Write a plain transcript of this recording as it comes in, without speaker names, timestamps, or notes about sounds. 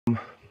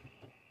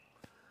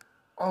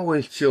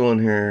Always chilling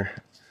here.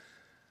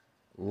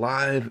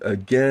 Live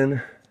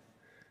again.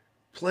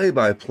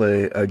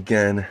 Play-by-play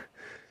again.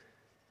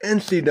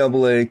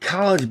 NCAA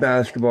college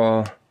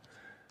basketball.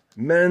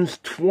 Men's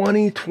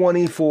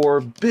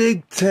 2024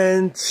 Big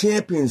Ten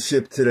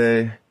Championship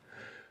today.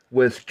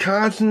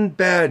 Wisconsin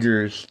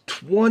Badgers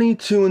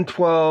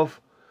 22-12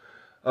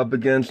 up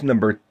against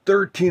number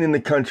 13 in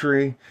the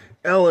country,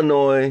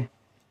 Illinois,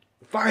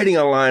 Fighting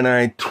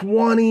Illini,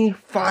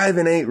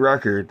 25-8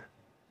 record.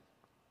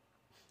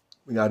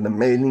 We got an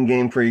amazing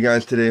game for you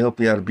guys today. Hope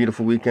you had a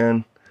beautiful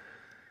weekend.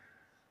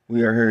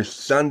 We are here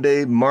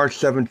Sunday, March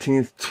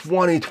 17th,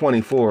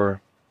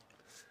 2024.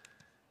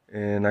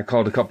 And I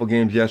called a couple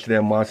games yesterday.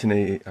 I'm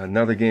watching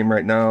another game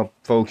right now.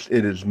 Folks,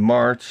 it is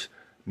March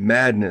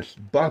Madness.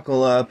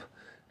 Buckle up.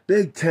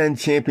 Big Ten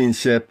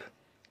Championship.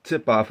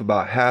 Tip-off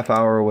about half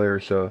hour away or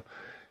so.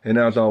 And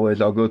as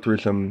always, I'll go through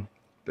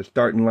the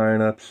starting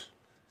lineups,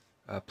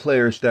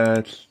 player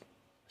stats,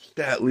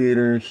 stat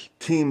leaders,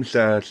 team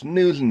stats,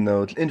 news and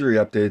notes, injury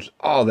updates,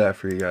 all that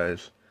for you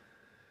guys.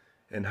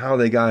 And how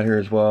they got here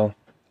as well.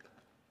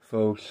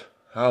 Folks,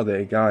 how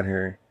they got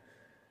here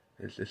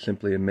is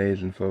simply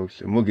amazing, folks.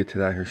 And we'll get to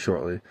that here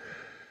shortly.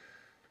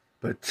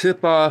 But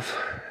tip-off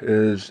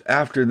is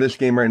after this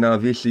game right now,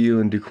 VCU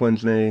and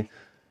DuQuoin.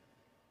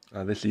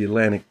 This is the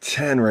Atlantic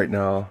 10 right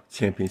now,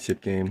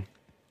 championship game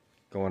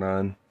going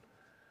on.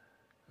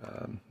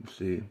 Let's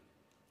see.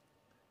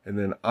 And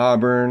then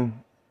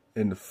Auburn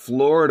in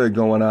Florida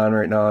going on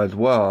right now as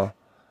well.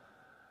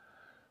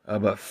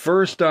 But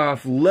first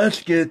off,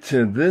 let's get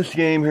to this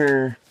game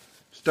here.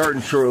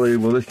 Starting shortly.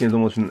 Well, this game's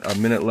almost a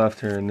minute left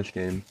here in this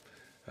game.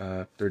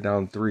 They're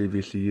down 3,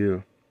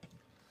 VCU.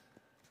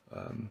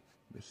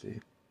 Let's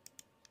see.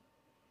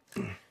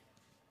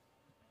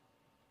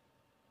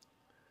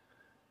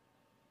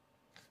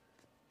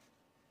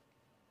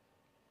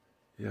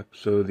 Yep,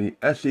 so the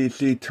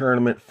SEC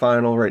tournament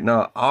final right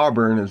now,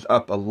 Auburn is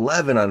up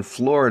 11 on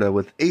Florida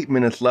with 8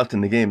 minutes left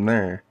in the game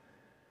there.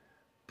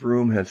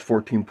 Broome has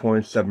 14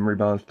 points, 7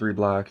 rebounds, 3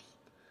 blocks.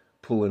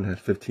 Pullen has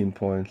 15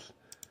 points.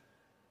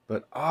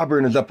 But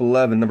Auburn is up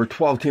 11, number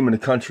 12 team in the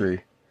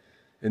country,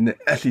 in the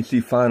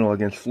SEC final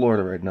against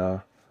Florida right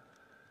now.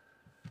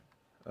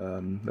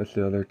 That's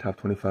the other top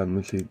 25. Let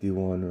me see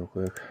D1 real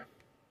quick.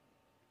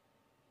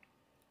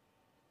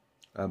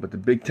 But the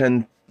Big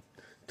Ten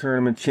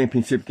tournament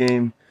championship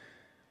game,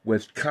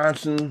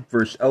 Wisconsin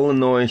versus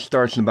Illinois,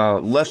 starts in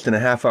about less than a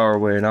half hour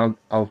away, and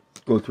I'll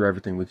go through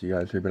everything with you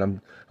guys here. But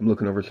I'm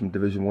looking over some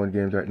Division I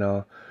games right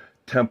now.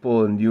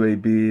 Temple and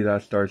UAB,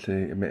 that starts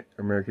the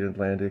American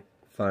Atlantic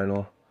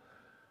final.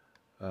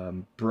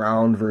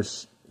 Brown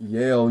versus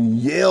Yale.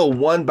 Yale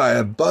won by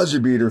a buzzer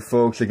beater,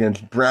 folks,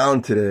 against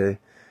Brown today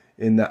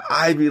in the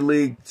Ivy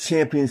League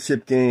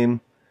championship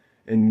game,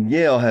 and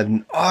Yale had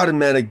an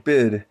automatic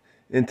bid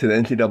into the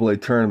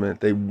NCAA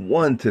tournament. They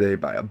won today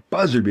by a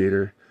buzzer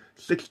beater,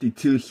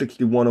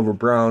 62-61 over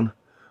Brown.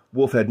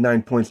 Wolf had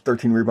 9 points,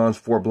 13 rebounds,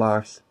 4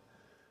 blocks.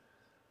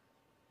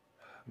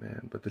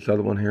 Man, but this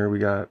other one here we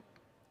got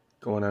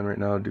going on right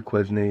now,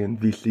 DuQuoin and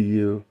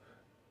VCU.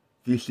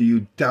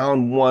 VCU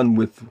down 1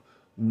 with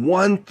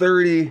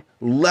 1:30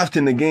 left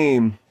in the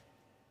game.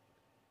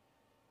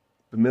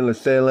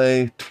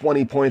 Milisele,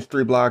 20 points,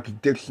 3 blocks.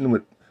 Dixon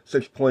with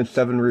 6 points,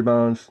 7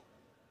 rebounds.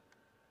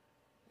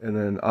 And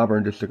then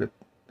Auburn just took it.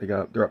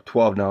 They're up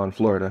 12 now in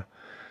Florida.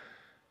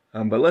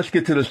 But let's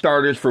get to the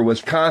starters for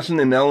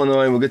Wisconsin and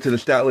Illinois. We'll get to the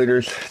stat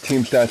leaders,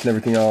 team stats, and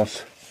everything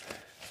else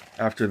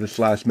after this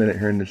last minute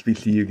here in this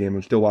VCU game.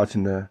 I'm still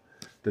watching the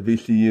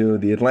VCU,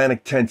 the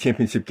Atlantic 10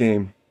 championship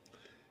game.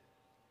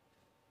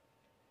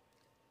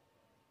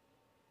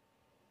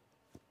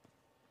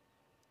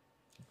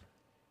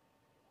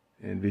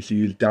 And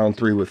VCU's down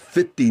 3 with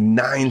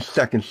 59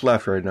 seconds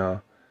left right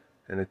now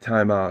and a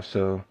timeout.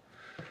 So,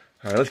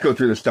 all right, let's go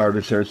through the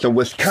starters here. So,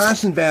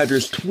 Wisconsin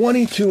Badgers,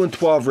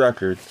 22-12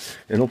 record.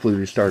 And hopefully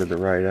we started it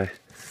right.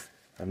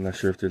 I'm not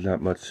sure if there's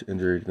not much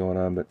injuries going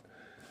on. But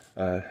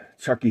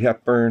Chucky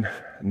Hepburn,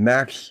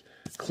 Max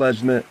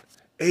Klesmit,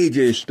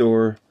 AJ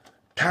Storr,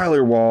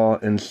 Tyler Wall,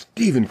 and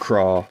Stephen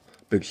Crawl.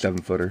 Big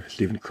 7-footer,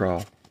 Stephen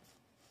Crawl.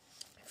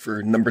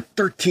 For number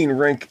 13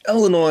 ranked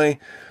Illinois,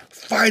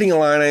 Fighting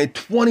Illini,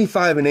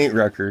 25-8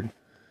 record.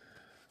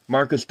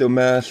 Marcus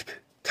Domask,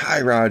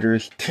 Ty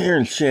Rogers,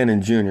 Terrence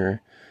Shannon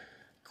Jr.,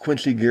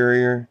 Quincy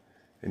Guerrier,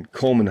 and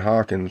Coleman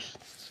Hawkins.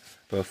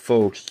 But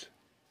folks,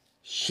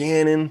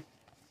 Shannon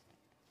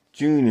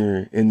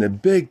Jr. in the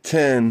Big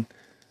Ten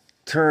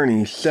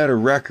tourney set a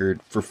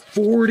record for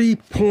 40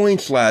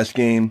 points last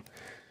game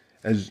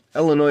as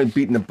Illinois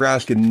beat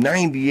Nebraska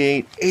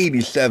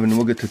 98-87.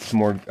 We'll get to some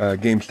more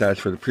game stats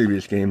for the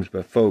previous games,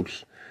 but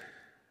folks,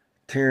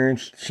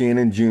 Terrence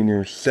Shannon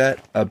Jr.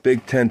 set a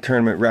Big Ten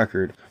tournament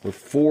record with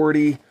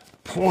 40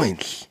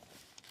 points.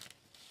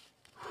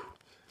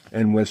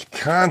 And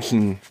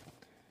Wisconsin,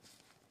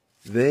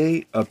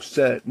 they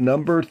upset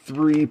number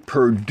 3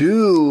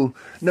 Purdue.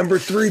 Number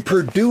 3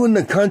 Purdue in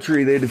the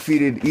country. They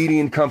defeated Edie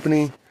and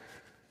Company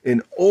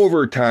in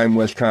overtime.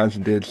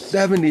 Wisconsin did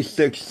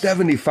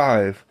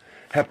 76-75.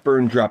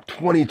 Hepburn dropped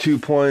 22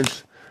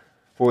 points.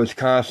 for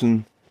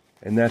Wisconsin,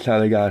 and that's how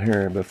they got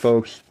here. But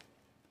folks,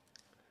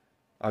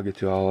 I'll get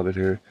to all of it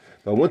here.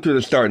 But I went through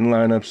the starting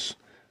lineups.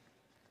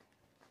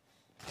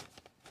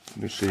 Let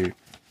me see.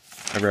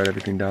 I wrote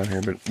everything down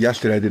here. But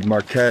yesterday I did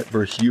Marquette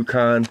versus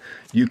UConn.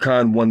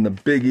 UConn won the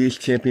Big East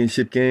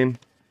championship game.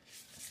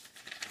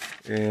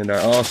 And I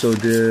also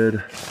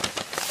did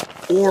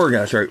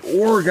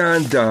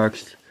Oregon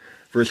Ducks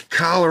versus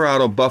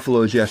Colorado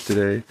Buffaloes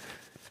yesterday.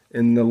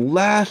 In the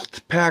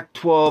last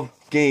Pac-12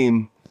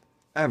 game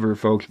ever,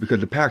 folks, because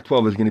the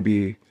Pac-12 is going to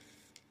be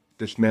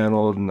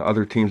dismantled and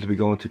other teams will be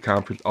going to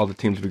conference. All the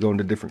teams will be going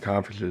to different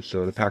conferences.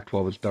 So the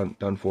Pac-12 is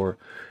done for.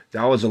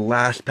 That was the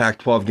last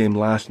Pac-12 game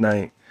last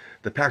night.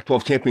 The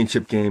Pac-12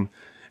 championship game.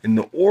 And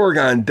the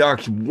Oregon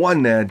Ducks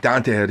won that.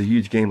 Dante had a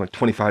huge game, like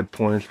 25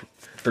 points,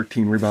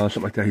 13 rebounds,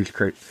 something like that. He's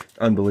great.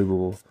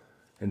 Unbelievable.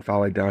 And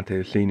Fale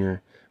Dante, a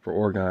senior for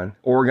Oregon.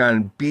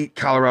 Oregon beat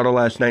Colorado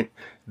last night.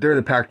 They're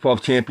the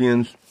Pac-12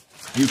 champions.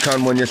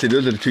 UConn won yesterday.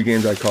 Those are the two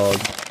games I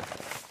called.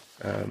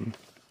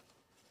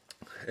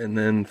 And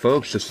then,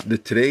 folks,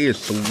 today is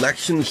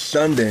Selection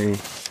Sunday.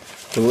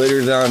 So later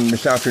on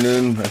this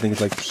afternoon, I think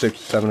it's like 6,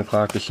 7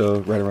 o'clock or so,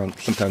 right around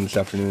sometime this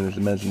afternoon, is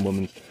the men's and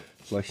women's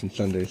Selection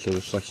Sunday. So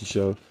the selection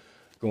show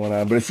going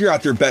on. But if you're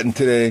out there betting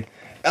today,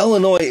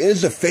 Illinois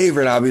is a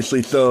favorite,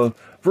 obviously. So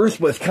versus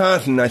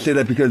Wisconsin, I say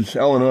that because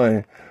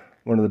Illinois,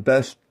 one of the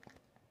best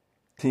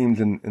teams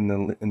in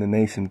the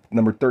nation,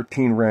 number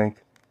 13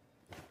 ranked.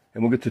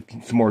 And we'll get to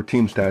some more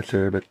team stats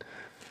here, but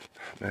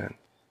man.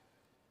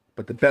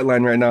 But the bet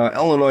line right now,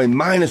 Illinois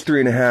minus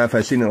 3.5.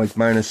 I've seen it like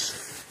minus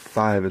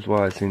 5 as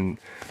well.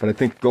 But I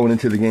think going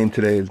into the game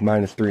today is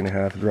minus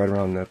 3.5. Is right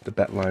around the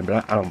bet line.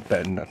 But I don't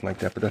bet nothing like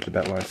that. But that's the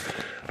bet line.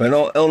 But I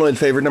know Illinois'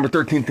 favorite, number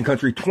 13th in the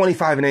country,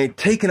 25-8,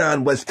 taking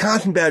on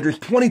Wisconsin Badgers,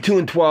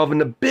 22-12 in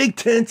the Big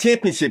Ten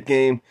championship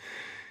game.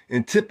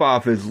 And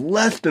tip-off is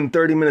less than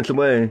 30 minutes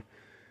away.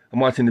 I'm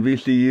watching the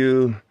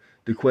VCU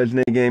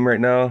Duquesne game right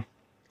now.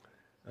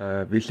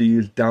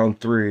 VCU's down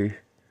 3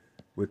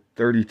 with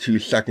 32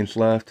 seconds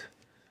left.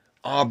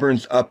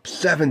 Auburn's up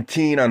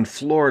 17 on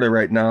Florida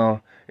right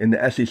now in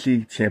the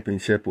SEC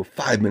championship with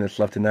 5 minutes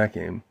left in that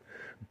game.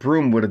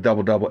 Broom with a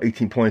double-double,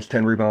 18 points,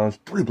 10 rebounds,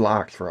 3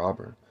 blocks for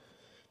Auburn.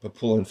 But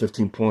pulling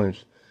 15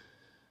 points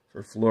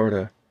for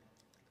Florida.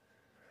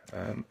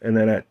 And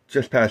then at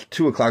just past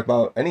 2 o'clock,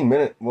 about 10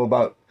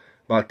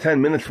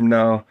 minutes from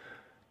now,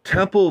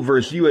 Temple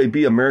versus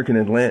UAB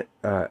American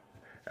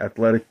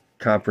Athletic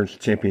Conference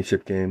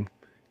Championship game.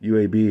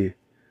 UAB,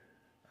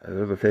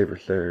 they're the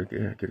favorites there.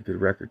 Get a good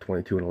record,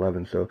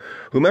 22-11. So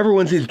whomever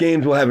wins these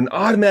games will have an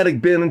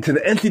automatic bid into the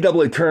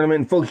NCAA tournament.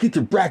 And folks, get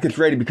your brackets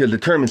ready because the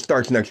tournament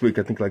starts next week.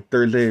 I think like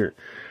Thursday or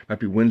might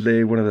be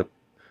Wednesday. One of the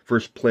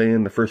first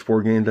play-in, the first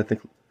 4 games, I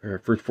think, or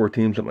first 4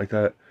 teams, something like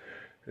that,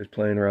 is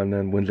playing around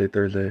then, Wednesday,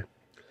 Thursday.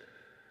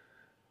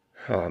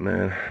 Oh,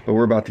 man. But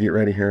we're about to get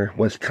ready here.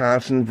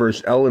 Wisconsin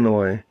versus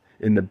Illinois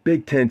in the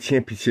Big Ten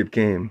championship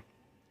game.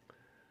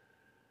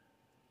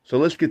 So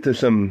let's get to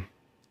some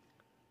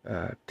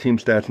team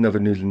stats and other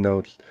news and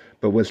notes.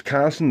 But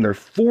Wisconsin, they're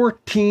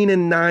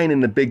 14-9 in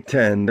the Big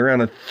Ten. They're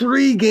on a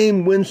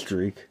 3-game win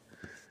streak.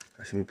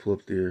 Let me pull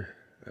up the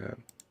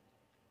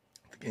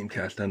game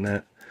cast on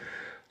that.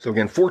 So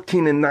again,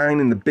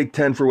 14-9 in the Big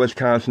Ten for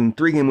Wisconsin,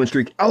 3-game win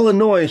streak.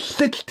 Illinois,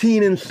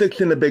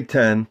 16-6 in the Big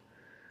Ten.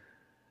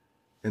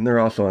 And they're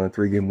also on a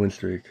 3-game win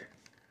streak.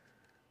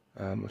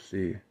 Let's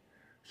see.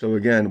 So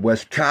again,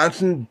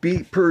 Wisconsin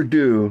beat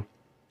Purdue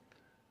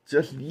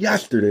just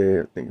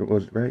yesterday, I think it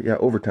was, right? Yeah,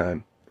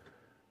 overtime.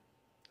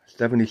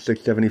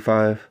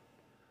 76-75.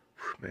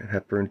 Man,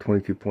 Hepburn,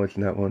 22 points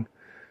in that one.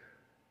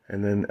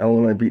 And then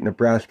Illinois beat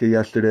Nebraska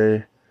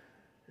yesterday.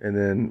 And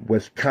then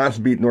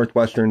Wisconsin beat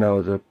Northwestern. That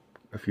was a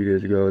few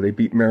days ago. They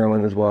beat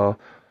Maryland as well.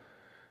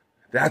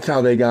 That's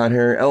how they got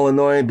here.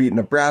 Illinois beat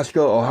Nebraska,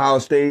 Ohio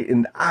State,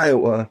 and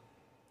Iowa.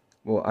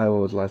 Well,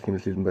 Iowa was the last game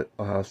of the season, but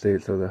Ohio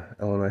State, so the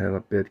Illinois had a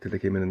bid because they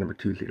came in at number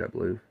 2 seed, I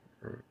believe.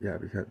 Or, yeah,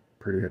 because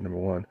Purdue had number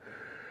 1.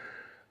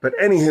 But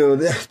anywho,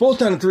 they're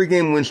both on a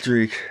 3-game win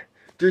streak.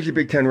 There's your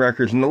Big Ten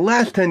records. In the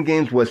last 10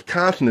 games,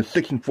 Wisconsin is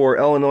 6-4.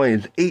 Illinois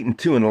is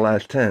 8-2 in the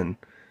last 10.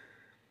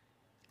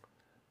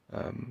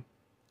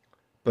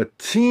 But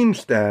team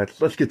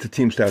stats, let's get to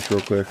team stats real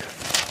quick.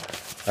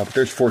 But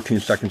there's 14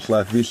 seconds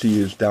left. VCU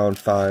is down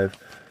 5.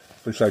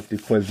 Looks like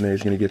Duquesne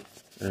is going to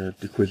get,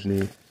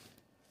 Duquesne.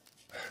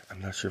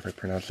 I'm not sure if I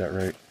pronounced that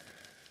right.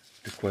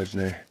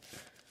 Duquesne.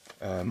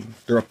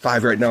 They're up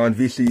 5 right now on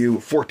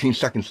VCU. 14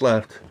 seconds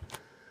left.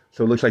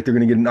 So it looks like they're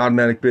going to get an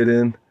automatic bid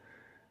in.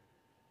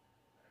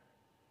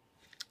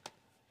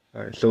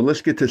 All right, so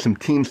let's get to some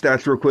team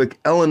stats real quick.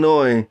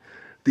 Illinois,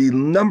 the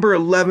number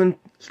 11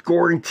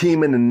 scoring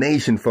team in the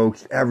nation,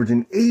 folks,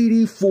 averaging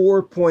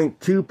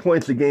 84.2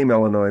 points a game.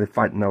 Illinois, they're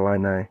fighting the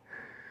Illini.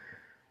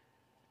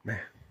 Man.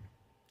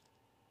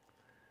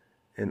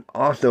 And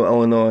also,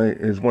 Illinois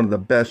is one of the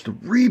best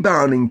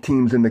rebounding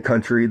teams in the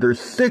country. They're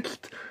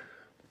 6th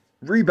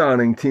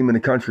rebounding team in the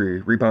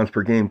country, rebounds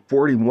per game,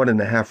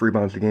 41.5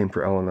 rebounds a game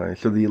for Illinois.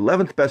 So the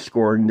 11th best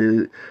scoring,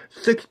 the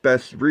 6th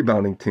best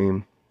rebounding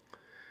team.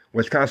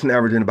 Wisconsin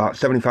averaging about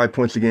 75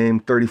 points a game,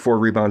 34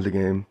 rebounds a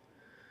game,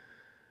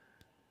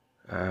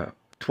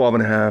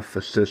 12.5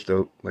 assists,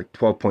 like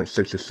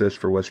 12.6 assists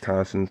for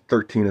Wisconsin,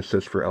 13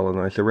 assists for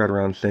Illinois. So right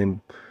around the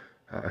same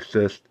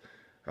assist.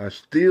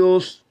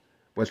 Steals,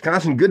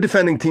 Wisconsin, good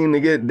defending team. They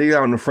get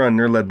out in the front, and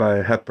they're led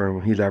by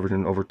Hepburn. He's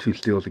averaging over 2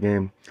 steals a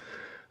game.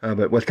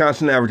 But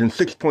Wisconsin averaging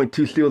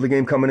 6.2 steals a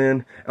game coming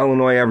in.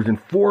 Illinois averaging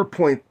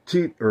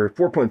 4.2 or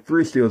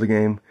 4.3 steals a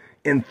game.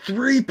 And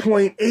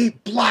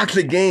 3.8 blocks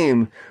a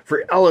game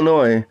for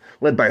Illinois,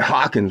 led by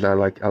Hawkins. I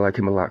like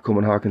him a lot.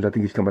 Coleman Hawkins, I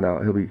think he's coming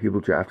out. He'll be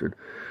drafted.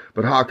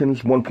 But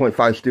Hawkins,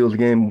 1.5 steals a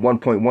game,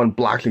 1.1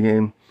 blocks a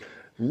game,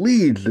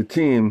 leads the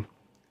team.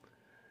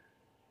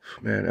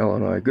 Man,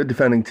 Illinois, good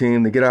defending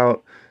team. They get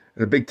out.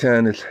 The Big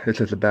Ten, it's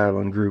just a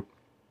battling group.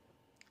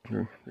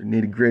 They're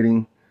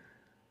nitty-gritty.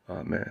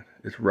 Oh, man,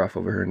 it's rough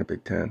over here in the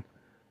Big Ten.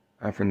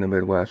 I'm from the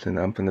Midwest, and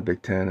I'm from the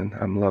Big Ten, and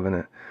I'm loving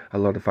it. I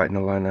love the fighting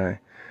Illini.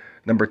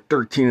 Number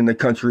 13 in the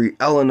country,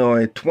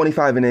 Illinois,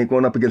 25-8,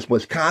 going up against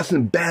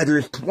Wisconsin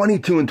Badgers,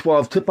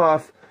 22-12.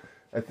 Tip-off,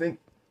 I think,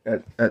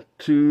 at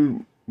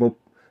 2, well,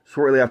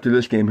 shortly after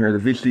this game here, the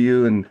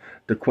VCU and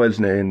the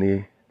Duquesne in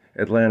the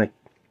Atlantic,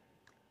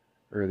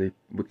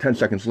 with 10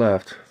 seconds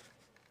left.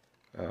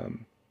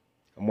 I'm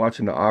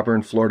watching the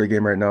Auburn-Florida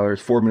game right now.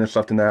 There's 4 minutes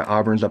left in that.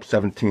 Auburn's up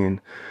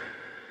 17.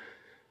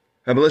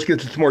 But let's get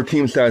to some more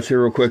team stats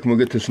here real quick, and we'll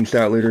get to some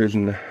stat leaders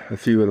and a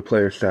few of the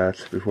player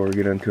stats before we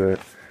get into it.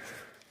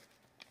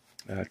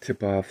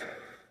 Tip-off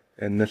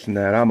and this and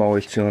that. I'm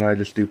always chilling. I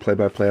just do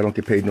play-by-play. I don't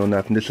get paid no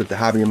nothing. This is a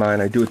hobby of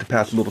mine. I do it to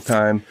pass a little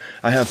time.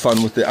 I have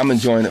fun with it. I'm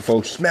enjoying it,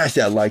 folks. Smash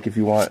that like if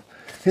you want.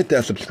 Hit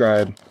that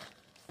subscribe.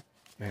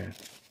 Man,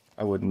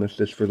 I wouldn't miss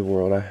this for the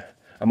world.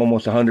 I'm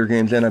almost 100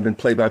 games in. I've been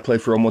play-by-play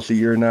for almost a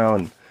year now,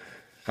 and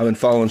I've been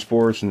following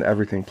sports and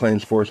everything, playing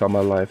sports all my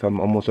life. I'm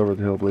almost over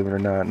the hill, believe it or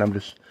not, and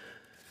I'm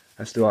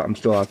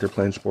still out there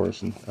playing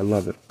sports, and I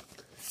love it.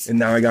 And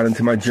now I got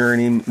into my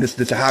journey. This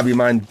is a hobby of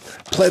mine,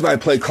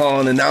 play-by-play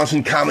calling,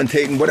 announcing,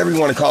 commentating, whatever you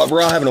want to call it.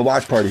 We're all having a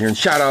watch party here. And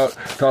shout out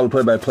to all the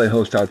play-by-play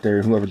hosts out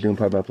there, whoever's doing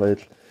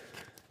play-by-play.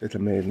 It's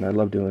amazing. I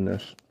love doing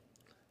this.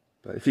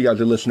 But if you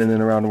guys are listening in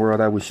around the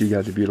world, I wish you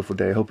guys a beautiful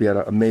day. I hope you had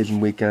an amazing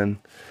weekend.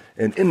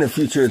 And in the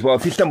future as well,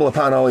 if you stumble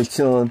upon Always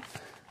Chillin',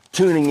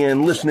 tuning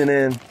in, listening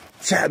in,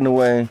 chatting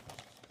away,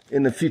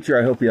 in the future,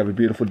 I hope you have a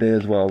beautiful day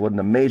as well. What an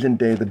amazing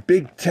day. The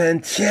Big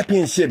Ten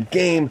championship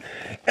game.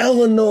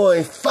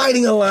 Illinois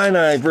fighting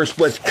Illini versus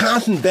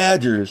Wisconsin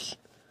Badgers.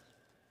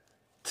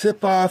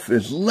 Tip-off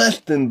is less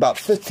than about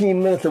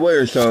 15 minutes away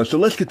or so. So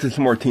let's get to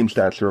some more team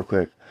stats real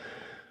quick.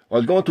 I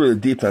was going through the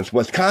defense.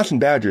 Wisconsin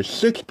Badgers,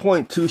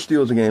 6.2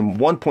 steals a game,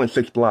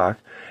 1.6 block.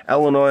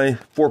 Illinois,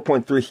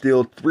 4.3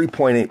 steals,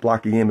 3.8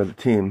 block a game as a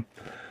team.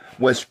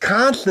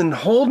 Wisconsin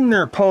holding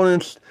their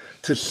opponents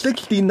to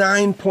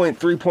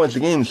 69.3 points a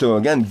game. So,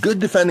 again, good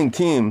defending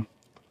team.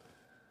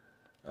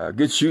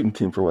 Good shooting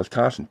team for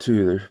Wisconsin,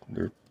 too.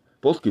 They're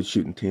both good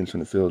shooting teams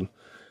from the field.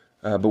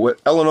 But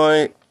with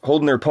Illinois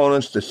holding their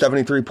opponents to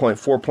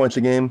 73.4 points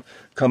a game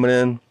coming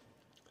in.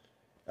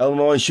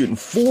 Illinois shooting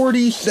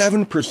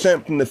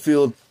 47% from the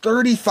field,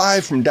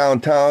 35 from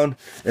downtown,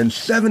 and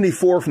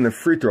 74 from the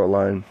free throw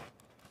line.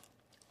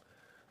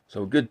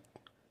 So, good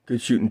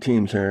shooting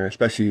teams here,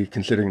 especially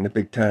considering the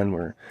Big Ten,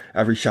 where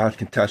every shot's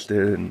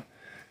contested and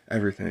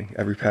everything,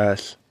 every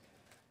pass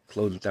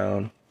closes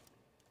down.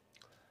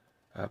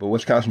 But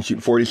Wisconsin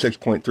shooting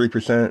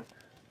 46.3%,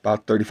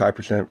 about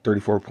 35%,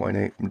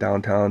 34.8% from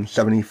downtown,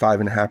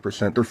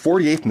 75.5%. They're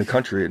 48th in the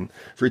country in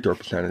free throw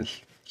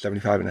percentage,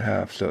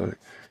 75.5%. So it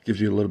gives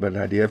you a little bit of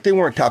an idea. If they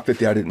weren't top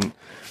 50, I didn't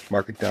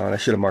mark it down. I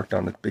should have marked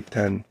down the Big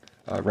Ten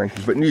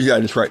rankings, but usually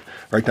I just write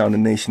down the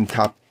nation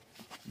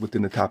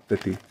within the top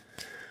 50.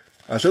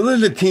 So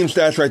those are the team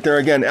stats right there.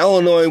 Again,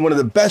 Illinois, one of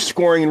the best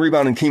scoring and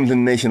rebounding teams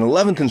in the nation.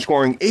 11th in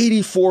scoring,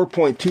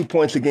 84.2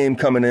 points a game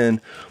coming in.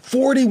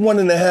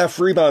 41.5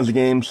 rebounds a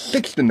game,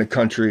 6th in the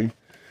country.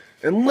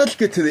 And let's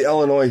get to the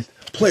Illinois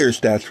player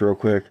stats real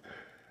quick.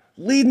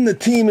 Leading the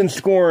team in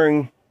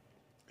scoring,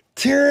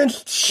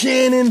 Terrence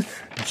Shannon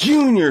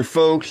Jr.,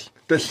 folks.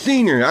 The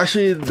senior,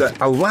 actually the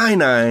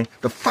Illini,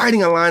 the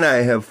Fighting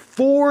Illini have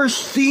 4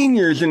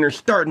 seniors in their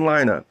starting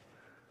lineup.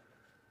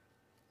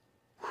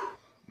 Whew,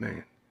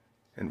 man.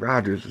 And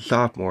Rogers, a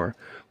sophomore.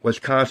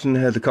 Wisconsin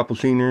has a couple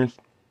seniors.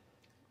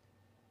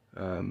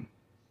 Well,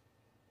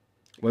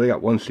 they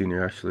got one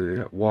senior, actually. They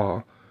got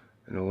Wall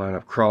in the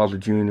lineup. Crawls a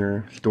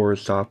junior.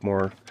 Storrs,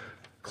 sophomore.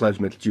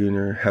 Klesmitz,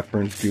 junior.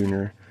 Hepburn's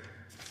junior.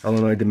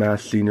 Illinois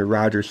DeMass, senior.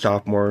 Rogers,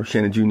 sophomore.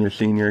 Shannon Jr.,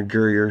 senior.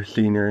 Gurrier,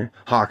 senior.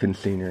 Hawkins,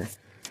 senior.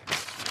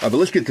 But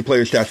let's get to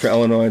player stats for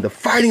Illinois. The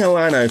Fighting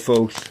Illini,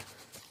 folks.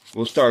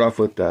 We'll start off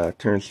with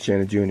Terrence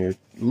Shannon Jr.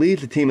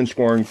 Leads the team in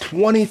scoring,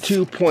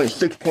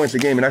 22.6 points a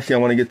game. And actually, I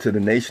want to get to the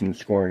nation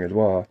scoring as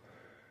well.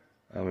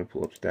 I'm going to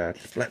pull up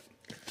stats.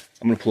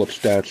 I'm going to pull up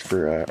stats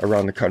for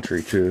around the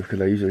country, too,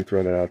 because I usually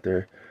throw that out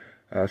there.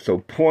 So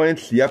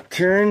points, yep,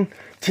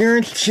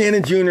 Terrence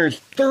Shannon Jr. is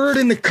 3rd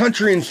in the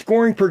country in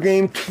scoring per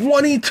game,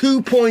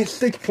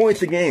 22.6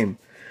 points a game.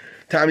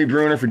 Tommy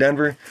Bruner for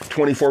Denver,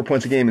 24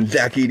 points a game. And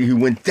Zach Edey, who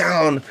went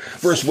down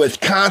versus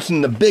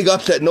Wisconsin, the big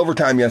upset in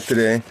overtime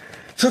yesterday.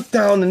 Took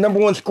down the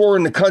 #1 scorer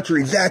in the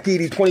country, Zach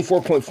Edey,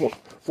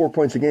 24.4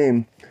 points a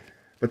game.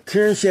 But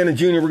Terrence Shannon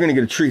Jr., we're going to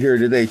get a treat here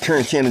today.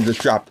 Terrence Shannon just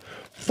dropped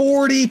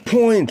 40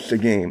 points a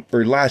game,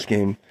 or last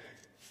game.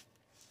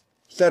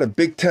 Set a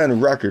Big Ten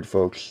record,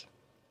 folks.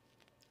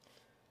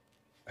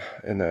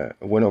 And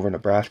went over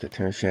Nebraska,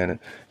 Terrence Shannon.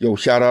 Yo,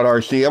 shout out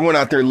RC. Everyone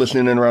out there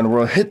listening in around the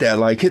world, hit that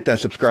like, hit that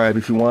subscribe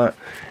if you want.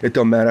 It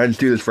don't matter. I just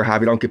do this for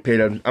hobby. I don't get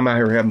paid. I'm out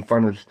here having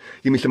fun. Just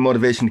give me some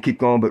motivation to keep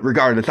going. But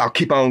regardless, I'll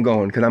keep on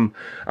going because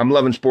I'm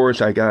loving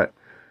sports.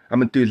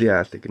 I'm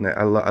enthusiastic and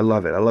I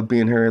love it. I love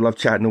being here. I love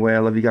chatting away. I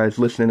love you guys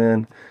listening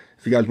in.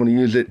 If you guys want to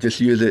use it,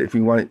 just use it. If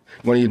you want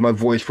to use my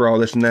voice for all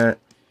this and that,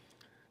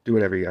 do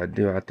whatever you got to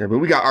do out there. But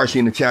we got RC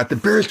in the chat. The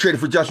Bears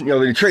traded for Justin.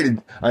 They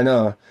traded. I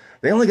know.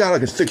 They only got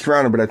like a 6th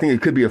rounder, but I think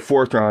it could be a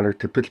 4th rounder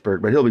to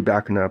Pittsburgh. But he'll be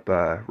backing up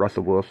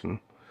Russell Wilson.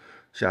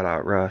 Shout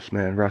out Russ,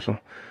 man, Russell.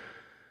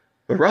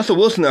 But Russell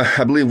Wilson,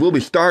 I believe, will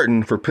be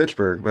starting for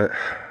Pittsburgh. But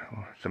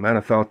some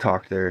NFL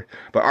talk there.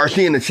 But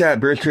RC in the chat,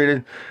 Bears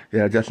traded.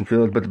 Yeah, Justin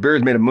Fields. But the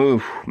Bears made a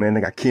move. Man,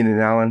 they got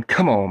Keenan Allen.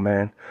 Come on,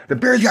 man. The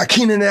Bears got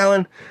Keenan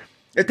Allen.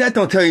 If that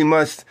don't tell you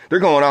much, they're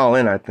going all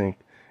in, I think.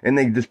 And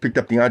they just picked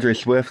up DeAndre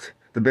Swift.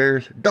 The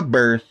Bears.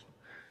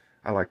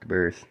 I like the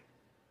Bears.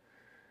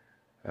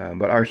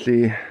 But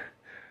RC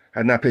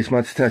had not paid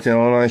much attention to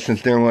Illinois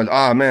since Darren Woods.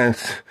 Oh, man.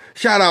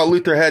 Shout out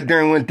Luther Head,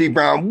 Darren Woods, D.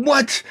 Brown.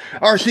 What?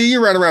 RC,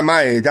 you're right around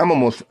my age. I'm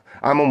almost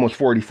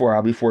 44.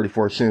 I'll be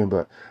 44 soon.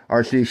 But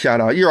RC,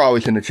 shout out. You're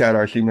always in the chat,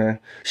 RC, man.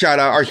 Shout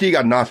out. RC, you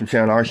got an awesome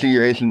channel. RC,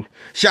 you're acing.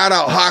 Shout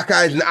out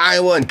Hawkeyes in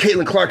Iowa and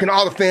Caitlin Clark and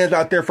all the fans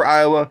out there for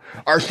Iowa.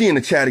 RC in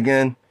the chat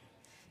again.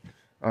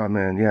 Oh,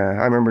 man. Yeah,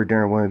 I remember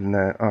Darren Woods and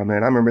that. Oh,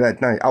 man. I remember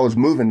that night. I was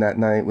moving that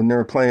night when they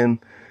were playing.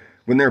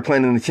 When they were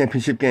playing in the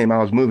championship game, I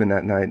was moving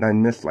that night, and I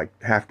missed like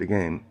half the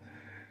game.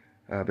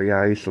 But yeah,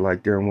 I used to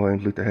like Darren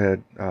Williams, Luther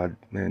Head,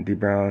 man, D.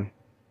 Brown.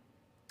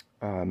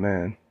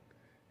 Man.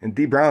 And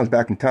D. Brown's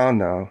back in town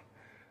now.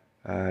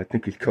 I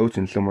think he's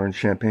coaching somewhere in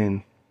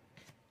Champaign.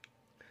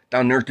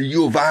 Down there at the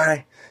U of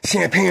I,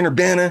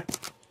 Champaign-Urbana.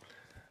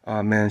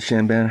 Man,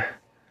 Champaign.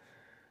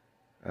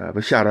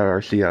 But shout out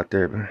RC out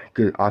there.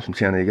 Good, awesome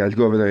channel. You guys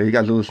go over there. You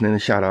guys are listening,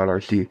 and shout out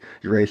RC.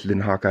 Your races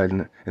and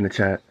Hawkeyes in the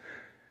chat.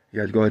 You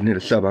guys go ahead and hit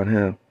a sub on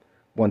him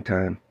one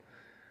time.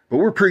 But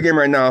we're pregame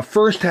right now.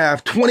 First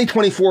half,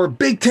 2024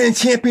 Big Ten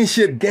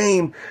Championship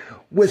game.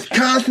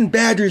 Wisconsin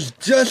Badgers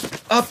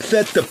just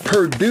upset the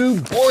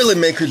Purdue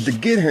Boilermakers to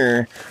get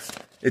here.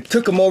 It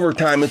took them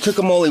overtime. It took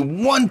them only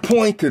 1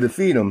 point to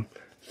defeat them.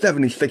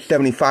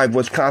 76-75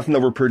 Wisconsin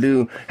over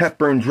Purdue.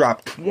 Hepburn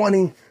dropped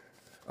 20.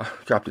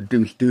 Dropped a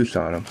deuce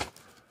on him.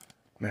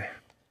 Man.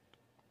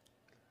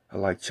 I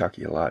like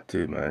Chucky a lot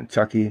too, man.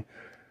 Chucky,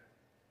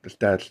 the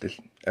stats,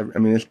 I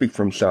mean, they speak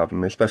for himself. I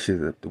mean, especially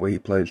the way he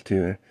plays,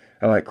 too.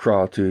 I like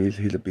Crawl, too.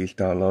 He's a beast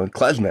down low. And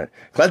Klesmet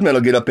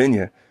will get up in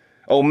you.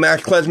 Oh,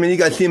 Max Klesmet, you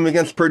guys see him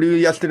against Purdue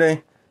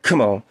yesterday?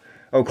 Come on.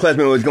 Oh,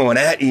 Klesmet was going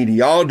at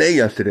Edey all day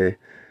yesterday.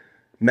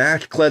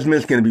 Max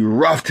Klesmet's going to be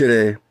rough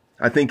today.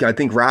 I think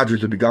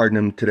Rogers will be guarding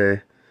him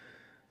today.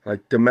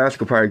 Like, Damask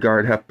will probably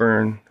guard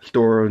Hepburn,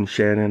 Storer, and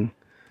Shannon,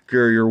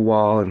 Gurrier,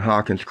 Wall, and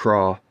Hawkins,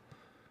 Crawl.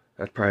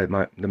 That's probably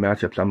the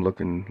matchups I'm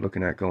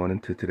looking at going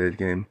into today's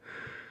game.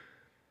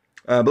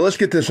 But let's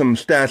get to some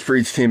stats for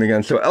each team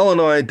again. So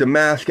Illinois,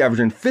 Damask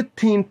averaging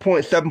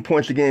 15.7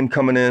 points a game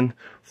coming in,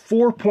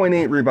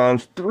 4.8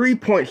 rebounds,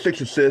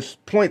 3.6 assists,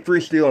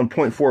 0.3 steal, and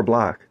 0.4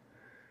 block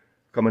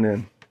coming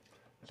in.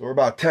 So we're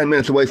about 10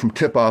 minutes away from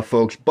tip-off,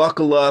 folks.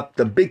 Buckle up.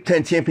 The Big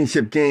Ten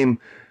Championship game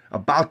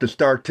about to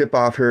start.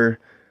 Tip-off here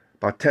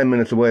about 10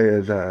 minutes away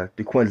as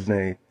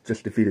DeQuincy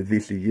just defeated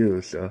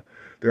VCU. So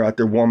they're out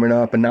there warming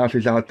up.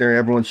 Announcers out there.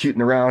 Everyone's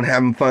shooting around,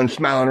 having fun,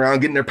 smiling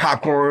around, getting their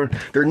popcorn,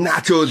 their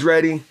nachos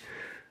ready.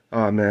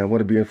 Oh, man,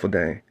 what a beautiful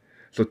day.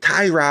 So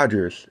Ty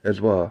Rogers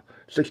as well.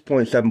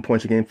 6.7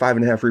 points a game,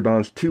 5.5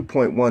 rebounds,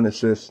 2.1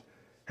 assists,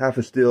 half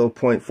a steal,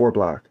 0.4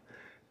 block.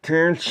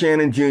 Terrence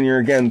Shannon Jr.,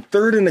 again,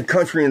 3rd in the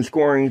country in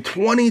scoring,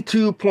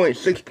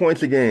 22.6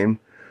 points a game,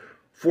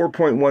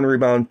 4.1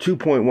 rebound,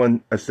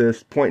 2.1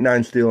 assists,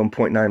 0.9 steal, and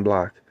 0.9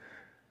 block.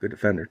 Good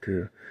defender,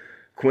 too.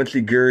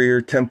 Quincy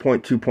Gurrier,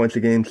 10.2 points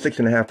a game,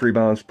 6.5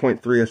 rebounds,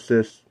 0.3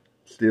 assists,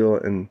 steal,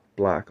 and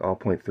block, all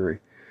 0.3.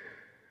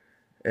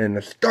 And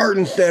the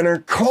starting center,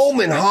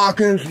 Coleman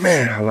Hawkins.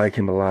 Man, I like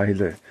him a lot.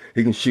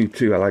 He can shoot,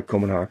 too. I like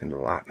Coleman Hawkins a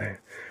lot, man.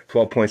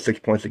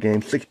 12.6 points a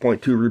game,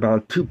 6.2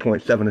 rebounds,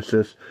 2.7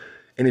 assists.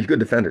 And he's a good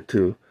defender,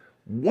 too.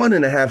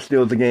 1.5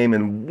 steals a game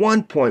and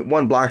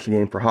 1.1 blocks a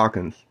game for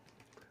Hawkins.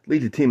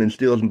 Leads the team in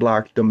steals and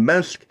blocks.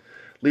 Damask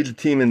leads the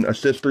team in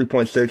assists,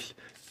 3.6.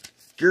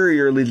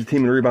 Gurrier leads the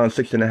team in rebounds,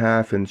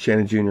 6.5. And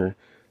Shannon Jr.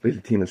 leads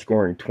the team in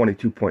scoring,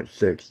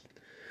 22.6.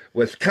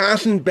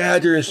 Wisconsin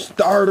Badgers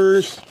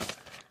starters.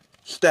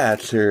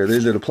 Stats here.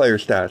 These are the player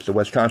stats. The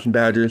Wisconsin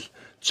Badgers.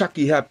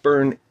 Chucky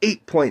Hepburn,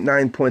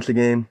 8.9 points a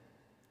game.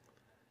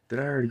 Did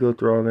I already go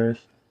through all theirs?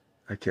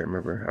 I can't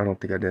remember. I don't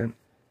think I did.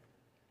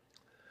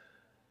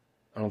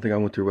 I don't think I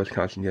went through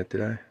Wisconsin yet,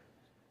 did I?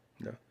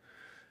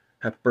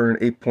 Hepburn,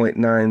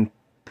 8.9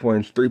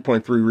 points,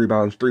 3.3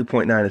 rebounds,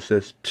 3.9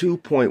 assists,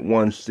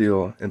 2.1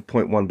 steal, and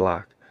 0.1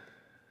 block.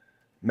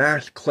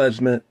 Max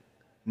Klesmit,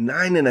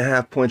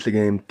 9.5 points a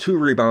game, 2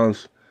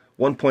 rebounds,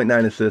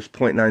 1.9 assists,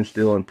 0.9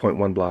 steal, and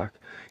 0.1 block.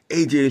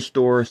 AJ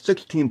Storr,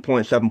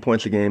 16.7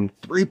 points a game,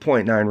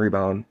 3.9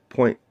 rebound,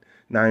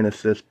 0.9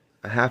 assists,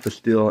 a half a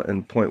steal,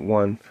 and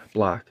 0.1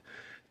 block.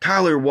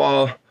 Tyler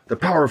Wall, the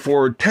power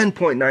forward,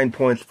 10.9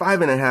 points,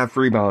 5.5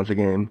 rebounds a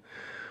game,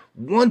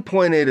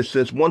 1.8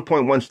 assists,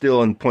 1.1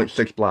 steal, and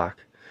 0.6 block.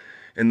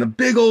 And the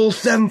big old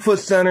 7-foot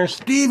center,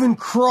 Stephen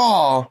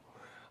Crawl,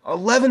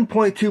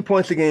 11.2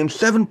 points a game,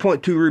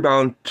 7.2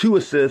 rebound, 2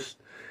 assists,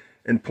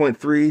 and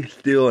 0.3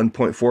 steal and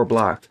 0.4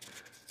 block.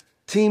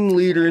 Team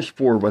leaders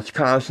for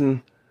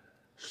Wisconsin,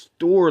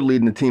 Storr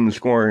leading the team in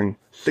scoring,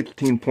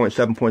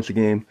 16.7 points a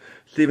game.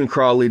 Stephen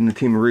Crawl leading the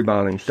team in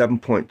rebounding,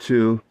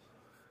 7.2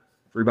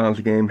 rebounds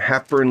a game.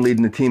 Hepburn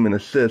leading the team in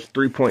assists,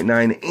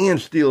 3.9, and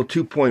steal,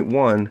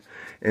 2.1.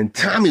 And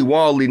Tommy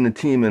Wall leading the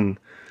team in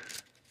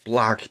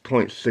blocks,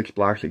 0.6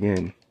 blocks a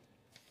game.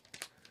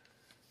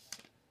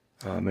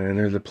 Oh man,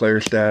 there's the player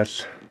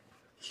stats,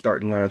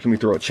 starting lines. Let me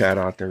throw a chat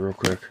out there real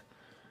quick.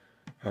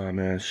 Oh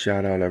man,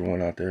 shout out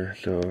everyone out there.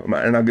 So,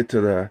 and I'll get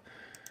to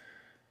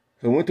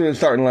went through the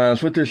starting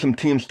lines, went through some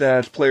team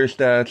stats, player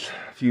stats,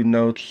 a few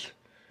notes.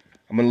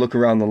 I'm going to look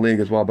around the league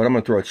as well, but I'm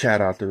going to throw a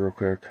chat out there real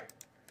quick.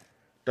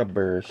 The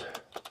Bears.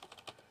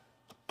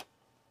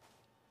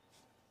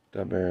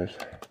 The Bears.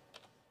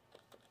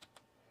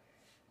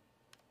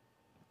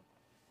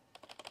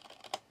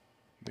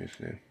 Let me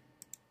see.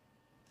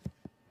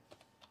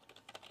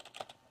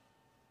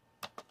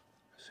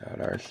 Shout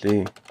out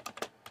RC.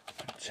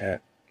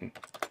 Chat.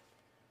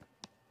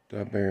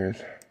 The Bears.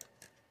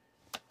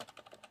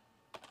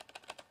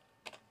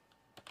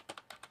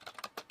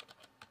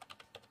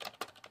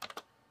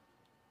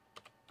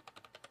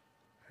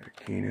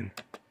 Keenan.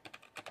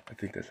 I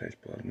think that's how you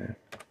spell his name.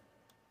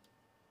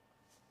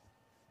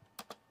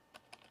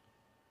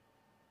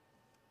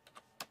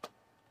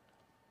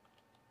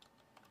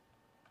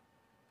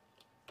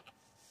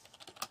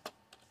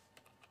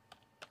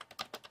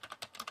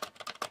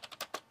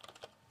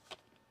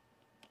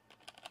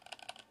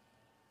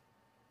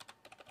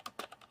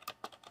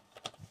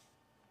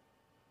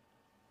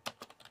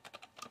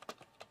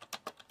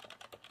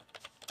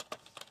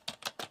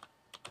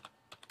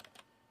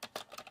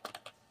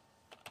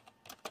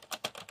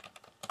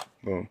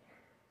 Boom.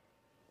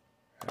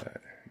 Okay.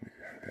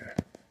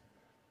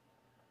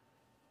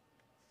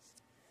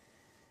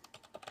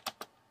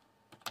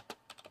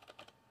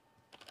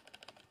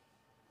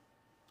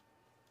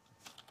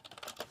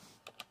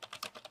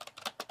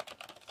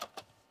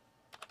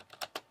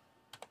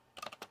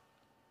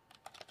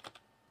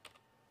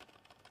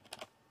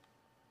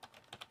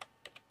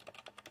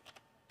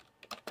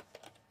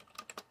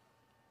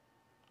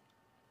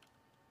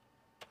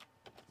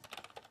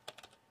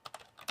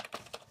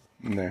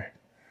 In there.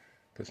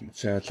 Put some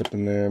chats up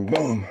in there.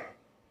 Boom.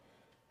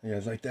 You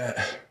guys like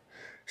that?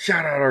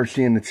 Shout out RC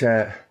in the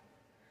chat.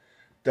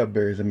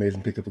 Dubberry's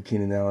amazing pickup with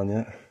Keenan Allen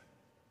yet.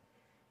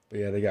 But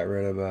yeah, they got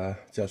rid of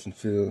Justin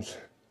Fields.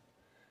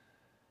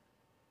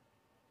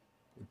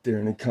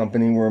 Darren and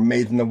company were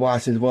amazing to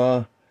watch as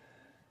well.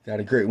 Got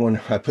a great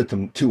one. I put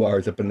some 2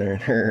 hours up in there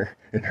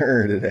in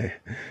her today.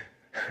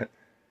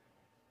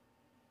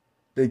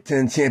 Big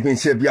Ten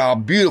championship, y'all.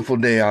 Beautiful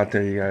day out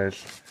there, you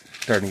guys.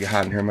 Starting to get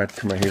hot in here. I might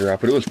turn my heater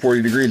off. But it was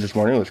 40 degrees this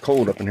morning. It was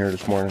cold up in here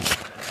this morning.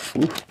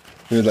 Ooh.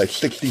 It was like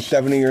 60,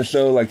 70 or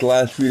so like the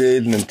last few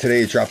days. And then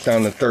today it drops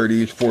down to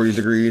 30s, 40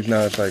 degrees.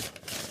 Now it's like,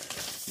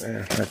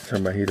 man, I have to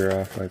turn my heater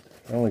off. Like,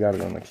 I only got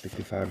it on like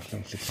 65 or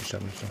something,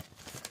 67 or so.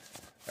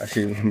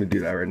 Actually, let me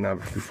do that right now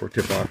before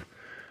tip off.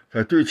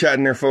 So I threw a chat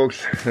in there,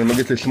 folks. And I'm going to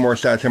get to some more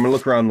stats. I'm going to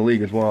look around the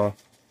league as well.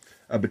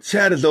 But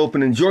chat is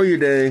open. Enjoy your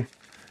day.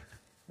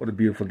 What a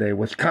beautiful day.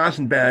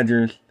 Wisconsin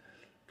Badgers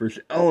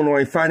versus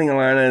Illinois Fighting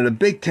Illini. The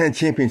Big Ten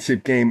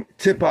championship game.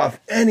 Tip off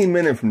any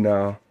minute from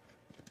now.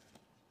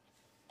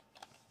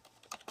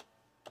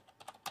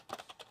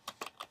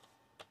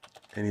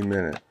 Any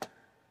minute.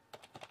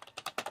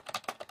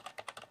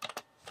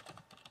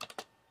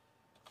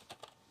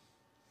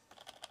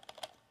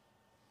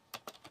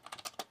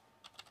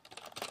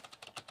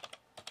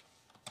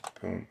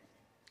 Boom.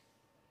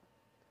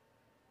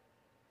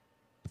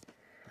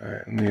 All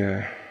right,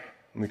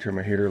 let me turn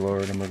my heater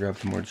lower. I'm gonna grab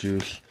some more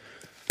juice.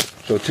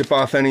 So tip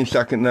off any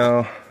second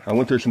now. I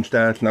went through some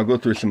stats, and I'll go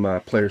through some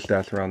player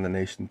stats around the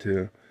nation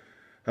too.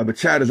 But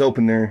chat is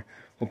open there.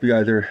 Hope you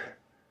guys are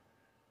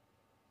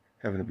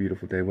having a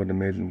beautiful day. What an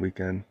amazing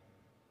weekend.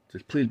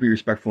 Just please be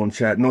respectful in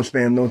chat. No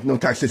spam, no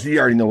toxicity. You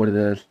already know what it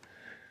is.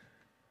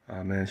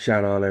 Man,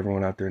 shout out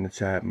everyone out there in the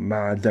chat.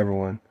 Mods,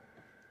 everyone.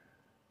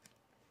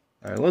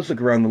 All right, let's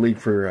look around the league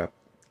for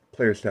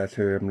player stats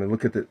here. I'll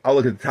look at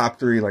the top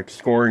 3, like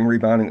scoring,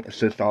 rebounding,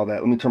 assist, all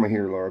that. Let me turn my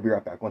heater lower. I'll be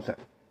right back. One sec.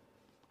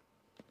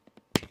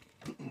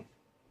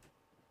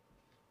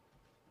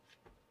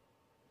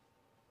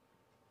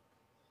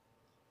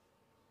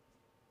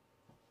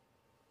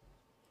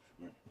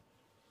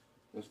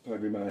 That's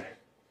probably my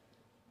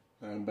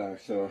I'm back.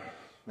 So,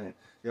 man,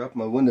 get off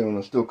my window and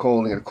it's still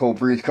cold. I got a cold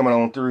breeze coming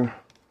on through.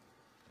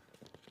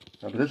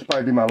 But this will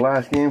probably be my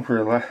last game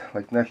for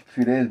like next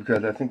few days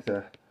because I think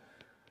the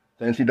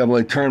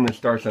NCAA tournament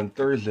starts on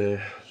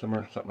Thursday,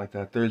 something like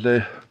that,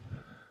 Thursday.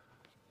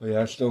 But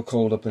yeah, it's still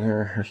cold up in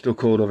here. It's still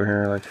cold over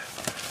here. Like,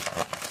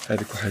 I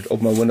had to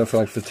open my window for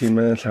like 15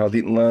 minutes. I was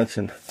eating lunch.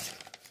 And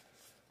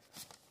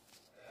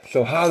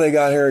so how they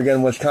got here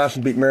again,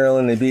 Wisconsin beat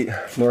Maryland. They beat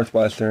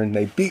Northwestern.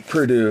 They beat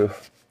Purdue.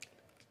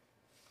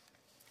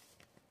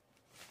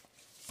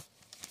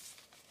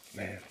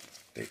 Man,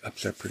 they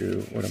upset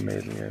Purdue. What an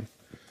amazing game.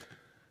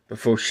 But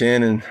folks,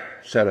 Shannon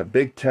set a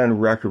Big Ten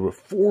record with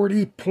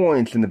 40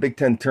 points in the Big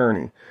Ten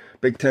tourney.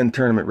 Big Ten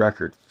tournament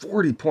record.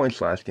 40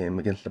 points last game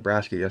against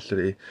Nebraska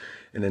yesterday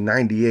in a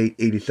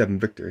 98-87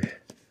 victory.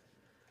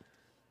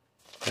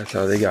 That's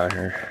how they got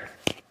here.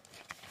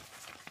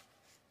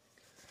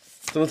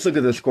 So let's look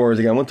at the scores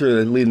again. I went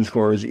through the leading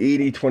scores.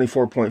 Edey,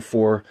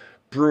 24.4.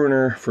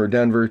 Bruner for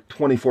Denver,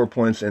 24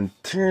 points. And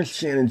Terrence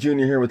Shannon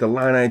Jr. here with the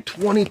Illini,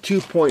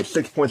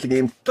 22.6 points a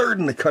game. Third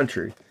in the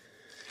country.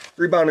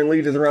 Rebounding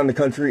leaders around the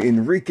country.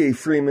 Enrique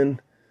Freeman,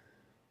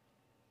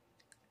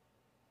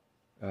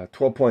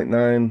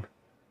 12.9.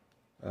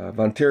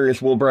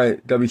 Vontarius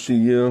Woolbright,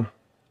 WCU.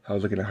 I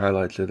was looking at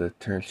highlights of the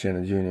Terrence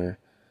Shannon Jr.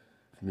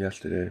 from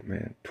yesterday.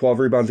 Man, 12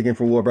 rebounds a game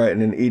for Woolbright,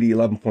 and then Edey,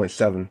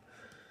 11.7.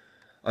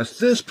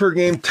 Assists per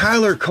game,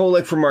 Tyler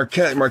Kolek for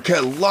Marquette.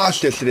 Marquette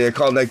lost yesterday. I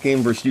called that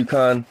game versus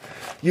UConn.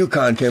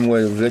 UConn came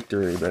away with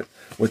victory, but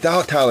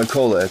without Tyler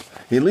Kolek,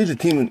 he leads the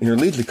team. He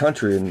leads the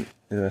country in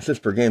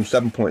assists per game,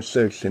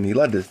 7.6, and he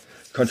led the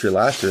country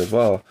last year as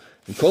well.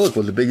 And Kolek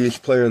was the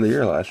biggest player of the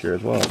year last year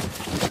as well.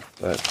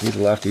 But he's a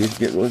lefty.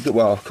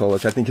 Well,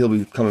 Kolek. I think he'll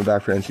be coming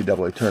back for the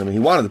NCAA tournament. He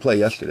wanted to play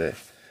yesterday,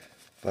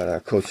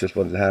 but coach just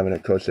wasn't having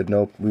it. Coach said,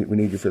 nope, we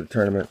need you for the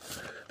tournament.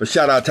 But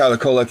shout out Tyler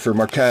Kolek for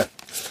Marquette.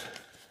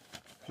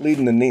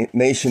 Leading the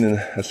nation in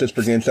assists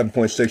per game,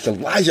 7.6.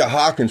 Elijah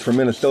Hawkins from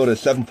Minnesota,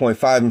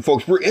 7.5. And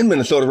folks, we're in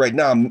Minnesota right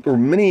now. We're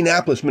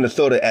Minneapolis,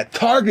 Minnesota at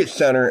Target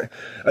Center.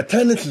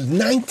 Attendance is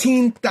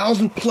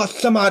 19,000 plus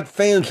some odd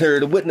fans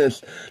here to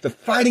witness the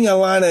Fighting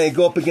Illini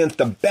go up against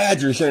the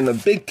Badgers here in the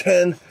Big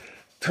Ten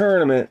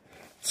tournament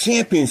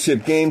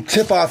championship game.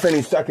 Tip off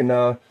any second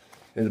now.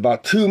 It's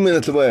about 2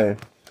 minutes away.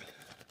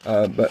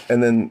 And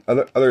then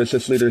other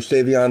assist leaders,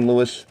 Savion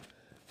Lewis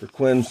for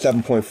Quinn,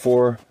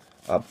 7.4.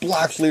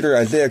 Blocks leader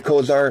Isaiah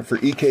Kozar for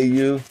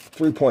EKU,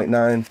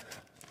 3.9.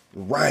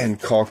 Ryan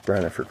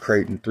Kalkbrenner for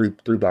Creighton,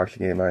 three blocks a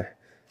game. I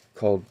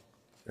called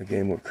a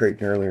game with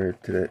Creighton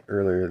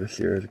earlier this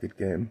year. It was a good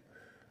game.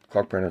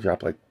 Kalkbrenner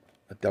dropped like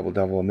a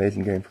double-double.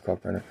 Amazing game for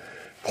Kalkbrenner.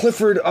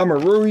 Clifford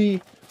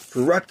Amaruri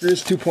for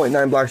Rutgers,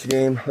 2.9 blocks a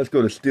game. Let's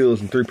go to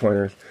steals and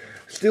three-pointers.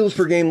 Steals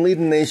per game,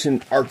 leading the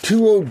nation.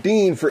 Arturo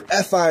Dean for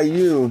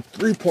FIU,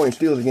 3-point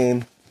steals a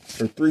game,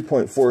 or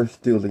 3.4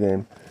 steals a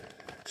game.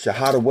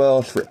 Shahada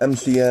Wells for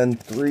MCN,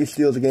 3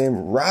 steals a game.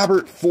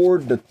 Robert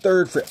Ford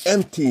III for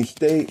MT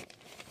State,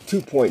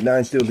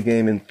 2.9 steals a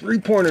game. And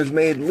three-pointers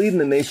made, leading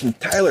the nation,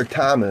 Tyler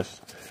Thomas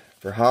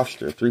for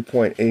Hofstra,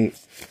 3.8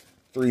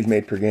 threes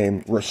made per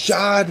game.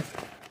 Rashad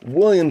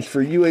Williams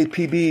for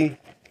UAPB,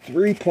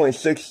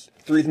 3.6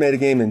 threes made a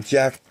game. And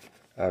Jack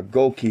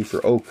Golke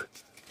for Oak,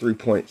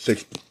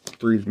 3.6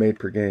 threes made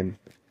per game.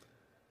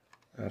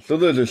 So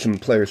those are some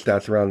player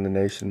stats around the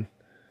nation.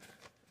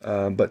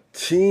 But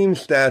team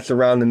stats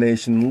around the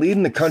nation,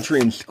 leading the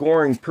country in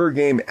scoring per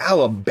game,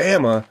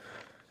 Alabama,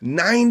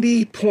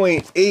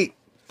 90.8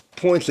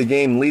 points a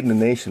game, leading the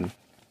nation.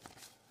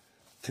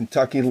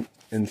 Kentucky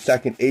in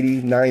second,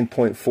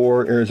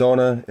 89.4.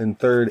 Arizona in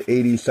third,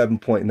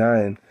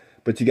 87.9.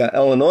 But you got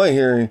Illinois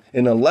here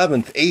in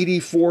 11th,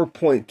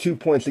 84.2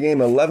 points a game,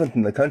 11th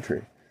in the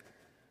country.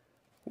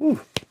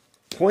 Woo.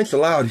 Points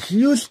allowed.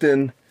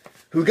 Houston,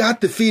 who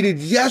got defeated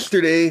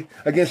yesterday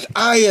against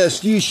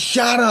ISU.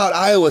 Shout out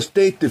Iowa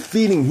State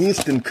defeating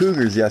Houston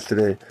Cougars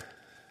yesterday.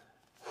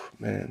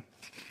 Man.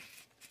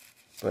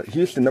 But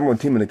Houston, number 1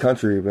 team in the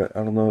country, but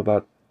I don't know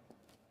about,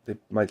 they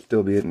might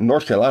still be.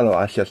 North Carolina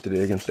lost yesterday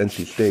against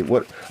NC State.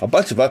 What a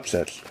bunch of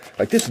upsets.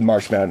 Like, this is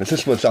March Madness. This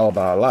is what it's all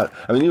about. A lot.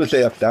 I mean, you would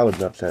say that was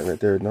an upset right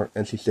there.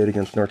 NC State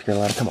against North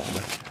Carolina. Come on,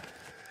 man.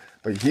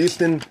 But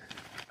Houston,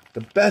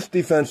 the best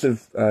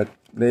defensive,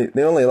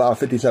 they only allow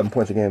 57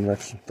 points a game.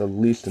 That's the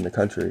least in the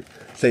country.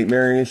 St.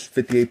 Mary's,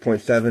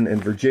 58.7,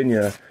 and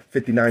Virginia,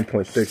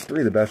 59.6. 3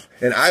 of the best.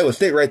 And Iowa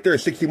State right there,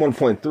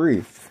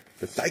 61.3.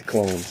 The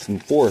Cyclones in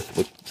 4th,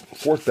 with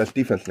 4th best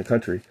defense in the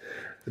country.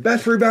 The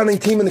best rebounding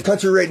team in the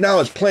country right now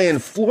is playing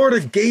Florida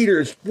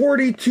Gators,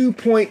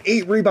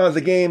 42.8 rebounds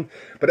a game.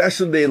 But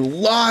actually, they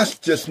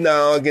lost just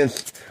now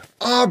against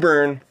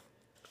Auburn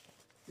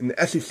in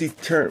the SEC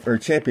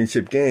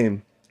championship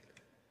game.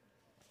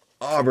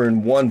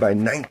 Auburn won by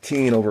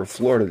 19 over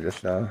Florida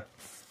just now.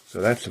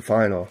 So that's the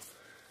final.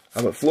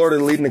 But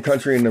Florida leading the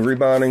country in the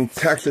rebounding.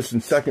 Texas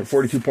in second,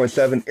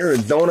 42.7.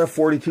 Arizona,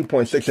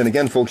 42.6. And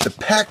again, folks, the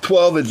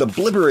Pac-12 is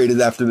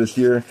obliterated after this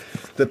year.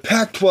 The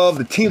Pac-12,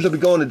 the teams will be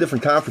going to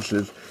different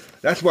conferences.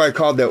 That's why I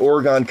called that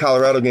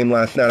Oregon-Colorado game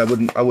last night. I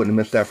wouldn't have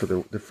missed that for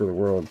the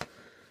world.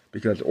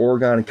 because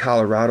Oregon and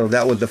Colorado,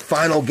 that was the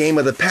final game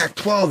of the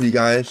Pac-12, you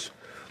guys.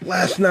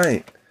 Last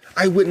night.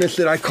 I witnessed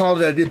it. I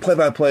called it. I did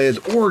play-by-play as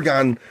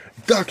Oregon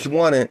Ducks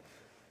won it.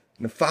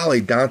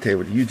 Nafali Dante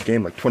with a huge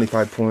game, like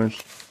 25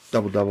 points.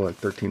 Double-double, like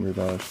 13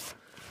 rebounds.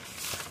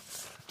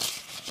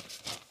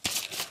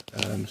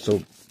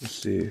 So, let's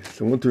see.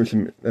 So, went through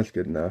some... That's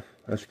good enough.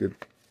 That's good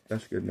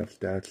enough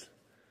stats.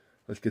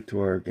 Let's get to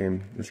our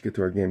game. Let's get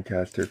to our game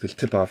cast here, because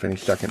tip-off any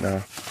second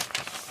now.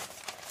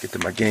 Get to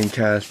my game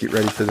cast. Get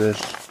ready for this.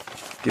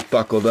 Get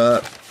buckled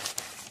up.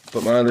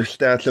 Put my other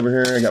stats over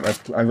here.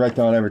 I write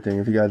down everything,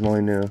 if you guys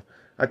only knew.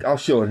 I'll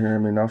show it here. I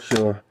mean, I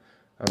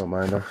don't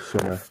mind. I'll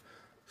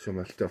show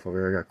my stuff over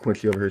here. I got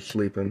Quincy over here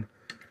sleeping.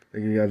 I'll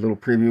give you guys a little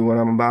preview of what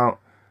I'm about.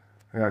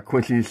 I got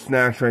Quincy's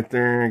snacks right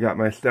there. I got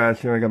my stats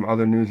here. I got my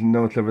other news and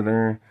notes over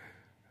there.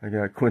 I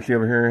got Quincy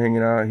over here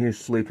hanging out. He's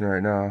sleeping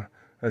right now.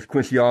 That's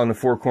Quincy all in the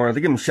four corners. I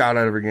give him a shout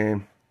out every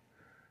game.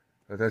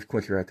 But that's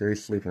Quincy right there.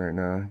 He's sleeping right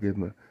now. Give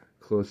him a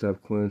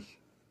close-up, Quincy.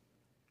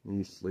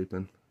 He's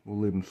sleeping. We'll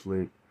leave him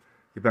sleep.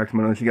 Get back to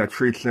my notes. You got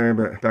treats there,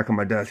 but back on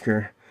my desk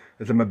here.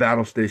 It's at my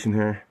battle station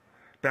here.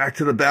 Back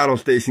to the battle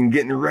station,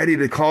 getting ready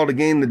to call the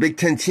game, the Big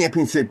Ten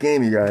championship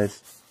game, you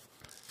guys.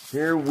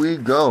 Here we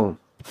go.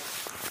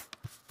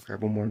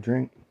 Grab one more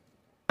drink.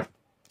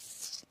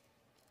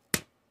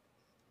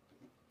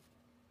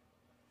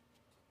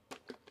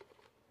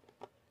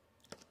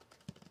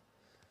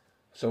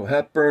 So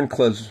Hepburn,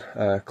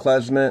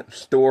 Klesmet,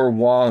 Storr,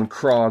 Wall, and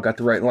Craw got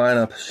the right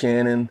lineup.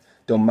 Shannon,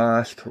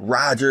 Domask,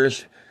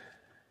 Rogers,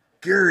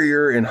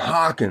 Guerrier, and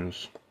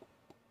Hawkins.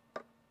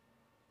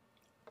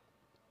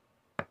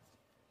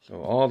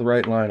 So all the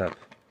right lineup.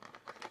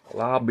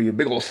 Well, I'll be a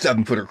big old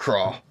 7-footer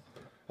Craw.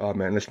 Oh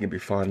man, this is gonna be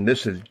fun.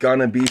 This is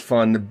gonna be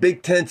fun. The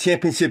Big Ten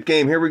championship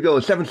game. Here we go.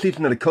 7th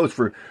season of the coach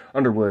for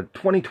Underwood.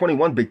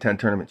 2021 Big Ten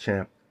tournament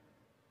champ.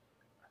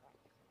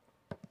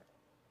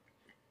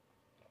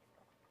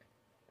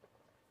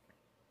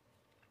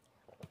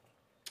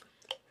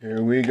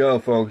 Here we go,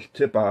 folks.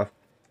 Tip off.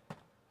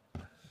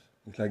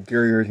 Looks like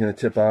Guerrier is going to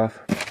tip off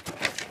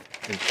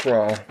and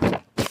Craw.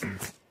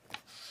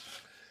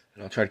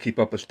 And I'll try to keep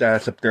up with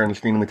stats up there on the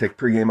screen when we take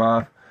pregame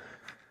off.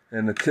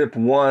 And the tip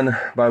won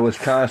by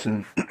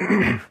Wisconsin.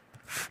 Let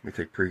me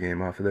take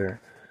pregame off of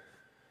there.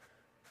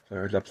 So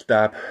there's up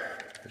stop.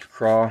 There's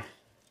Craw.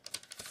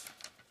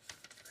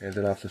 Hands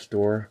it off the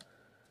Storr.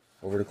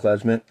 Over to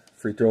Klesmet.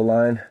 Free throw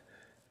line.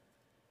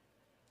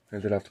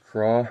 Hands it off to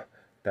Craw.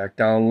 Back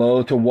down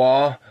low to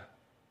Wall.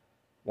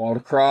 Wall to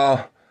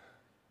Craw.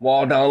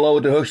 Wall down low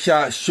with the hook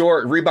shot.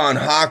 Short. Rebound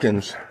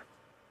Hawkins.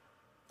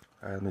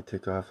 Alright, let me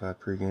take off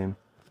pregame.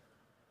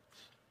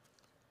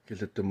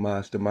 Gives it to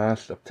Mas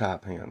up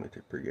top. Hang on, let me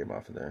take pregame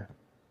off of there.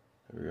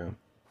 There we go.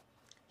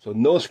 So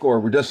no score.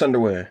 We're just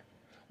underway.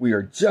 We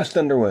are just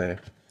underway.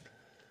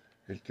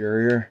 Here's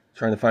Guerrier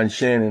trying to find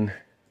Shannon.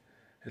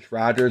 It's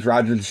Rogers.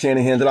 Rogers to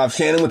Shannon. Hands it off.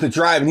 Shannon with the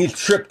drive, and he's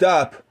tripped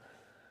up.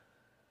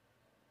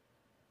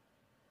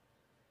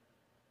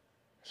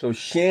 So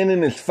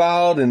Shannon is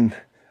fouled, and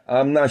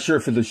I'm not sure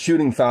if it's a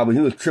shooting foul, but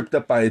he was tripped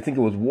up by, I think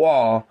it was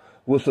Wall,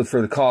 whistled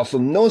for the call. So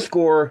no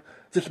score,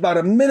 just about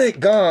a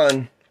minute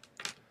gone.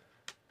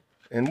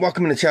 And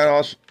welcome to the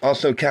channel,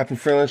 also Captain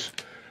Fearless.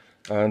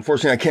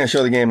 Unfortunately, I can't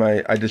show the game.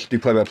 I just do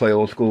play-by-play,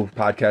 old school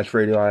podcast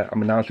radio.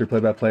 I'm an announcer,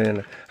 play-by-play,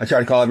 and I try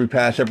to call every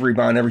pass, every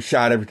rebound, every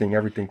shot,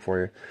 everything for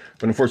you.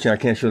 But unfortunately,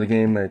 I can't show the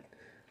game.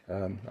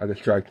 I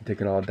just try to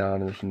take it all down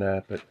and this and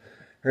that. But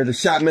here's a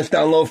shot missed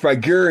down low by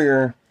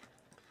Guerrier.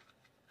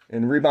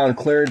 And rebound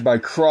cleared by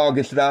Craw,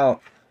 gets it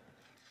out.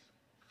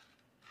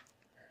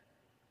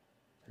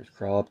 Here's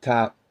Craw up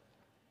top.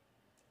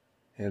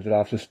 Hands it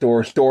off to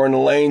Storr. Storr in the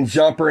lane,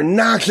 jumper, and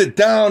knocks it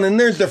down. And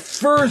there's the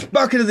first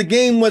bucket of the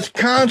game.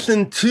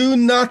 Wisconsin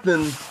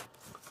 2-0.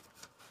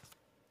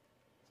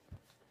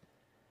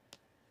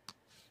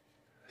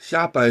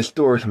 Shot by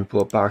Storr. Let me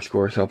pull up box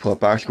score. So I'll pull up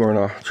box score and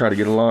I'll try to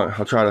get along.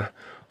 I'll try to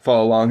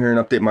follow along here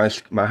and update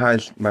my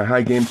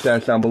high game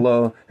stats down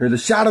below. Here's a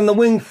shot on the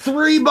wing.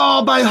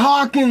 3-ball by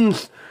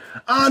Hawkins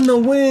on the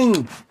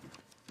wing.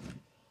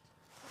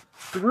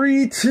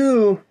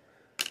 3-2.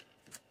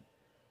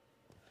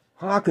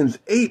 Hawkins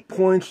 8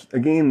 points a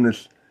game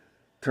this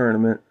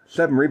tournament.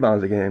 7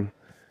 rebounds a game.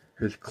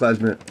 Here's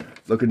Klesmet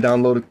looking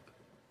down low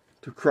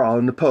to Craw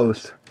in the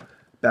post.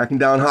 Backing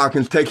down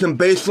Hawkins. Takes him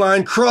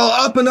baseline.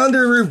 Craw up and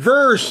under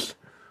reverse.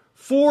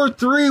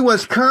 4-3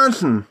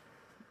 Wisconsin.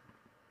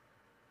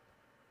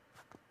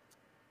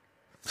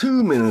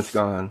 2 minutes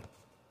gone.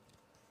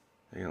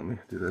 Hang on, let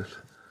me do this.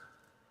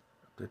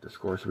 Update the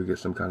score so we get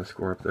some kind of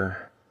score up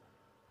there.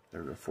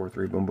 There we go,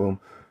 4-3, boom, boom.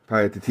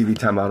 Probably at the TV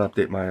timeout,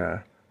 update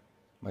my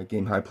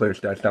game high player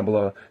stats down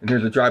below. And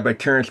here's a drive by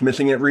Terrence,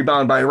 missing it.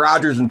 Rebound by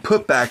Rogers and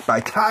putback by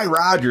Ty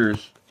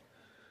Rogers,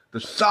 the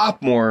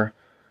sophomore.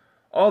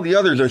 All the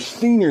others are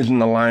seniors in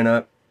the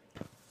lineup.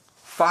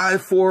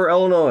 5-4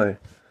 Illinois.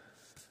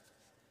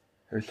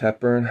 Here's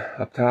Hepburn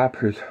up top.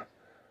 Here's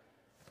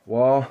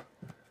Wall.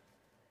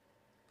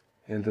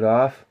 Hands it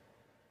off.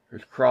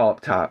 Here's Craw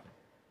up top.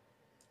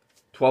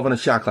 12 on the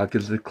shot clock.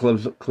 Gives it to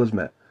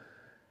Klesmet.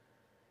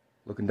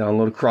 Looking down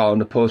low to Crawl in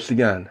the post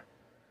again.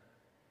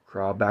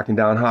 Crawl backing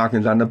down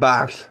Hawkins on the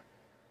box.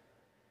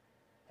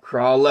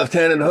 Crawl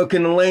left-handed hook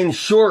in the lane.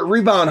 Short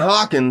rebound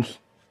Hawkins.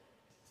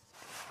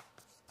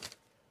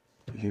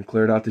 You can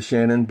clear it out to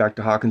Shannon. Back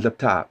to Hawkins up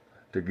top.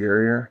 To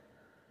Guerrier.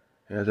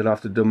 Hands it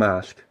off to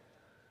Domask.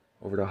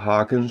 Over to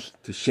Hawkins.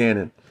 To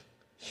Shannon.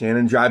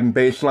 Shannon driving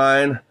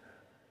baseline.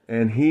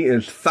 And he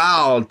is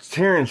fouled.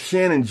 Terrence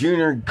Shannon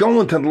Jr.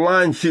 going to the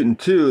line shooting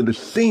 2. The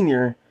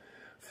senior.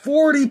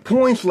 40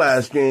 points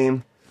last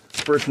game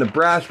versus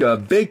Nebraska.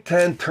 Big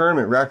Ten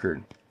tournament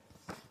record.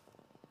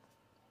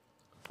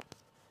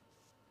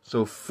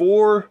 So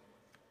 4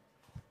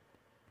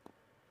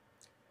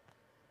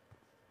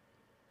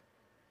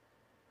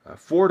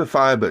 to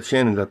 5, but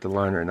Shannon's at the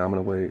line right now. I'm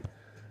going to wait.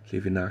 See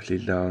if he knocks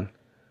these down.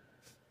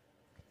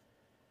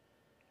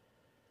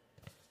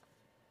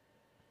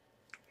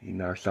 He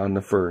knocks down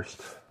the first.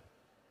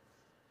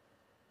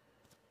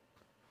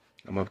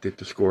 I'm going to update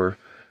the score.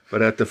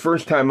 But at the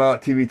first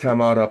timeout, TV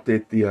timeout,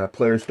 update the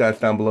player stats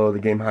down below, the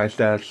game high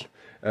stats,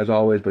 as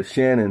always. But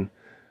Shannon,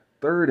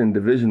 third in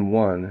Division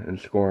I in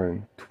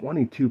scoring,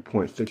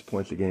 22.6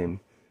 points a game.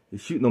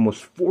 He's shooting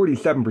almost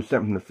 47%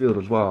 from the field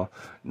as well.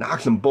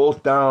 Knocks them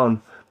both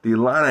down. The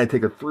Illini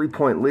take a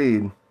 3-point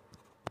lead.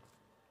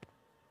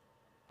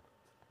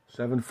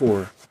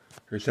 7-4.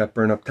 Here's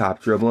Hepburn up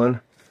top, dribbling.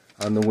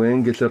 On the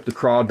wing, gets up to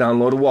Crawl, down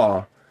low to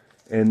Wall.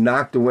 And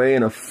knocked away,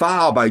 and a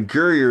foul by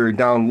Guerrier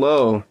down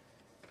low.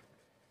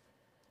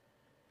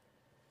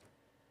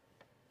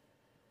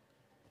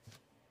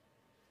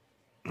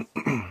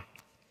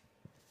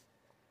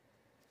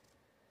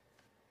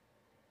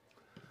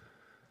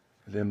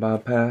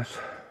 Inbound pass.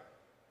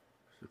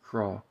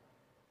 Crawl.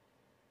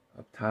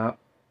 Up top.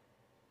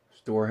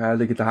 Store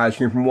has it. Gets a high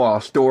screen from Wall.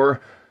 Store.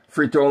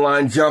 Free throw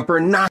line jumper.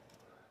 Not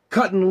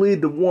cutting the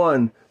lead to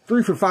 1.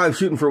 3 for 5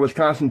 shooting for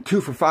Wisconsin. 2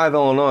 for 5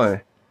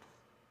 Illinois.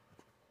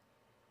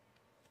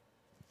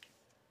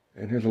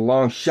 And here's a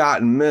long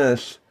shot and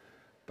miss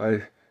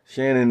by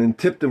Shannon. And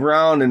tipped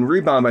around and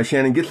rebound by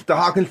Shannon. Gets it to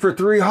Hawkins for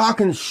 3.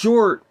 Hawkins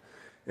short.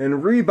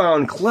 And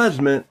rebound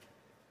Klesmet.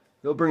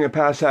 They'll bring it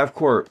past half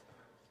court.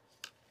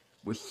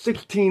 With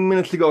 16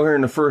 minutes to go here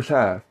in the first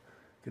half.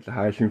 Gets a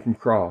high screen from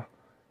Crawl.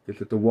 Gets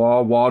it to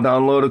Wall. Wall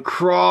down low to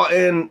Crawl.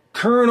 And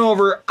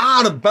turnover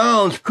out of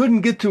bounds.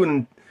 Couldn't get to it.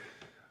 And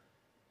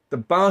the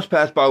bounce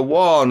pass by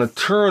Wall and a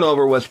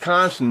turnover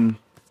Wisconsin.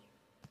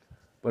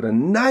 But a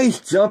nice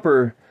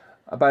jumper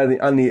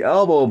on the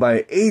elbow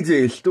by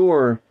AJ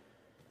Store.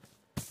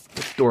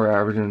 Store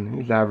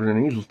averaging.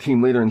 He's a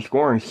team leader in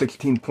scoring.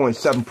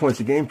 16.7 points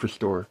a game for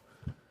Store.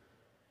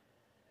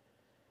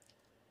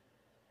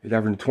 He's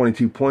averaging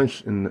 22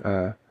 points and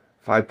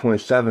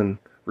 5.7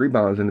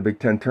 rebounds in the Big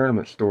Ten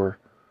tournament. Store.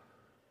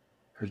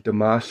 Here's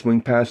Demas,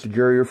 swing pass to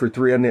Guerrier for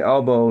 3 on the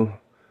elbow.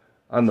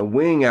 On the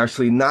wing,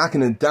 actually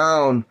knocking it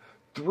down.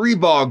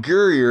 3-ball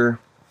Guerrier.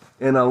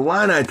 And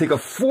Illini take a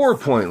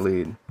 4-point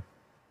lead.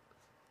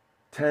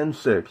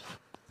 10-6.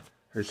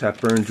 Here's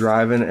Hepburn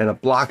driving and a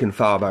blocking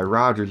foul by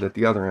Rogers at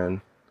the other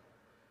end.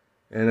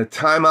 And a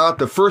timeout,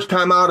 the first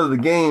timeout of the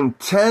game.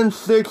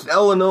 10-6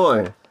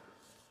 Illinois.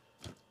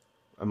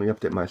 Let me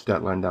update my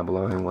stat line down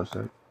below. Hang on one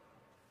sec.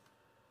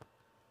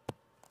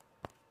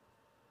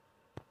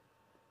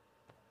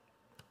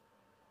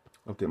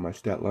 Update my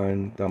stat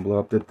line down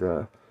below. Update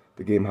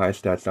the game high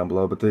stats down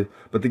below. But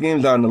the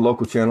game's on the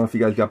local channel. If you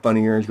guys got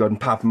bunny ears, go ahead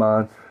and pop them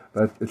on.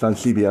 But it's on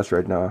CBS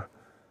right now.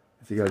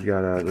 If you guys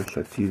got a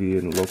TV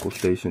in a local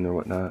station or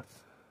whatnot,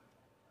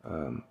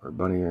 or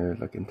bunny ears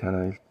like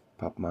antennas,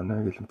 pop them on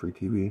there. Get some free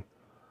TV.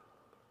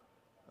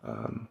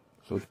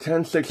 So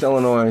 10-6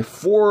 Illinois,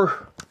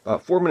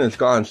 4 minutes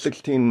gone,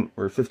 16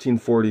 or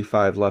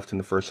 15:45 left in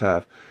the first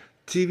half.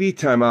 TV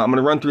timeout. I'm going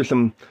to run through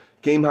some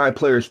game high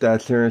player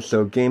stats here.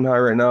 So game high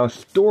right now,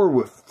 Store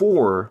with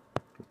 4.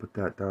 Put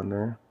that down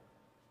there.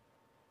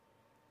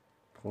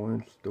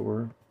 Points,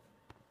 Store.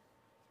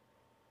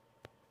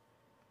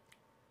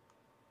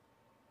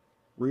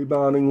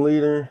 Rebounding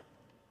leader.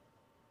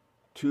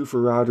 2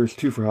 for Rogers,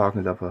 2 for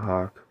Hawkins. Up with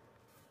Hawk.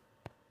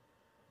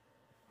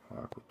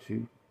 Hawk with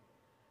 2.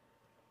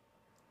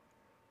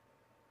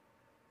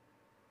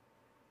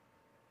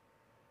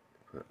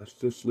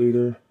 Assist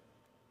leader.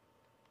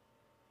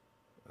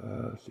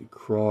 Let's see,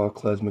 Crawl,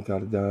 Klesmet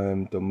got a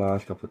dime.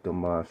 Domask, up with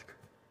Domask.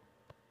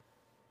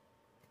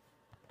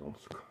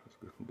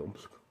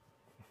 Domsk.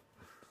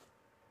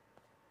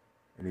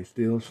 Any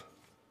steals?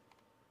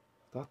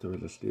 I thought there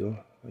was a steal.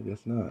 I guess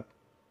not.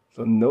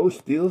 So no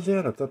steals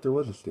yet? I thought there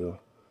was a steal.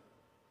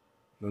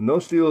 No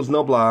steals,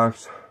 no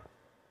blocks.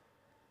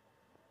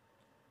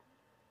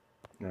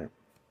 Alright.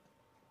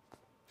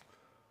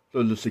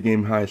 So just the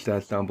game high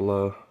stats down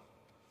below.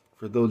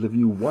 For those of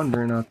you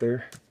wondering out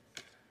there.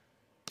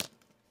 Let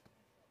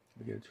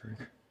me get a drink.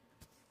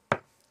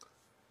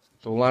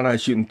 So Illini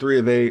shooting 3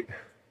 of 8.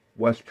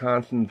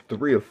 Wisconsin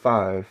 3 of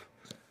 5.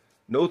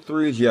 No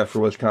threes yet for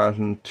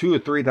Wisconsin. 2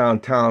 of 3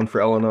 downtown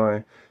for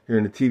Illinois. Here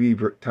in the TV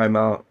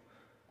timeout.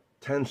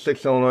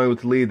 10-6 Illinois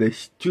with the lead. They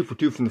 2 for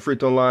 2 from the free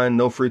throw line.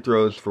 No free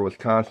throws for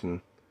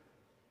Wisconsin.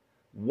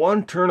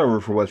 1 turnover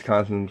for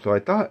Wisconsin, so I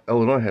thought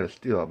Illinois had a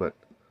steal, but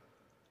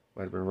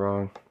might have been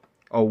wrong.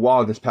 Oh,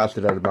 Wall just passed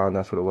it out of bounds.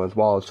 That's what it was.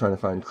 Wall is trying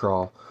to find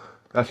Crawl.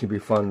 That should be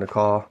fun to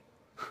call.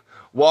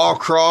 Wall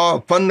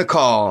Crawl, fun to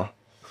call.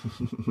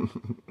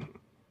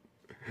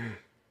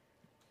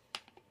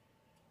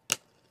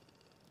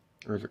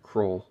 Or is it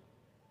Kroll?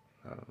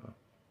 I don't know.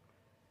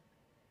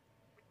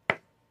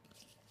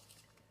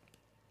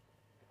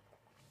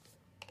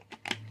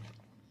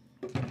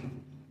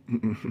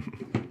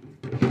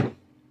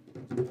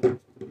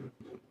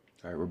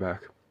 Alright, we're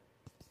back.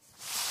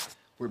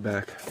 We're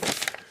back.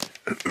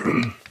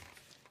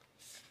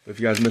 If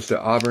you guys missed it,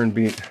 Auburn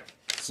beat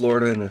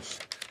Florida in this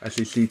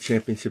SEC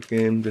championship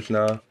game just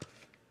now.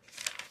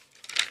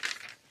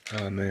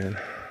 Oh man,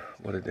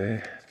 what a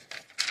day.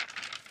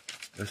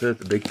 That's it,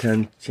 the Big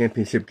Ten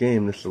championship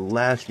game. This is the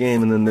last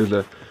game, and then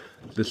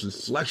this is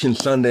Selection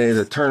Sunday,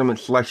 the tournament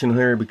selection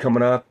here will be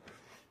coming up.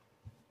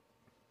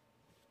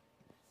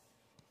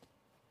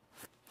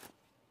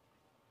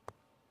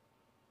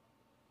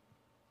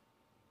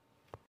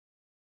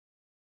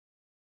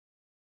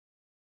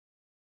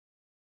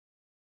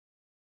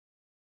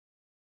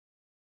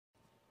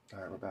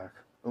 Alright, we're back.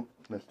 Oh,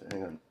 missed it.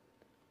 Hang on.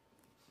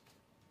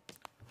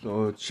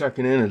 So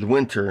checking in is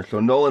Winter. So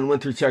Nolan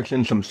Winter checks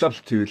in some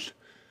substitutes.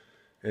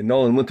 And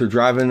Nolan Winter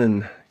driving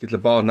and gets the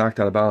ball knocked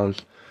out of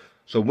bounds.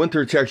 So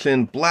Winter checks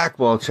in.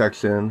 Blackwell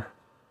checks in.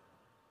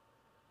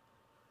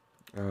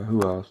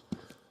 Who else?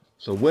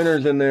 So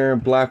Winter's in there.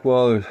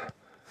 Blackwell is...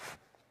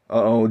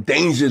 Uh-oh,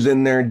 Danger's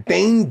in there.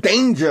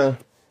 Danger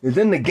is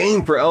in the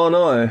game for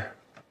Illinois.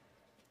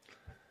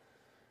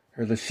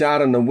 There's a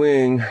shot on the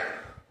wing. I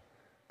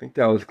think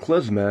that was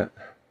Klizmet.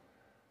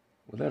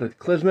 Was that a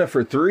Klizmet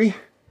for 3?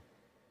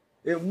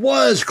 It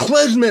was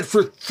Klizmet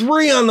for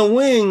 3 on the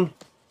wing.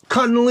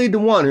 Cutting the lead to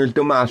 1. Here's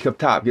Domask up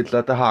top. Gets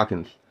that to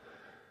Hawkins.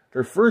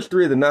 Their first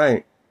 3 of the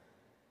night.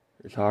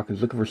 Here's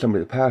Hawkins looking for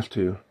somebody to pass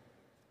to.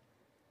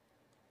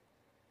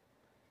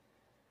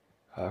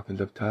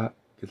 Hawkins up top.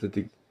 Gets it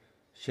to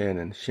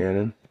Shannon.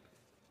 Shannon.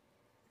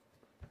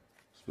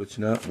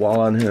 Switching up.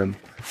 Wall on him.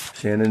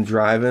 Shannon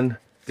driving.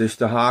 Dish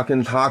to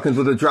Hawkins. Hawkins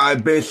with a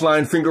drive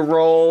baseline. Finger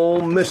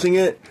roll. Missing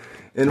it.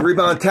 And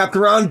rebound tapped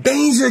around.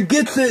 Danger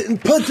gets it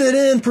and puts it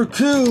in for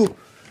 2.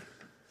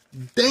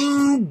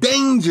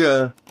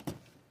 Danger.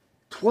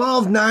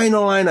 12-9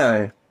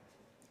 Illini.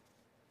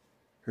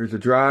 Here's a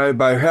drive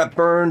by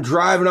Hepburn.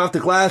 Driving off the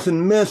glass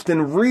and missed.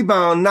 And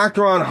rebound knocked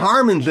around.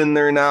 Harmon's in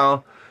there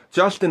now.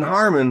 Justin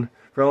Harmon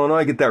for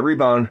Illinois get that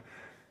rebound.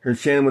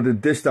 Here's Shannon with a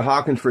dish to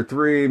Hawkins for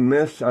 3.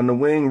 Miss on the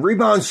wing.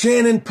 Rebound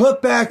Shannon.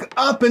 Put back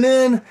up and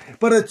in.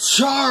 But a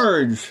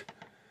charge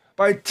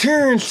by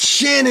Terrence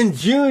Shannon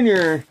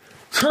Jr.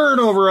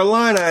 Turnover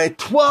Illini.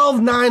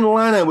 12-9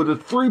 Illini with a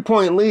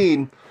 3-point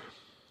lead.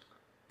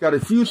 Got a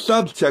few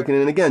subs checking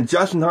in. Again,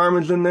 Justin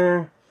Harmon's in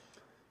there.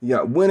 You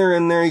got Winter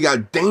in there. You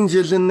got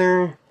Dangers in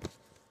there.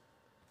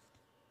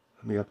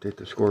 Let me update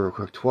the score real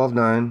quick.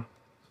 12-9.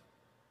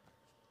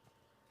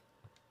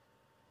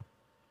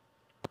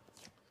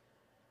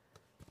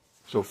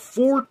 So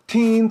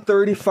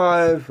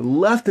 14:35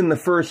 left in the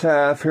first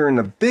half here in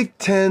the Big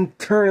Ten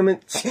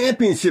Tournament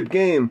Championship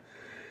game.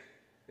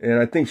 And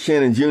I think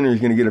Shannon Jr. is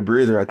going to get a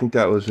breather. I think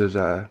that was his,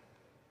 oh,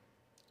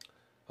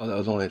 that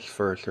was only his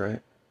first,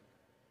 right?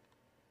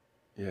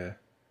 Yeah.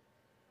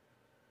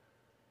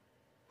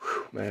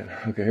 Whew, man.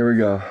 Okay, here we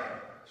go.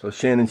 So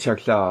Shannon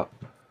checks out.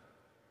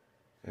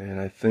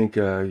 And I think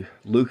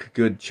Luke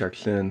Good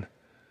checks in.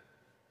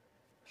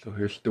 So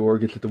here's Storr,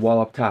 gets at the Wall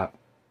up top.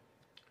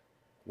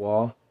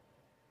 Wall.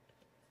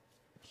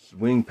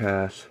 Swing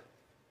pass.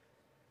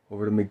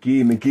 Over to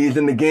McGee. McGee's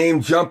in the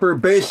game. Jumper,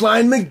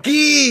 baseline.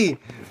 McGee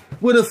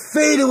with a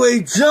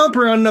fadeaway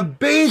jumper on the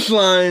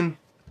baseline.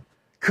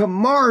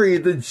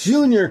 Kamari, the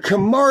junior,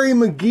 Kamari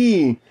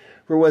McGee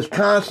for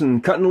Wisconsin.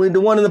 Cutting the lead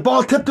to 1. And the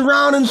ball tipped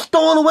around and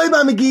stolen away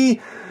by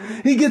McGee.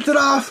 He gets it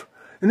off.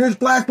 And there's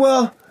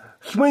Blackwell.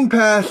 Swing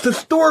pass to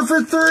Storr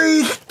for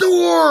 3.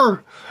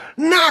 Storr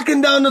knocking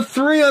down the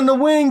 3 on the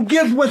wing.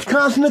 Gives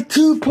Wisconsin a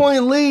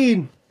 2-point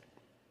lead.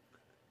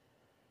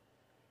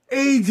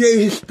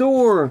 AJ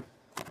Storr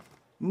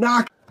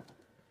knock.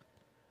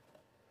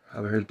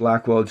 Here's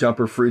Blackwell,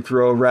 jumper, free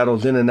throw,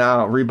 rattles in and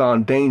out,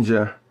 rebound,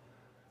 Danger.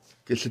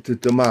 Gets it to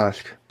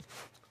Domask.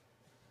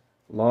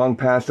 Long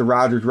pass to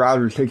Rogers.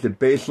 Rogers takes it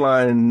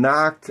baseline and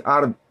knocked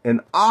out of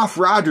and off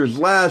Rogers'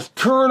 last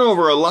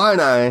turnover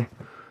Illini.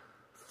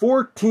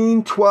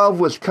 14-12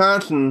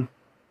 Wisconsin.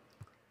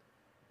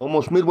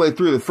 Almost midway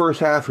through the first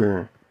half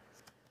here.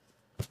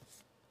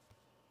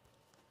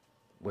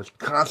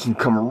 Wisconsin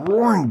come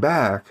roaring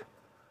back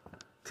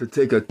to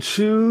take a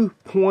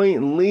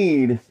 2-point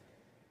lead.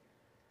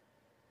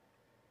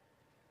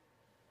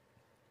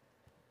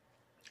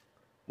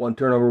 One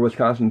turnover,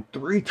 Wisconsin.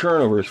 3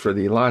 turnovers for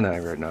the Illini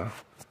right now.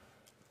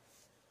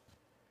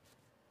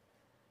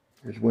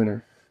 Here's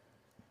Winter.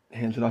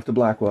 Hands it off to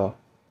Blackwell.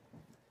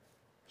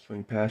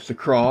 Swing pass to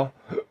Crawl.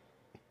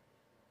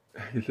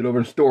 Gets it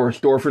over to Storr.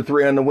 Storr for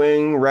 3 on the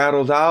wing.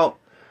 Rattles out.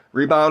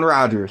 Rebound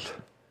Rogers.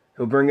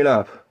 He'll bring it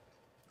up.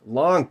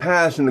 Long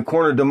pass in the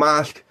corner.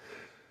 Domask.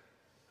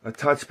 A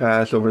touch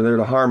pass over there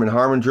to Harmon.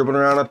 Harmon dribbling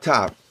around up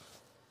top.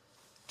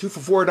 2 for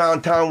 4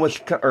 downtown,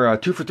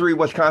 2 for 3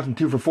 Wisconsin,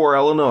 2 for 4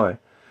 Illinois.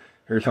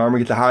 Here's Harmon,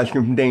 gets a high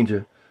screen from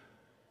Danger.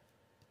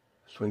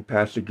 Swing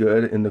pass to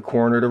Good in the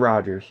corner to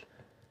Rogers.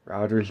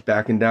 Rogers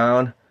backing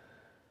down.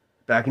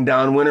 Backing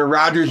down, Winner.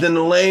 Rogers in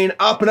the lane,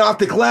 up and off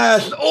the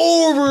glass,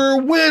 over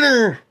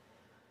Winner.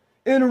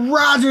 And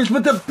Rogers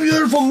with a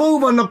beautiful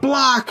move on the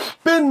block,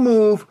 spin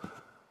move,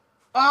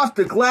 off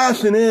the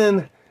glass and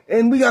in.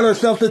 And we got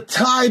ourselves a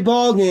tie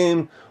ball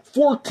game,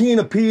 14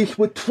 apiece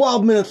with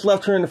 12 minutes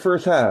left here in the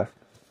first half.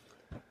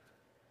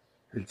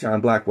 Here's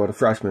John Blackwell, the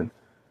freshman.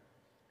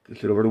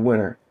 Gets it over to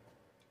Winner.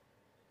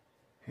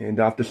 Hand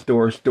off to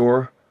Store.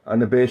 Store on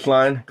the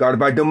baseline. Guarded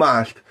by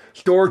Domask.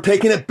 Store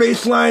taking it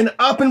baseline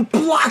up and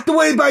blocked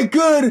away by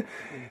Good.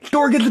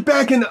 Store gets it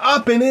back and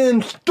up and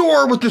in.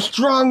 Store with the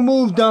strong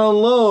move down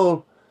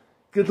low.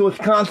 Gives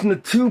Wisconsin a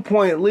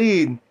 2-point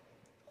lead.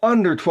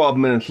 Under 12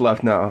 minutes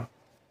left now.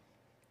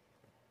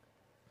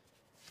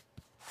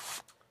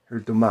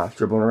 Here's Domask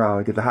dribbling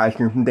around. Gets a high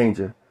screen from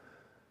Danger.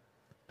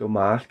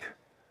 Domask.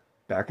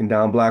 Backing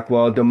down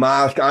Blackwell.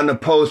 Domask on the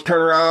post.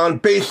 Turn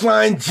around.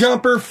 Baseline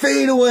jumper.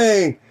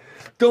 Fadeaway.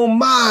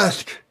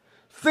 Domask.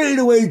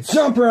 Fadeaway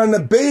jumper on the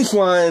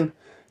baseline.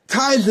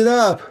 Ties it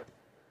up.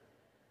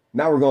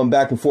 Now we're going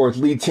back and forth.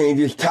 Lead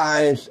changes.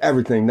 Ties.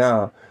 Everything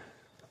now.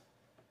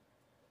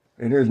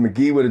 And here's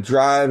McGee with a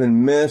drive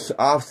and miss.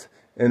 Off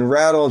and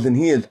rattles. And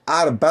he is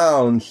out of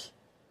bounds.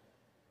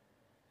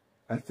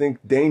 I think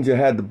Danger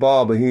had the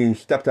ball, but he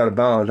stepped out of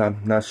bounds. I'm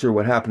not sure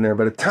what happened there.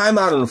 But a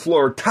timeout on the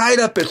floor, tied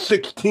up at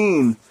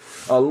 16.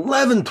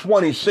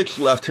 11:26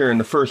 left here in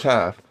the first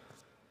half.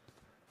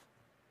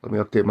 Let me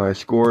update my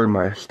score and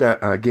my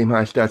game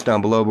high stats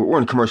down below. But we're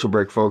in commercial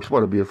break, folks.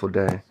 What a beautiful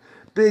day.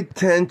 Big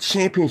Ten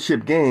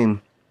championship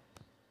game.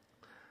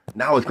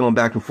 Now it's going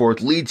back and forth.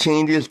 Lead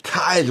changes,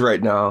 ties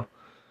right now.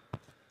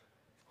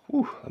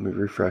 Whew, let me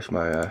refresh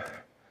my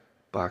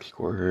box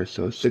score here.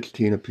 So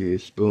 16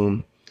 apiece.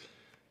 Boom.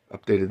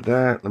 Updated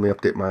that. Let me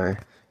update my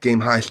game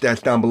high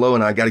stats down below,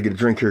 and I got to get a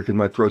drink here because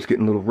my throat's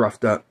getting a little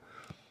roughed up.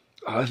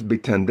 Oh, this is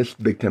Big Ten. This is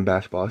Big Ten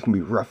basketball. It's gonna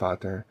be rough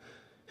out there.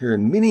 Here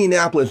in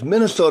Minneapolis,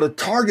 Minnesota,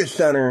 Target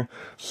Center,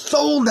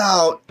 sold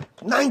out.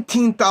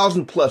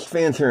 19,000 plus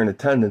fans here in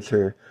attendance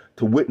here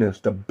to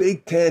witness the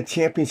Big Ten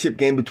championship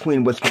game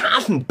between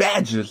Wisconsin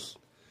Badgers,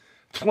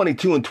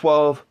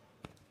 22-12.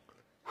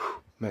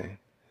 Man,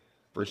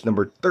 versus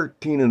number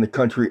 13 in the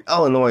country,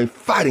 Illinois,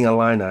 Fighting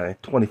Illini,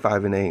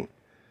 25-8.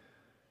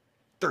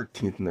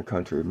 13th in the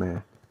country,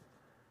 man.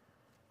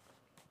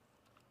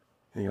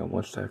 Hang on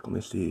one sec. Let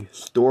me see.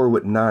 Store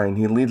with 9.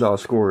 He leads all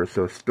scorers,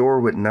 so Store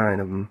with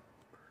 9 of them.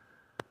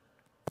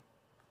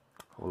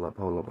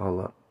 Hold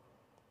up.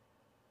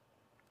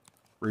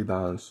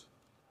 Rebounds.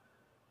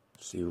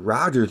 Let's see.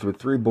 Rogers with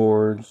 3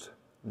 boards.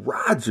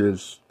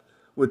 Rogers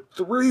with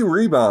 3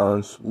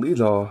 rebounds. Leads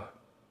all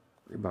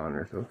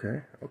rebounders.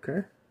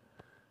 Okay.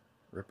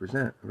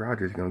 Represent.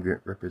 Rogers gonna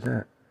get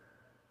represent.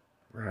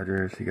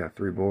 Rogers, he got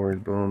 3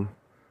 boards. Boom.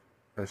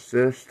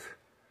 Assist.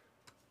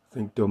 I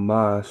think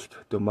Domask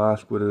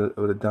with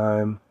a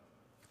dime.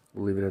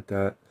 We'll leave it at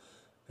that.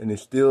 And the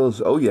steals.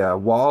 Oh yeah,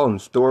 Wall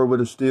and Store with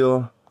a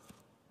steal.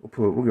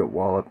 We'll get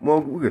Wall up.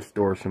 Well, we'll get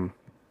Store some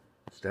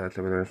stats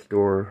over there.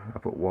 Store. I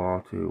put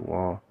Wall too.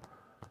 Wall.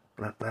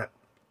 Blap.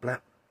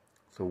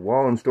 So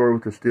Wall and Store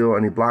with the steal.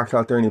 Any blocks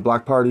out there? Any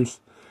block parties?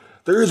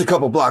 There is a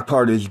couple block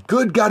parties.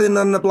 Good got in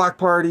on the block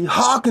party.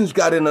 Hawkins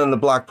got in on the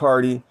block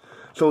party.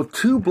 So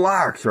 2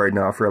 blocks right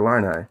now for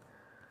Illini.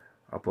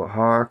 I'll put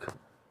Hawk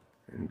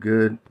and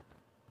Good.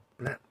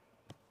 Blap.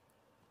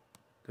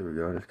 There we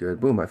go. That's good.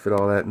 Boom. I fit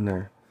all that in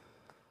there.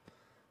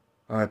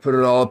 All right. Put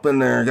it all up in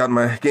there. Got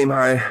my game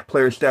high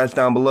player stats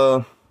down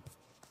below.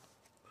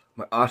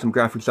 My awesome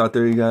graphics out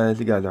there, you guys.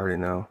 You guys already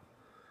know.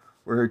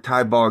 We're here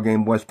tie ball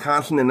game.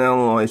 Wisconsin and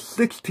Illinois.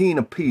 16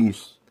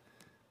 apiece.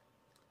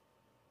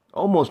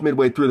 Almost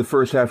midway through the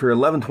first half here.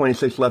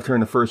 11:26 left here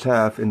in the first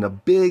half. In the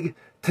Big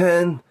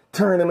Ten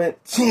Tournament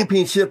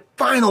Championship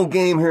final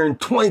game here in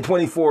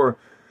 2024.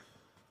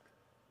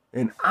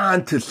 And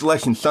on to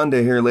Selection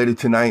Sunday here later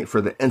tonight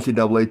for the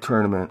NCAA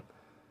tournament.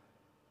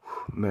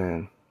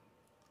 Man.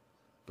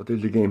 But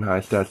there's your game high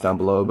stats down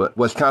below. But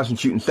Wisconsin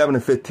shooting 7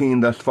 of 15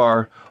 thus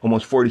far.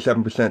 Almost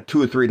 47%.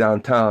 2 of 3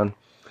 downtown.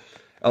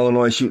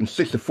 Illinois shooting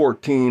 6 of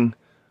 14.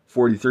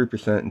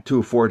 43% and 2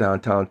 of 4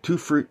 downtown. 2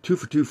 for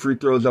 2 free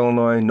throws,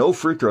 Illinois. No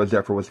free throws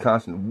there for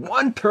Wisconsin.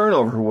 1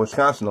 turnover for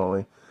Wisconsin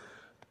only.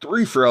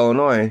 3 for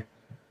Illinois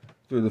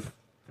through the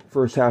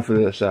first half of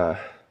this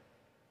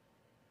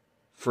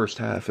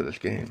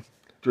game.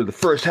 Through the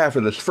first half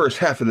of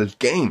this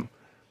game.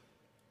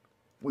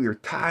 We are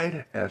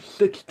tied at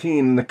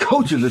 16, and the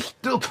coaches are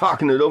still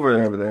talking it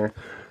over there.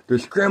 They're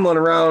scrambling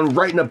around,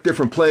 writing up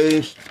different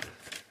plays.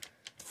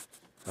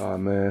 Oh,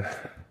 man.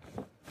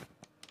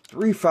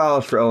 3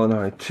 fouls for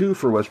Illinois, 2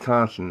 for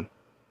Wisconsin.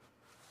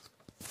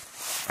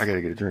 I gotta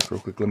get a drink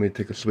real quick. Let me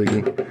take a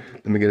swiggy.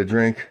 Let me get a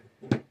drink.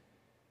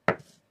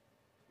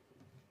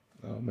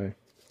 Oh, man.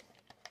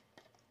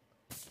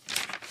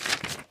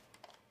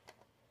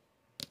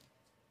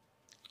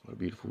 What a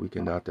beautiful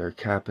weekend out there.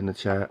 Cap in the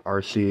chat.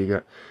 RC,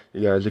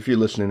 you guys, if you're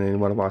listening and you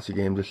want to watch the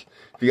game, just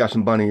if you got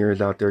some bunny ears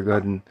out there, go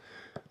ahead and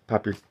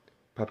pop the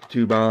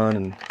tube on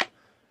and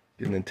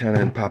get an antenna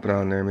and pop it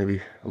on there.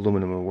 Maybe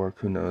aluminum will work.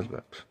 Who knows?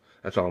 But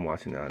that's all I'm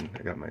watching on.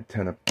 I got my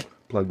antenna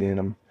plugged in.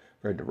 I'm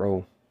ready to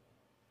roll.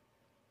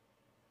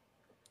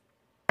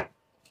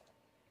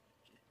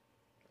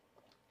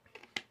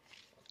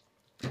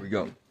 Here we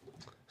go.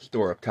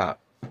 Store up top.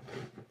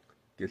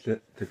 Gets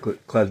it to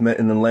Klesmet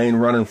in the lane,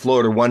 running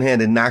Florida.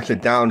 One-handed knocks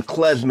it down.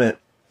 Klesmet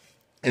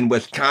and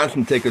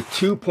Wisconsin take a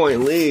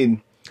 2-point lead.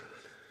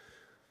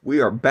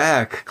 We are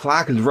back.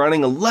 Clock is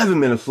running. 11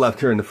 minutes left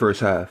here in the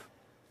first half.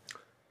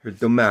 Here's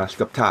Domask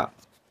up top.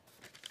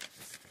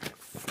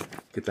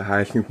 Get the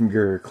high screen from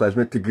Gurrier.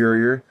 Klesmet to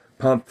Gurrier.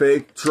 Pump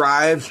fake.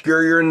 Drives.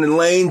 Gurrier in the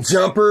lane.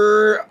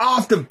 Jumper.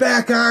 Off the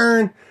back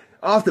iron.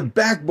 Off the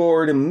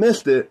backboard and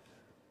missed it.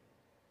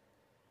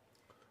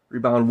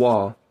 Rebound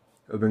Wall.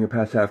 He'll bring it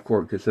past half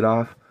court. Gets it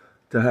off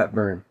to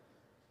Hepburn.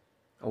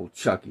 Oh,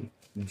 Chucky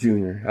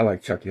Jr. I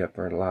like Chucky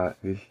Hepburn a lot.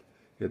 He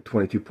had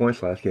 22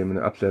 points last game in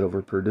an upset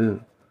over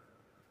Purdue.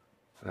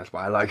 That's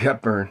why I like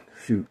Hepburn.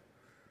 Shoot.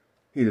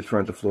 He just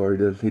runs the floor.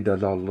 He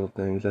does all the little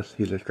things.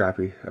 He's a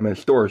scrappy. I mean,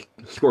 score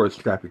is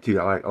scrappy too.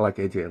 I like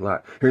AJ a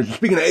lot. Here's,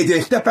 speaking of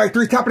AJ, step back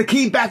three, top of the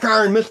key, back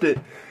iron, missed it.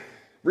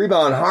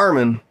 Rebound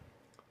Harmon.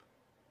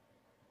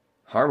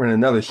 Harmon,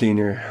 another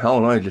senior.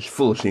 Illinois just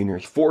full of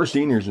seniors. 4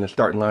 seniors in the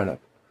starting lineup.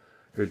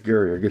 Here's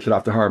Gurrier. Gets it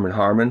off to Harmon.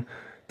 Harmon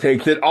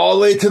takes it all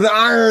the way to the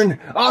iron.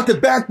 Off the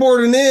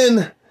backboard and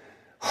in.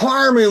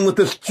 Harmon with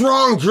a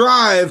strong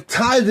drive.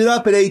 Ties it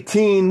up at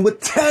 18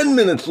 with 10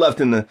 minutes left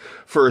in the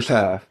first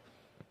half.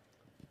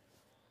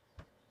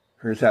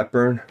 Here's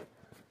Hepburn.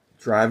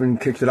 Driving.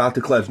 Kicks it off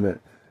to Klesmet.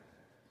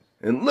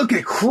 And look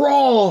at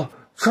Krull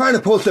trying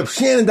to post up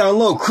Shannon down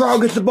low.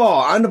 Krull gets the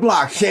ball on the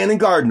block. Shannon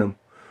guarding him.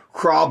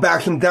 Krull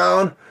backs him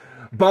down.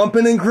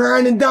 Bumping and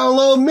grinding down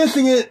low.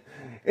 Missing it.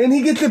 And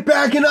he gets it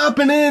back and up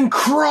and in.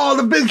 Krull,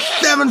 the big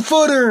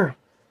 7-footer.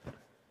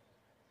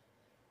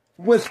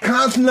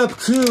 Wisconsin up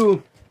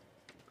 2.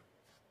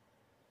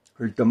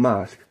 Here's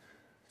Domask.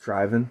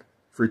 Driving.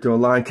 Free throw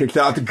line. Kicks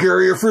out to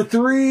Gurrier for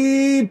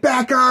 3.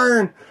 Back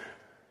iron.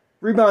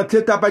 Rebound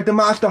tipped out by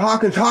Domask to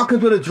Hawkins.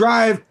 Hawkins with a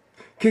drive.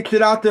 Kicks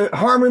it out to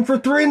Harmon for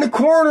 3 in the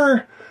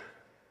corner.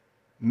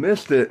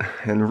 Missed it.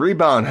 And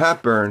rebound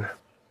Hepburn.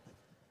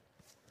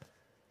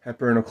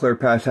 Hepburn will clear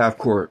past half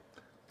court.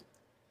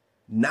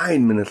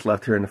 9 minutes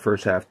left here in the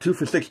first half. 2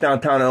 for 6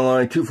 downtown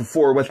Illinois. 2 for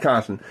 4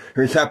 Wisconsin.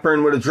 Here's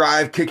Hepburn with a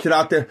drive. Kicks it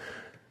out there.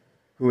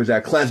 Who was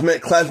that?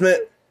 Klesmet.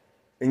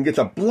 And gets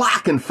a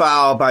blocking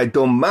foul by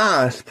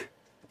Domask.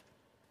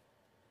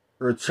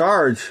 Or a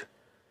charge.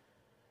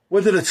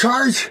 Was it a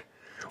charge?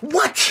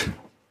 What?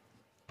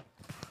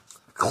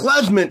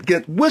 Klesmet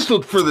gets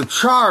whistled for the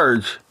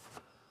charge.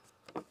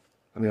 Let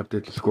me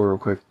update the score real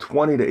quick.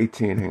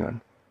 20-18. Hang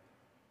on.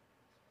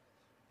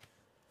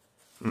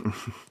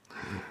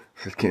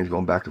 This game's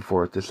going back and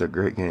forth. This is a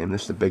great game.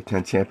 This is the Big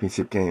Ten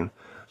championship game.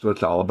 That's what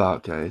it's all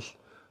about, guys.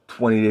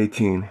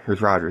 20-18. Here's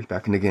Rogers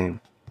back in the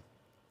game.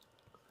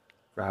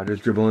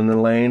 Rogers dribbling in the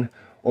lane.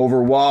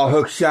 Over Wall,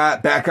 hook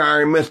shot, back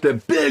iron, missed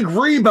it. Big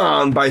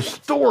rebound by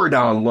Storr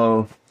down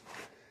low.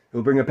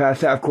 He'll bring it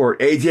past half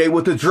court. AJ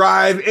with the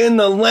drive in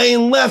the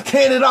lane,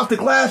 left-handed off the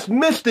glass,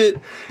 missed it.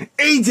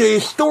 AJ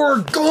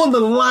Storr going to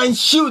the line,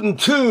 shooting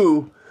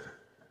 2.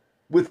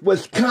 With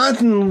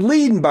Wisconsin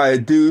leading by a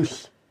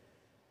deuce.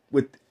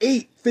 With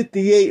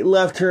 8:58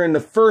 left here in the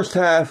first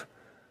half.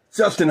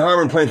 Justin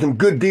Harmon playing some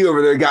good D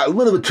over there. Got a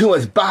little bit too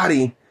much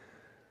body.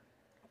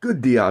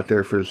 Good D out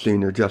there for the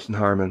senior, Justin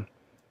Harmon.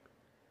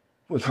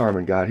 What's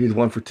Harmon got? He's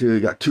 1 for 2. He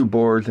got 2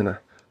 boards and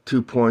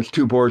 2 points.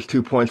 2 boards,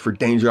 2 points for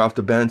danger off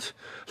the bench.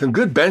 Some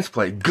good bench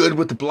play. Good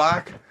with the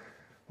block.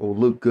 Oh,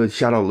 Luke Good.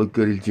 Shout out Luke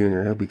Good. He's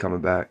junior. He'll be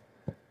coming back.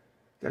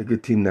 Got a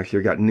good team next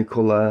year. Got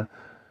Nicola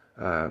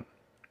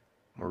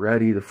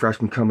Moretti, the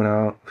freshman, coming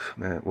out.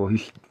 Man, well,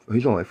 he's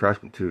only a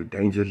freshman too.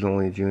 Danger's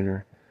only a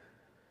junior.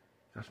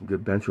 Got some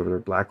good bench over there.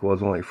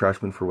 Blackwell's only a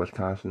freshman for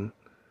Wisconsin.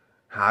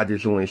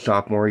 Hodges only a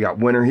sophomore. You got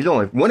Winter.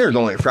 Winter's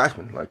only a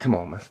freshman. Like, come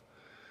on, man.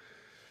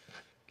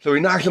 So he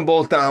knocks them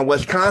both down.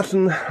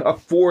 Wisconsin up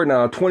 4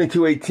 now,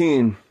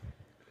 22-18.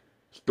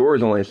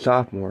 Storr's only a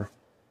sophomore.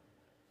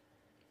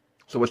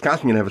 So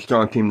Wisconsin gonna have a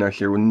strong team next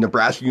year. When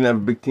Nebraska gonna have a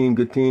big team,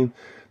 good team.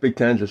 Big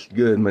Ten's just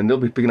good. Man, they'll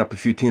be picking up a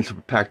few teams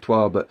from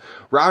Pac-12. But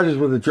Rogers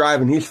with a drive,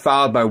 and he's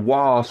fouled by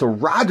Wall. So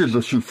Rogers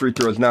will shoot free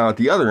throws now at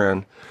the other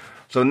end.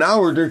 So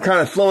now they're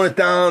kind of slowing it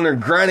down. They're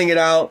grinding it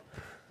out.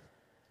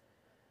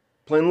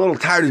 Playing a little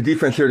tighter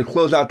defense here to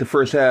close out the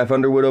first half.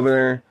 Underwood over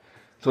there.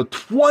 So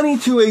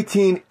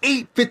 22-18,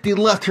 8:50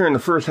 left here in the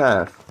first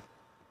half.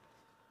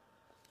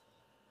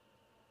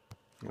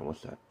 Yeah,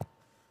 what's that?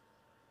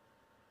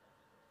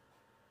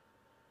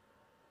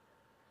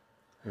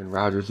 And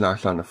Rogers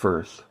knocks on the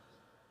first.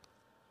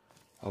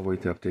 I'll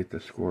wait to update the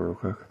score real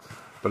quick.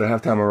 But at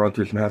halftime, I'll run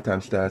through some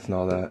halftime stats and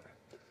all that.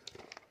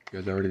 You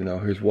guys already know.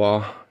 Here's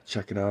Wall.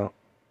 Check it out.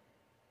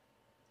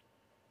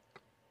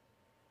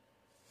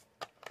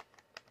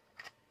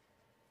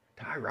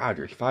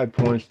 Rogers, 5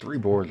 points, 3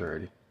 boards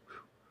already.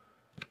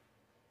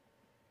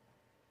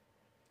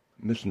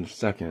 Missing the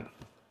second.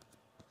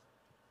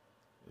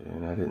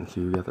 And I didn't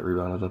see who got that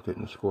rebound. I was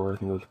updating the score. I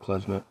think it was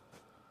Klesmet.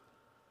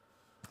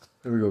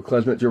 There we go.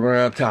 Klesmet dribbling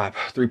right up top.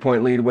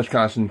 3-point lead.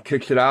 Wisconsin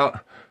kicks it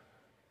out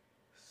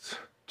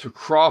to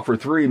Crawl for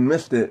 3.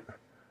 Missed it.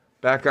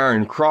 Back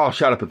iron. Crawl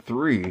shot up a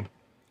 3.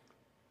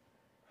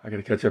 I got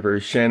to catch up here.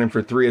 Shannon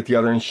for 3 at the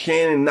other end.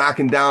 Shannon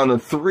knocking down a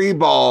 3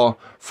 ball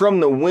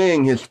from the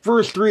wing. His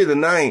first 3 of the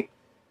night.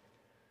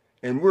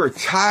 And we're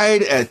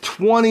tied at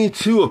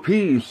 22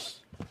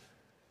 apiece.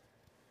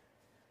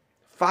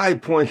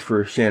 5 points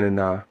for Shannon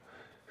now.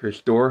 Here's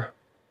Storr.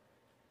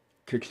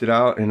 Kicks it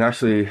out. And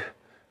actually,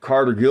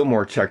 Carter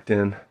Gilmore checked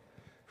in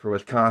for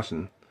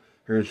Wisconsin.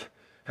 Here's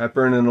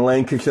Hepburn in the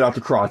lane. Kicks it out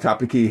to Crawl. Top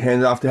of the key.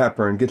 Hands off to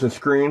Hepburn. Gets a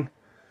screen.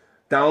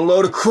 Down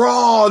low to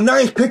Crawl.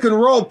 Nice pick and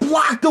roll.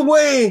 Blocked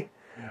away.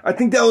 I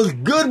think that was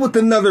good with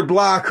another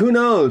block. Who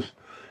knows?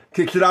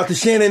 Kicks it out to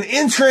Shannon.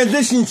 In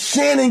transition,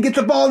 Shannon gets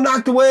the ball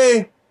knocked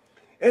away.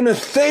 And a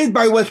save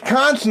by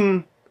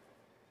Wisconsin.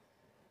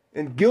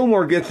 And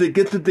Gilmore gets it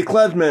to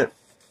Klesmet.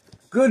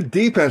 Good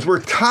defense.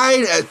 We're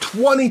tied at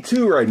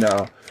 22 right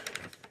now.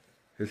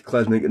 Here's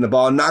Klesmet getting the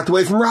ball knocked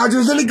away from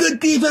Rogers. And a good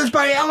defense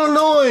by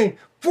Illinois.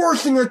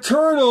 Forcing a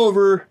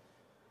turnover.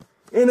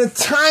 And a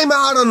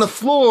timeout on the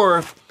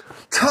floor.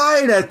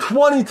 Tied at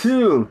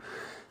 22.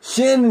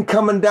 Shannon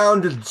coming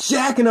down, just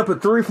jacking up a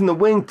 3 from the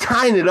wing.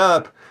 Tying it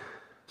up.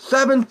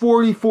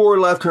 7:44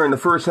 left here in the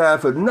first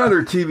half.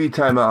 Another TV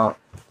timeout.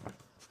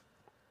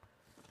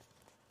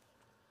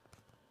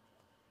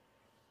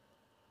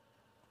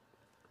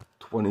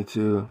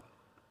 22.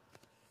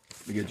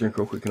 Let me get a drink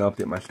real quick and I'll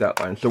update my stat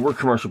line. So we're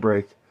commercial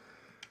break.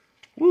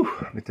 Woo,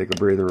 let me take a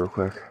breather real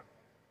quick.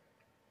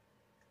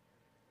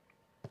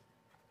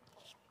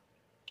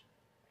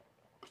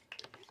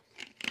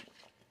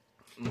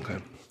 Okay.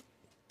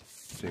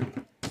 See.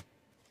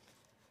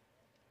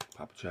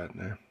 Pop a chat in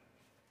there.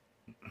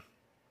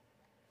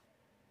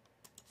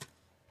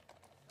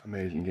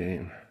 Amazing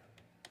game.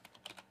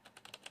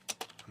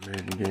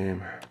 Amazing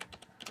game.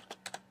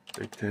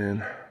 Big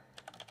Ten.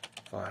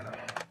 Final.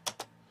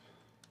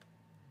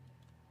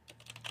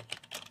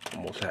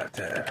 Almost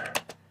halftime.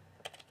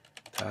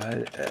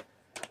 Tied at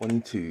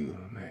 22.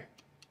 Man.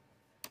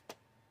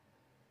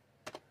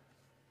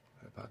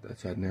 How about that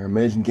chat in there?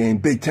 Amazing game.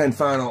 Big Ten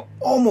final.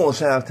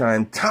 Almost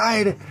halftime.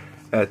 Tied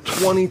at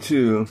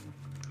 22.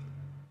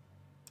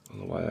 I don't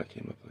know why that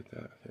came up like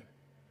that. Okay.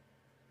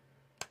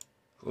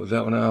 Close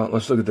that one out.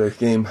 Let's look at the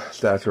game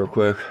stats real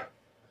quick.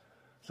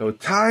 So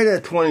tied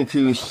at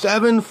 22.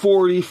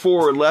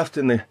 7:44 left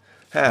in the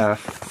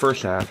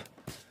first half.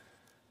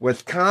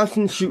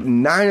 Wisconsin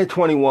shooting 9 of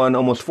 21,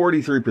 almost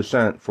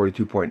 43%,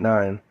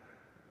 42.9.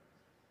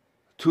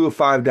 2 of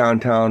 5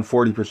 downtown,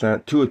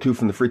 40%. 2 of 2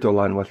 from the free throw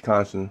line,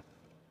 Wisconsin.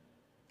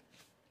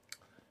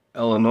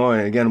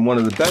 Illinois, again, one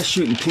of the best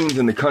shooting teams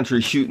in the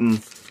country,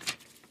 shooting,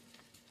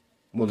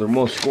 well, they're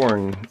most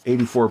scoring,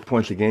 84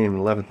 points a game,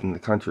 11th in the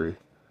country.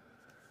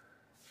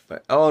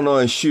 But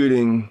Illinois is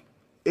shooting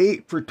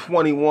 8 for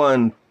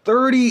 21,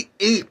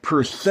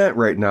 38%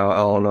 right now,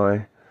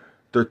 Illinois.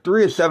 They're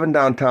 3 of 7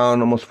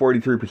 downtown, almost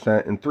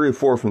 43%, and 3 of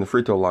 4 from the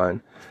free throw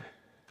line.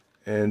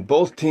 And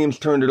both teams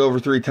turned it over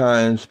 3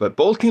 times, but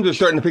both teams are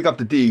starting to pick up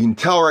the D. You can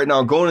tell right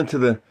now, going into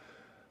the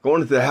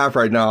half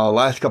right now,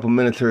 last couple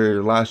minutes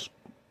here, last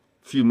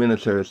few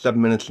minutes here,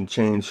 7 minutes and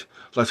change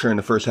left here in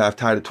the first half,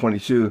 tied at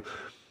 22.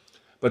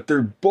 But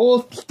they're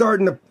both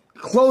starting to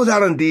close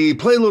out on D,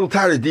 play a little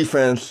tighter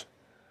defense,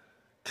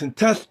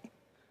 contest,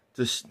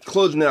 just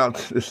closing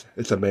out.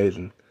 It's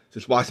amazing.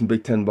 Just watching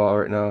Big Ten ball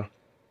right now.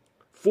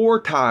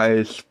 4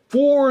 ties,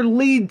 4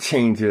 lead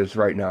changes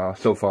right now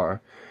so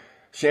far.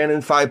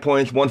 Shannon, 5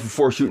 points, 1 for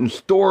 4 shooting.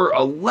 Storr,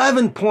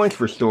 11 points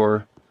for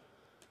Storr.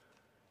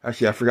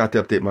 Actually, I forgot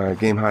to update my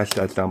game high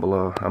stats down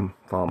below. I'm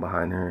falling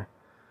behind here.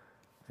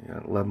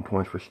 Yeah, 11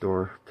 points for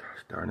Storr.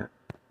 Gosh darn it.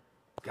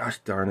 Gosh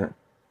darn it.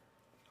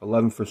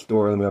 11 for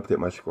Storr. Let me update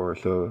my score.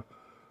 So,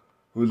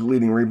 who's the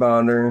leading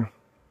rebounder?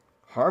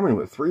 Harmon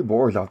with 3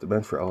 boards off the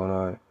bench for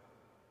Illinois.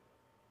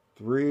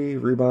 3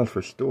 rebounds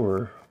for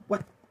Storr.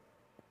 What?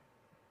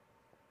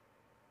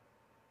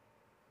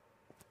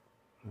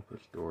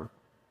 Put Storr.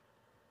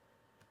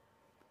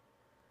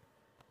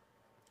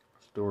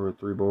 Storr with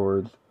 3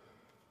 boards.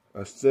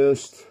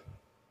 Assist.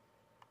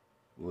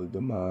 Willie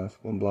DeMoss.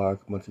 1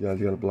 block. A bunch of guys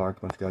got a block.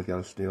 A bunch of guys got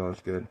a steal.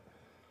 That's good.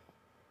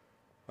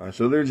 Alright,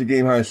 so there's your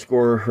game high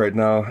score right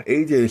now.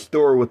 AJ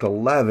Storr with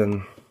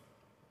 11.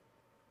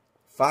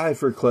 5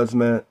 for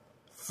Klesmet.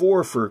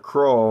 4 for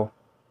Crawl.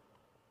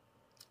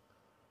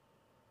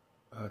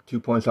 2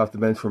 points off the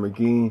bench for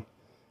McGee.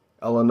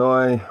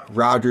 Illinois,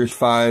 Rogers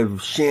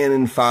 5,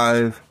 Shannon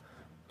 5,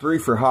 3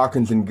 for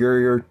Hawkins and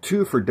Guerrier,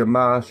 2 for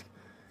Damask,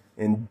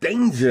 and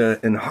Danger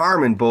and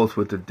Harmon both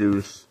with the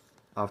deuce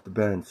off the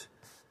bench.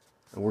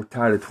 And we're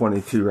tied at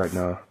 22 right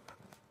now.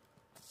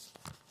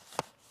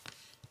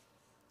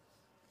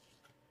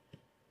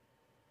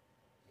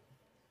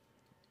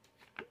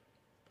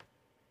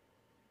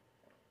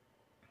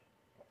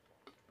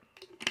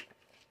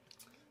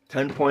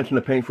 10 points in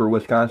the paint for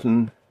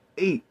Wisconsin.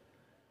 8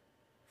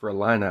 for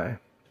Illini.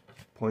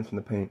 Points in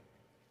the paint.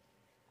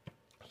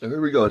 So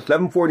here we go.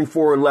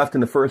 7:44 left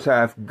in the first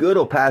half. Good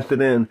will pass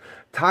it in.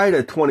 Tied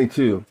at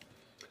 22.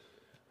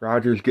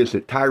 Rogers gets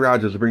it. Ty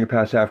Rogers will bring it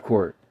past half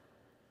court.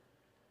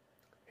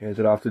 Hands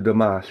it off to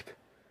Damask.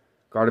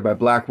 Guarded by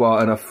Blackwell.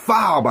 And a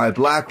foul by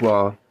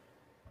Blackwell.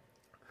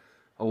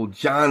 Old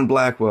John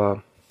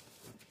Blackwell.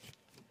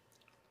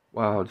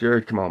 Wow,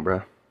 Jared, come on,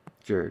 bro.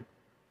 Jared.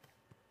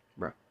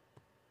 Bro.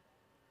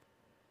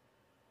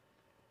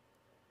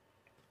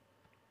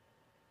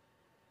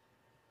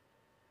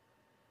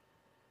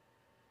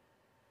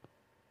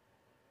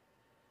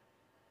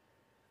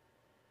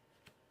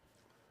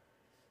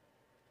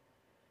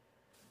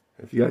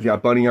 If you guys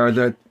got bunny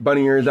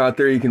ears out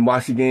there, you can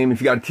watch the game.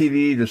 If you got a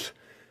TV, just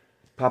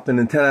pop an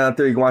antenna out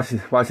there. You can watch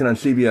it on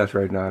CBS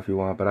right now if you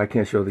want. But I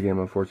can't show the game,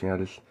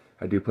 unfortunately.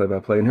 I do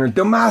play-by-play. And here's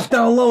Damas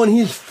down low, and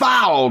he's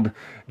fouled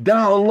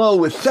down low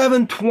with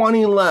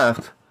 7:20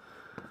 left.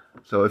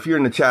 So if you're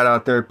in the chat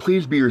out there,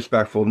 please be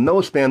respectful. No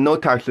spam, no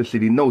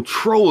toxicity, no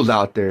trolls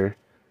out there.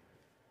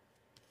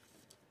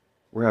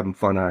 We're having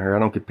fun out here. I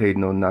don't get paid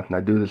no nothing.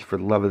 I do this for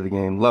the love of the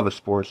game, love of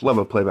sports, love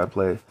of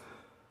play-by-play.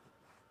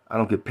 I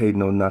don't get paid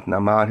no nothing.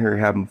 I'm out here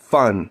having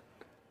fun.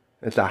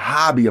 It's a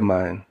hobby of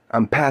mine.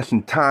 I'm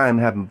passing time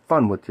having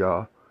fun with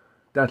y'all.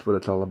 That's what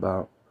it's all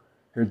about.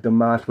 Here's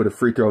Damas with a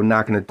free throw,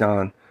 knocking it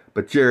down.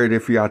 But Jared,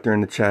 if you're out there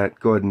in the chat,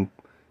 go ahead and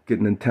get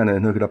an antenna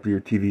and hook it up to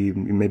your TV.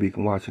 Maybe you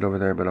can watch it over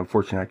there. But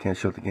unfortunately, I can't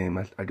show the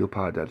game. I do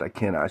apologize. I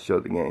cannot show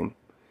the game.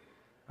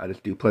 I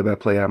just do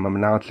play-by-play. I'm an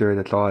announcer.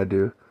 That's all I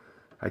do.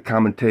 I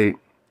commentate.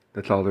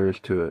 That's all there is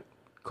to it.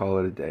 Call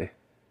it a day.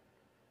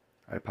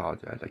 I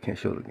apologize. I can't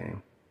show the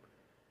game.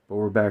 But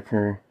we're back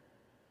here.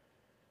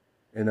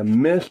 And a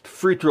missed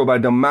free throw by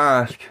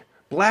Damask.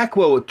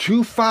 Blackwell with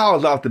 2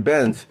 fouls off the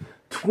bench.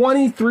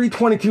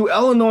 23-22.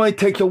 Illinois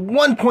takes a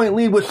 1-point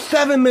lead with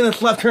 7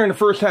 minutes left here in the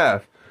first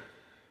half.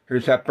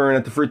 Here's Hepburn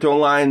at the free throw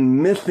line,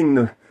 missing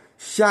the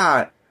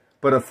shot,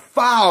 but a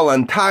foul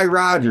on Ty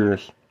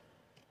Rogers.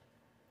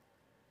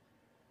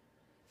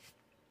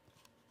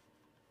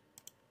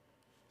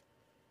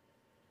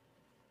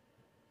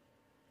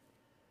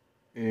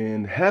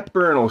 And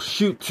Hepburn will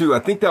shoot 2. I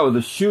think that was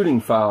a shooting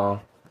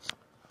foul.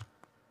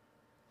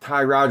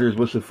 Ty Rogers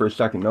whistled for a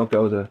second. Nope,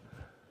 that was a...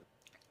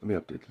 Let me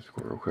update the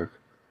score real quick.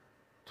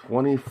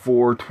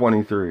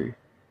 24-23.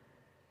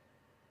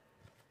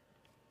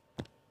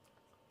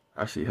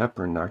 Actually,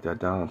 Hepburn knocked that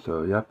down,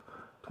 so yep.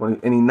 20,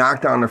 and he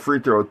knocked down the free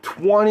throw.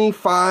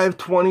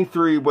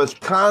 25-23.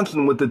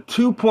 Wisconsin with a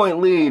 2-point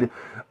lead.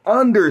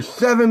 Under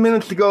 7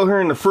 minutes to go here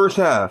in the first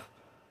half.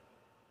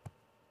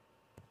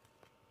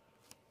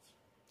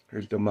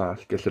 Here's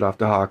Damas. Gets it off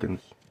to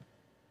Hawkins.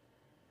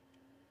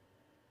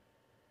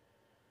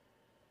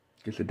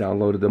 Gets it down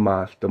low to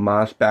Damas.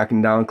 Damas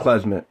backing down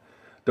Klesmet.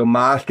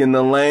 Domask in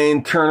the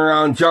lane,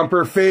 turnaround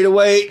jumper,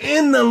 fadeaway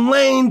in the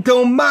lane.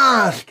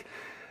 Domask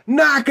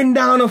knocking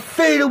down a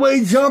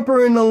fadeaway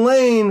jumper in the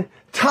lane,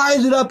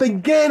 ties it up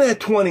again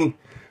at 20.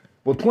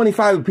 Well,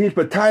 25 apiece,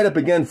 but tied up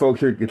again, folks.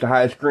 Here, get the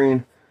high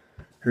screen.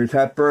 Here's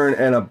Hepburn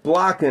and a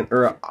blocking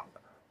or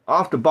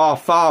off the ball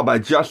foul by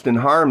Justin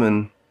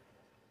Harmon.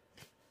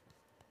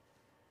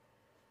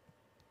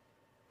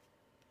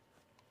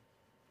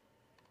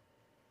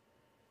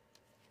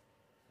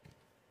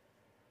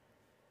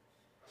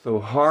 So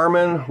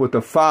Harmon with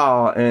the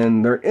foul,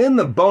 and they're in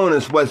the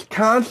bonus.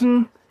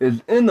 Wisconsin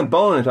is in the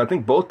bonus. I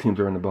think both teams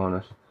are in the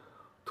bonus.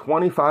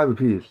 25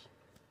 apiece.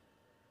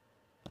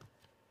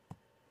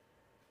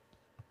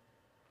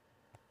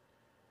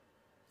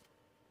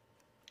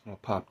 I'll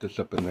pop this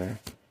up in there.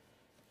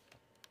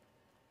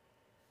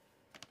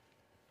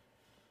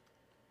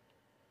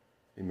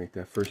 You make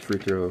that first free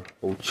throw.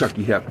 Old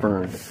Chucky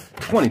Hepburn.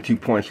 22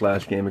 points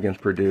last game against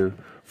Purdue.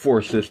 4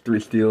 assists, 3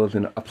 steals,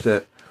 and an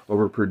upset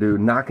over Purdue,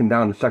 knocking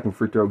down the second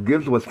free throw,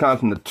 gives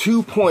Wisconsin the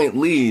 2-point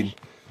lead,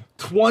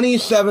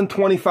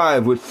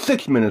 27-25 with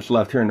 6 minutes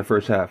left here in the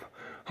first half.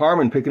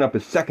 Harmon picking up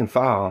his second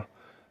foul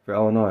for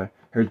Illinois.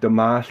 Here's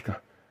Damask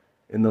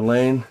in the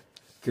lane,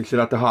 kicks it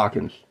out to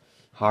Hawkins.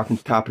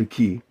 Hawkins top of the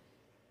key.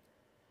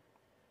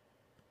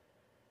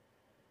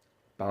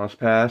 Bounce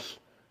pass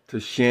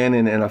to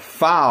Shannon and a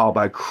foul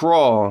by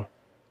Kroll.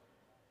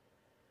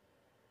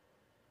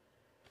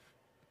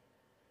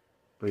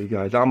 But you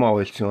guys, I'm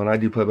always chilling. I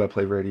do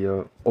play-by-play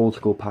radio, old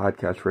school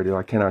podcast radio.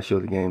 I cannot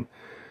show the game,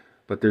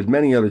 but there's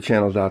many other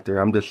channels out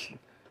there.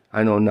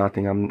 I know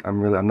nothing.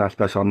 I'm not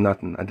special. I'm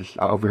nothing. I'm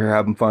over here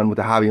having fun with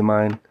a hobby of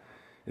mine.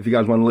 If you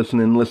guys want to listen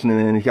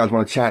in. If you guys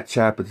want to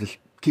chat, but just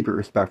keep it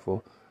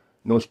respectful.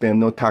 No spam,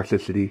 no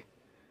toxicity,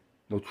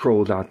 no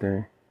trolls out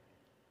there.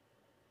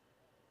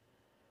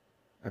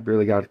 I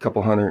barely got a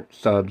couple hundred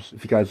subs.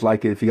 If you guys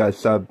like it, if you guys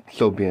sub,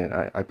 so be it.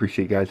 I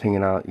appreciate you guys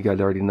hanging out. You guys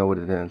already know what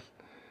it is.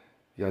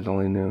 You guys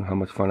only knew how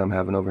much fun I'm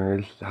having over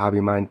here. This is a hobby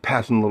of mine,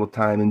 passing a little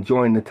time,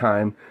 enjoying the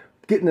time,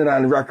 getting it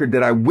on record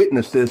that I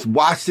witnessed this,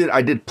 watched it.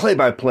 I did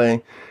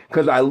play-by-play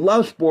because I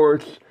love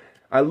sports.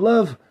 I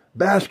love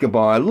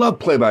basketball. I love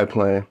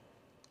play-by-play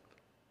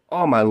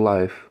all my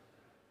life.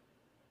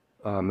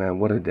 Oh, man,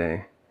 what a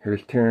day.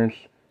 Here's Terrence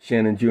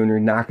Shannon Jr.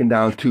 knocking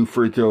down 2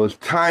 free throws,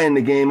 tying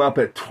the game up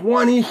at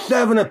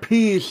 27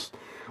 apiece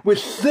with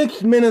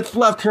 6 minutes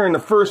left here in the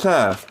first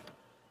half.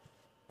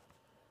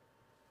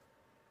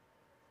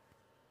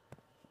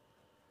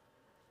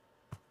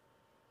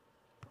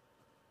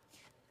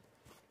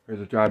 Here's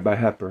a drive by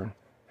Hepburn.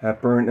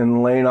 Hepburn in the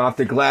lane, off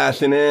the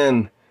glass and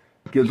in.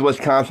 Gives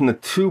Wisconsin a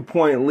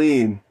 2-point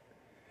lead.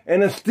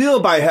 And a steal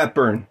by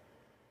Hepburn.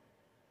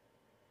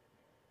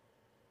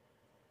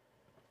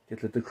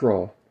 Gets it to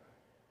Kroll.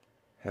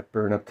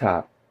 Hepburn up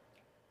top.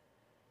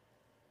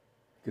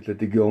 Gets it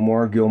to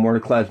Gilmore. Gilmore to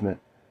Klesmit.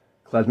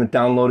 Klesmit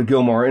down low to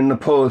Gilmore. In the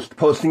post.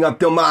 Posting up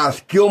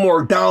Domas.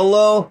 Gilmore down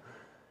low.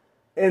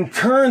 And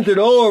turns it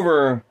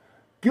over.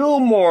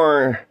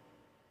 Gilmore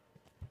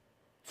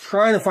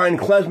trying to find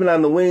Klesmit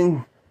on the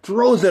wing.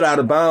 Throws it out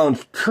of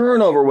bounds.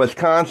 Turnover,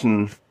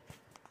 Wisconsin.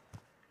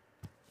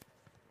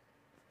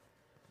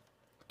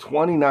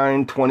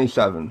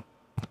 29-27.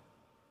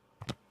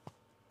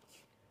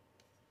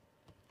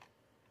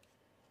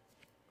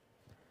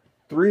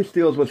 Three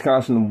steals,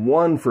 Wisconsin,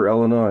 1 for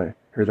Illinois.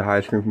 Here's a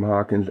high screen from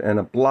Hawkins and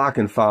a block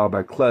and foul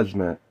by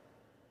Klesmit.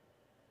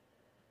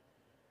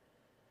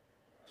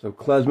 So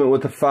Klesmit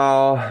with the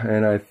foul,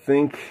 and I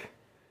think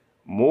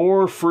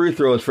more free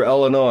throws for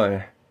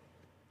Illinois.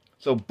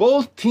 So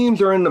both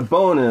teams are in the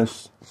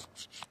bonus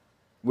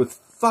with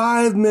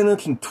 5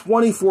 minutes and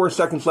 24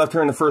 seconds left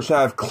here in the first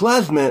half.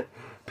 Klesmit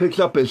picks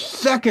up his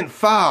second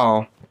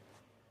foul.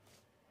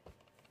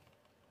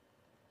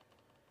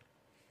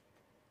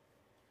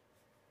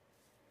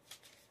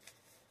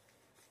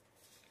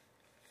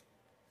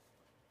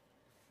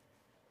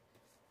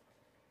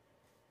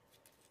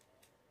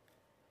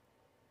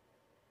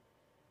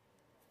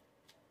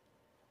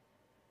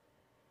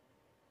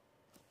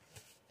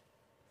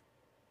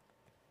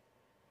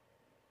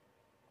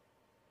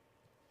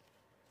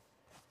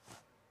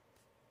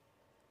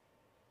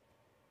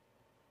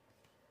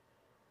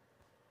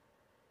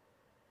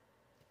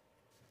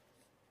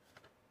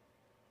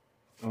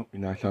 Oh, he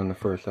knocked out in the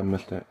first. I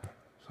missed it.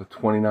 So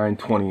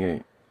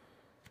 29-28.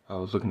 I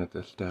was looking at the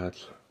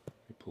stats.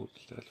 Let me pull up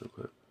the stats real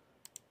quick.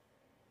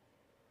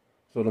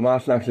 So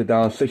Domas knocks it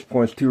down. 6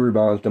 points, 2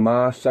 rebounds.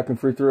 Domas, second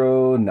free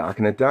throw,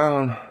 knocking it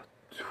down.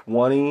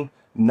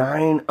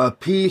 29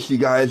 apiece, you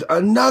guys.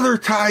 Another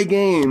tie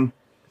game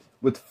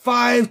with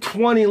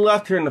 5:20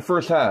 left here in the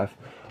first half.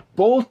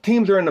 Both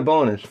teams are in the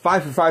bonus.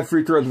 5 for 5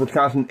 free throws,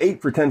 Wisconsin.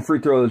 8 for 10 free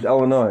throws,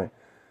 Illinois.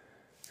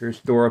 Here's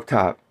Storr up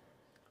top.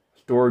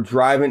 Storr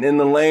driving in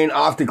the lane,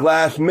 off the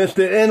glass, missed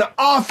it, and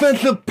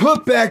offensive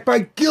putback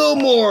by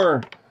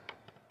Gilmore.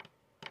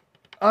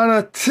 On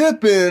a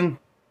tip-in,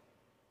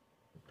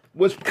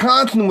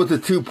 Wisconsin with a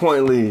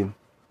 2-point lead.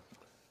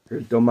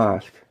 Here's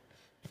Domas.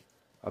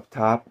 Up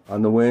top,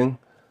 on the wing.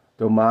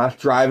 Domas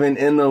driving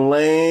in the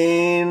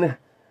lane,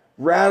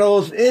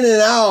 rattles in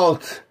and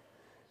out,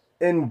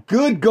 and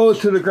Good goes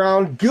to the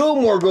ground.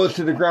 Gilmore goes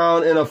to the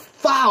ground, and a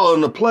foul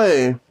in the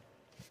play.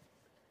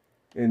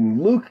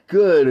 And Luke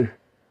Good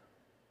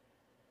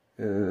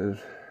is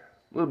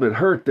a little bit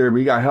hurt there, but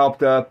he got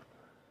helped up.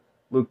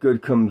 Luke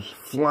Good comes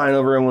flying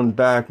over everyone's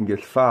back and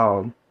gets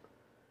fouled,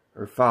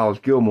 or fouls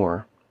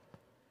Gilmore.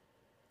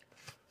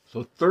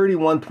 So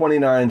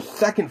 31-29,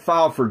 second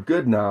foul for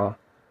Good now.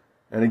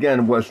 And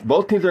again,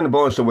 both teams are in the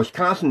bonus, so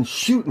Wisconsin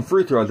shooting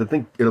free throws. I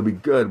think it'll be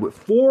good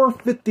with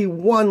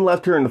 4:51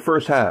 left here in the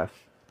first half.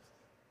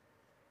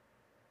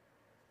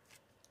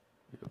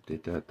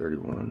 Update that,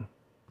 31.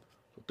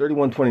 So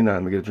 31-29,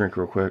 let me get a drink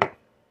real quick.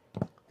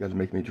 You guys are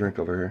making me drink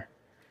over here.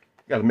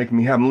 You guys are making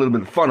me have a little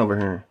bit of fun over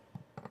here.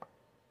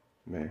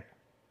 Man,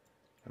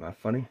 am I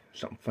funny?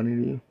 Something funny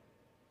to you?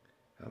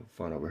 Having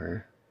fun over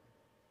here.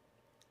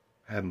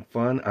 Having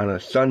fun on a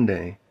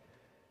Sunday.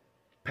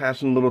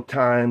 Passing a little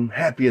time.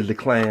 Happy as a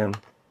clam.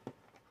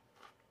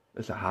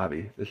 It's a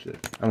hobby. I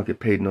don't get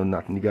paid no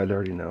nothing. You guys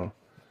already know.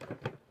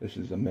 This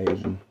is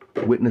amazing.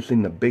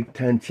 Witnessing the Big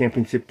Ten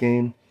championship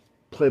game.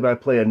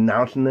 Play-by-play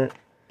announcing it.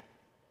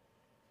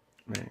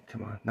 Man,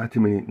 come on. Not too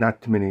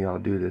many of y'all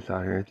do this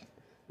out here.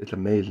 It's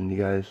amazing, you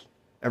guys.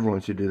 Everyone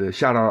should do this.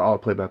 Shout out to all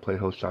play-by-play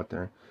hosts out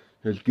there.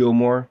 Here's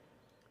Gilmore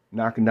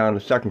knocking down the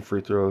second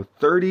free throw.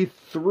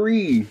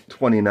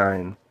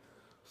 33-29.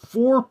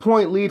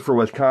 4-point lead for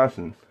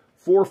Wisconsin.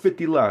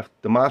 4:50 left.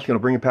 Domas going to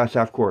bring it past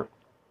half court.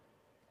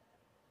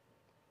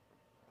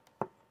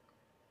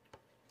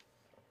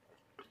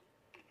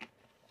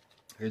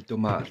 Here's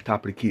Domas,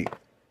 top of the key.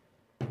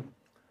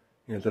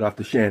 Hands it off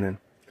to Shannon.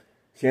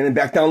 Shannon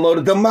back down low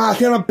to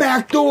Domas and a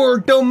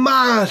backdoor.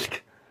 Domas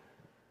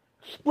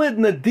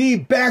splitting the D,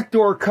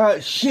 backdoor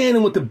cut.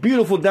 Shannon with the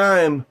beautiful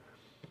dime.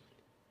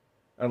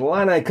 And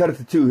Illini cut it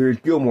to 2. Here's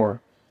Gilmore.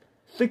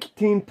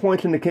 16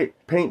 points in the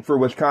paint for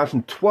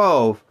Wisconsin.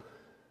 12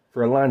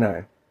 for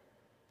Illini.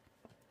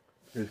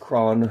 Here's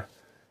Crawlin.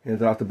 Hands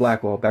it off to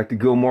Blackwell. Back to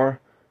Gilmore.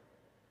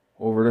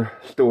 Over to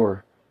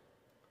Storr.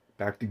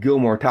 Back to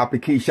Gilmore. Top of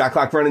the key. Shot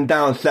clock running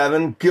down.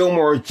 7.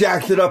 Gilmore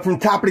jacks it up from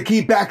top of the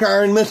key. Back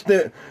iron. Missed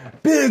it.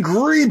 Big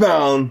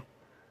rebound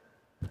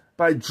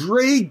by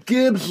Dre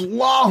Gibbs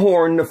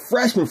Lawhorn, the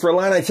freshman for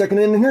Illini, checking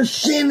in. And here's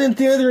Shannon at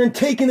the other and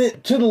taking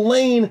it to the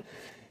lane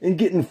and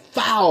getting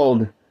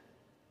fouled.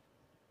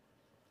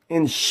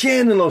 And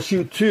Shannon will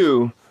shoot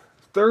two.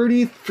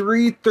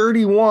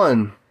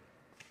 33-31.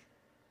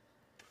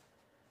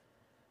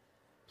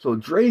 So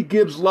Dre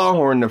Gibbs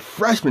Lawhorn, the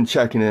freshman,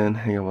 checking in.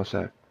 Hang on one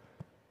sec.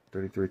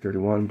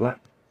 33-31. Black.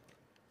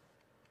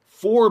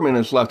 4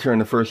 minutes left here in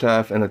the first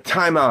half, and a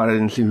timeout. I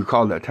didn't see who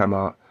called that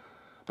timeout,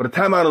 but a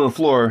timeout on the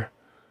floor.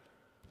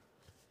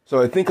 So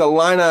I think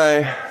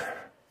Illini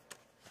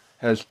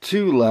has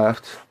 2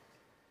 left.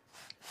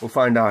 We'll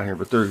find out here,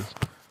 but let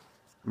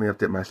me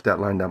update my stat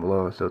line down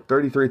below. So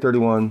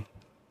 33-31.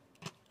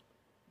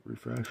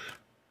 Refresh.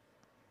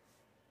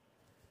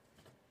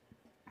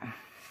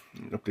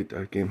 Update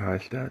that game high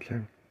stats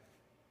here.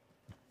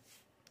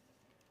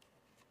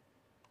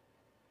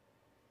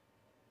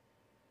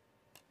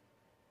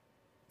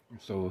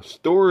 So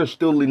Storr is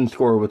still leading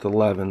scorer with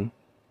 11.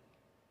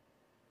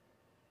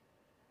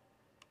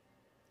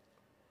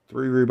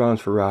 3 rebounds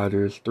for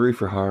Rogers, 3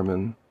 for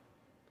Harmon,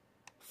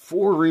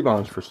 4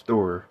 rebounds for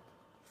Storr.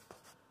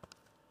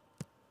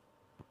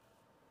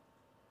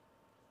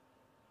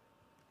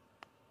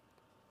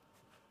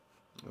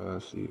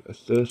 Let's see,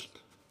 assist.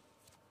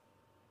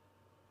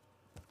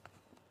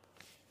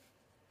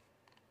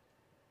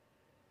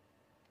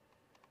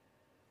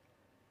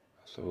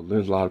 So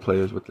there's a lot of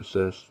players with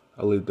assists.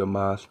 I'll leave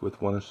Damas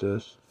with 1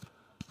 assist.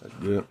 That's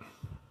good.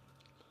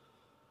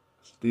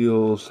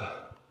 Steals.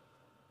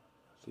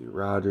 Let's see,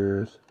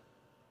 Rogers.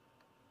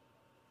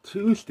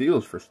 2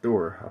 steals for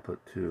Storr. I'll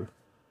put 2.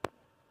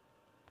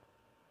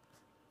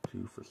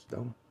 2 for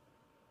Stone.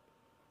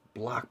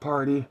 Block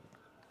party.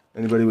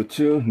 Anybody with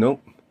 2?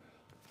 Nope.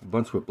 A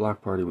bunch with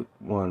block party with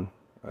 1.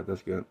 Alright,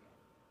 that's good.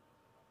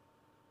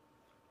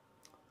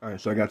 Alright,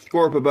 so I got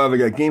score up above. I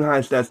got game high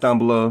stats down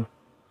below.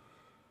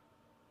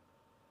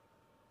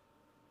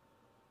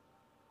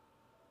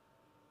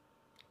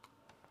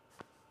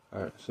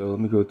 Alright, so let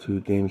me go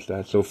to game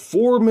stats. So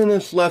 4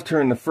 minutes left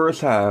here in the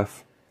first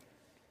half.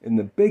 In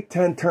the Big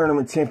Ten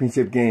Tournament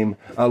Championship game,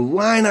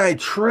 Illini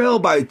trail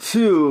by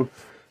 2,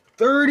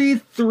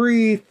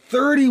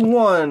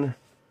 33-31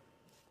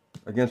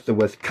 against the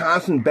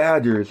Wisconsin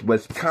Badgers.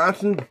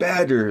 Wisconsin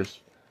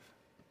Badgers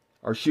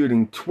are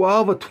shooting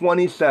 12 of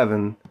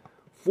 27,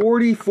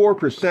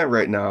 44%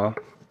 right now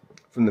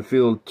from the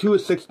field, 2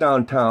 of 6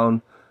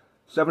 downtown,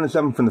 7 of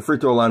 7 from the free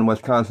throw line.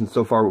 Wisconsin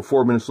so far with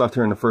 4 minutes left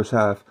here in the first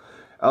half.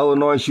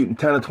 Illinois shooting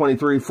 10 of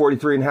 23,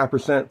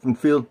 43.5% from the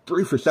field,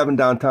 3 for 7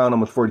 downtown,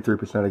 almost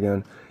 43%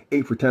 again,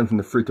 8 for 10 from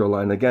the free throw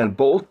line. Again,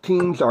 both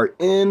teams are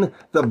in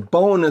the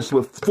bonus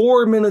with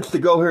 4 minutes to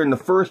go here in the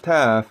first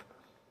half.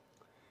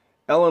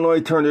 Illinois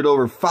turned it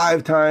over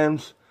 5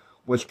 times,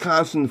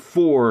 Wisconsin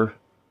 4.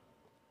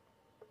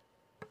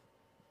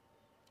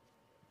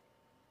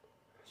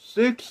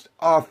 6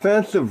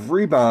 offensive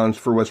rebounds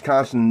for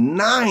Wisconsin,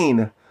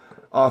 9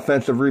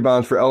 offensive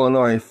rebounds for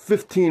Illinois,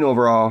 15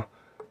 overall.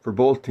 For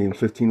both teams,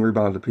 15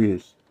 rebounds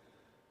apiece.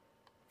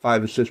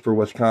 5 assists for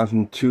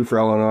Wisconsin, 2 for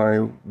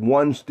Illinois.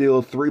 1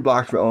 steal, 3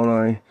 blocks for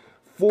Illinois.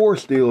 4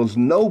 steals,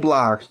 no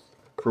blocks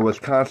for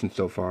Wisconsin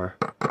so far.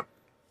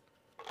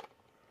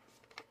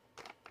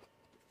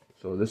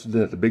 So this is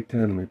it, the Big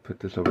Ten. Let me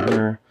put this over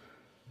here.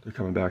 They're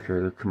coming back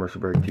here. They're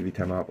commercial break, TV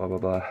timeout, blah, blah,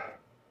 blah.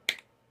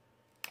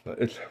 But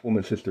it's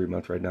Women's History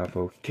Month right now,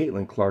 folks.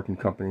 Caitlin Clark and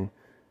company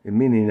in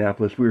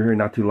Minneapolis. We were here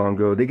not too long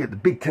ago. They get the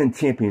Big Ten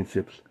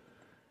championships.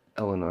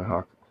 Illinois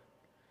Hawk.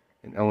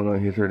 And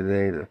Illinois is here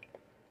today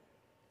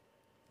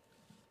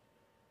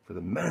for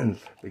the men's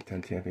Big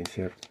Ten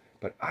championship.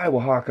 But Iowa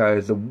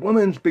Hawkeyes, the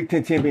women's Big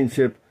Ten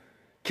championship.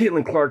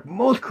 Caitlin Clark,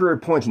 most career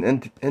points in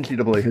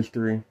NCAA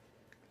history.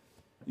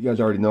 You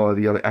guys already know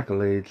the other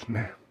accolades.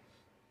 Man,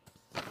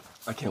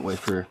 I can't wait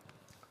for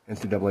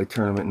NCAA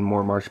tournament and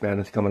more March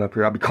Madness coming up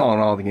here. I'll be calling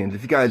all the games.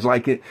 If you guys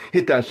like it,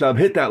 hit that sub,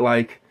 hit that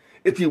like.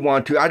 If you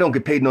want to, I don't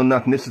get paid no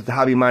nothing. This is the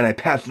hobby of mine. I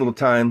pass a little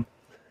time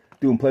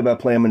doing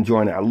play-by-play. I'm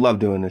enjoying it. I love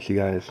doing this, you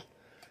guys.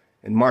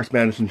 And March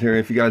Madness here.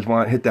 If you guys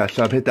want, hit that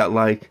sub, hit that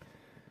like.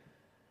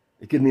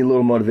 It gives me a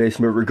little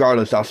motivation, but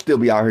regardless, I'll still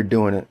be out here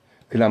doing it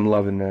because I'm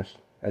loving this.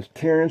 As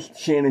Terrence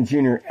Shannon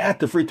Jr. at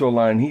the free throw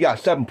line, he got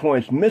 7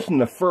 points, missing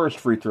the first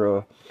free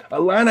throw.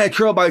 Illini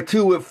trail by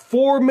 2 with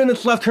 4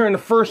 minutes left here in the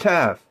first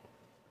half.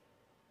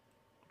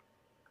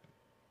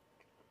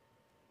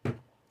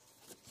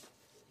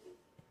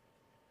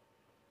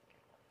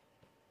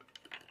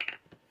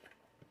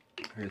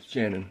 Here's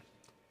Shannon.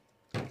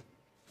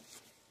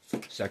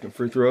 Second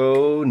free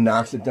throw,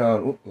 knocks it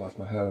down. Oop, lost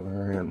my hat over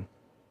her hand.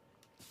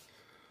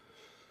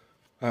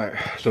 Alright,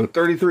 so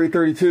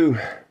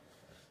 33-32.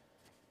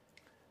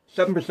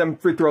 7%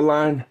 free throw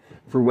line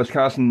for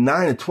Wisconsin,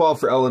 9 of 12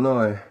 for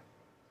Illinois.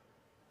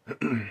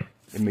 And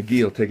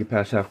McGee will take it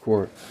past half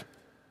court.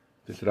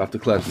 Gets it off to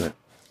Klesmit.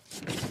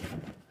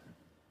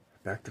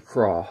 Back to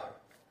Crawl.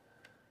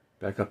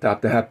 Back up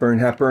top to Hepburn.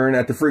 Hepburn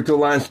at the free throw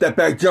line. Step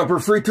back jumper.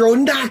 Free throw.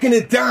 Knocking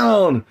it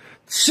down.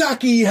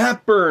 Chucky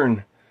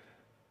Hepburn.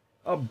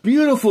 A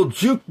beautiful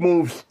juke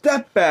move,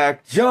 step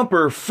back,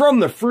 jumper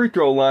from the free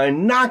throw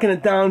line, knocking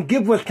it down,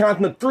 give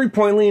Wisconsin a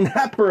 3-point lead.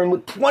 Hepburn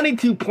with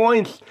 22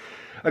 points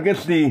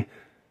against the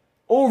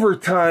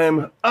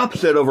overtime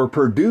upset over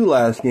Purdue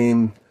last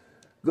game.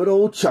 Good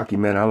old Chucky,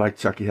 man. I like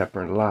Chucky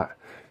Hepburn a lot.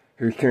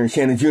 Here's Terrence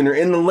Shannon Jr.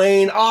 in the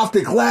lane, off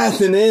the glass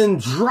and in,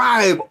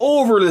 drive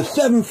over the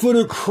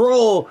 7-footer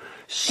Kroll.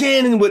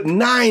 Shannon with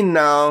 9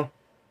 now.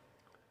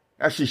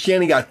 Actually,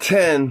 Shannon got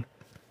 10.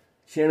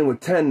 Shannon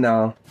with 10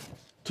 now.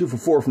 2 for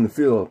 4 from the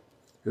field.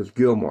 Here's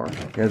Gilmore.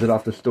 Hands it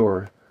off the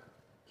Store.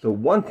 So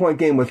 1-point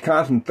game,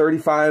 Wisconsin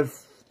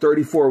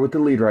 35-34 with the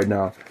lead right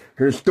now.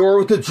 Here's Store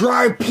with the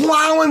drive,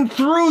 plowing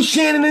through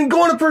Shannon and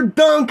going up for a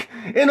dunk,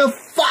 and a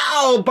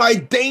foul by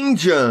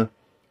Danger.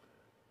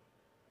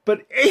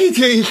 But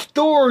A.J.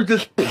 Store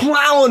just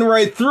plowing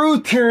right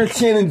through Terrence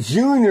Shannon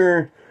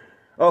Jr.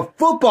 A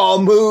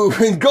football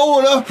move and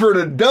going up for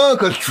the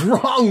dunk, a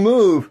strong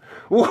move.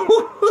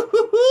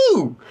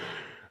 Woo-hoo-hoo-hoo-hoo.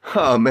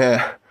 Oh,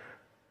 man.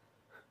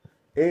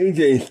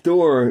 A.J.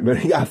 Store, but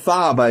he got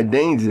fouled by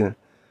Danger.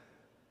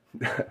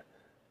 That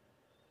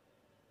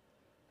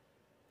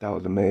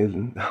was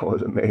amazing. That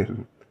was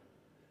amazing.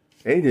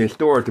 A.J.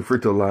 Store at the free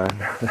throw line.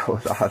 That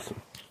was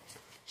awesome.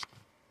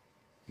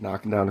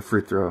 Knocking down the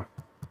free throw.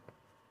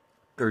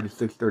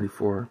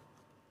 36-34.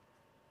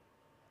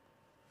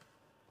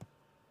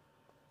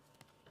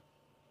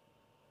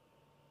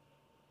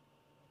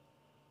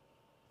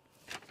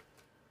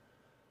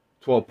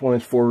 "12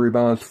 points, 4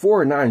 rebounds,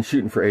 4 and 9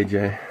 shooting for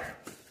AJ.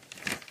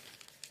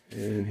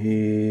 And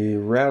he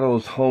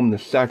rattles home the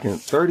second,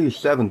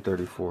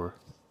 37-34.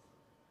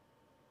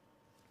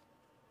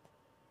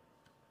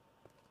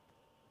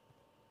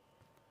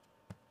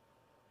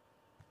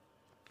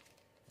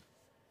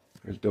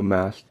 There's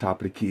Domas,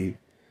 top of the key.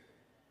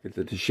 Gets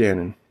it to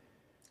Shannon.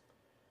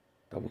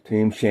 Double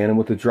team. Shannon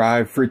with the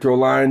drive. Free throw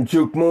line.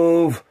 Juke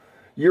move.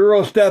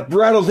 Euro step.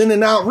 Rattles in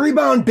and out.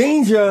 Rebound.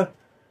 Danger.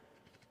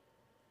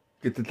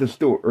 Gets it to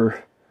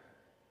Stewart.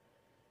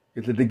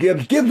 Gets it to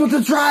Gibbs. Gibbs with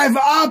the drive.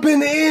 Up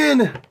and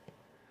in.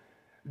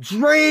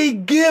 Dre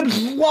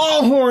Gibbs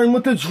Lawhorn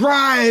with the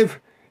drive.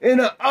 And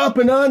an up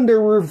and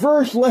under.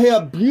 Reverse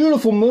layup.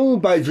 Beautiful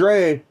move by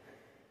Dre.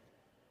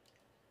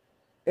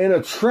 And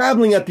a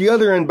traveling at the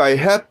other end by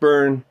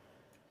Hepburn.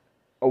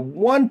 A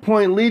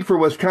 1-point lead for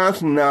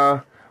Wisconsin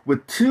now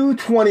with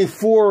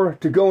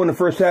 2:24 to go in the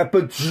first half.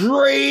 But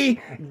Dre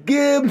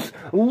Gibbs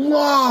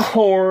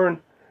Lawhorn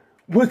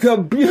with a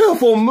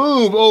beautiful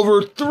move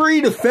over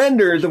 3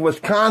 defenders of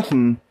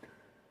Wisconsin.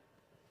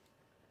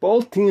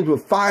 Both teams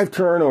with 5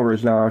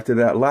 turnovers now after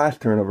that last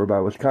turnover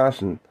by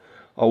Wisconsin.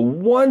 A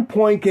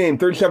 1-point game,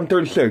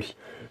 37-36.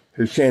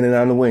 Here's Shannon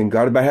on the wing,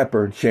 guarded by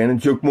Hepburn. Shannon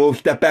juke move,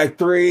 step back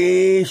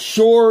 3,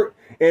 short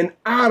and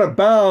out of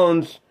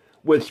bounds.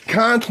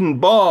 Wisconsin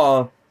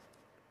ball.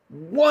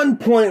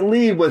 1-point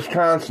lead,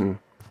 Wisconsin.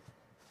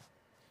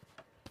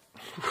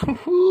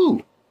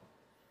 Woo-hoo.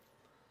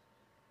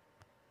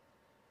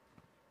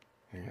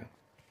 Yeah.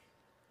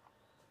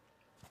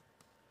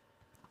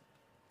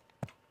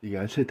 You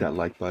guys hit that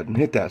like button,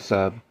 hit that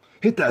sub.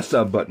 Hit that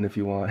sub button if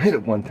you want. Hit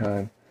it one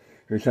time.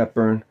 Here's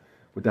Hepburn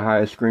with the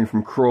highest screen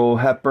from Kroll.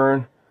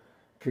 Hepburn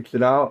kicks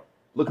it out.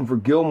 Looking for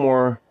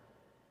Gilmore.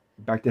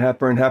 Back to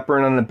Hepburn.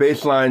 Hepburn on the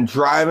baseline.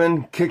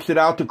 Driving. Kicks it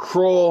out to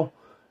Kroll.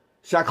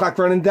 Shot clock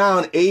running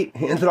down. 8.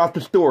 Hands it off to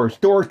Store.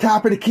 Store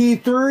top of the key.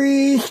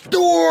 3.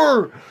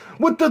 Store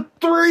with the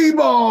 3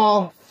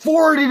 ball.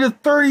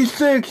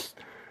 40-36.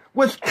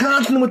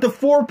 Wisconsin with the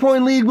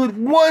 4-point lead with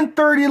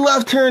 1:30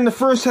 left here in the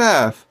first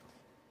half.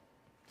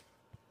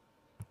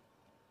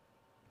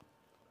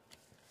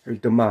 Here's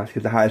Domas.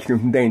 Gets the highest screen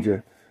from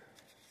Danger.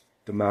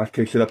 Domas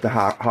kicks it up to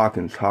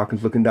Hawkins.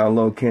 Hawkins looking down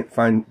low. Can't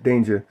find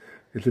Danger.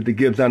 Gets it to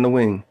Gibbs on the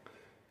wing.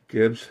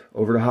 Gibbs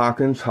over to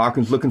Hawkins.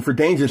 Hawkins looking for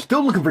Danger.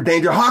 Still looking for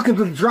Danger. Hawkins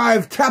with the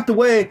drive. Tapped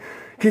away.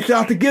 Kicks it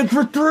out to Gibbs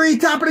for 3.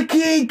 Top of the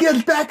key.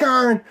 Gibbs back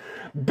iron.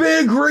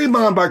 Big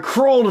rebound by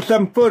Kroll, the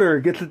 7-footer.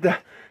 Gets it to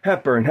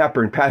Hepburn.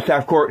 Hepburn. Pass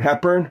half court.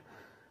 Hepburn.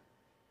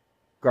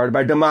 Guarded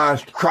by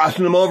Domas.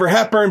 Crossing him over.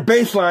 Hepburn.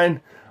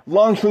 Baseline.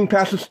 Long swing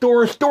past the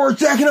Store. Store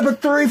jacking up a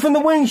 3 from the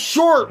wing.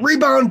 Short.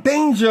 Rebound.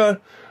 Danger.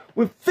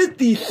 With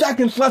 50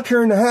 seconds left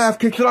here in the half,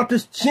 kicks it off to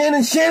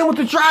Shannon. Shannon with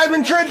the drive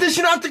and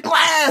transition off the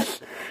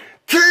glass.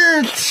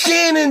 Terrence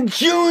Shannon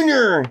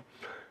Jr.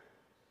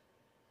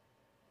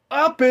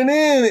 Up and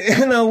in,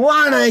 and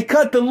ILLini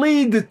cut the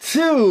lead to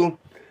 2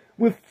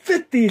 with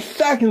 50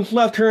 seconds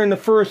left here in the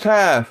first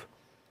half.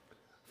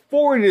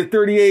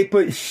 40-38,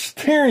 but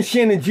Terrence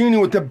Shannon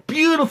Jr. with a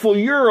beautiful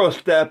Euro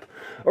step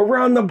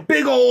around the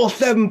big old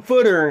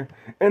 7-footer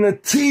and a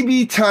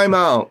TV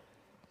timeout.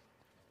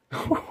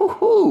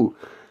 Woo-hoo-hoo.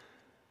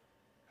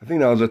 I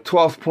think that was a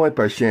 12th point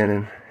by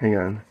Shannon. Hang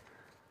on.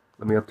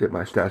 Let me update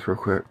my stats real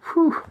quick.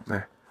 Whew,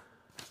 man.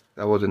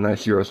 That was a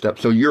nice Euro step.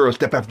 So Euro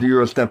step after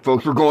Euro step,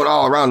 folks. We're going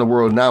all around the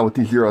world now with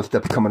these Euro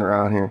steps coming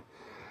around here.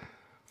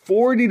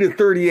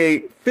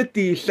 40-38,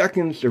 50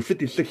 seconds or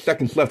 56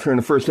 seconds left here in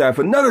the first half.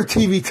 Another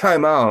TV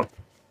timeout.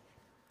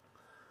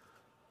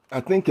 I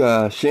think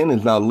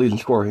Shannon's now the leading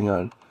scorer. Hang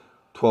on.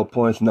 12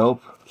 points.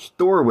 Nope.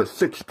 Store with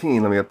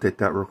 16. Let me update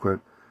that real quick.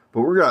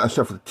 But we're going to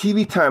start for the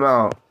TV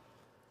timeout.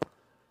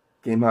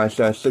 Game high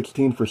stats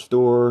 16 for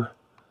Store.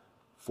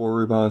 4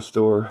 rebounds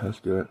Store. That's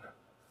good.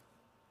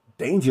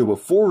 Danger with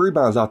 4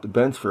 rebounds off the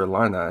bench for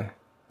Illini.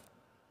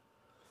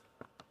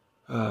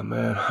 Oh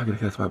man, I gotta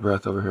catch my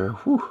breath over here.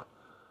 Whew.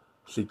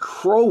 See,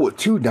 Crow with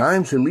 2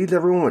 dimes. He leads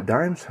everyone with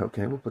dimes.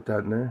 Okay, we'll put that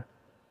in there.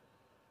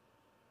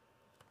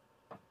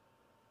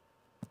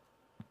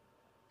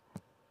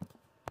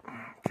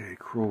 Okay,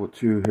 Crow with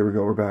 2. Here we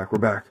go. We're back. We're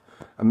back.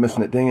 I'm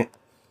missing it. Dang it.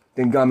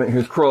 Then Gummit.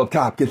 Here's Crow up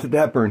top. Gets it to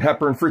Hepburn.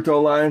 Hepburn free throw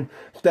line.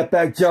 Step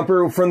back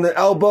jumper from the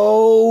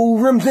elbow.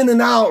 Rims in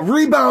and out.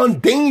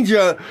 Rebound.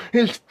 Danger.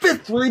 His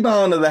 5th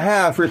rebound of the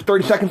half. There's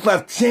 30 seconds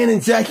left.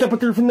 Shannon jacks up a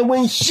 3 from the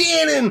wing.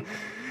 Shannon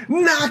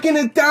knocking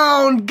it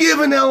down.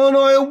 Giving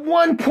Illinois a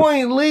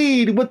 1-point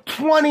lead with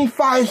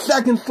 25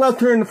 seconds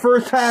left here in the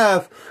first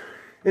half.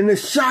 And the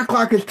shot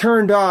clock is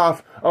turned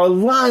off.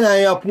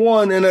 Illini up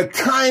 1 and a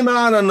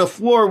timeout on the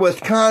floor,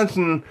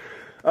 Wisconsin.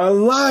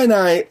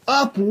 Illini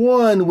up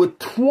 1 with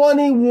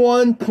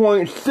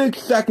 21.6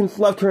 seconds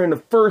left here in the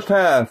first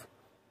half.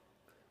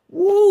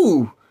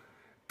 Woo!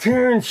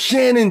 Terrence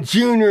Shannon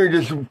Jr.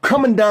 just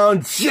coming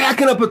down,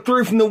 jacking up a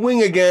 3 from the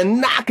wing again,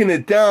 knocking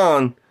it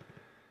down.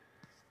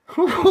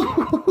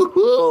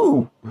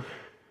 Oh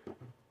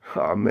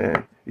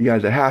man, you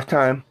guys at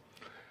halftime,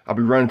 I'll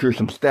be running through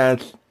some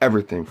stats,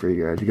 everything for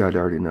you guys. You guys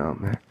already know,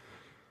 man.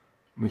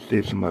 Let me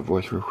save some of my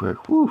voice real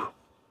quick. Woo!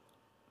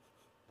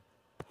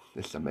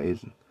 This is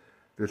amazing.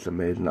 This is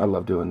amazing. I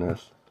love doing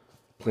this.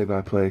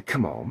 Play-by-play.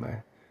 Come on,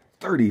 man.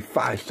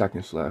 35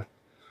 seconds left.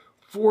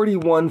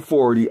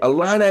 41-40.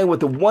 Illini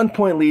with a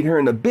 1-point lead here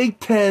in the Big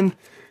Ten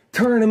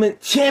Tournament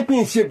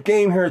Championship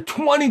game here,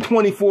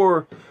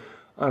 2024.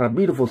 On a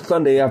beautiful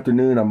Sunday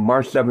afternoon on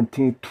March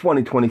 17th,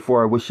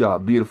 2024. I wish y'all a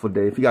beautiful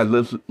day. If you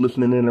guys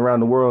listening in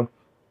around the world,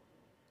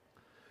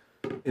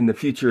 in the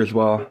future as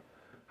well,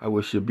 I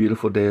wish you a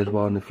beautiful day as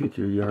well in the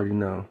future. You already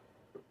know.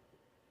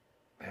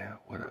 Man,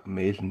 what an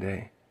amazing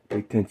day.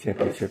 Big Ten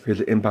Championship.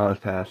 Here's an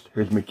inbounds pass.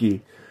 Here's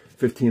McGee.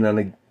 15 on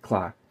the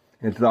clock.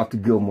 Hands it off to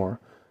Gilmore.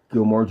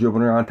 Gilmore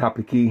dribbling around top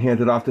of the key.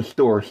 Hands it off to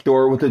Store.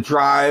 Store with a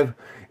drive.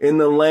 In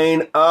the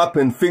lane. Up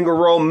and finger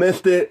roll.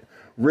 Missed it.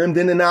 Rimmed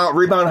in and out.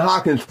 Rebound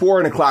Hawkins. 4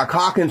 on the clock.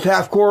 Hawkins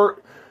half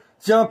court.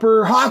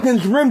 Jumper.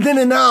 Hawkins rimmed in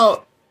and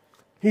out.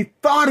 He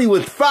thought he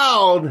was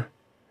fouled.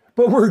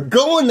 But we're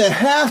going to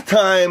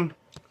halftime.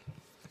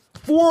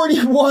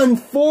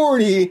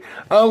 41-40,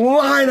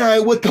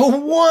 Illini with the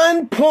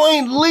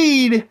 1-point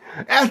lead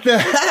at the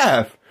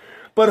half.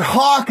 But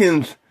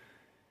Hawkins,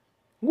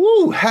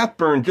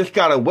 Hepburn just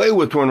got away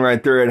with one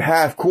right there at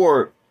half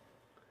court.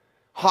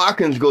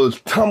 Hawkins goes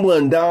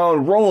tumbling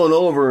down, rolling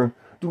over,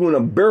 doing a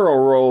barrel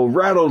roll,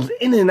 rattles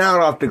in and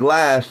out off the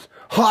glass.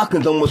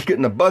 Hawkins almost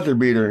getting a buzzer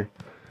beater.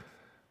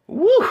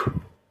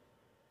 Woo!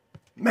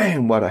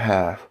 Man, what a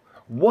half.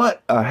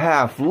 What a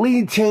half.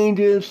 Lead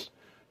changes,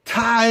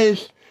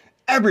 ties,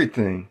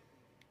 everything.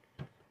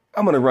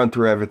 I'm going to run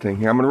through everything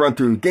here. I'm going to run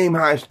through game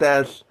high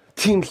stats,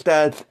 team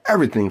stats,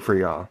 everything for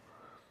y'all.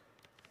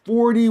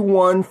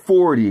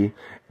 41-40.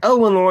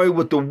 Illinois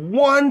with the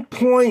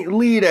 1-point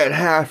lead at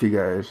half, you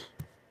guys.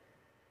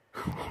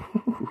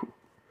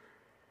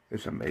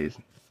 It's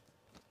amazing.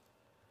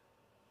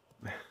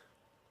 Let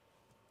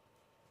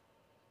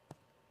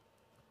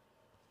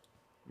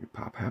me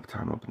pop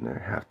halftime up in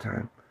there.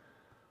 Halftime.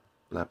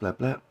 Blah, blah,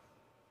 blah.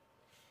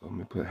 Let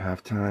me put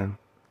halftime.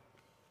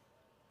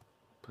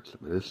 Put some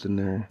of this in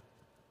there.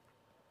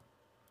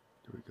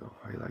 There we go.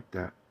 How you like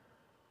that?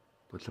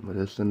 Put some of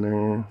this in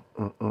there.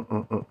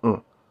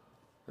 There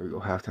we go.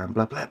 Halftime.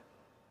 Blah, blah.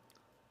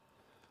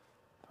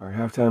 All right.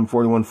 Halftime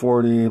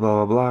 41-40.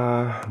 Blah, blah,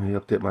 blah. Let me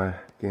update my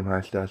game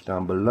high stats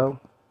down below.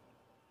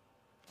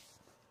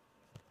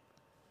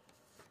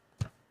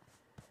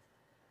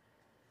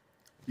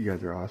 You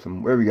guys are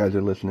awesome. Wherever you guys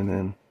are listening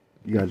in,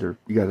 you guys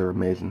are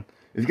amazing.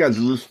 If you guys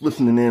are just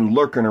listening in,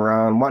 lurking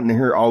around, wanting to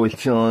hear always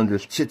chilling,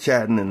 just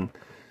chit-chatting, and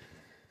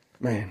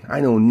man,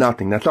 I know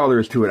nothing. That's all there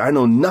is to it. I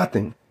know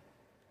nothing.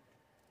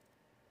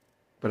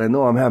 But I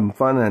know I'm having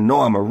fun, and I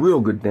know I'm a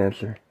real good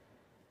dancer.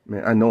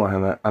 Man, I know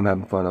I'm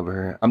having fun over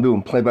here. I'm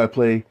doing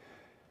play-by-play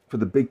for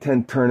the Big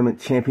Ten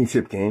Tournament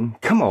Championship game.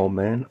 Come on,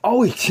 man.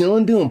 Always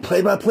chilling, doing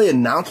play-by-play,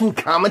 announcing,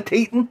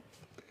 commentating.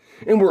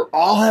 And we're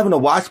all having a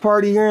watch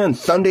party here on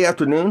Sunday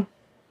afternoon.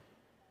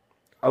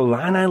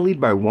 Illini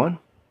lead by 1.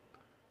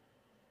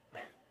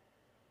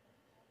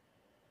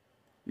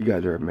 You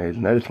guys are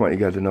amazing. I just want you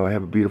guys to know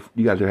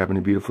you guys are having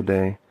a beautiful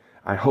day.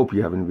 I hope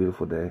you're having a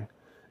beautiful day.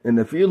 And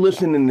if you're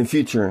listening in the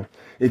future,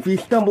 if you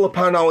stumble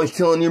upon Always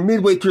Chillin', you're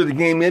midway through the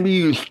game, maybe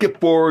you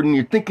skip forward and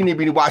you're thinking you'll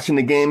be watching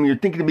the game, you're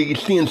thinking you'll be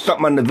seeing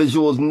something on the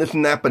visuals and this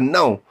and that, but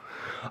no.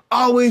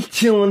 Always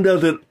Chillin'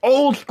 does an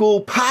old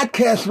school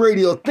podcast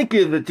radio. Think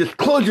of it, just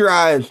close your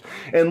eyes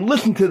and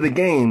listen to the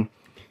game.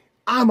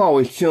 I'm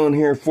always chilling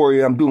here for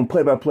you. I'm doing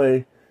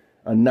play-by-play,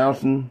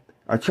 announcing.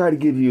 I try to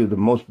give you the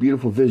most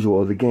beautiful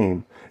visual of the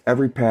game.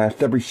 Every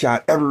pass, every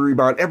shot, every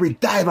rebound, every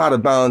dive out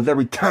of bounds,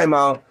 every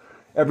timeout,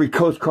 every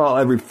coach call,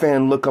 every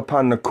fan look up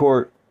on the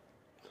court.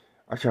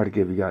 I try to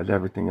give you guys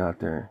everything out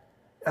there.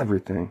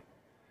 Everything.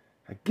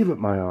 I give it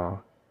my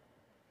all.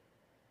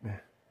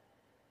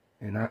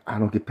 And I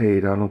don't get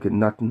paid. I don't get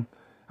nothing.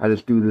 I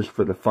just do this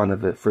for the fun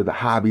of it, for the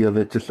hobby of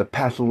it, just to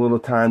pass a little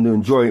time, to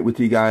enjoy it with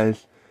you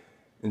guys.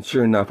 And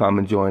sure enough, I'm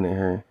enjoying it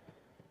here.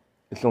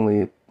 It's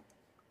only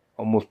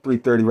almost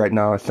 3:30 right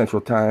now at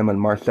Central Time on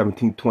March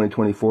 17th,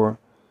 2024.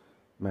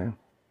 Man,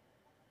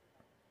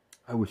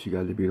 I wish you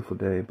guys a beautiful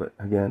day. But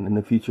again, in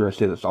the future, I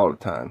say this all the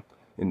time.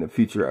 In the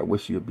future, I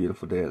wish you a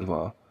beautiful day as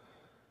well.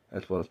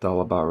 That's what it's all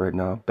about right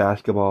now.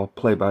 Basketball,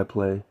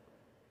 play-by-play,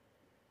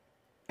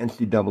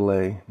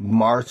 NCAA,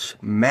 March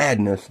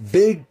Madness,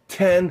 Big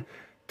Ten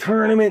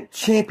Tournament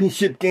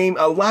Championship game.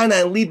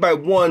 Illini lead by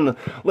 1.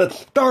 Let's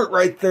start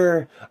right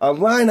there.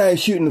 Illini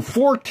shooting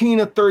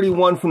 14 of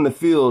 31 from the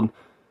field,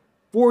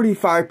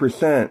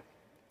 45%.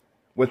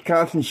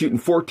 Wisconsin shooting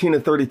 14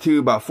 of 32,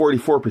 about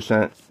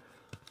 44%.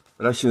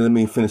 But actually, let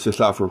me finish this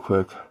off real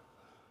quick.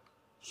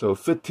 So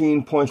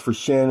 15 points for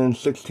Shannon,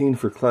 16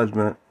 for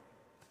Klesmet.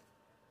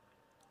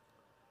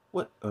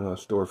 What? Oh no,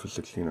 store for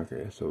 16.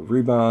 Okay, so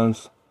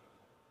rebounds.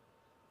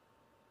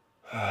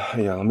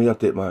 Yeah, let me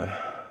update my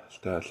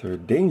stats here.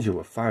 Danger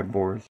with 5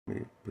 boards. Let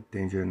me put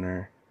Danger in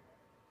there.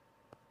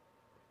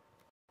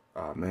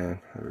 Oh man,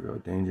 there we go,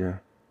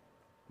 Danger.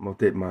 I'm gonna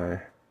update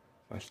my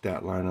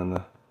stat line on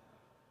my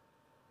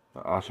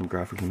awesome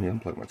graphics in here.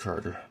 Unplug my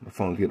charger. My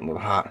phone's getting a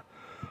little hot.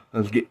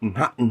 It's getting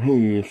hot in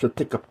here, so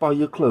take off all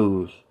your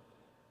clothes.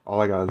 All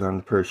I got is on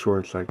a pair of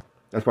shorts. Like,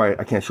 that's why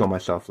I can't show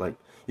myself. Like,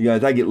 you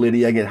guys, I get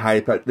litty, I get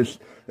hype. I'm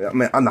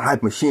the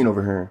hype machine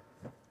over here.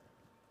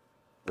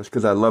 That's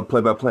because I love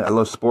play-by-play. I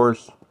love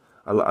sports.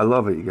 I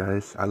love it, you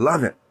guys. I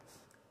love it.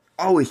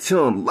 Always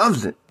chillin',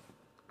 loves it.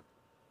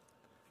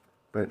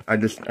 But I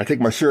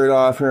take my shirt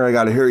off here. I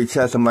got a hairy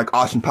chest. I'm like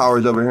Austin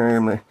Powers over here.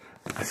 I'm like,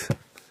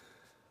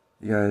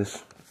 you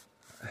guys.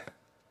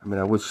 I mean,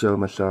 I would show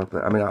myself,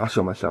 but I mean, I'll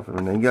show myself. I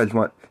mean, you guys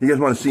want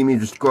to see me?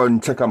 Just go ahead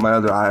and check out my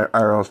other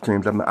IRL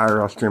streams. I'm an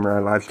IRL streamer.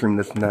 I live stream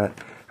this and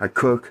that. I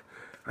cook.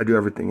 I do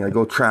everything. I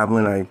go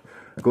traveling. I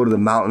go to the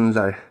mountains.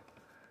 Oh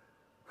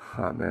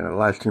man, I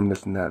live stream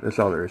this and that. That's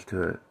all there is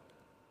to it.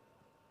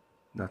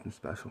 Nothing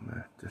special,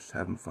 man. Just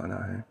having fun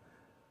out here.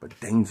 But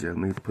Danger, let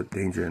me put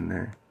Danger in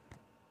there.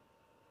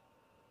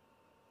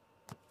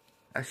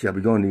 Actually, I'll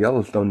be going to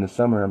Yellowstone this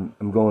summer.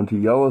 I'm going to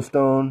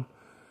Yellowstone.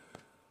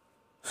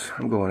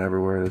 I'm going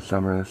everywhere this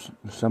summer.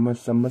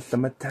 Summertime.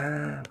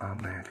 Oh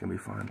man, it's gonna be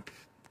fun.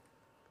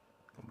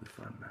 It's gonna be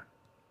fun, man.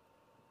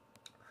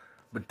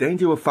 But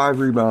Danger with 5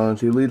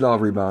 rebounds. He leads all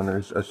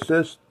rebounders.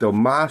 Assists,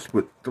 Domask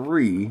with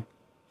 3.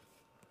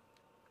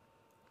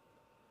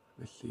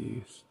 Let's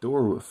see.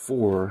 Store with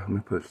 4. Let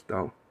me put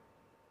Stowe.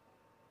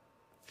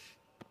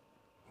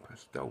 Put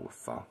Stowe with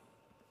 4.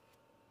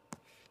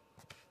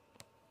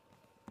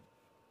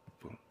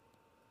 Boom.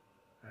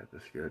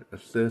 That's good.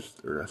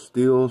 Assists or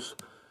steals.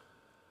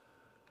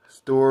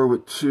 Store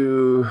with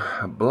 2,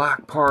 a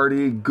block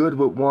party, good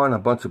with 1, a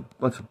bunch of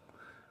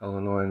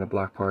Illinois in the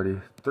block party.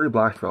 3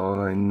 blocks for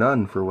Illinois,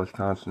 none for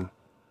Wisconsin.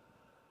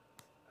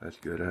 That's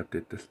good. I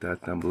update the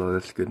stats down below.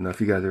 That's good enough.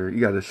 You guys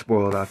are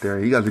spoiled out there.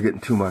 You guys are getting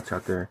too much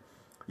out there.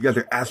 You guys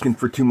are asking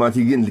for too much.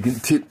 You're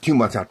getting too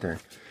much out there.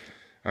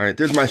 All right,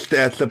 there's my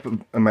stats up.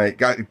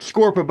 Got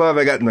score up above.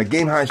 I got my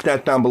game high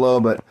stats down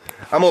below. But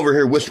I'm over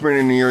here whispering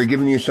in the ear,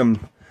 giving you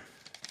some.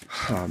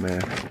 Oh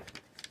man.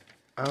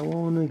 I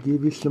wanna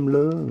give you some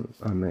love.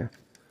 Oh man.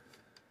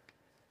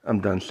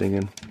 I'm done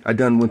singing. I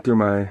go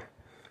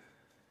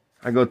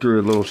through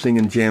a little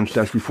singing jam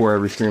session before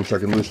every stream so I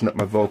can loosen up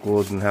my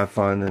vocals and have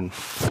fun, and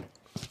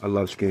I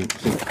love singing.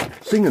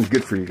 Singing's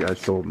good for you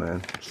guys' soul,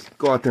 man. Just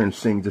go out there and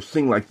sing. Just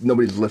sing like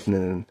nobody's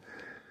listening, and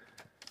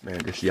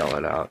man, just yell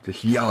it out.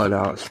 Just yell it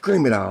out.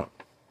 Scream it out.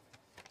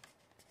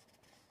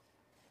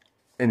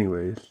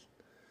 Anyways.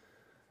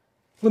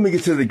 Let me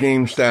get to the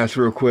game stats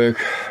real quick.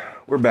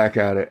 We're back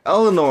at it.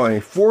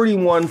 Illinois,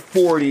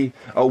 41-40,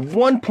 a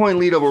 1-point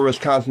lead over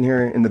Wisconsin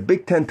here in the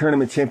Big Ten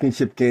Tournament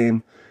Championship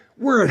game.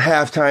 We're at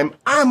halftime.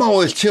 I'm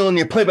always chilling,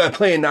 your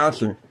play-by-play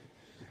announcer.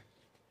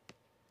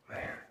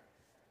 Man,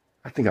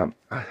 I think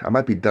I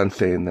might be done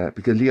saying that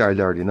because you guys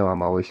already know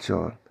I'm always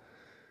chilling.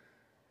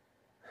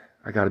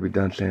 I got to be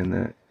done saying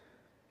that.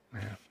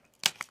 Man.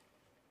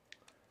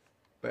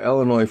 But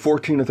Illinois,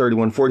 14 of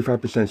 31,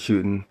 45%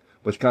 shooting.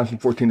 Wisconsin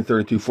 14 of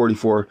 32,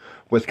 44.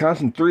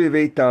 Wisconsin 3 of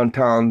 8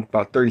 downtown,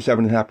 about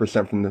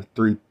 37.5% from the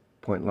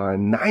 3-point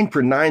line. 9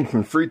 for 9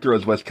 from free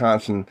throws,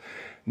 Wisconsin.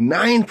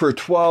 9 for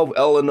 12,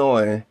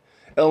 Illinois.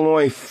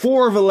 Illinois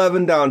 4 of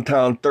 11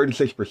 downtown,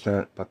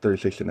 36%, about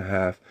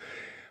 36.5%.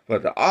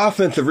 But the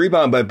offensive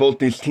rebound by both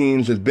these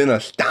teams has been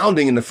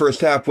astounding in the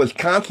first half.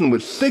 Wisconsin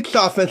with 6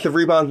 offensive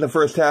rebounds in the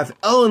first half.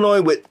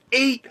 Illinois with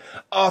 8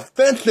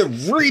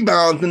 offensive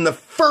rebounds in the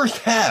first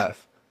half.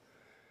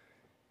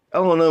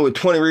 Illinois with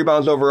 20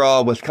 rebounds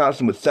overall.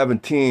 Wisconsin with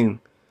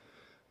 17.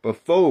 But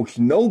folks,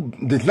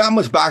 there's not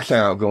much boxing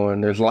out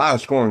going. There's a lot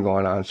of scoring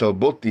going on. So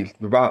both these,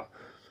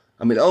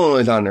 Illinois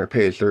is on their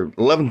pace. They're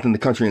 11th in the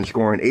country in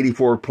scoring,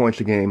 84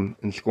 points a game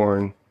in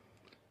scoring,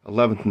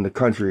 11th in the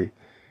country.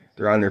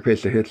 they're on their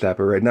pace to hit that.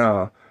 But right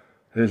now,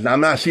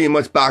 I'm not seeing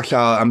much box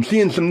out. I'm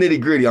seeing some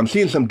nitty gritty. I'm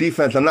seeing some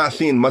defense. I'm not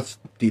seeing much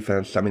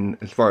defense. I mean,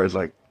 as far as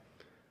like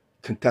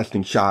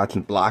contesting shots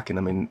and blocking.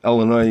 I mean,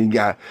 Illinois,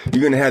 you're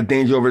going to have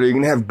Danger over there. You're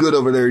going to have Good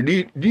over there. Do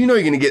you know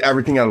you're going to get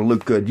everything out of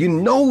Luke Good? You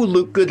know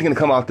Luke Good's going to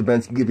come off the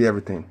bench and give you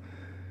everything.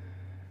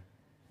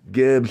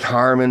 Gibbs,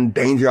 Harmon,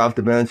 Danger off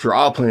the bench. They're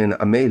all playing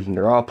amazing.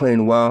 They're all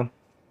playing well.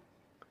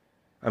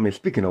 I mean,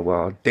 speaking of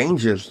well,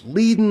 Danger's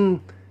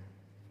leading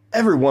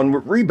everyone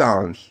with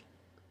rebounds.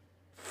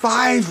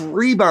 5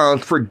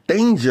 rebounds for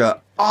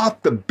Danger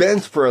off the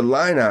bench for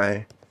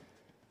Illini.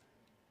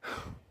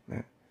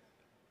 Man.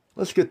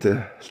 Let's get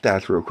to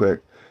stats real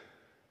quick.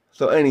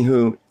 So,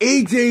 anywho,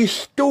 AJ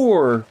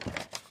Storr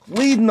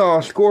leading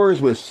all scorers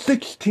with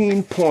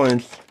 16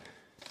 points.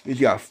 He's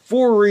got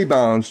 4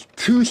 rebounds,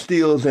 2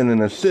 steals, and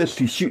an assist.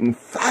 He's shooting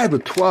 5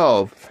 of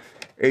 12.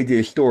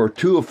 AJ Storr,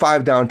 2 of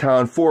 5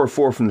 downtown, 4 of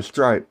 4 from the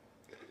stripe.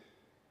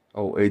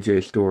 Oh,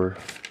 AJ Storr.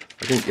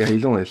 I think, yeah,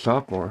 he's only a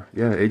sophomore.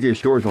 Yeah, AJ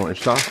Storr's only a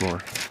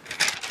sophomore.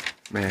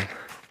 Man.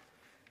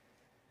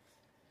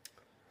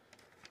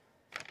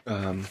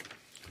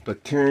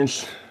 But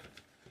Terrence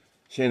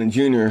Shannon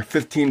Jr.,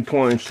 15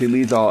 points. He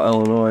leads all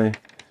Illinois.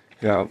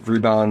 Got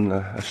rebound,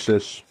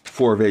 assists,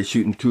 4 of 8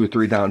 shooting, 2 of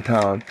 3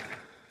 downtown.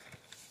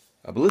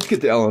 But let's get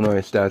the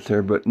Illinois stats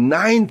here. But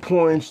 9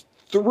 points,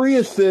 3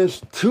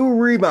 assists, 2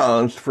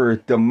 rebounds for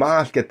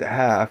Damask at the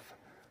half.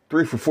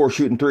 3 for 4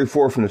 shooting, 3 for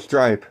 4 from the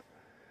stripe.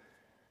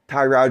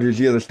 Ty Rogers,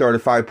 the other starter,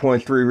 5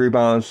 points, 3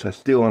 rebounds, a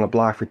steal on a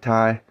block for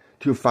Ty.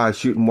 2 of 5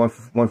 shooting, 1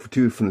 for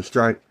 2 from the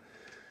stripe.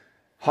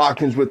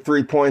 Hawkins with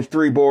 3 points,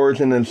 3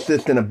 boards, and an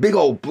assist, and a big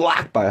old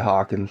block by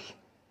Hawkins.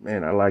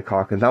 Man, I like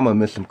Hawkins. I'm going to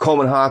miss him.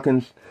 Coleman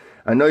Hawkins.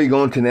 I know you're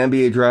going to the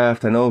NBA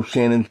draft. I know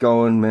Shannon's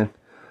going, man.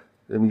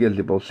 Let me get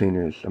to both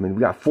seniors. I mean,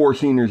 we got 4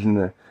 seniors in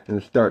the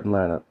starting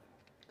lineup.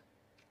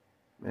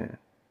 Man.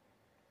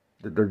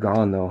 They're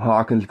gone, though.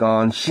 Hawkins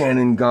gone.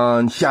 Shannon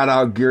gone. Shout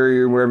out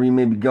Gary or wherever you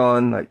may be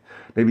gone. Like,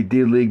 maybe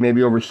D-League,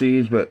 maybe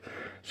overseas. But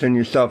send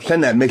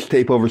that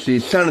mixtape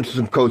overseas. Send it to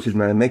some coaches,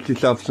 man. Make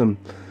yourself some...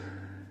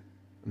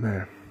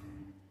 Man.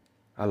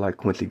 I like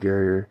Quincy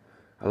Guerrier.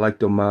 I like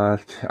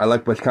Domas. I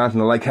like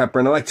Wisconsin. I like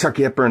Hepburn. I like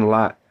Chucky Hepburn a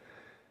lot.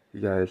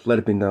 You guys, let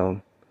it be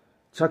known.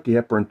 Chucky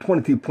Hepburn,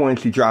 22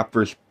 points he dropped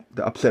for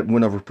the upset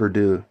win over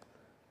Purdue.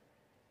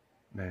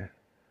 Man,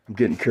 I'm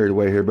getting carried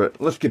away here, but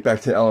let's get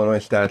back to Illinois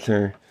stats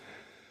here.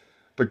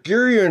 But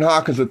Guerrier and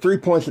Hawkins with 3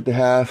 points at the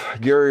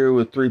half. Guerrier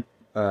with 1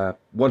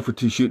 for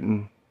 2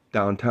 shooting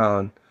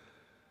downtown.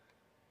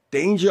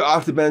 Danger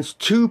off the bench,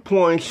 2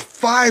 points,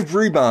 5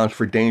 rebounds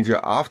for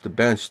Danger off the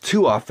bench,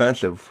 2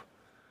 offensive.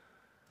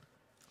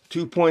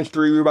 2 points,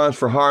 3 rebounds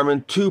for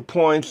Harmon, 2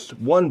 points,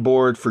 1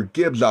 board for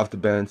Gibbs off the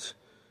bench.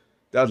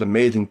 That was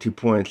amazing, 2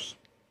 points.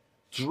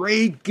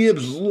 Dre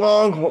Gibbs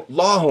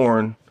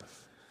Lawhorn.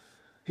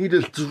 He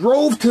just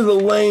drove to the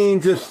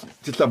lane, just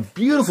a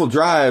beautiful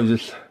drive,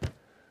 just,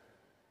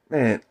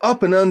 man,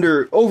 up and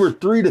under, over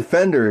 3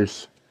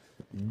 defenders.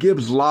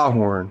 Gibbs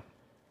Lawhorn.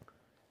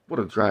 What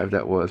a drive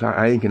that was.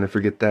 I ain't going to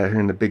forget that here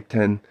in the Big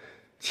Ten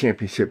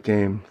championship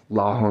game.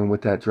 Lawhorn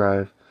with that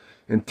drive.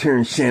 And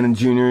Terrence Shannon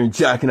Jr.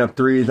 jacking up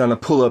threes on the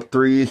pull-up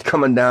threes,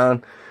 coming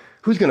down.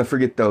 Who's going to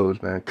forget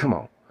those, man? Come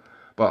on.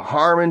 But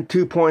Harmon,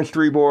 2 points,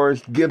 3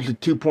 boards. Gibbs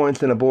with 2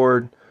 points and a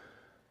board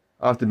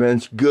off the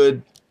bench.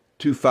 Good,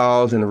 2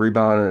 fouls and a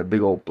rebound and a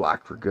big old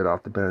block for Good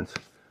off the bench.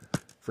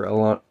 For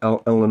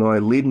Illinois,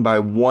 leading by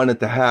 1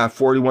 at the half,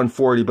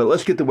 41-40. But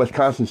let's get the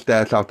Wisconsin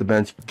stats off the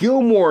bench.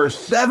 Gilmore,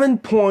 7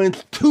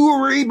 points,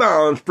 2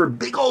 rebounds for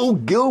big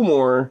old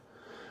Gilmore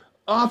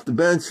off the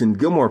bench. And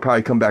Gilmore will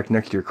probably come back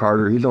next year,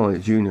 Carter. He's only a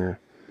junior,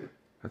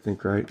 I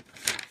think, right?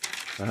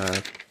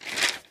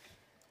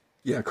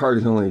 Yeah,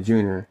 Carter's only a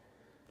junior.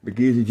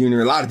 McGee's a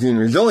junior, a lot of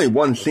juniors. There's only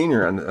 1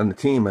 senior on the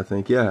team, I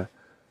think, yeah.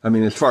 I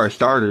mean, as far as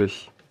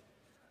starters,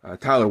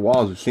 Tyler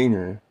Wall's a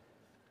senior.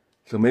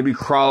 So maybe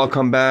Kral will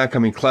come back. I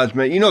mean,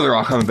 Klesmet, you know they're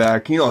all coming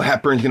back. You know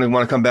Hepburn's going to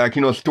want to come back.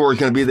 You know Storr's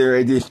going to be there,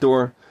 AJ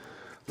Storr.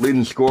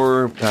 Leading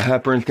scorer,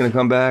 Hepburn's going to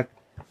come back.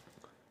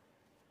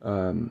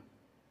 I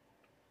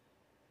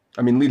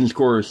mean, leading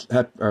scorers,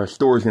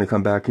 Storr's going to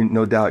come back.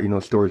 No doubt, you know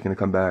Storr's going to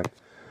come back.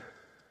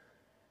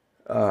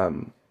 But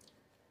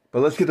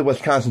let's get the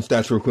Wisconsin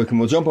stats real quick, and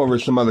we'll jump over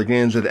some other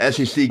games. The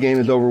SEC game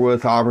is over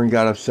with. Auburn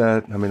got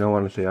upset. I mean, I don't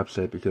want to say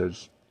upset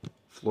because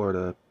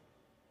Florida...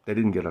 They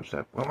didn't get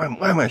upset. Why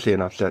am I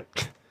saying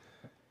upset?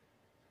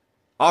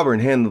 Auburn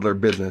handled their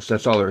business.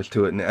 That's all there is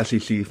to it in the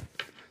SEC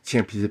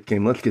championship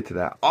game. Let's get to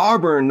that.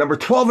 Auburn, number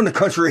 12 in the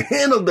country,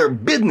 handled their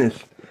business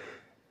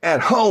at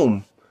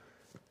home.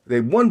 They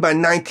won by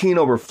 19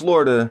 over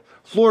Florida.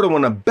 Florida,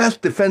 one of the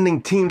best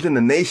defending teams in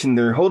the nation.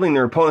 They're holding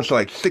their opponents to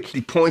like 60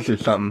 points or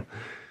something.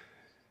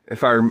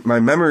 If my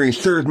memory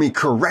serves me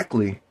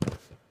correctly,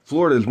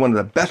 Florida is one of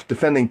the best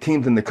defending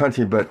teams in the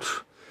country, but...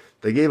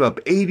 They gave up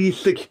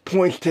 86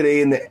 points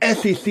today in the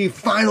SEC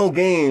final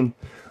game.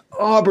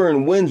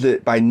 Auburn wins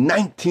it by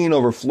 19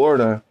 over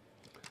Florida.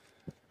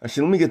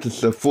 Actually, let me get this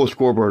full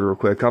scoreboard real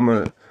quick.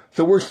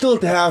 So we're still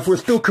at the half. We're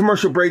still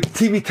commercial break.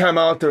 TV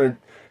timeout.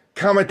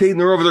 commentating.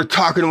 They're over there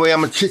talking away.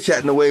 I'm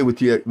chit-chatting away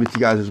with you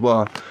guys as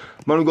well.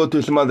 I'm going to go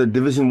through some other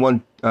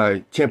Division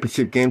I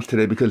championship games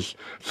today because,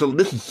 so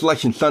this is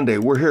Selection Sunday.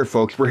 We're here,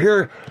 folks. We're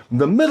here in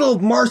the middle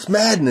of March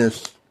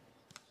Madness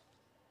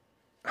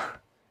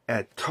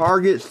at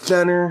Target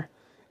Center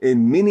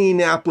in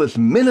Minneapolis,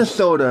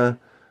 Minnesota.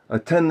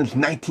 Attendance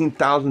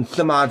 19,000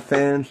 some odd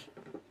fans.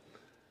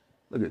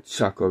 Look at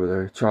Chuck over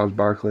there, Charles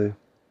Barkley.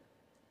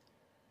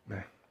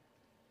 Man,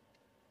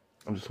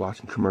 I'm just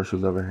watching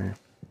commercials over here.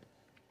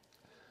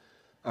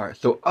 All right,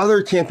 so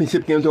other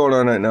championship games going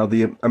on right now.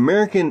 The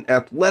American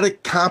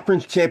Athletic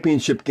Conference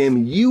Championship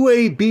game,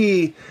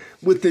 UAB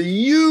with a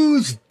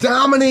huge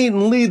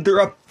dominating lead.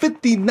 They're up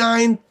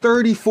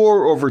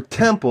 59-34 over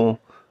Temple.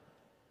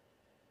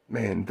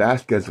 Man,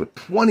 Vasquez with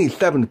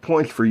 27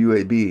 points for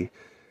UAB.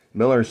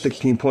 Miller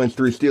 16 points,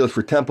 3 steals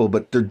for Temple,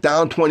 but they're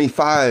down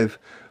 25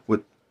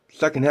 with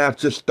second half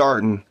just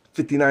starting,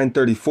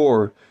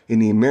 59-34 in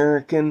the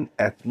American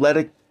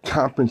Athletic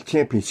Conference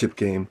Championship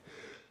game.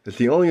 It's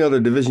the only other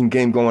division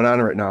game going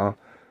on right now,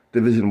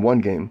 Division I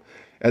game.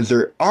 As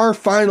there are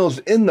finals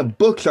in the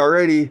books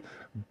already,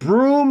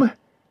 Broome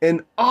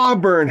and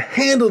Auburn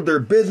handled their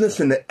business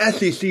in the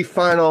SEC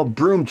final.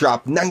 Broome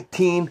dropped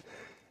 19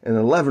 and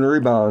 11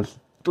 rebounds,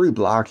 3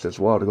 blocks as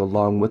well to go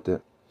along with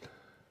it.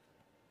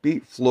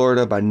 Beat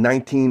Florida by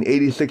 19,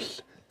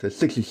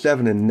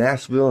 86-67 in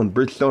Nashville and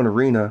Bridgestone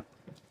Arena.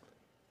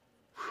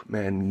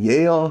 Man,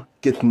 Yale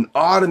gets an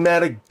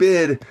automatic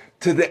bid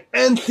to the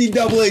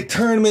NCAA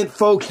tournament,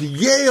 folks.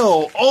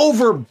 Yale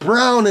over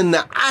Brown in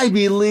the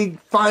Ivy League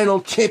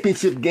final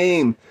championship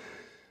game.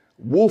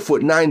 Wolf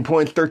with 9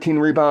 points, 13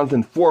 rebounds,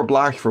 and 4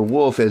 blocks for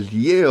Wolf as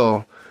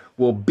Yale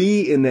will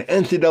be in the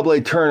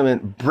NCAA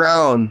tournament.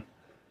 Brown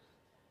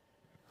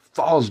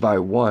falls by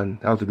 1.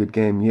 That was a good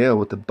game. Yale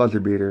with the buzzer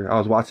beater. I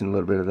was watching a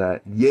little bit of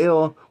that.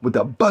 Yale with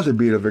the buzzer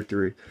beater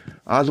victory.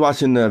 I was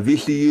watching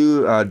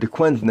VCU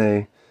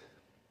Duquesne.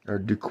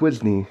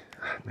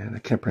 Man, I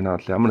can't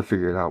pronounce that. I'm going to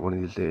figure it out one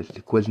of these days.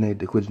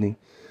 Duquesne.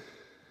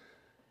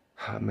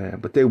 Oh, man,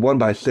 but they won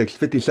by 6.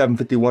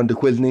 57-51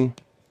 Duquesne.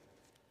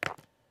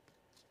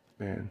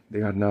 Man, they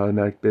got an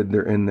automatic bid.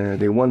 They're in there.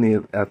 They won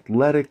the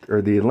Atlantic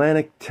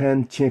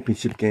 10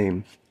 championship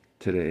game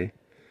today.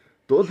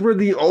 Those were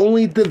the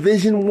only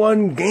Division I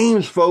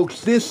games,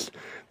 folks. These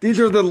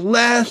are the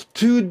last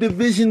 2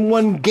 Division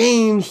I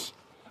games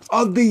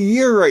of the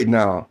year right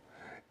now.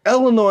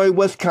 Illinois,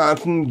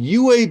 Wisconsin,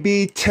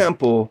 UAB,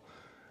 Temple.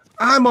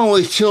 I'm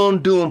always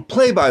chilling doing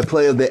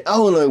play-by-play of the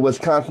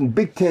Illinois-Wisconsin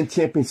Big Ten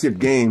championship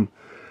game.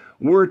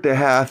 We're at the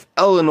half.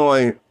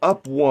 Illinois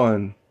up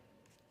 1.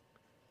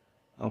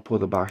 I'll pull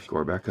the box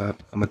score back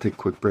up. I'm going to take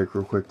a quick break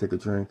real quick, take a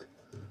drink.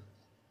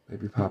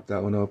 Maybe pop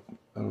that one up.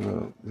 I don't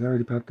know. Did I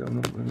already pop that one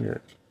up? Let me get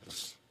it.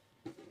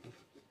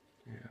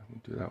 Yeah,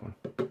 we'll do that one.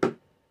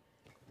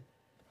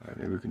 Alright,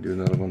 maybe we can do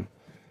another one.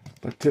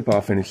 But tip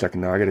off any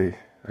second now. I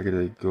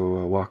gotta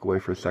go walk away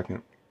for a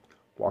second.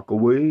 Walk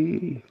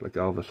away, like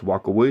Elvis,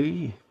 walk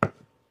away.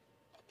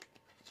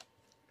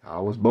 I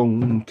was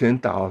born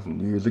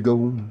 10,000 years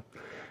ago.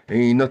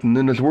 Ain't nothing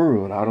in this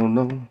world I don't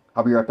know.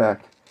 I'll be right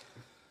back.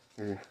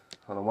 Here,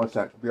 hold on one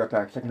sec. I'll be right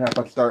back. Second half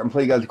about to start. I'm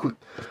play you guys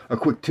a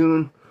quick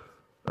tune.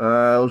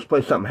 Let's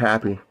play something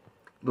happy. A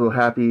little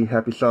happy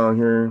song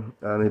here.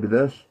 Maybe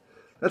this.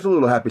 That's a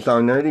little happy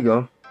song there. There you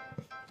go.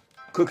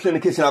 Cooks in the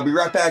kitchen. I'll be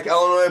right back.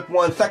 Illinois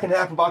 1. Second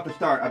half about to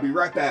start. I'll be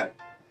right back.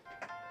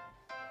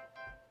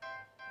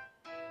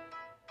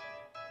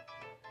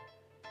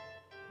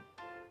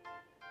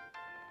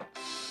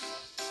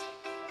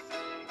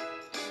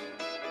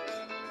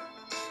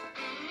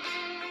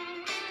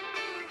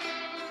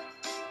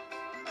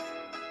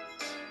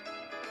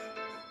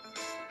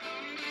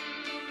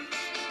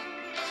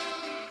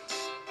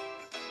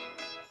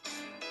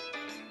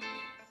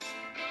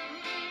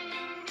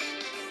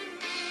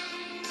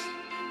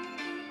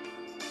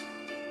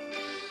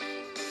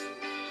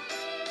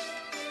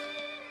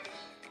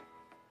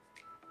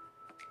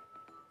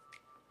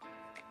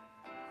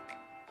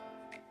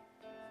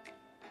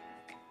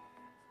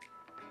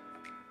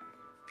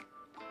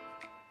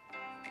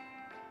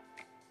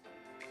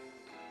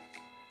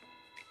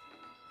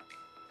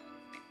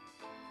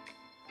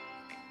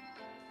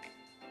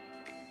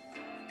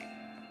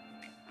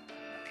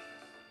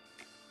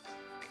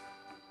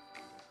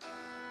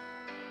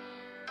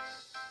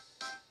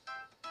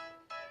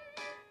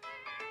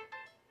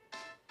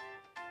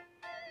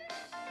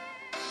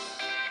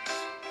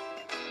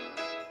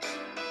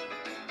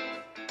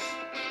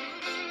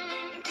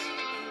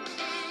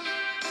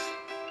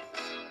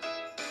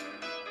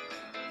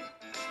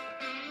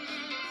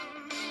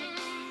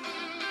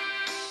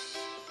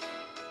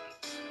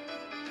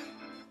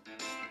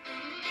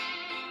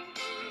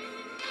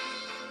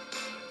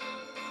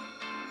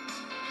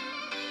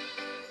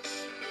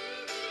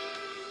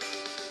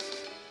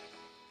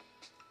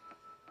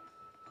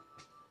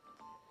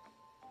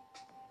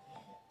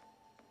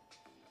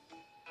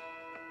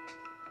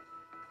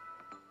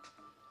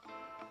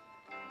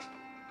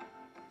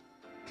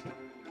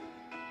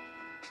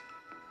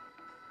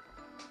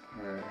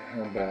 Alright,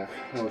 I'm back.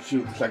 Oh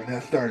shoot, second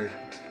half started.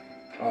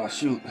 Oh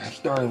shoot, it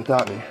started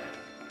without me.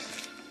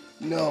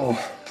 No.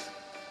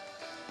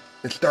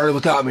 It started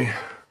without me.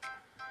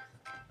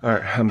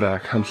 Alright, I'm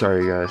back. I'm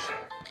sorry, you guys.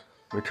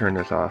 Let me turn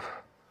this off.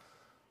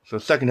 So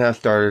second half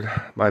started.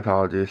 My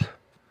apologies.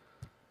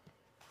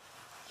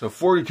 So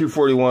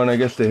 42-41, I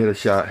guess they hit a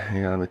shot.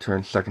 Hang on, let me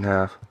turn second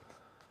half.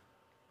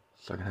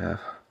 Second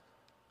half.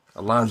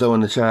 Alonzo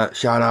in the chat.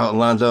 Shout out,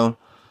 Alonzo.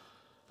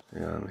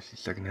 Hang on, let me see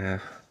second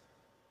half.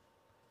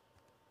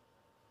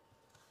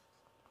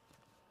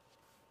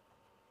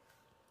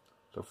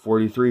 So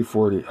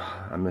 43-40.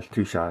 I missed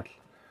 2 shots.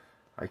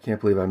 I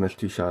can't believe I missed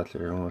 2 shots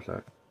there. What was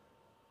that?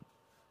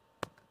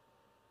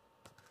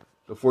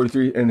 So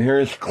 43, and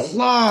here's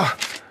Claw.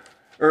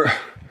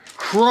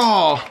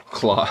 Claw.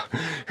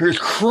 Here's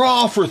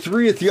Crawl for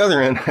 3 at the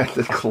other end. That's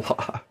the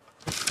Claw.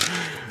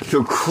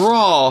 So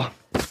Kroll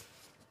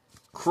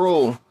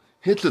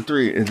hits a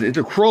 3. It's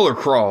a Kroll or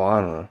Crawl.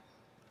 I don't know.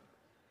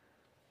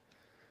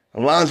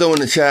 Alonzo in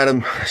the chat.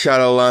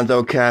 Shout out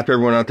Alonzo, Cap,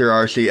 everyone out there,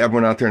 RC,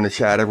 everyone out there in the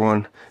chat.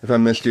 Everyone, if I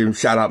missed you,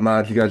 shout out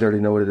mods. You guys already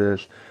know what it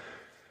is.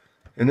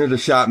 And there's a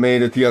shot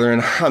made at the other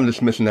end. I'm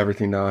just missing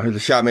everything now. Here's a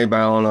shot made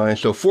by Illinois.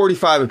 So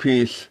 45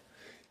 apiece.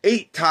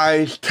 8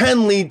 ties,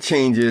 10 lead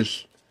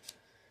changes.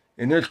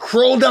 And there's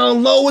Kroll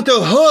down low with the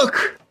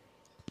hook.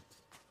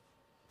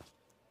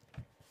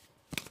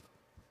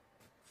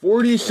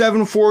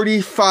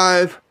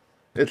 47-45.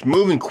 It's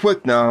moving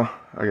quick now.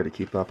 I gotta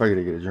keep up. I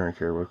gotta get a drink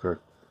here real quick.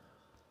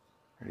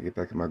 I gotta get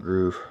back in my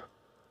groove.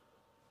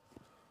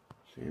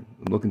 See,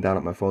 I'm looking down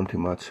at my phone too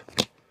much.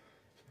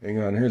 Hang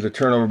on. Here's a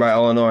turnover by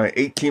Illinois.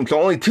 18. So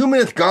only 2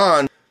 minutes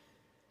gone.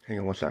 Hang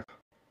on one sec.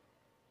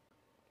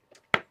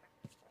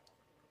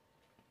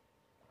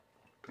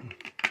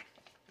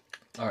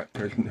 All right,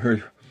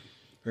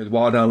 here's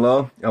Wall down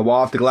low. A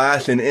Wall off the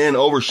glass and in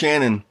over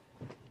Shannon.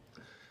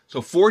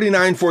 So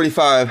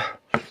 49-45.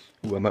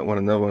 Ooh, I might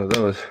want another one of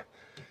those.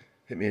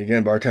 Hit me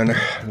again, bartender.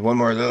 One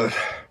more of those.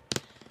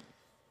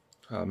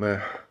 Oh, man.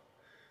 I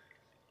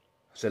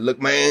said, look,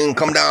 man,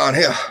 come down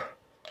here.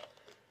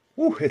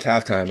 Woo, it's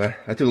halftime, man.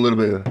 I took a little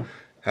bit of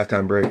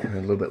halftime break. A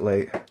little bit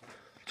late.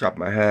 Dropped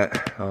my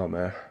hat. Oh,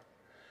 man.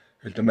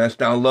 Here's the mess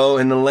down low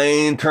in the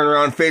lane. Turn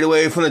around, fade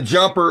away from the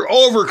jumper.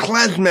 Over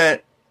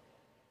Klesmet.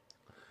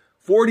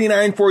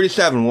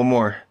 49-47. One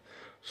more.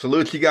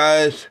 Salutes, you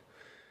guys.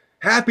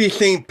 Happy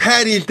St.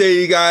 Patty's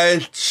Day, you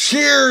guys.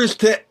 Cheers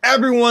to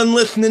everyone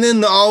listening in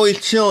to Always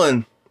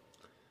Chillin'.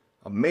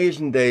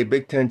 Amazing day.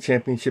 Big Ten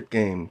championship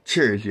game.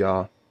 Cheers,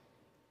 y'all.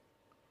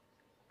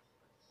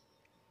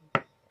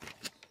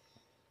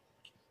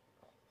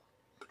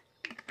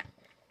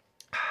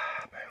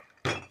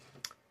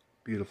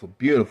 Beautiful,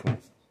 beautiful.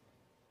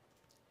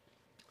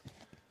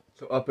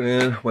 So up and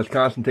in,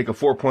 Wisconsin take a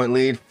 4-point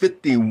lead,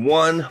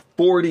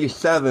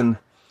 51-47.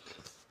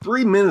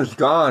 3 minutes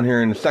gone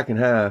here in the second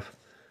half.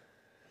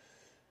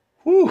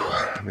 Whew.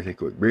 Let me take a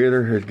quick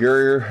breather. Here's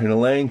Guerrier in the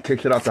lane,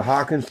 kicks it out to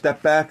Hawkins,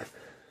 step back,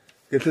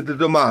 gets it to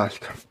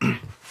Domask.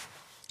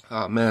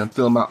 Oh man, I'm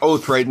feeling my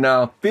oats right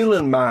now.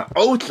 Feeling my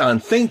oats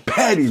on St.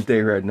 Patty's Day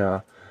right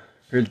now.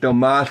 Here's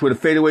Domask with a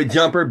fadeaway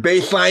jumper,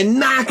 baseline,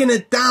 knocking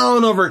it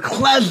down over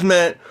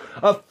Klesmet.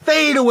 A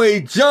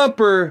fadeaway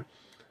jumper.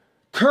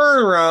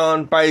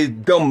 Turnaround by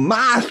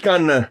Domask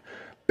on the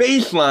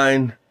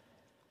baseline.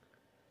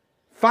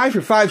 5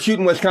 for 5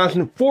 shooting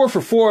Wisconsin. 4 for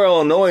 4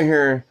 Illinois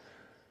here.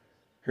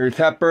 Here's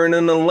Hepburn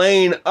in the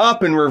lane.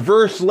 Up and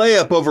reverse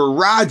layup over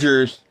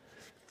Rogers.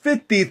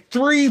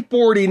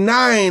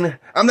 53-49.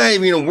 I'm not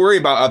even going to worry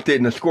about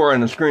updating the score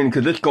on the screen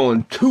because it's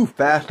going too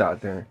fast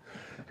out there.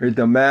 Here's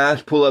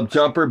Domask. Pull up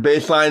jumper.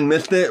 Baseline.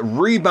 Missed it.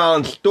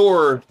 Rebound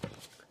Store.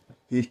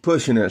 He's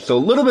pushing it. So a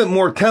little bit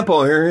more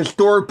tempo here. His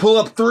Store pull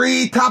up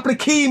 3. Top of the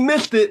key.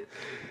 Missed it.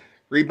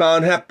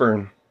 Rebound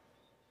Hepburn.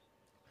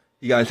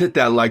 You guys hit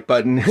that like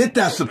button. Hit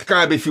that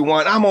subscribe if you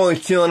want. I'm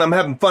always chilling. I'm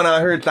having fun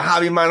out here. It's a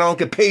hobby of mine. I don't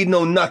get paid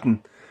no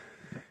nothing.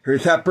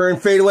 Here's Hepburn.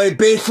 Fadeaway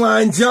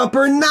baseline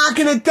jumper.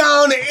 Knocking it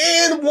down.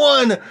 And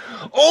one.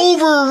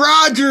 Over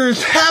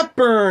Rogers.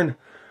 Hepburn.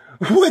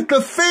 With the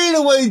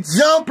fadeaway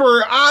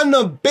jumper on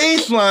the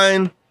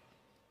baseline.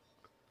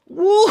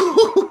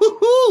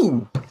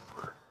 Woo-hoo-hoo-hoo.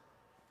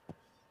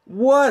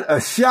 What a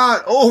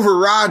shot over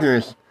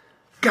Rogers.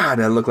 God,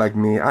 that looked like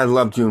me. I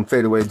love doing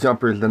fadeaway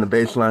jumpers on the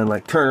baseline,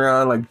 like turn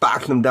around, like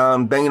boxing them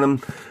down, banging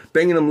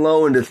them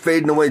low, and just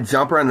fading away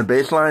jumper on the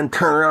baseline,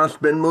 turn around,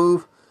 spin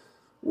move.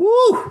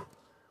 Woo!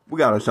 We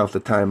got ourselves a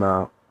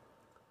timeout.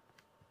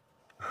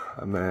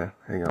 Oh, man,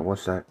 hang on,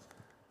 what's that?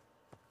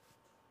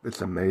 It's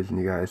amazing,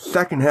 you guys.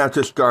 Second half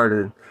just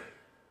started.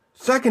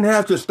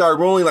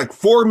 We're only like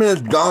 4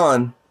 minutes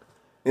gone,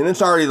 and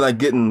it's already like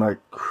getting like.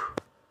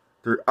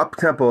 They're up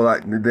tempo,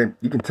 like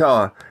you can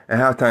tell at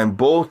halftime.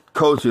 Both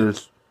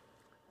coaches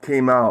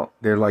came out.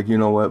 They're like, you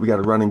know what, we got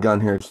a running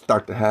gun here to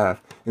start the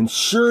half. And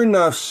sure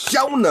enough,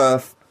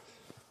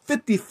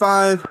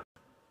 55.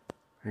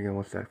 Hang on,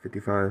 what's that?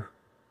 55.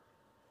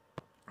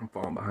 I'm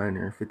falling behind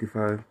here.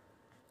 55.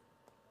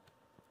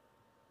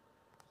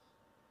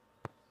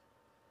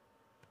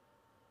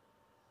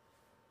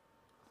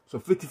 So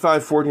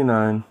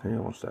 55-49. Hang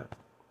on, what's that?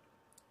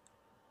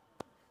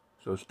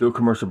 So still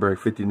commercial break.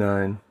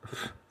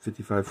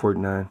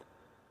 55-49.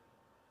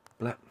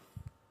 Blah.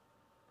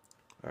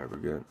 All right, we're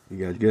good.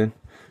 You guys good?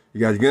 You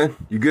guys good?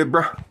 You good,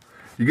 bro?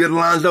 You good,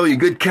 Alonzo? You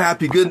good,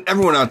 Cap? You good?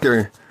 Everyone out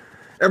there.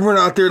 Everyone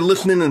out there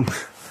listening, and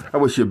I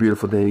wish you a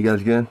beautiful day. You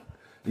guys good?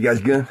 You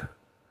guys good?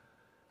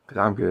 Because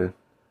I'm good.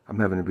 I'm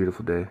having a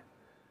beautiful day.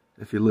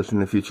 If you're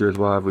listening in the future as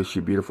well, I wish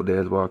you a beautiful day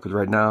as well. Because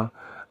right now,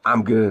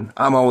 I'm good.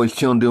 I'm always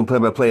chilling, doing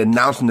play-by-play,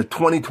 announcing the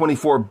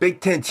 2024 Big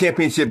Ten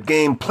Championship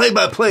game,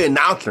 play-by-play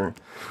announcer.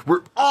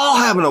 We're all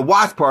having a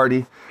watch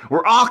party.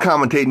 We're all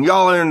commentating.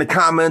 Y'all are in the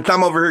comments.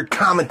 I'm over here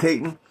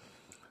commentating.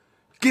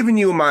 Giving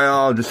you my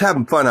all. Just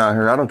having fun out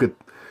here.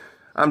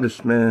 I'm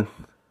just, man.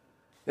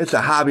 It's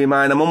a hobby of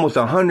mine. I'm almost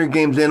 100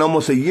 games in,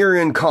 almost a year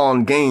in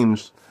calling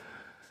games.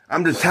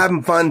 I'm just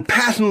having fun,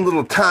 passing a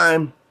little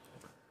time.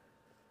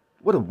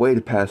 What a way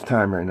to pass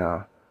time right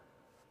now.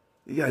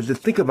 You guys,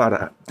 just think about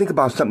it. Think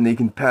about something that you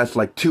can pass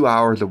like 2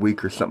 hours a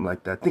week or something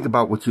like that. Think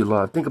about what you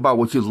love. Think about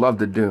what you love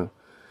to do.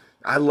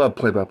 I love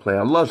play-by-play.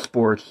 I love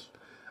sports.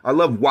 I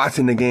love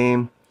watching the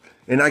game.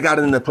 And I got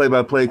into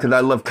play-by-play because I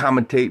love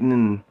commentating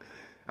and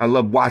I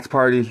love watch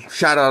parties.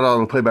 Shout out all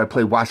the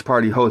play-by-play watch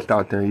party hosts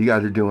out there. You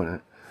guys are doing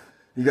it.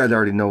 You guys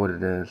already know what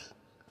it is.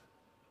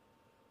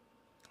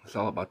 It's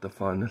all about the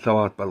fun. It's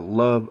all about the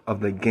love of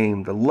the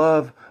game, the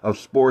love of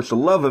sports, the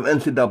love of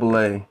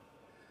NCAA.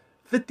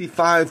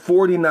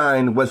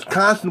 55-49,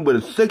 Wisconsin with a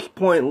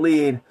 6-point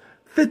lead.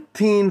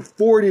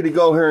 15:40 to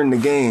go here in the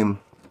game.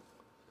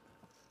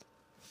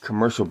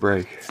 Commercial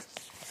break.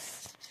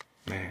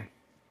 Man,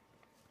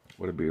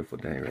 what a beautiful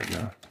day right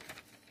now.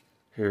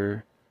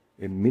 Here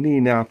in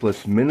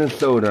Minneapolis,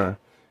 Minnesota.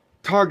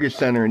 Target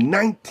Center,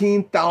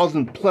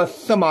 19,000 plus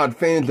some odd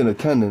fans in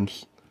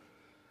attendance.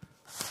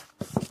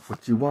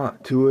 What you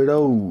want? 2 of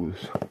those.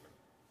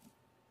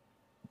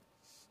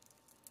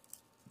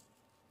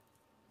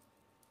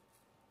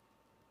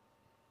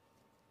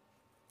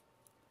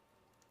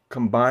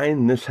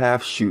 Combined this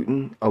half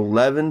shooting,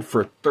 11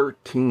 for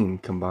 13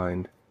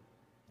 combined.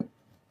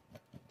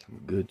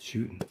 Some good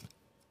shooting.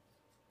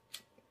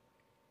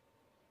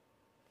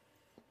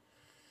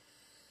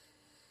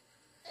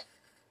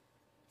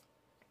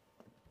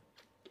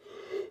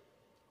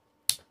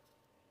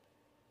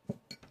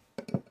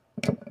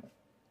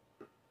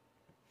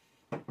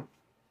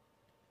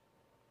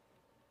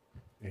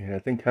 Yeah, I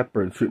think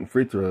Hepburn shooting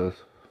free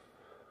throws.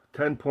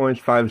 10 points,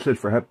 5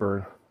 assists for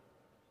Hepburn.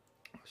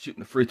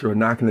 Shooting the free throw,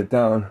 knocking it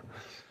down.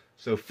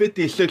 So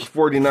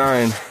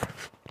 56-49.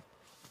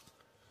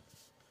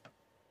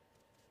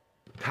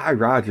 Ty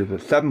Rogers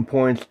with 7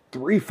 points,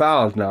 3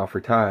 fouls now for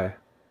Ty.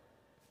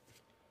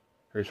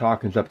 Here's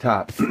Hawkins up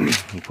top.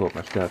 Let me pull up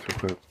my stats real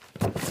quick.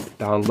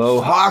 Down low,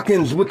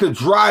 Hawkins with the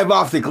drive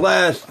off the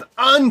glass.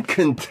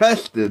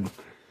 Uncontested.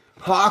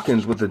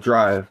 Hawkins with the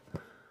drive.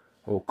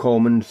 Oh,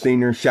 Coleman,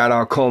 senior. Shout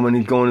out Coleman.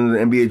 He's going into the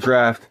NBA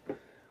draft.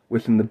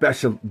 Wishing the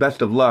best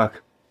of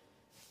luck.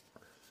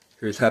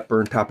 Here's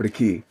Hepburn, top of the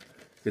key.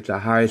 Gets a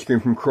high screen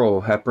from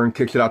Kroll. Hepburn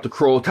kicks it out to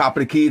Kroll, top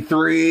of the key.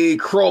 3.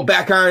 Kroll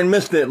back iron,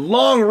 missed it.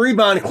 Long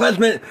rebound.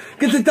 Klesmit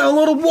gets it down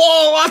low the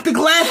wall, off the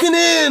glass and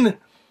in.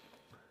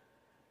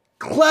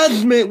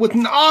 Klesmit with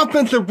an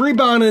offensive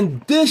rebound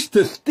and dish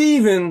to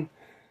Steven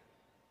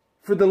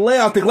for the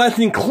layoff. The glass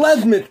and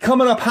Klesmit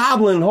coming up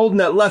hobbling, holding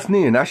that left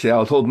knee. And actually, I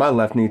was holding my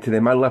left knee today.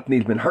 My left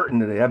knee's been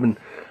hurting today. I've been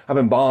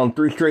balling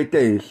 3 straight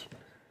days.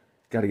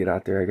 Got to get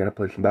out there. I got to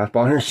play some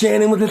basketball. Here's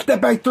Shannon with a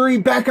step back 3.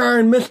 Back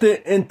iron, missed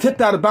it, and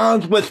tipped out of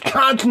bounds.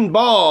 Wisconsin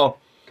ball.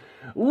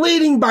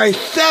 Leading by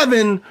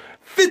 7,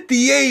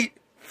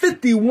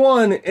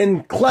 58-51.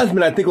 And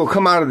Klesmit, I think, will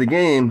come out of the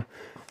game.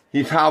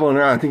 He's hobbling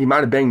around. I think he might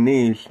have banged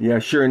knees. Yeah,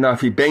 sure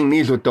enough. He banged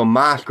knees with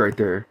Domask right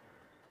there.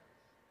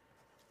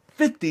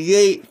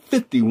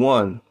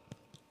 58-51.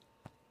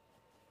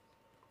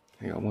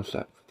 Hang on, what's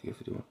that?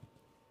 58-51.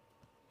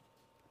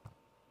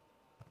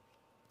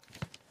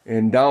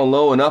 And down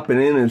low and up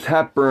and in is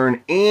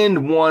Hepburn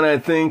and 1, I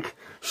think.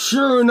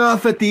 Sure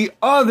enough, at the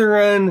other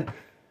end,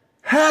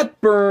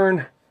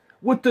 Hepburn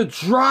with the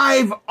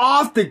drive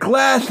off the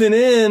glass and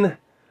in.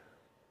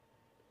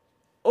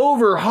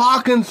 Over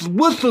Hawkins,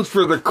 whistles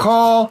for the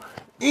call,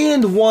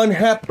 and 1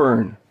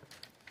 Hepburn.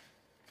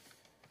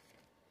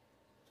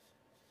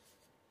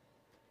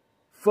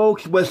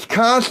 Folks,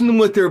 Wisconsin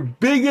with their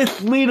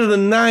biggest lead of the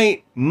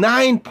night.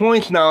 9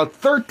 points now.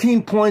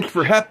 13 points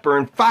for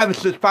Hepburn. 5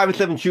 assists, 5 of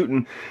 7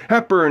 shooting.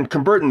 Hepburn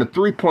converting the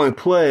 3-point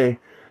play.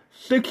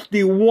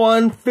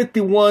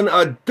 61-51.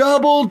 A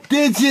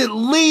double-digit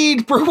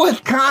lead for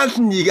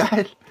Wisconsin, you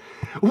guys.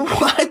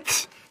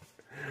 What?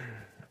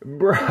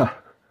 Bruh.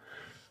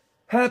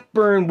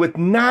 Hepburn with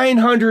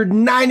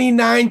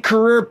 999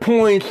 career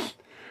points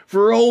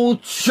for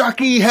old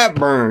Chucky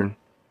Hepburn.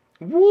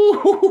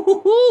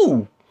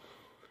 Woo-hoo-hoo-hoo-hoo.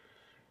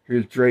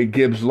 Here's Dre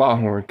Gibbs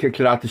Lawhorn. Kicks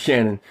it out to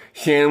Shannon.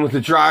 Shannon with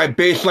the drive.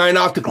 Baseline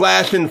off the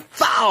glass and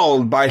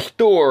fouled by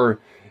Storr.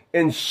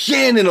 And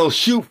Shannon will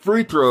shoot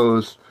free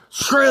throws.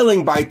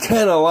 Trailing by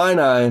 10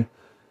 Illini.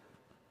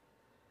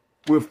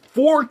 with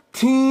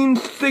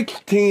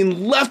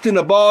 14-16 left in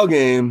the ball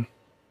game.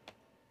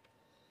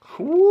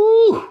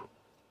 Woo!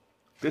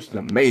 This is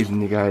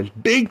amazing, you guys.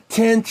 Big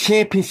Ten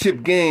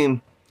championship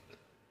game.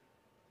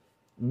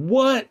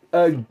 What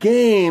a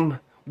game.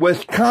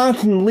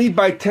 Wisconsin lead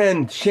by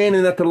 10.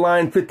 Shannon at the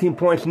line, 15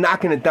 points,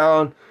 knocking it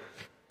down.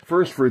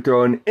 First free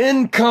throw, and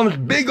in comes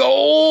big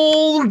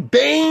old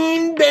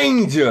Dane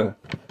Danger.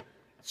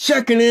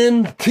 Checking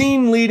in,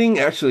 team leading,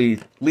 actually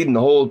leading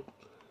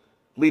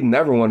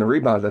everyone in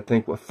rebounds, I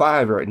think, with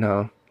 5 right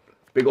now.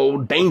 Big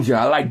old Danger.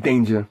 I like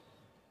Danger.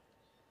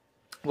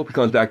 Hope he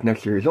comes back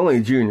next year. He's only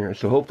a junior,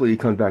 so hopefully he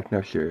comes back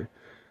next year.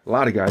 A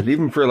lot of guys,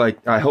 even for like,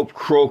 I hope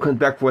Crow comes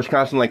back for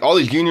Wisconsin. Like, all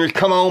these juniors,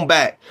 come on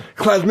back.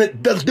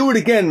 Klesmit, let's do it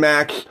again,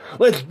 Max.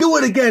 Let's do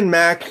it again,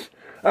 Max.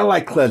 I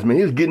like Klesmit.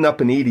 He was getting up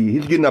in Edie.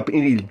 He's getting up in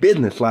Edie's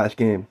business last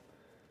game.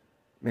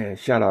 Man,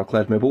 shout out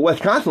Klesmit. But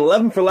Wisconsin,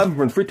 11 for 11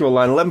 from the free throw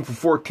line, 11 for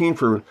 14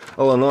 for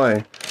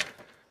Illinois.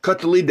 Cut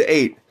the lead to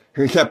 8.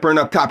 Here's Hepburn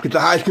up top, gets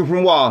a high screen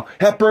from Wall.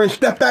 Hepburn,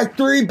 step back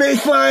 3,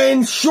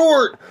 baseline,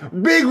 short.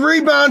 Big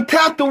rebound,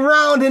 tapped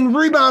around, and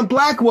rebound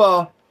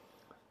Blackwell.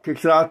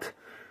 Kicks it out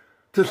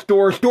to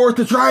Storrs. Storrs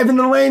to drive in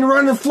the lane,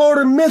 running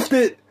floater, missed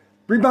it.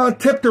 Rebound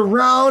tipped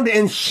around,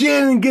 and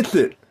Shannon gets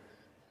it.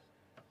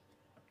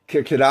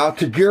 Kicks it out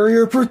to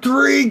Guerrier for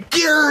 3.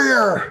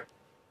 Guerrier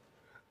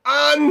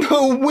on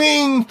the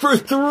wing for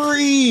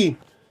 3.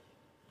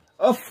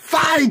 A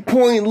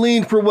 5-point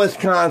lead for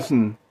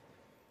Wisconsin.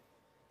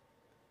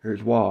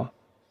 Here's Wall.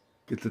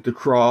 Gets it to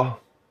Craw.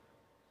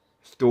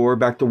 Storr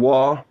back to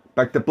Wall.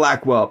 Back to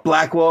Blackwell.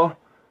 Blackwell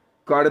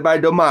guarded by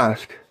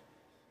Domask.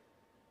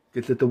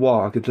 Gets it to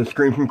Wall. Gets a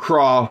screen from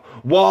Craw.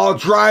 Wall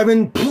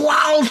driving.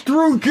 Plows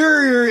through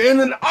Guerrier.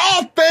 And an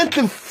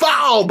offensive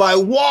foul by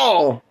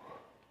Wall.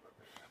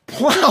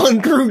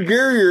 Plowing through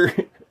Guerrier.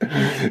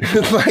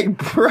 It's like,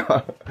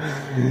 bro.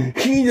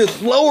 He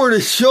just lowered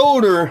his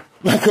shoulder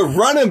like a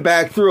running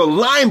back through a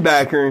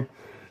linebacker.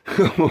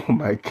 Oh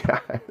my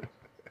God.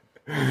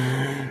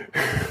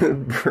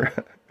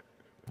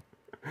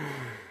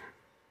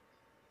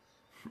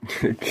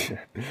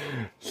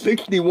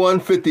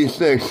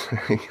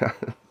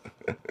 61-56.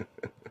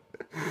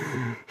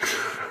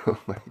 Oh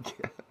my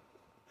God.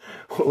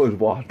 What was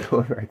Walt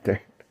doing right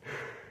there?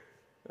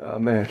 Oh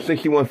man,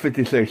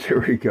 61-56.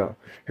 Here we go.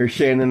 Here's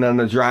Shannon on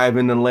the drive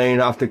in the lane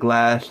off the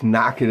glass.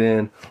 Knock it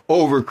in.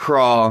 Over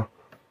Crawl.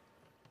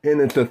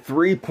 And it's a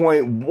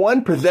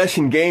 3-point,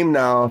 possession game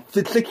now.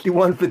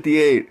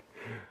 61-58.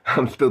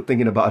 I'm still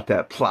thinking about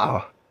that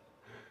plow.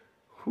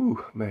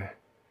 Whew, man.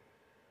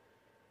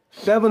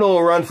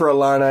 7-0 run for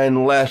Illini in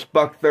the last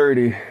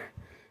 $1.30.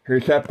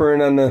 Here's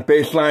Hepburn on the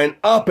baseline.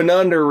 Up and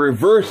under.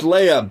 Reverse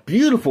layup.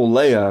 Beautiful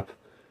layup.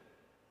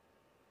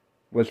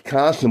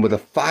 Wisconsin with a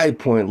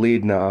 5-point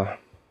lead now.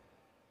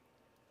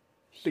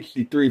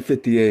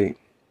 63-58.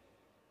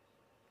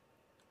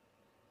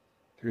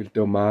 Here's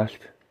Domask.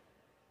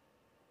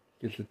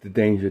 Gets it to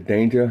Danger.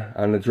 Danger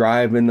on the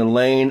drive in the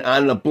lane.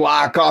 On the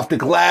block, off the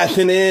glass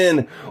and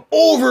in.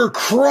 Over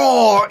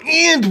Craw.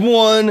 And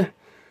one.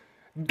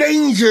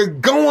 Danger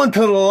going to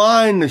the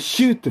line to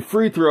shoot the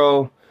free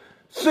throw.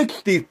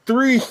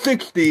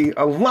 63-60.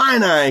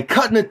 Illini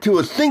cutting it to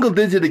a single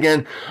digit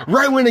again.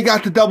 Right when they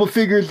got the double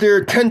figures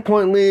there.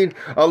 10-point lead.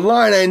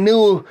 Illini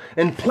knew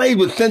and played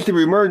with sense of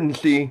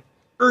emergency.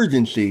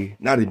 Urgency.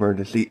 Not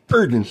emergency.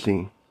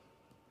 Urgency.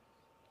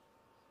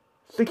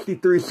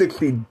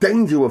 63-60,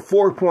 Danger with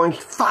 4 points,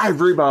 5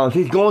 rebounds.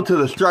 He's going to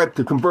the stripe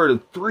to convert a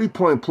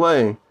 3-point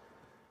play.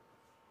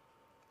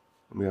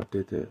 Let me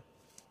update that.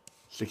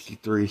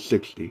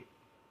 63-60.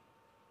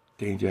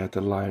 Danger at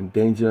the line.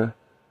 Danger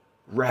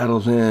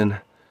rattles in,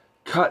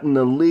 cutting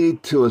the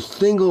lead to a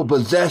single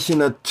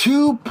possession. A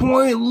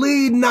 2-point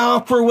lead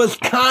now for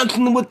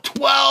Wisconsin with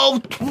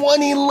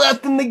 12:20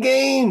 left in the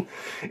game.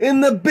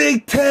 In the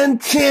Big Ten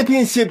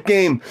championship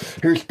game.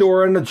 Here's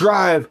Storr on the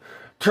drive.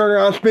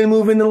 Turnaround spin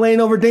move in the lane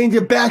over Danger.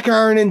 Back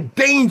iron and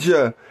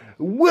Danger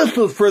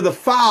whistles for the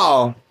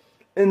foul.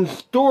 And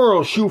Storr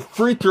will shoot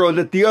free throws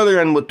at the other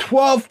end with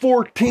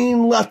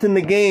 12:14 left in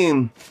the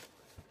game.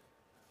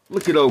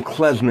 Look at old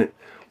Klesmit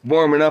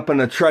warming up on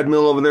the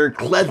treadmill over there.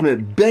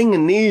 Klesmit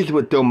banging knees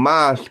with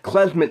Domas.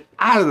 Klesmit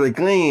out of the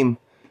game.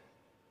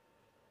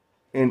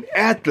 And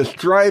at the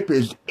stripe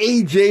is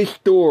A.J.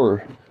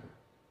 Storr,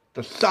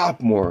 the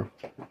sophomore.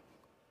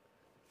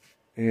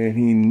 And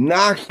he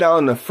knocks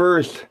down the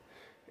first.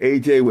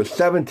 AJ with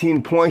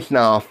 17 points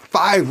now,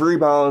 5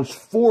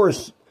 rebounds,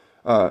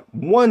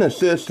 1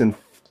 assist, and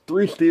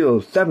 3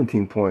 steals.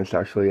 17 points,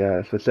 actually,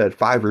 yeah. So it said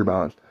 5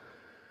 rebounds.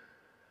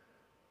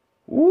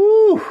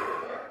 Woo!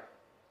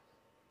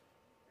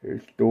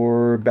 Here's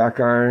Storr, back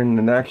iron,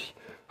 the next.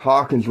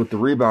 Hawkins with the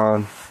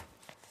rebound.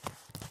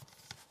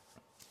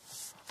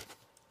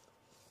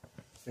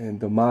 And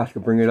Domas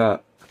will bring it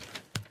up.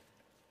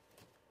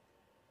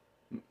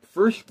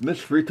 First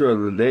missed free throw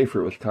of the day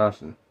for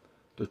Wisconsin.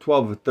 They're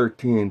 12 of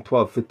 13,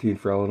 12-15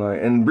 for Illinois.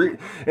 And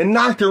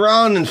knocked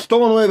around and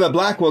stolen away by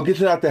Blackwell. Gets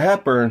it out to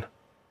Hepburn.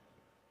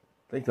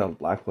 I think that was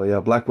Blackwell.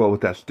 Yeah, Blackwell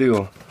with that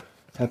steal.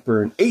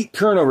 Hepburn, 8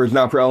 turnovers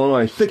now for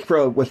Illinois, 6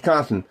 for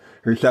Wisconsin.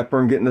 Here's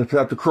Hepburn getting the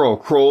up to Kroll.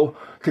 Kroll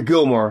to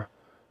Gilmore.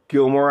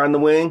 Gilmore on the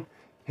wing.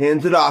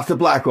 Hands it off to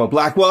Blackwell.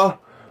 Blackwell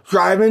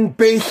driving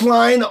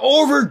baseline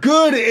over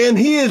good, and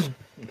he has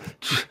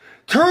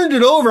turned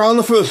it over. I don't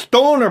know if it was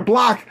stolen or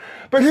blocked.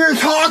 But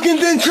here's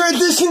Hawkins in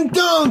transition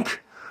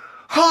dunk.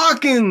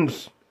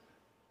 Hawkins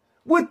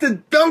with the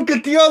dunk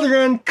at the other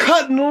end,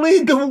 cutting the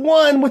lead to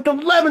 1 with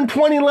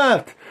 11:20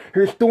 left.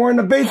 Here's Thor on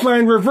the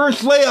baseline,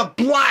 reverse layup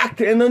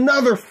blocked, and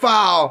another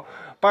foul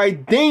by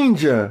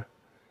Danger.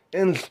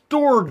 And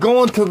Storr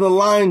going to the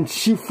line,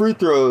 shoot free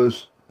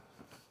throws.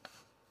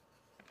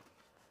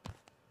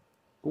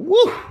 Woo!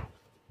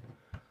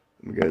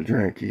 Let me get a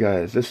drink, you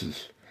guys. This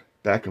is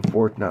back and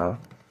forth now.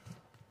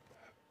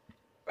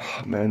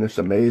 Oh, man, this is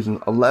amazing.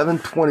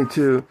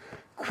 11:22.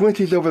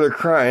 Quincy's over there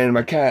crying.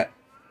 My cat,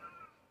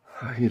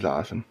 he's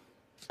awesome.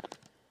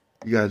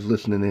 You guys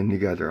listening in, you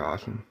guys are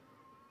awesome.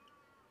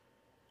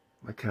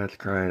 My cat's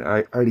crying.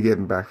 I already gave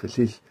him breakfast.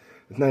 It's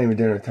not even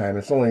dinner time.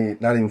 It's only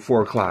not even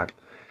 4 o'clock.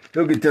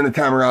 He'll get dinner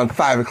time around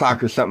 5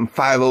 o'clock or something.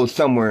 5:00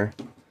 somewhere.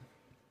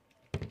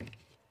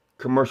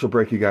 Commercial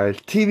break, you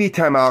guys. TV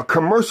timeout.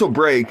 Commercial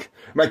break.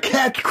 My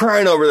cat's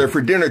crying over there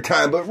for dinner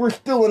time, but we're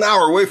still an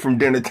hour away from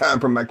dinner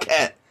time from my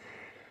cat.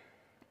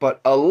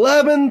 But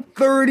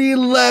 11:30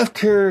 left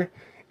here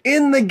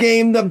in the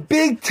game. The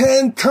Big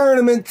Ten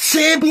Tournament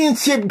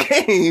Championship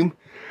game.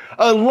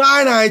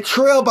 Illini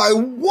trail by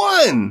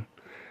 1.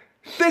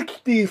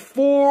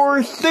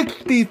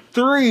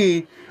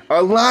 64-63.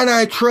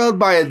 Illini trailed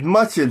by as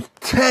much as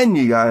 10,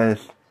 you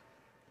guys.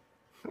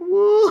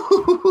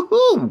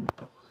 Woo-hoo-hoo-hoo.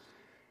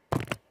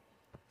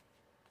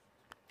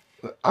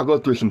 I'll go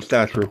through some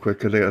stats real quick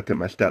because I got to update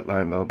my stat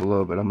line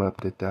below, but I'm going to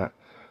update that.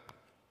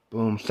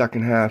 Boom,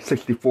 second half,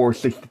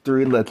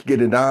 64-63. Let's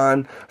get it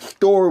on.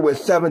 Storr with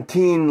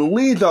 17.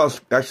 Leads us,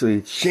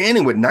 actually,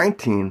 Shannon with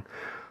 19.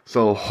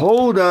 So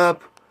hold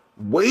up.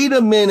 Wait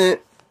a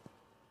minute.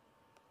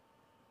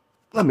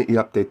 Let me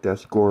update that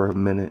score a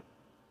minute.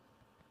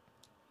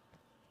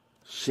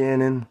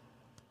 Shannon,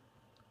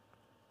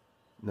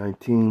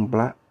 19,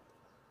 black.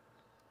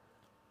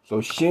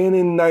 So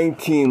Shannon,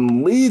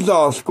 19, leads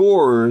all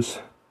scorers.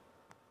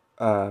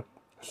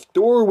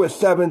 Storr with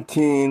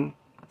 17.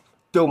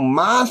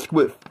 Domask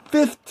with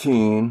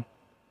 15.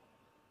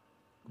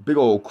 Big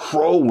old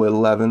Crow with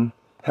 11.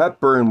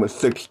 Hepburn with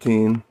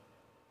 16.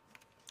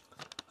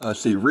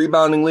 Let's see,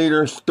 rebounding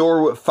leader,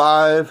 Storr with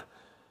 5.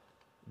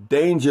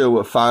 Danger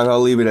with 5.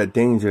 I'll leave it at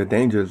Danger.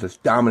 Danger is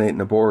just dominating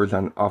the boards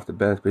off the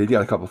bench, but he's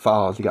got a couple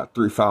fouls. He got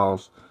 3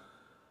 fouls.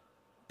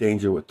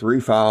 Danger with 3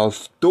 fouls.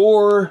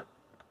 Storr,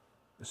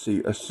 let's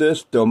see,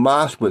 assist.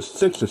 Domask with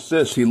 6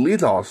 assists. He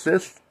leads all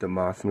assists,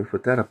 Domask. Let me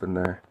put that up in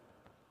there.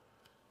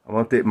 I'm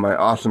updating my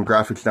awesome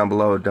graphics down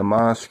below.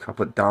 Domask. I'll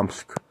put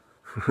Domsk.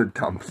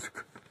 Domsk.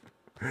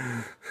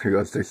 Here you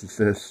go, 6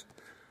 assists.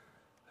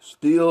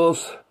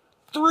 Steals.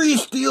 3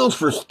 steals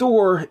for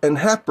Storr and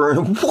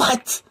Hepburn.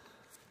 What?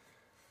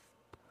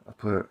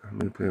 Let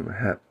me put my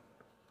Hep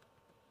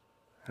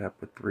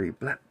with 3.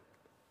 Blah.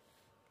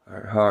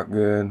 Alright, Hawk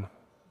good.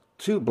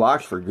 2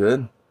 blocks for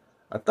good.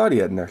 I thought he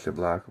had an extra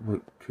block. I'll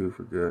put 2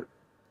 for good.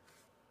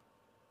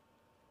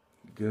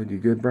 Good, you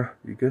good, bro?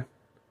 You good?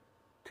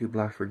 2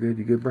 blocks for good,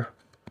 you good, bro?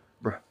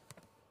 Bro.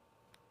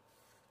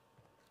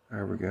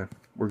 Alright, we're good.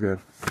 We're good.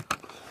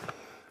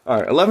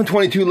 Alright,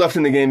 11:22 left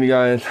in the game, you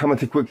guys. I'm gonna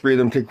take a quick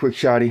breather. I'm gonna take a quick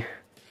shotty.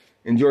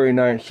 Enjoy your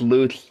night.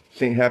 Salutes.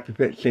 St.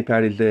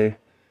 Patty's Day.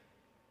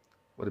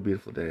 What a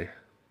beautiful day.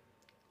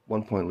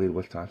 1 point lead,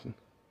 Wisconsin.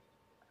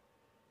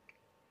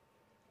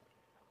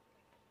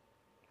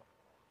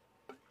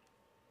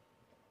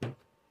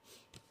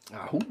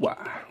 Ah, hoo-wah.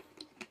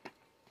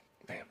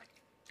 Man.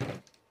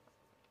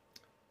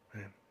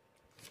 Man.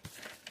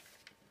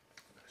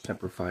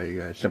 Semper Fi, you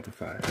guys. Semper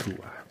Fi.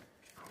 Hoo-wah.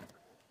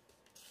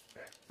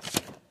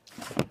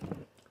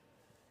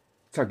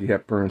 Chucky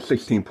Hepburn,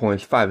 16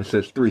 points, 5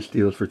 assists, 3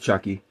 steals for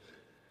Chucky.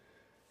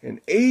 And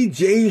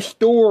A.J.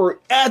 Storr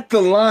at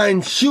the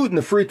line shooting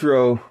the free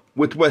throw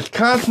with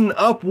Wisconsin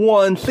up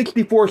 1,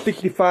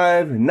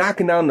 64-65,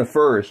 knocking down the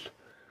first.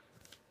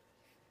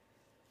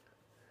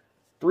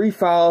 3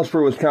 fouls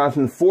for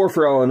Wisconsin, 4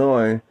 for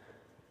Illinois.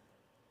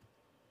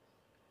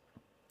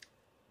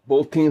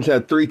 Both teams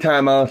had 3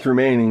 timeouts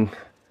remaining.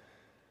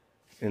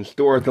 And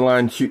Storr at the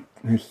line shoot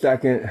his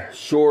second,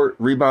 short,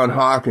 rebound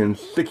Hawkins,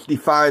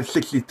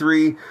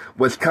 65-63.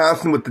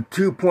 Wisconsin with the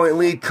 2-point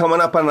lead coming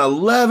up on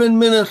 11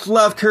 minutes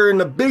left here in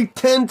the Big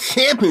Ten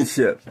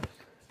Championship.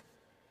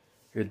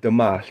 Here's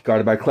Domask,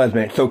 guarded by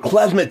Klesmet. So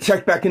Klesmet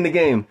checked back in the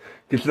game.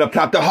 Gets it up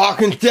top to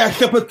Hawkins,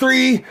 jacks up a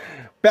 3.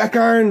 Back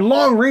iron,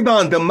 long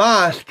rebound,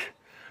 Domask.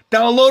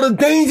 Down low to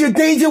Danger,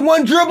 Danger,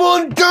 1 dribble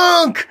and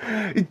dunk!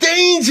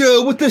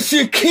 Danger with the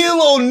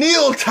Shaquille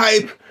O'Neal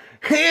type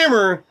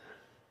hammer.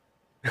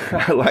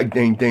 I like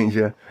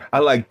Danger. I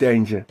like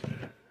Danger.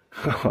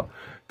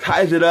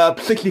 Ties it up,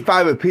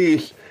 65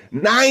 apiece.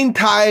 9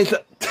 ties,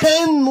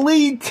 10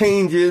 lead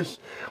changes.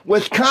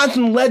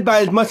 Wisconsin led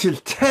by as much as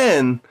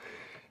 10.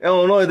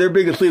 Illinois, their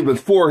biggest lead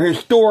was 4. Here's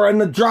Store on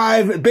the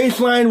drive.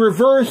 Baseline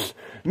reverse.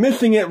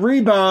 Missing it.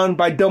 Rebound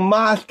by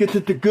Domas. Gets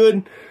it to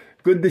Good.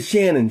 Good to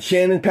Shannon.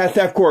 Shannon past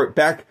half court.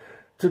 Back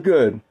to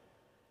Good.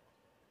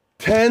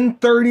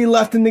 10:30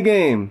 left in the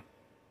game.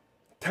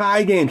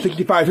 Tie game.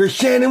 65. Here's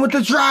Shannon with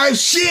the drive.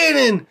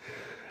 Shannon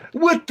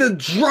with the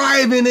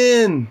driving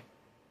in.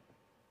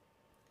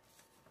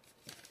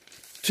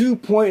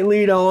 2-point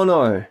lead,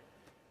 Illinois.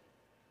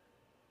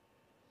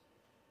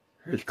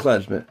 Here's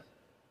Klesmit.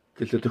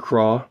 Gets it to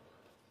Craw.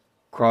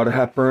 Craw to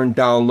Hepburn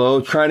down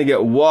low. Trying to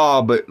get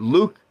Wall, but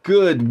Luke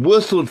Good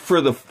whistled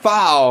for the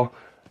foul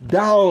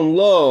down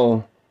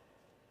low.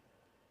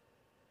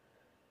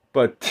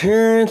 But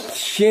Terrence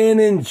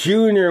Shannon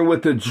Jr.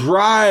 with the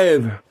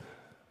drive.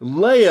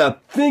 Layup,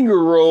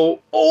 finger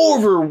roll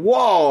over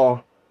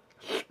Wall.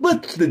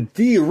 Splits the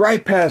D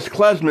right past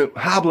Klesmit,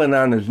 hobbling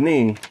on his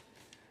knee.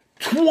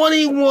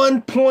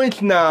 21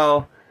 points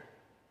now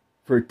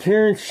for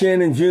Terrence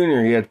Shannon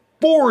Jr. He had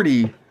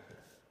 40.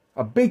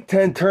 A Big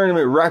Ten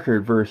tournament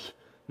record versus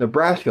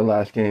Nebraska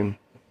last game.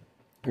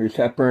 Here's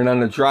Hepburn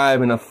on the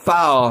drive and a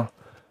foul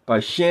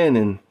by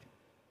Shannon.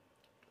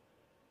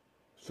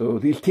 So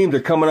these teams are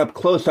coming up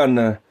close on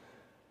the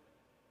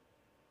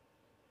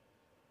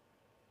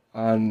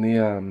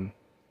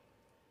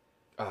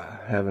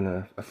having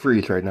a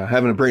freeze right now,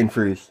 having a brain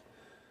freeze.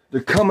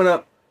 They're coming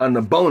up on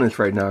the bonus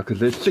right now because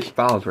there's 6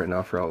 fouls right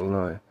now for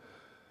Illinois.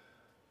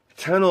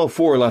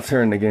 10:04 left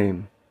here in the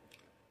game.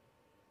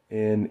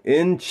 And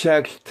in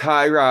checks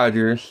Ty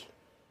Rogers.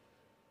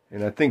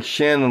 And I think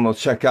Shannon will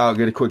check out,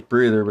 get a quick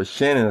breather. But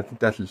Shannon, I think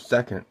that's his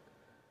second.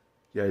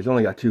 Yeah, he's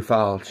only got 2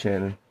 fouls,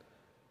 Shannon.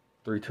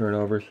 3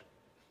 turnovers.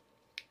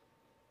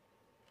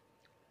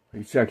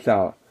 He checks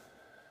out.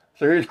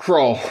 So here's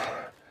Kroll.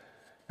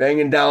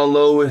 Banging down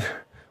low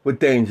with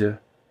danger.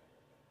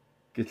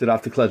 Gets it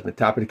off to Klesmit.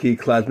 Top of the key,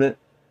 Klesmit.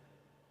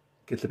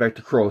 Gets it back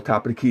to Kroll.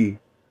 Top of the key.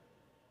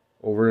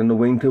 Over in the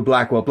wing to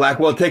Blackwell.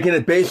 Blackwell taking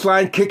it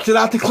baseline. Kicks it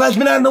out to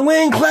Klesmit on the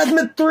wing.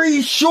 Klesmit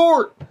 3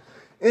 short.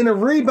 In a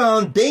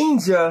rebound.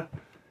 Danger.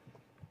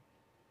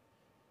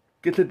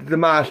 Gets it to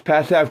Domask.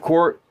 Pass half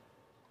court.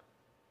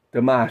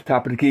 Domask.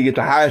 Top of the key. Gets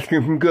a high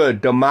screen from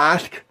Good.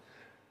 Domask.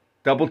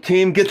 Double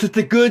team. Gets it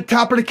to Good.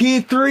 Top of the key.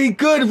 3.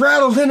 Good.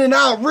 Rattles in and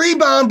out.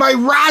 Rebound by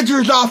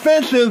Rogers.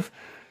 Offensive.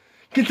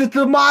 Gets it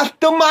to Domask.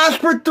 Domask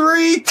for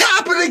 3.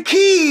 Top of the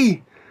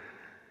key.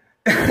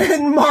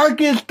 And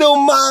Marcus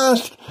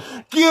Domask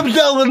gives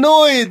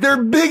Illinois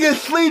their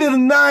biggest lead of the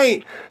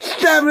night,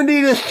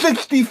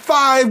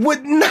 70-65 with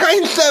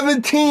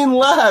 9:17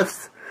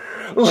 left.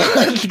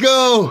 Let's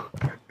go.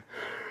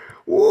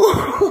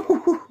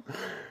 Woo.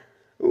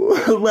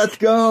 Let's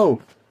go.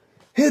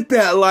 Hit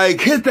that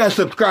like, hit that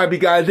subscribe, you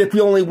guys, if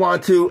you only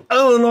want to.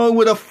 Illinois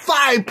with a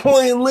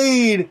 5-point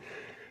lead.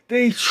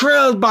 They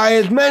trailed by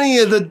as many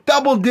as a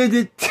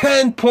double-digit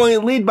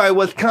 10-point lead by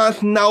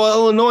Wisconsin. Now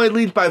Illinois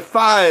leads by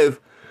 5.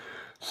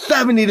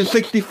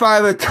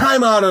 70-65, a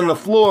timeout on the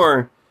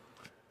floor.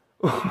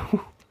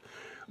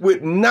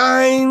 With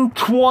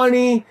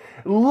 9:20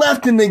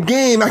 left in the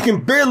game, I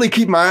can barely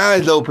keep my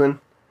eyes open.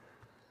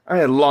 I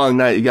had a long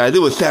night, you guys.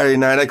 It was Saturday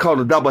night. I called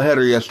a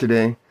doubleheader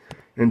yesterday.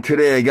 And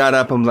today I got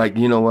up, I'm like,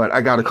 you know what? I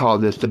got to call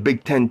this the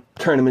Big Ten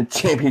Tournament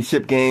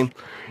Championship game.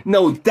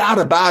 No doubt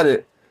about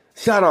it.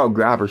 Shout out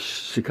Grabber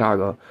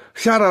Chicago.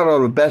 Shout out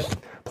all the best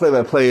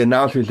play-by-play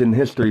announcers in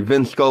history.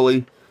 Vin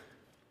Scully.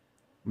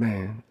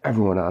 Man,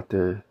 everyone out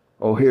there.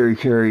 Oh, Harry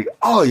Carey.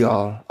 All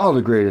y'all. All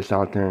the greatest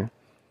out there.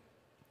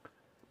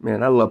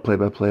 Man, I love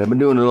play-by-play. I've been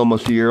doing it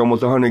almost a year.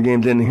 Almost 100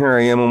 games in. Here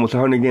I am almost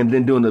 100 games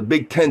in doing the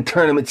Big Ten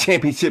Tournament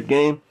Championship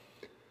game.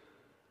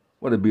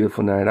 What a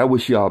beautiful night. I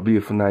wish y'all a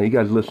beautiful night. You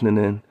guys listening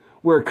in.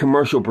 We're a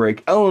commercial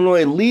break.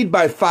 Illinois lead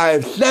by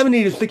 5.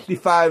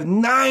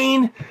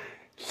 70-65.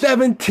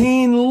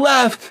 9:17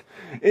 left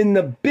in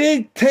the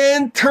Big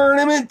Ten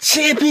Tournament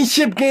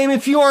Championship game.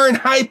 If you aren't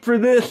hyped for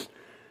this,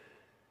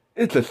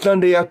 it's a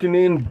Sunday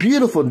afternoon.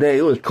 Beautiful day.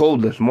 It was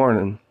cold this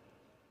morning.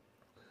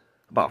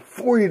 About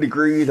 40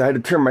 degrees. I had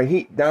to turn my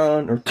heat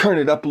down or turn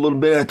it up a little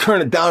bit. I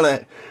turned it down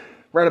at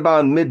right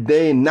about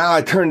midday. And now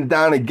I turned it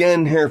down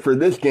again here for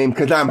this game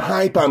because I'm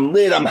hype. I'm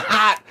lit. I'm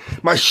hot.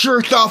 My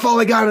shirt's off. All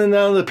I got is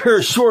a pair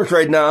of shorts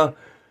right now.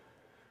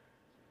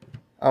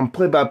 I'm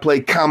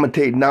play-by-play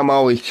commentating. I'm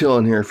always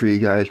chilling here for you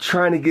guys.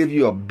 Trying to give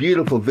you a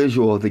beautiful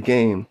visual of the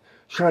game.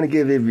 Trying to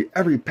give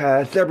every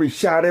pass, every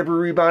shot, every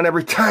rebound,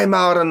 every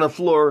timeout on the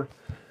floor.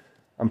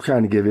 I'm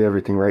trying to give you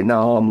everything right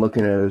now. All I'm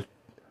looking at is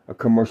a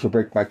commercial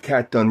break. My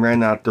cat done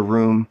ran out the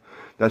room.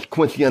 That's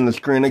Quincy on the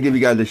screen. I give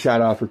you guys a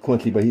shout out for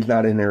Quincy, but he's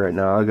not in there right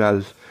now. I got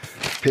his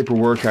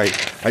paperwork. I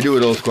do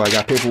it old school. I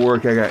got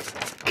paperwork. I got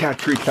cat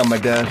treats on my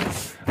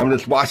desk. I'm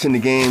just watching the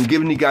game,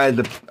 giving you guys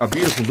a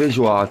beautiful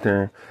visual out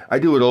there. I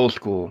do it old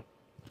school.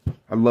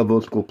 I love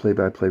old school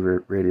play-by-play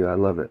radio. I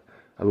love it.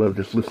 I love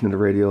just listening to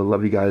radio. I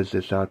love you guys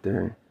just out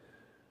there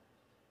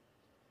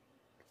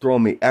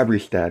throwing me every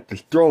stat.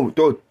 Just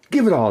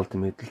give it all to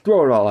me. Just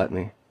throw it all at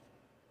me.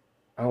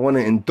 I want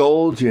to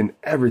indulge in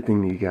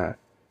everything you got.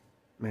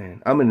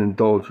 Man, I'm an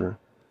indulger.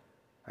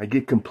 I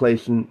get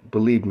complacent.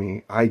 Believe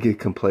me, I get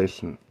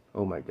complacent.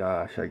 Oh my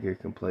gosh, I get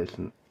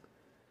complacent.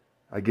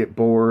 I get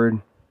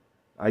bored.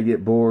 I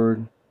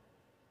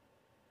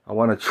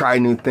want to try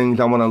new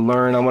things. I want to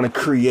learn. I want to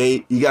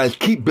create. You guys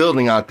keep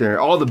building out there.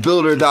 All the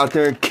builders out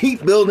there,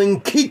 keep building,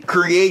 keep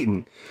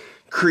creating.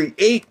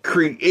 Create.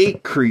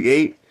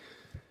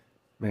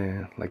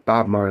 Man, like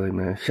Bob Marley,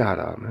 man. Shout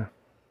out, man.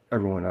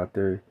 Everyone out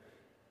there.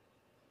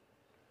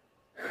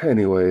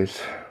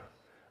 Anyways,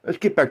 let's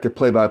get back to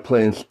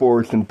play-by-play in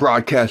sports and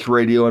broadcast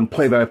radio and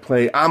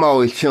play-by-play. I'm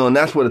always chilling.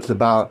 That's what it's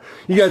about.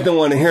 You guys don't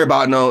want to hear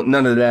about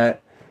none of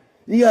that.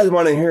 You guys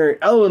want to hear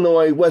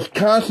Illinois,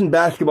 Wisconsin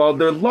basketball.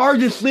 Their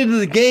largest lead of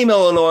the game,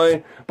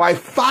 Illinois, by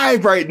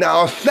 5 right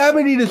now.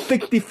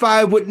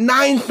 70-65 with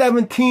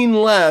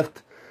 9:17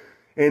 left.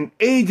 And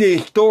A.J.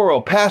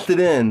 Storrell passed it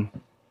in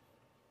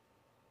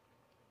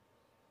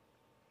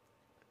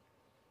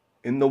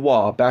the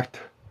wall. Back to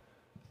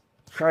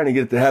trying to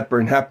get it to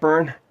Hepburn.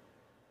 Hepburn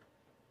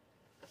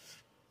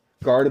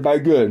guarded by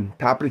Good.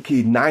 Top of the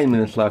key. 9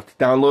 minutes left.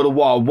 Down low to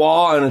Wall.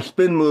 Wall and a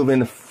spin move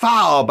and a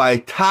foul by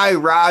Ty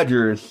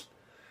Rogers.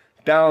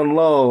 Down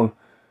low.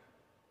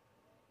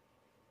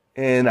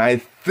 And I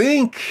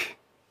think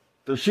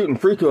they're shooting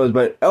free throws,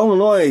 but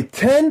Illinois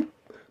 10+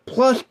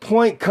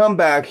 point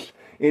comebacks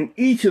in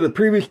each of the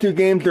previous 2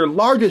 games. Their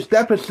largest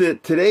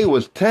deficit today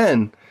was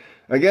 10.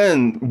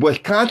 Again,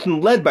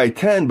 Wisconsin led by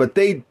 10, but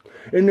in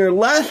their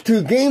last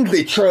 2 games,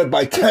 they trailed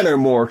by 10 or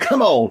more.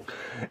 Come on.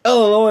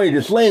 Illinois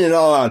just laying it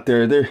all out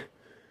there.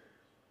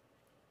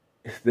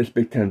 This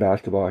Big Ten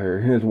basketball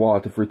here. Here's Wall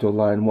at the free throw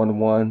line,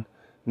 1-1.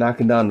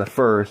 Knocking down the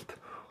first.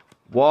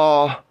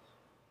 Wall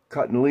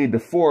cutting the lead to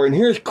 4. And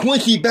here's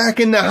Quincy back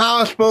in the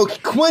house, folks.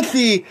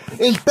 Quincy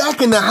is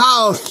back in the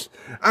house.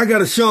 I got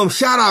to show him.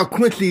 Shout out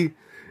Quincy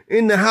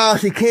in the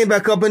house. He came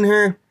back up in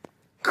here.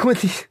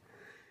 Quincy,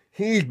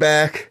 he's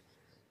back.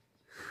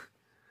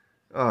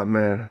 Oh,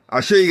 man.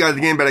 I'll show you guys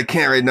the game, but I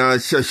can't right now. I'll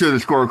show the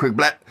score real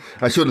quick.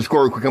 I'll show the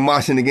score real quick. I'm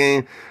watching the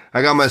game.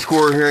 I got my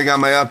score here. I got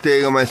my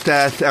update, got my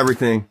stats,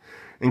 everything.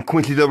 And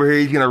Quincy's over here.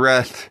 He's going to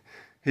rest.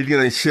 He's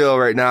going to chill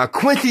right now.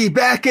 Quincy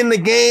back in the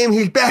game.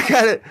 He's back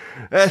at it.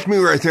 That's me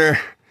right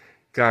there.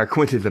 God,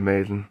 Quincy's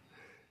amazing.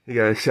 You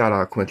guys shout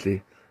out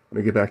Quincy. Let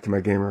me get back to my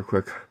game real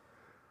quick.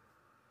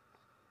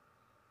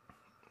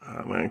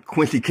 Oh, man.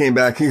 Quincy came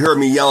back. He heard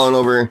me yelling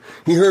over.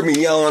 He heard me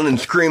yelling and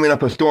screaming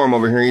up a storm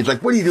over here. He's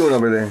like, what are you doing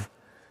over there?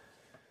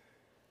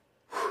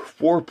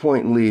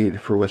 4-point lead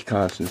for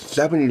Wisconsin.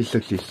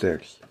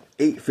 70-66.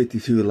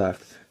 8:52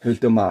 left. Here's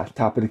Domas,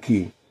 top of the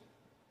key.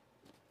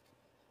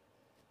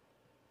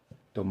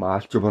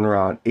 Domas dribbling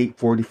around.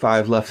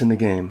 8:45 left in the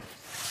game.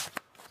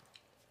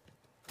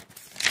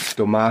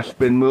 Domas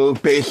spin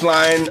move.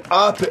 Baseline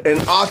up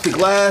and off the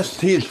glass.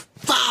 He is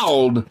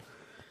fouled.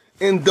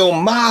 And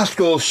Domas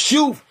will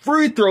shoot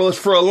free throws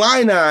for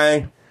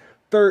Illini.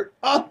 They're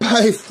up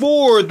by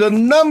 4. The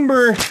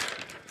number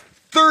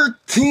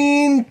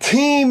 13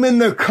 team in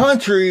the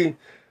country.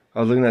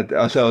 I was looking at,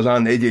 I was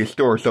on A.J.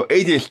 Storr. So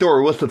A.J.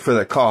 Storr whistled for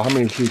the call. How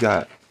many she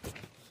got?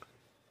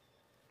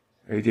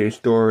 A.J.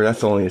 Storr,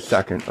 that's only a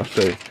second. I'll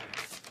say.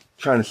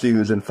 Trying to see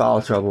who's in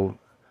foul trouble.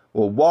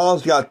 Well,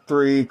 Walls got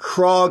 3.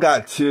 Crawl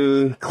got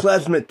 2.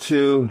 Klesmet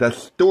 2. That's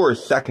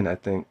Storr's second, I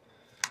think.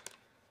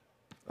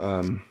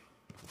 Uno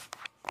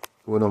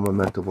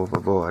momento, por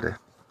favore.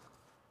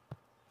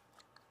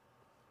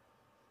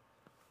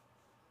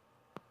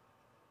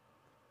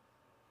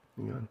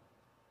 Hang on.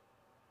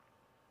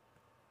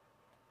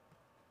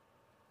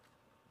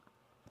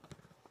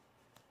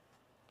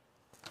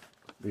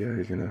 Yeah,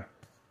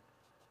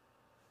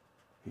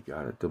 he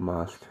got it.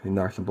 Domas. He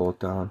knocks them both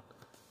down.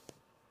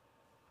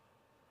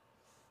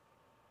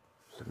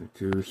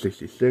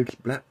 72-66.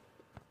 Blah.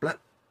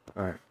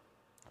 Alright.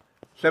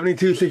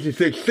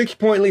 72-66.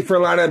 6-point lead for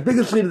Illini.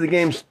 Biggest lead of the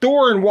game.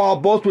 Storr and Wall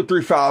both with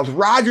 3 fouls.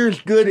 Rogers,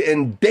 Good,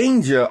 and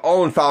Danger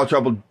all in foul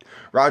trouble.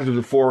 Rogers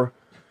with 4.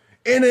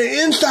 And an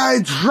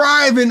inside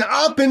drive and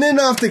up and in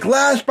off the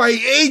glass by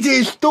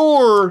A.J.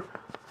 Storr.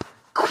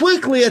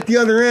 Quickly at the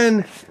other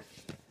end.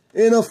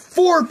 In a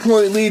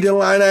 4-point lead to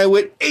Illini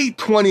with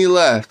 8:20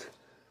 left.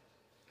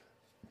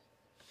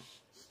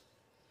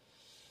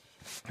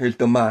 Here's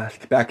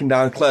Domas backing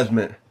down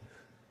Klesmet.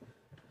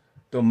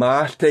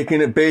 Domas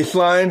taking it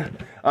baseline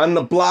on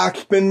the block,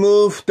 spin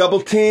move, double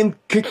team,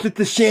 kicks it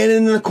to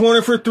Shannon in the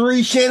corner for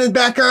 3. Shannon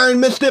back iron,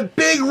 missed it,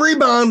 big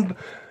rebound,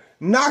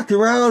 knocked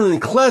around,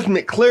 and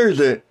Klesmet clears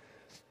it.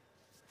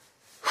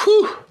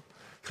 Whew.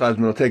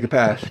 Klesmet will take a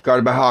pass,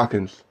 guarded by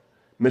Hawkins.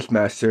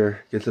 Mismatch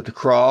there, gets it to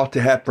Crawl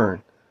to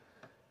Hepburn.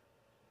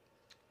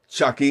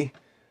 Chucky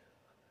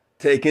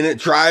taking it,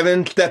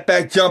 driving, step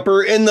back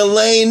jumper in the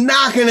lane,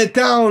 knocking it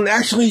down,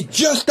 actually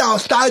just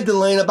outside the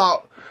lane,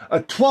 about a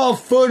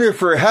 12-footer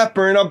for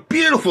Hepburn. A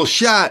beautiful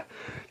shot.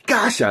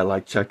 Gosh, I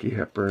like Chucky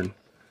Hepburn.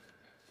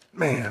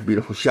 Man,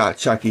 beautiful shot,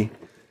 Chucky.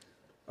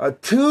 A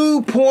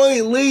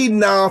 2-point lead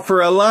now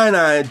for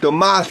Illini.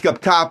 Domas up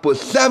top with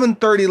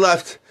 7:30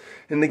 left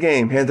in the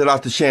game. Hands it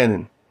off to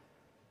Shannon.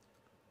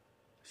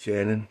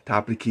 Shannon,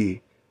 top of the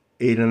key.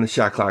 8 on the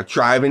shot clock.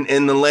 Driving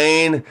in the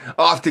lane,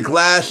 off the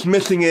glass,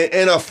 missing it,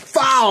 and a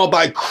foul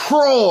by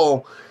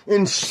Kroll.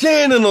 And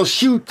Shannon will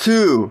shoot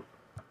 2.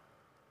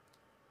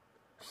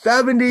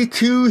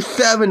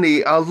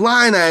 72-70.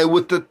 Illini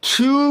with the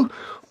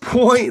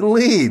 2-point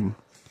lead.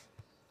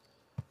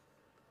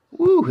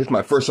 Woo, this is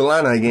my first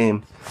Illini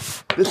game.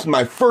 This is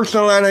my first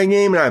Illini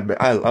game, and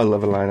I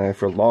love Illini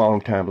for a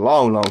long time.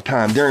 Long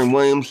time. Darren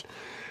Williams.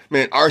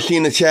 Man, RC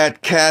in the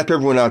chat, Cap,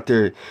 everyone out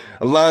there.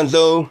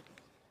 Alonzo.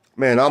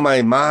 Man, all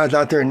my mods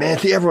out there,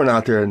 Nancy, everyone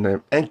out there,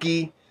 and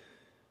Enki,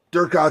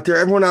 Dirk out there,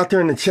 everyone out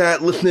there in the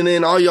chat listening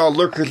in, all y'all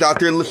lurkers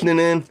out there listening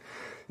in.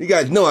 You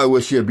guys know I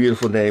wish you a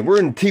beautiful day. We're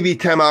in TV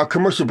timeout,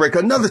 commercial break,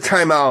 another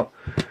timeout.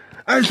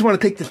 I just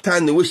want to take this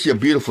time to wish you a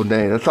beautiful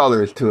day. That's all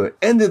there is to it.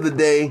 End of the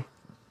day,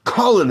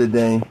 call it a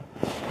day.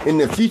 In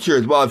the future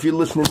as well, if you're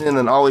listening in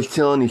and always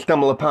chilling, you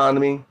stumble upon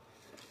me,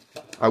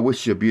 I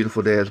wish you a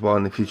beautiful day as well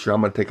in the future.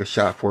 I'm going to take a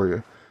shot for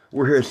you.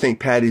 We're here at St.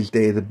 Patty's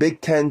Day, the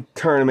Big Ten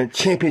Tournament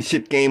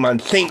Championship game on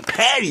St.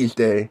 Patty's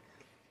Day.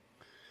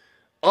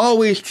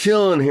 Always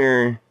chilling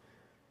here.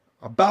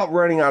 About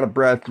running out of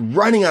breath,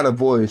 running out of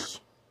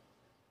voice.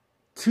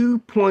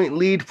 2-point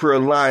lead for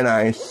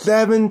Illini.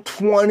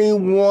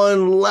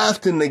 7:21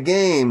 left in the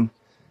game.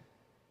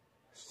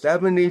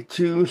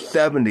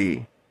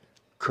 72-70.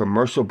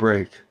 Commercial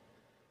break.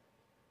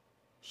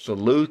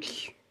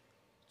 Salutes.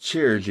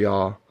 Cheers,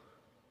 y'all.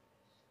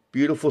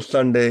 Beautiful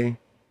Sunday.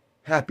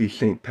 Happy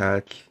St.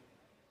 Pat's.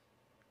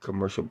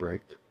 Commercial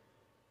break.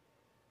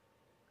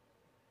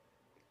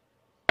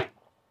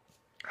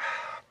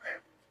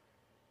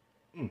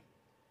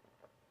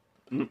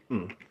 Man,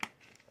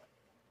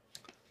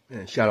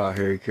 shout out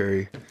Harry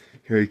Carey,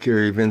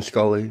 Vince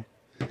Scully,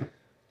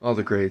 all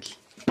the greats.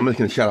 I'm just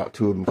gonna shout out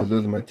 2 of them because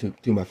those are my two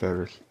of my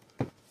favorites.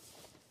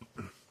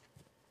 I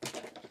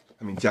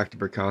mean, Jack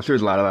DeBerkhouse.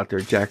 There's a lot out there.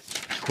 Jack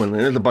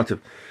Quinlan. There's a bunch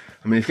of.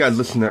 I mean, if you guys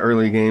listen to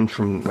early games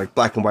from like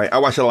Black and White, I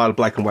watch a lot of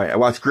Black and White. I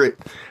watch Grit.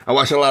 I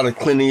watch a lot of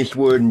Clint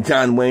Eastwood and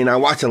John Wayne. I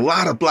watch a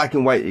lot of Black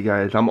and White, you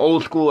guys. I'm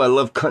old school. I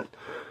love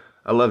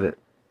I love it.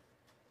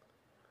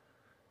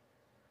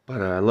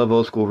 But I love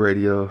old school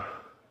radio.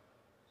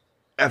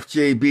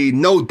 FJB,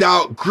 no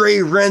doubt.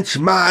 Gray Wrench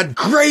Mod.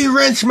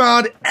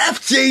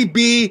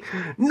 FJB,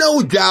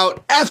 no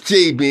doubt.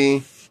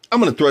 FJB. I'm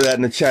going to throw that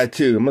in the chat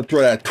too. I'm going to throw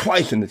that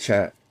twice in the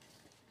chat.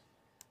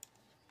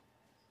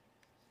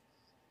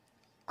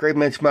 Great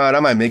Wrench Mod. I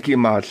might make you a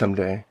mod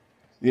someday.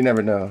 You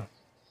never know.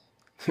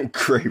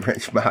 Great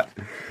Wrench Mod.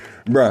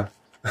 Bruh.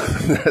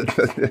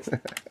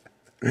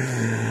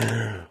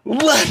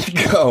 Let's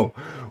go.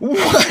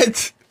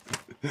 What?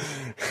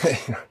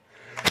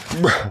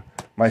 Bruh.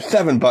 My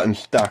 7 button's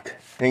stuck.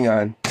 Hang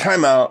on.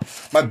 Time out.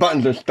 My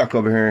buttons are stuck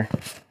over here.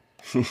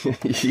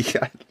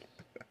 Yeah.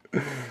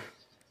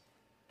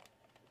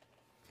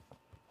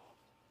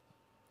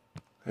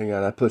 Hang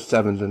on. I put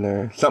 7s in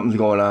there. Something's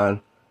going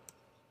on.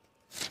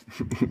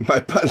 My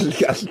buttons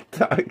got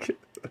stuck.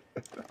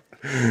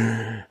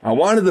 I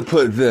wanted to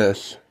put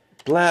this.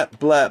 Blap,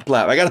 blap,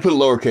 blap. I gotta put it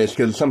lowercase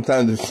because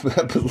sometimes it's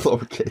I put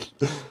lowercase.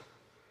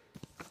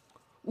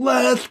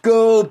 Let's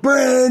go,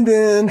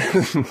 Brandon.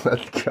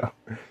 Let's go.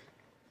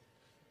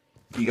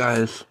 You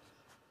guys,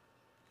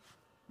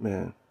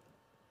 man,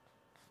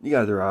 you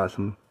guys are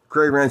awesome.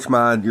 Gray Wrench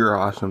Mod, you're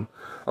awesome.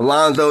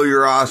 Alonzo,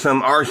 you're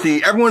awesome.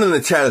 RC, everyone in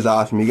the chat is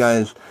awesome. You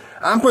guys,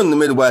 I'm from the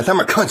Midwest. I'm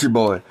a country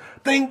boy.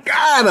 Thank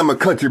God I'm a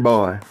country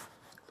boy.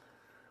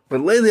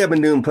 But lately I've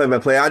been doing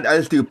play-by-play.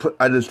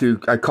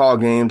 I call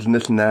games and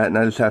this and that, and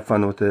I just have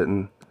fun with it.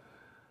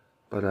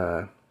 But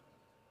I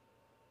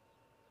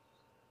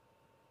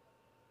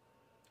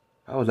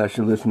was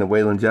actually listening to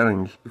Waylon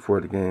Jennings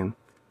before the game.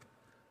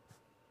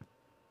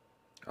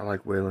 I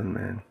like Waylon,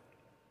 man.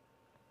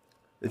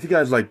 If you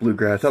guys like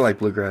bluegrass, I like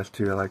bluegrass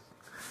too.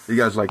 You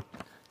guys like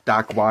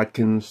Doc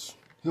Watkins.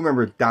 Who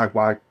remember Doc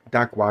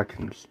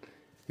Watkins?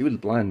 He was a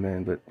blind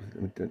man, but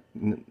that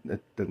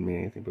doesn't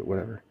mean anything, but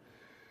whatever.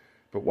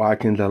 But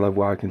Watkins, I love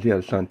Watkins. He had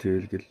a son too.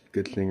 He's a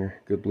good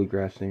singer, good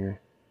bluegrass singer.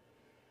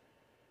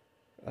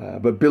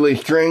 But Billy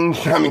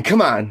Strings, I mean,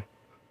 come on.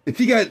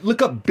 If you guys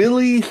look up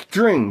Billy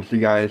Strings, you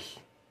guys,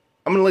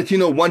 I'm going to let you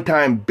know one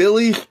time,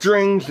 Billy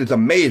Strings is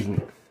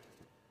amazing.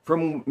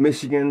 From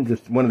Michigan,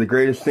 just one of the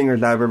greatest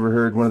singers I've ever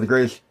heard. One of the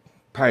greatest,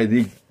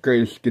 probably the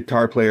greatest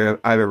guitar player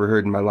I've ever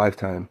heard in my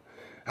lifetime.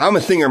 I'm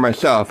a singer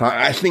myself.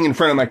 I sing in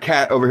front of my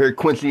cat over here,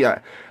 Quincy.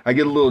 I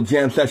get a little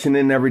jam session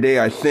in every day.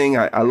 I sing.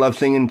 I love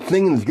singing.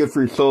 Singing is good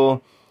for your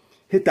soul.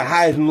 Hit the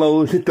highs and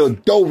lows. Hit the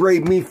do, re,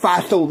 mi,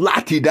 fa, sol, la,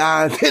 ti,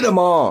 das. Hit them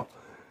all.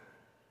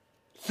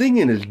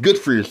 Singing is good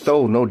for your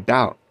soul, no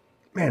doubt.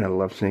 Man, I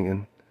love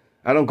singing.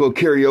 I don't go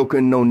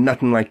karaoke, no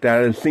nothing like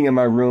that. I just sing in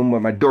my room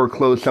with my door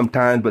closed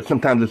sometimes, but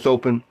sometimes it's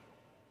open.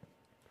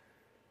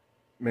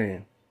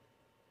 Man,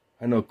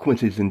 I know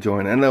Quincy's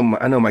enjoying it.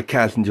 I know my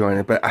cat's enjoying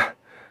it, but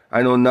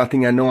I know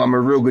nothing. I know I'm a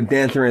real good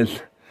dancer.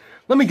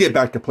 Let me get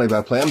back to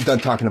play-by-play. I'm done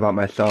talking about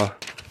myself.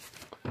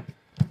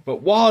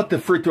 But Wall at the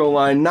free throw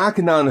line,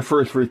 knocking down the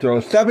first free throw.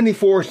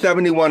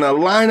 74-71.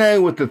 Illini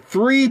with the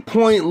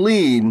 3-point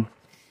lead.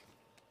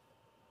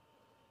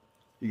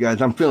 You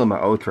guys, I'm feeling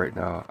my oats right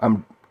now.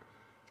 I'm,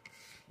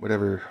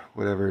 whatever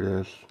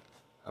it is,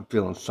 I'm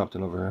feeling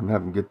something over here. I'm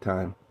having a good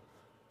time.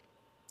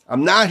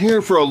 I'm not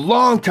here for a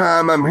long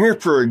time. I'm here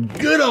for a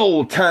good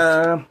old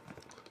time.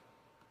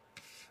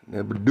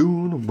 Never do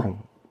no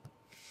wrong.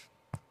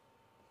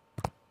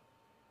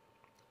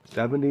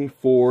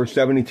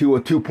 74-72,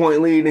 a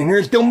 2-point lead. And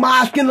here's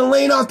Domas in the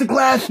lane off the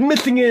glass,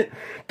 missing it.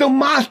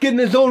 Domas getting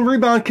his own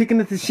rebound, kicking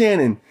it to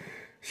Shannon.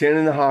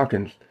 Shannon to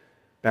Hawkins.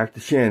 Back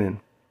to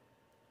Shannon.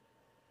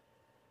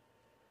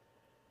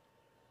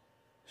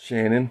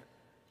 Shannon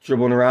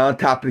dribbling around,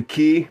 top of the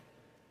key.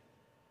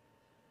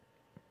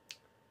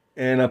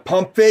 And a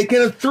pump fake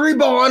and a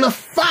 3-ball and a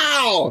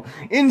foul.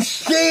 And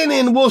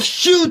Shannon will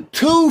shoot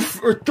 2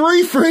 or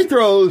 3 free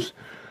throws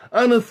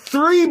on a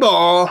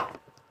 3-ball.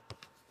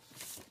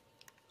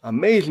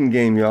 Amazing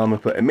game, y'all. I'm going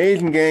to put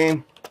amazing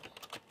game.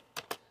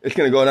 It's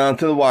going to go down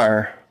to the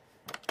wire.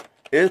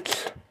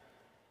 It's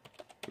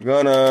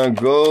going to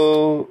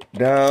go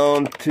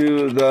down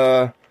to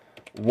the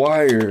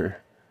wire.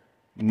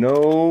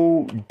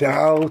 No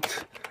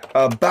doubt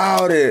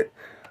about it.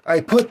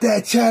 I put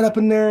that chat up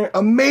in there.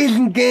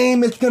 Amazing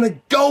game. It's going to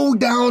go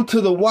down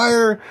to the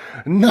wire.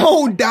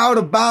 No doubt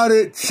about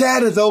it.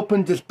 Chat is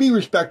open. Just be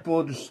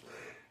respectful. Just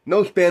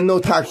no spam, no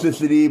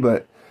toxicity.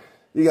 But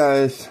you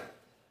guys,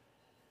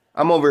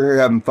 I'm over here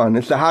having fun.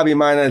 It's a hobby of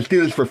mine. I just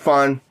do this for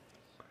fun.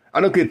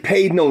 I don't get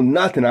paid no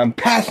nothing. I'm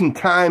passing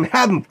time,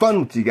 having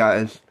fun with you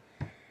guys.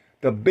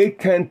 The Big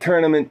Ten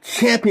Tournament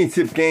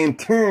Championship game.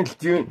 Terrence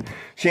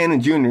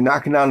Shannon Jr.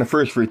 knocking down the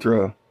first free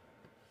throw.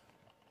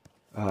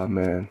 Oh,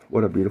 man.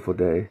 What a beautiful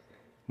day.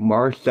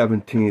 March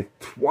 17th,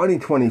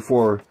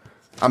 2024.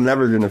 I'm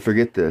never going to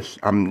forget this.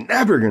 I'm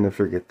never going to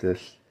forget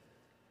this.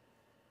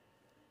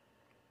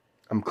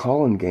 I'm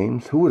calling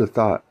games. Who would have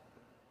thought?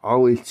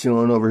 Always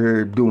chilling over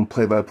here doing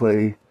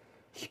play-by-play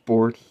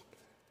sports.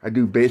 I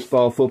do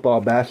baseball,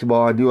 football,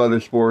 basketball. I do other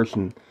sports.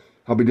 And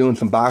I'll be doing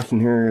some boxing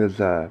here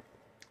as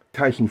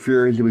Tyson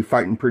Fury. He'll be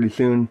fighting pretty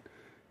soon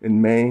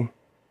in May.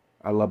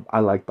 I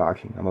like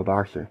boxing. I'm a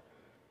boxer.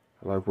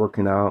 I like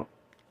working out.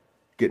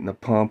 Getting a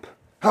pump.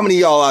 How many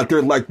of y'all out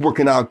there like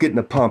working out, getting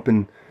a pump?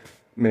 And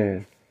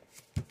man,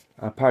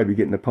 I'll probably be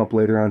getting a pump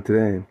later on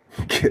today.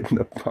 Getting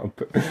a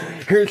pump.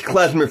 Here's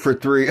Klesmit for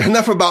 3.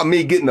 Enough about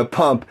me getting a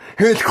pump.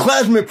 Here's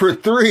Klesmit for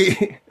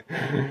 3.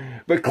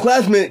 But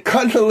Klesmit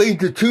cuts the lead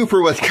to 2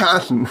 for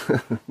Wisconsin.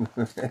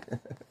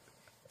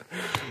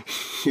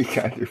 You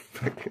guys are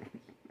fucking.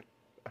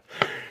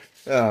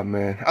 Oh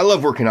man, I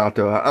love working out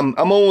though. I'm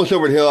almost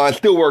over the hill. I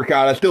still work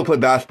out. I still play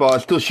basketball. I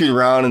still shoot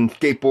around and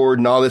skateboard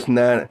and all this and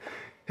that.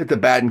 Hit the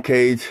batting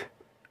cage.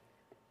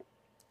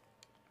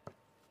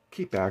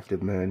 Keep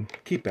active, man.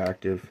 Keep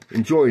active.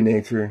 Enjoy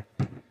nature.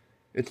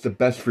 It's the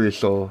best for your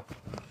soul.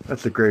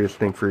 That's the greatest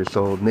thing for your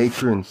soul.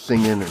 Nature and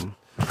singing and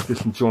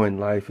just enjoying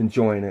life.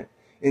 Enjoying it.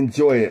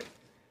 Enjoy it.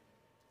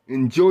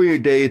 Enjoy your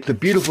day. It's a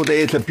beautiful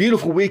day. It's a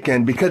beautiful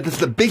weekend because it's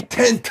the Big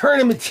Ten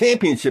Tournament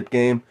Championship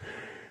game.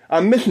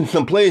 I'm missing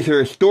some plays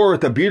here. Store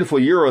with a beautiful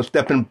Euro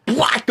step and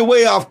blocked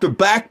away off the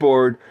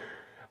backboard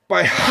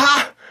by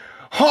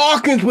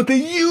Hawkins with a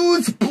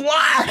huge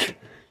block.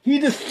 He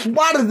just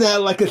swatted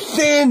that like a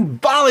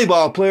sand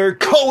volleyball player.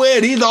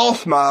 Co-ed, he's all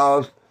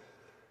smiles.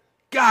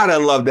 God, I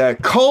love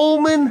that.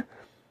 Coleman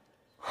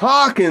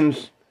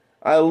Hawkins,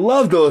 I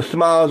love those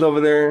smiles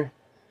over there.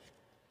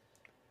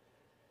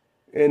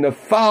 And the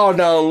foul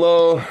down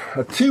low,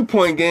 a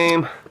 2-point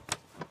game.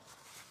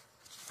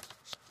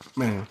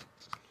 Man.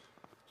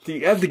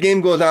 See, as the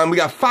game goes on, we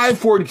got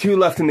 5:42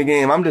 left in the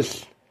game.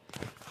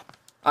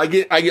 I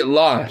get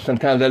lost.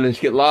 Sometimes I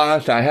just get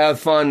lost. I have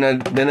fun,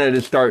 and then I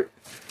just start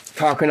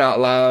talking out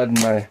loud,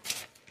 and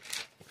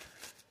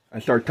I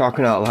start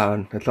talking out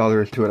loud. That's all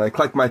there is to it. I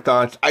collect my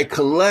thoughts.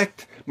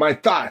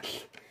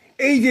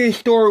 AJ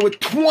Store with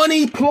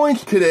 20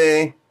 points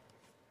today.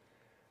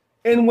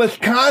 And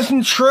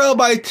Wisconsin trail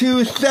by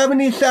 2,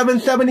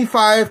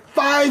 77-75,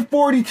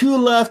 5:42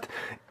 left.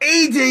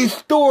 AJ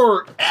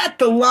Store at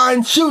the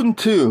line shooting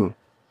 2.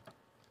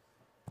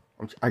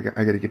 I got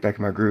to get back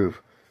in my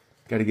groove.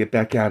 Got to get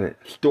back at it.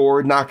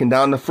 Store knocking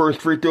down the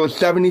first free throw,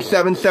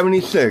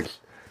 77-76.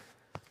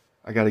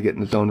 I got to get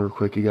in the zone real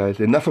quick, you guys.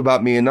 Enough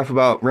about me. Enough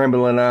about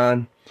rambling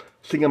on.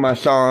 Singing my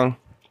song.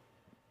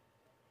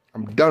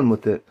 I'm done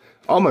with it.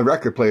 All my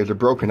record players are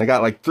broken. I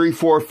got like 3,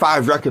 4,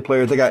 5 record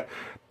players. I got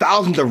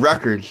thousands of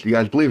records. You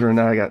guys, believe it or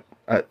not,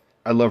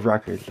 I love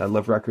records. I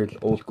love records.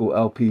 Old school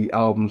LP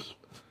albums.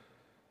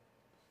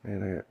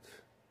 Man,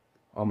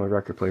 all my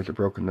record players are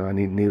broken though. I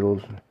need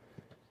needles.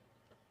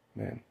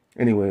 Man.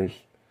 Anyways.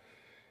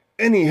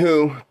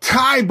 Anywho,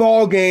 tie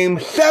ball game.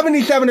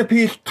 77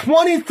 apiece.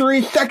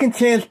 23 second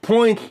chance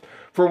points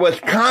for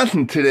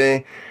Wisconsin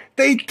today.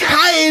 They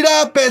tie it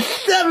up at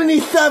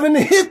 77.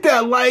 Hit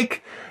that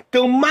like.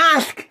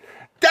 Domask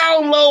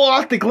down low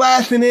off the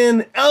glass and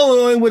in.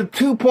 Illinois with a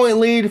 2-point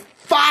lead.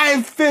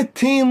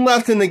 5:15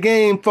 left in the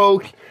game,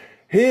 folks.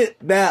 Hit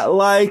that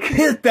like,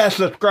 hit that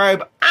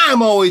subscribe.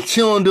 I'm always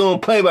chilling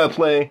doing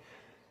play-by-play.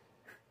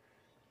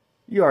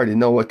 You already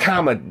know what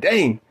time of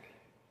day.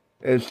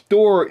 As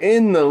Store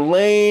in the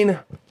lane.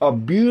 A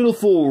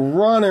beautiful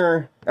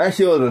runner.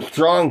 Actually, it was a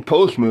strong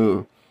post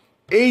move.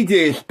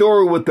 AJ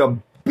Store with the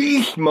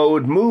beast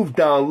mode move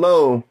down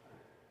low.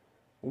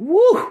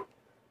 Woo!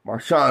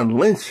 Marshawn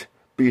Lynch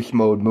beast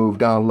mode move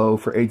down low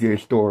for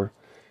AJ Store.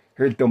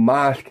 Here's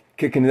Domask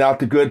kicking it out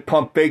to good.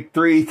 Pump fake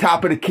three.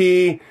 Top of the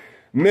key.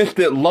 Missed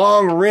it.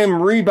 Long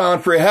rim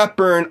rebound for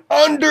Hepburn.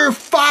 Under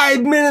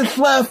 5 minutes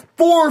left.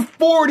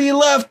 4:40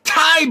 left.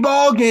 Tie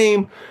ball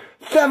game.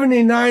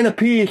 79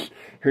 apiece.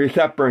 Here's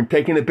Hepburn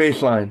taking the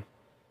baseline.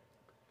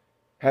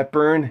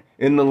 Hepburn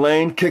in the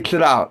lane. Kicks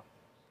it out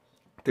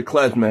to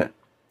Klesmet.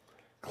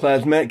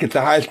 Klesmet gets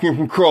a high screen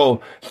from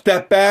Kroll.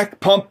 Step back.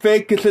 Pump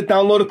fake. Gets it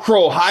down low to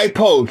Kroll. High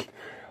post.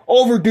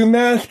 Over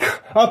Domask.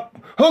 Up.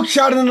 Hook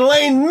shot in the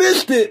lane.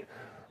 Missed it.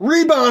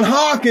 Rebound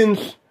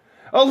Hawkins.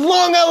 A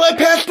long outlet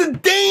pass to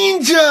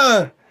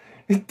Danger.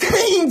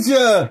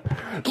 Danger.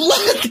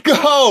 Let's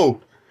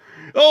go.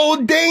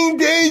 Oh,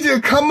 Danger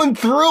coming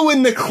through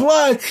in the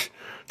clutch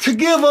to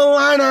give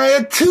Illini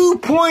a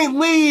 2-point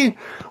lead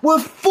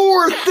with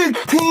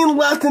 4:16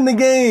 left in the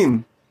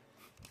game.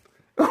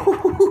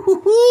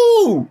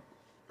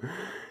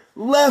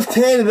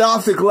 Left-handed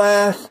off the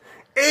glass.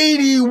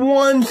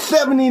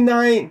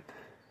 81-79.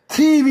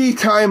 TV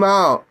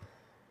timeout.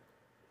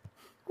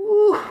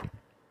 Woo.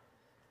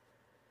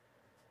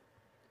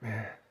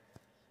 Man.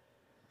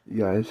 You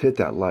guys, hit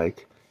that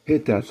like.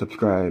 Hit that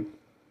subscribe.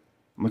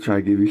 I'm going to try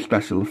to give you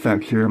special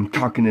effects here. I'm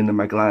talking into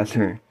my glass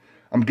here.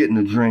 I'm getting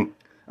a drink.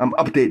 I'm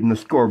updating the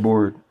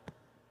scoreboard.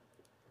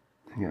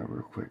 Hang on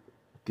real quick.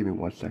 Give me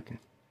 1 second.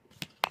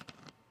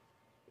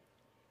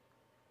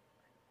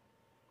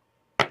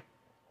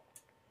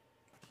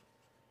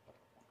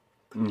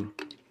 Man.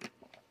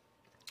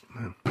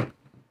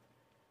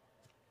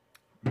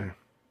 I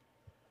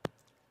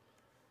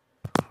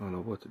don't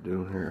know what to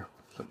do here.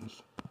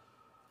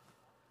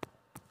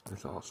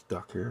 It's all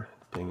stuck here.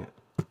 Dang it.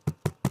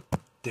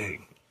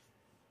 Dang.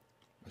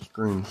 My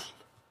screen's.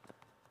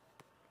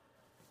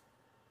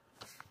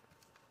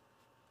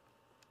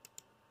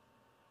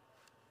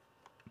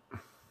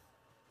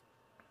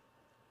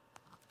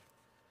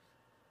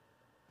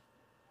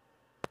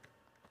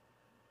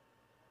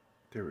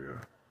 There we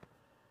are.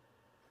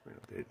 Let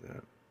me update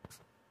that.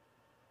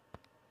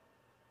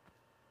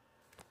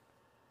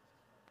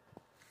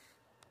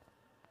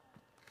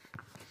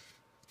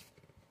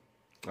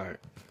 Alright.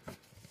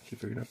 See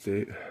if I can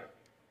update.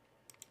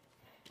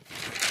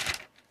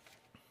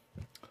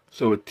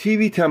 So a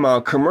TV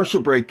timeout,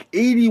 commercial break,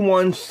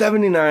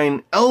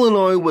 81-79.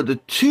 Illinois with a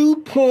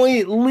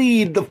 2-point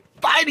lead. The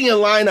Fighting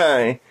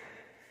Illini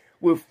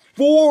with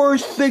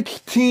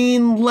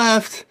 4:16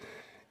 left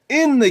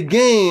in the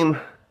game.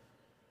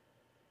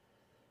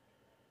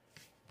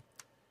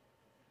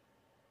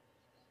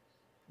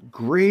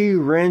 Gray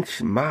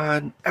Wrench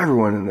Mod,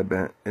 everyone in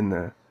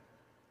the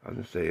I was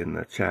gonna say in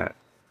the chat,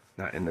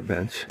 not in the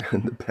bench,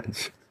 in the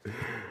bench.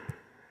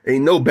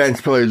 Ain't no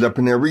bench players up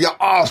in there. We got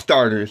all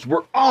starters.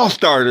 We're all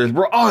starters.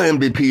 We're all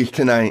MVPs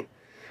tonight.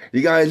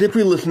 You guys, if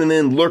you're listening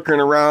in, lurking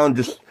around,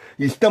 just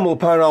you stumble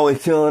upon Always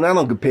Chillin'. I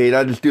don't get paid.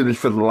 I just do this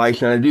for the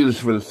likes and I do this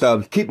for the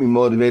subs. Keep me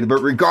motivated.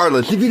 But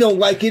regardless, if you don't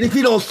like it, if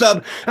you don't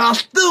sub, I'll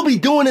still be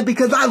doing it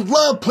because I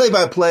love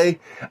play-by-play.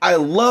 I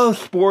love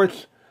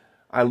sports.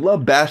 I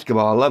love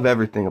basketball. I love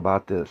everything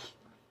about this.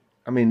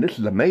 I mean, this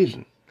is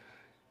amazing.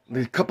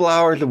 There's a couple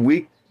hours a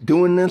week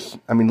doing this.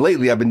 I mean,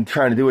 lately I've been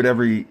trying to do it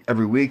every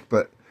week,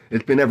 but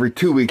it's been every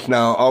 2 weeks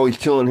now. Always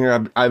chilling here.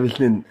 I've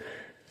been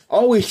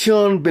always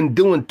chilling. Been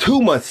doing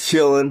too much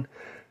chilling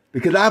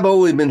because I've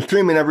only been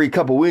streaming every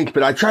couple weeks.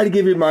 But I try to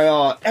give it my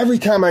all every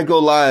time I go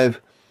live.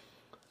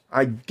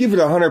 I give it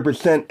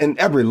 100% in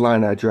every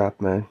line I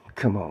drop, man.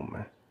 Come on,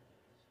 man.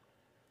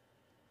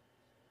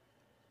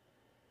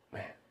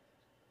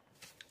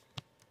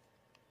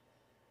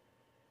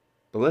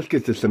 But let's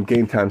get to some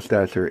game time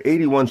stats here.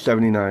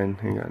 81-79.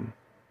 Hang on.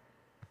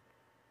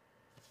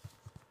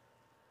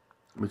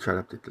 Let me try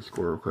to update the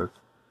score real quick.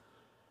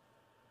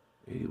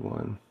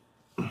 81.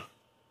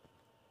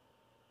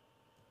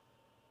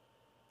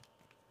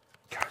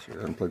 Gosh,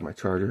 I unplugged my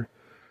charger.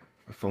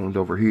 My phone's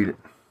overheated.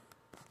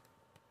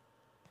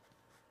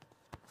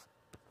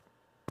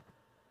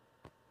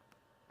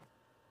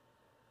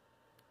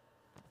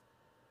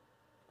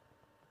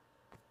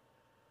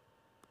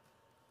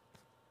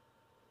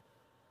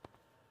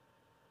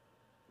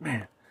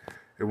 Man,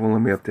 it won't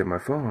let me update my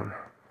phone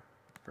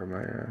or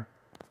my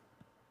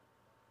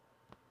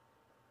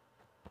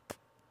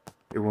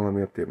it won't let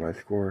me update my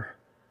score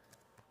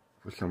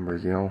for some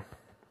reason.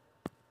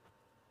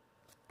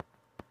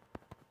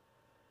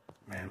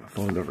 Man, my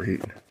phone's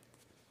overheating.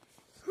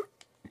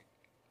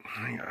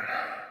 Hang on.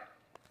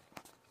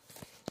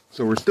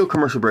 So we're still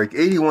commercial break.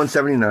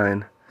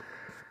 81-79.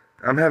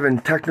 I'm having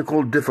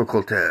technical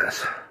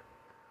difficulties.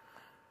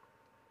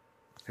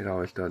 It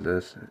always does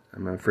this.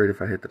 I'm afraid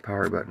if I hit the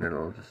power button,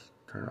 it'll just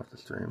turn off the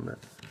stream. But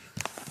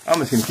I'm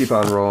just going to keep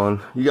on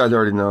rolling. You guys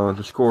already know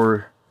the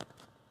score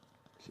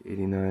is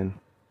 89.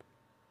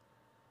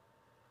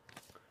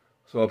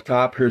 So up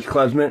top, here's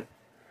Klesmet.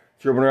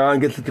 Dribbling around,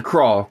 gets it to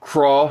Crawl.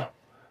 Crawl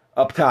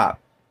up top.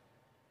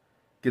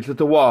 Gets it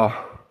to Wall.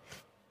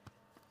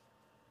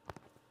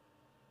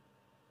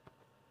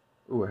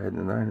 Ooh, I had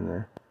the 9 in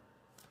there.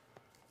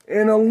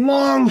 And a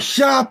long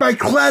shot by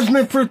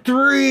Klesmit for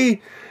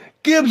 3.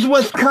 Gives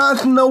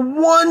Wisconsin a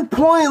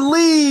 1-point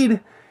lead.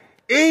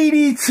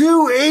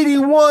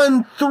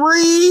 82-81.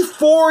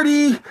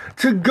 3:40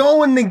 to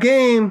go in the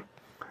game.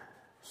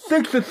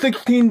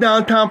 6-16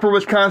 downtown for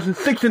Wisconsin.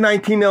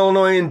 6-19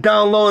 Illinois. And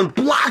down low and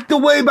blocked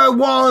away by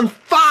Wall and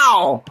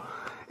foul.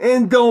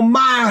 And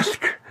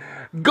Domask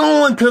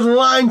going to the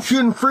line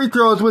shooting free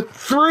throws with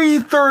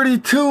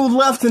 3:32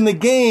 left in the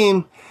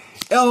game.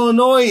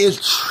 Illinois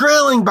is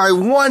trailing by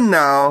 1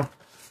 now.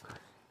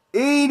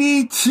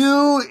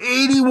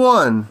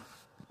 82-81.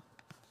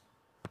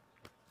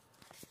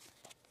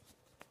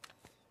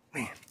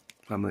 Man,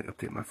 I'm going to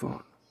update my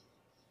phone.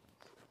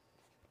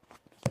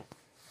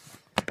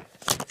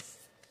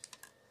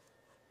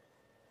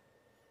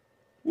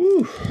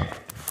 Woo.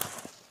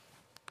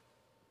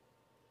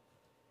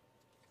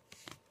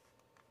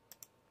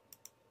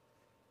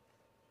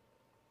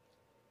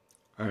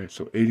 All right,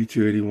 so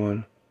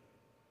 82-81.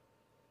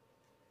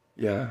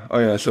 Yeah. Oh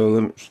yeah.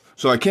 So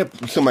I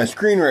can't. So my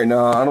screen right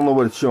now, I don't know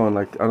what it's showing.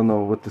 Like I don't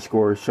know what the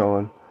score is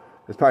showing.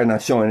 It's probably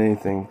not showing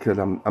anything because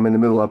I'm in the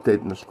middle of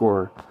updating the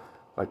score.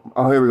 Like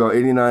oh here we go.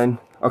 89.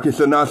 Okay.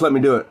 So now it's letting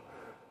me do it.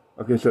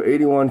 Okay. So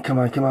 81. Come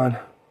on.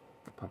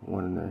 Pop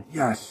 1 in there.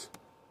 Yes.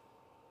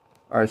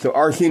 All right. So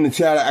RC in the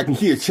chat. I can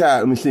see your chat.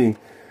 Let me see.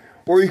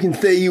 Or you can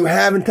say you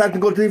having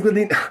technical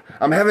difficulties.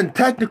 I'm having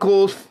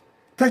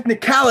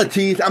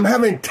technicalities. I'm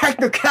having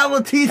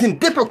technicalities and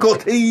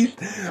difficulties.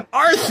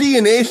 RC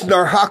and Ace and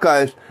our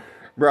Hawkeyes.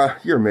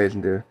 Bruh, you're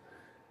amazing, dude.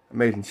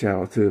 Amazing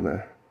channel, too,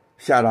 man.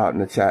 Shout out in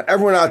the chat.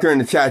 Everyone out there in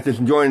the chat just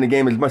enjoying the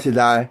game as much as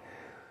I.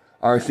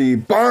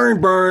 RC,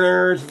 barn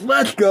burners.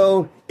 Let's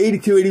go.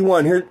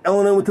 82-81. Here's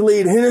Illinois with the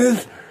lead.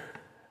 Here's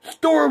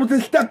Store with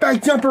the step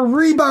back jumper.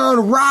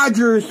 Rebound,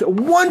 Rogers.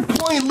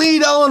 1-point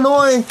lead,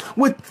 Illinois,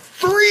 with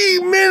 3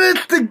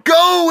 minutes to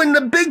go in the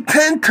Big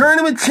Ten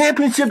Tournament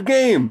Championship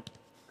game.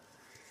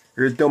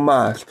 Here's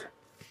Domask.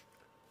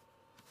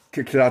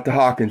 Kicks it out to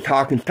Hawkins.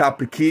 Hawkins top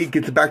the key.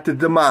 Gets it back to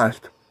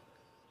Domask.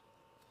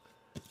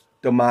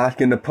 Domask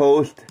in the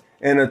post.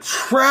 And a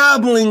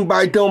traveling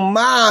by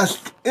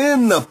Domask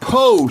in the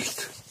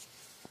post.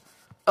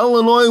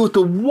 Illinois with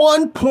a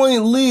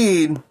 1-point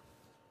lead.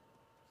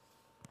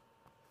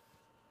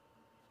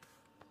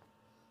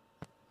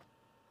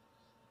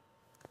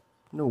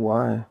 No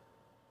why.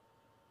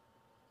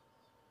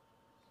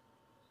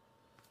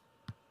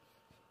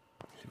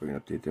 We're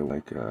gonna update that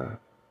like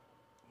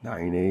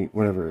 9-8,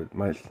 whatever.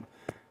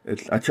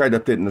 I tried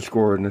updating the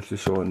score and it's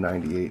just showing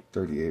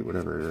 98-38,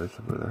 whatever it is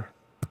over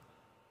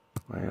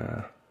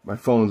there. My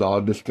phone's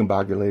all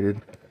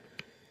discombobulated.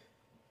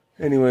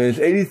 Anyways,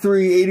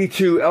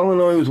 83-82.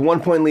 Illinois was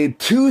 1-point lead,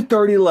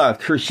 2:30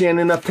 left. For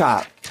Shannon up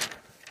top,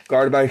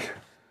 guarded by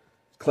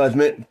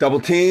Klesmit, double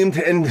teamed,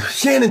 and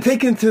Shannon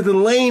taken to the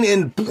lane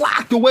and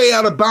blocked away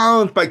out of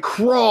bounds by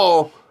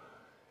Crawl.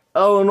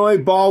 Illinois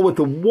ball with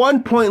a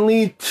 1-point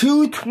lead,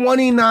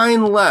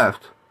 2:29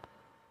 left.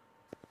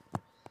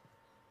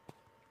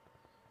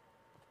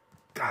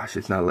 Gosh,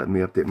 it's not letting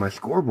me update my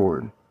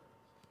scoreboard.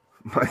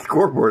 My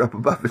scoreboard up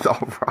above is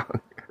all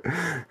wrong.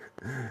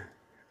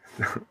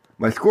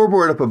 My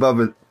scoreboard up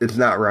above it's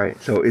not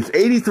right. So it's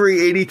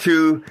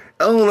 83-82.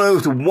 Illinois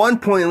with a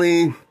 1-point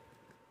lead.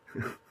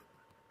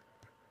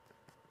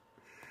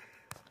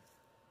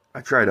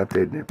 I tried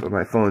updating it, but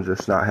my phone's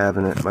just not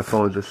having it. My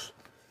phone's just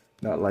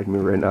not like me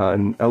right now.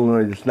 And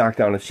Illinois just knocked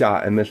down a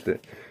shot and missed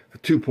it. A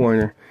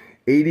 2-pointer.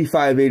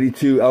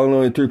 85-82.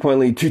 Illinois 3-point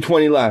lead.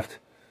 2:20 left.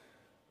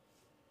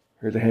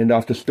 Here's a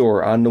handoff to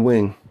Store on the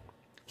wing.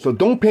 So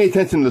don't pay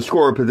attention to the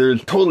score because they're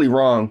totally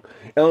wrong.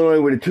 Illinois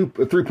with a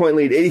 3-point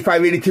lead.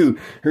 85-82.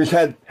 Here's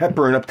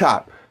Hepburn up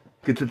top.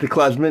 Gets it to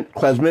Klesmit.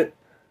 Klesmit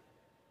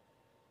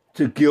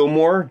to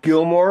Gilmore.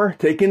 Gilmore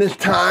taking his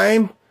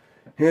time.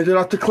 Hands it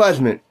off to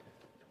Klesmit.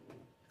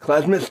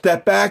 Klesmit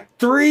step back,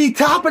 3,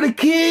 top of the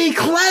key,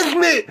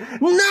 Klesmit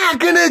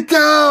knocking it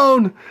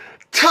down.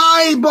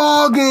 Tie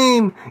ball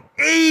game,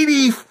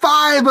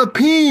 85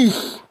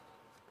 apiece.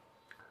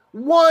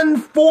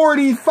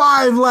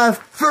 1:45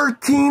 left,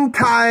 13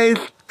 ties,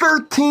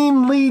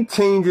 13 lead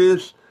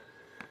changes.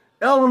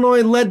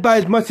 Illinois led by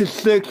as much as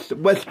 6,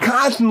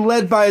 Wisconsin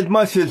led by as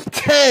much as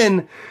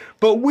 10,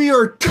 but we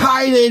are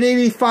tied at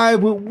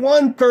 85 with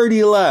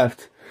 1:30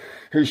 left.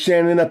 Here's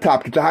Shannon up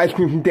top. Gets a high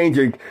screen from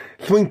Danger.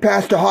 Swing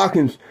pass to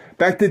Hawkins.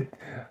 Back to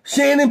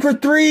Shannon for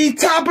 3.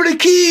 Top of the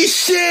key.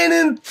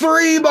 Shannon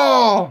 3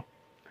 ball.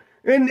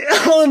 And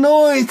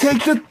Illinois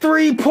takes a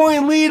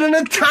 3-point lead and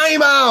a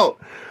timeout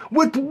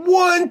with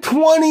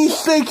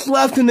 1:26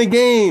 left in the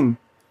game.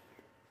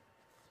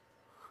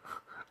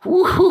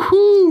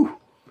 Woo-hoo-hoo.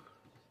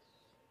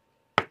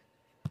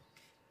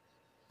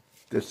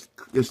 This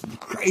is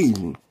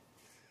crazy.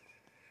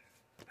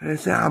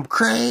 I'm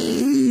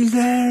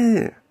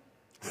crazy.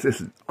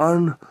 This is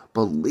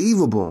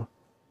unbelievable.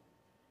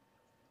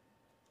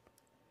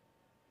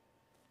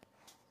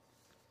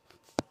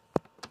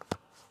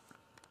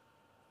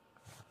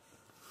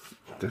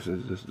 This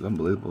is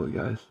unbelievable,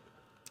 guys.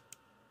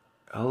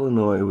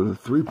 Illinois with a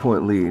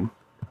 3-point lead.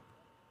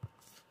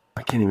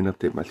 I can't even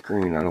update my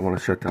screen. I don't want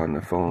to shut down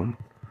the phone.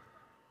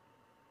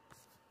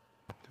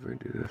 If I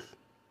do this.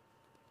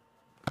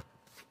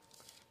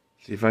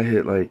 See, if I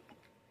hit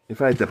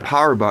the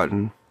power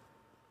button,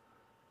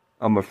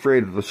 I'm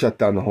afraid it'll shut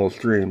down the whole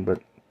stream.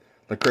 But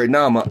like right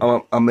now,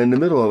 I'm in the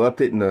middle of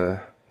updating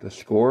the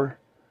score.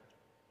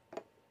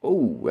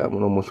 Oh, that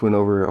one almost went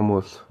over.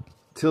 Almost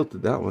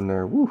tilted that one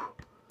there. Woo.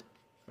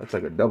 That's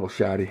like a double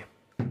shotty.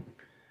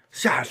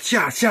 Shots.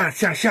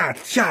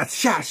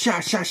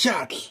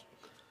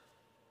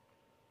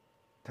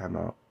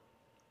 Timeout.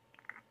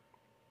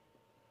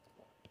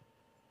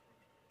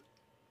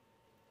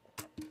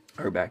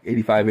 We're back.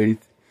 85-88.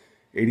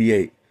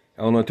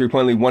 Illinois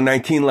 3-point lead.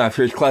 119 left.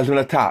 Here's Klesmit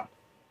up top.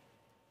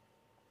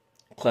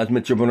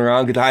 Klesmit dribbling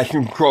around. Gets the high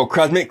screen from Kroll.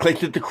 Klesmit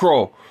clicks it to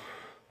Kroll.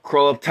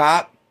 Kroll up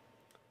top.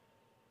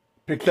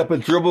 Picks up a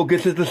dribble,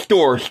 gets it to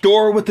Store.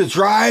 Store with the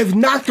drive,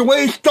 knocked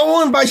away,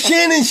 stolen by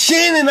Shannon.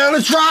 Shannon on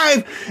a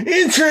drive,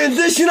 in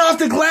transition off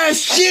the glass.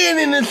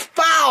 Shannon is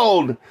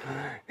fouled.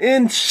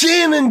 And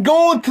Shannon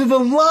going to the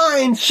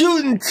line,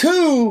 shooting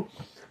two.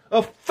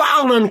 A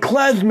foul on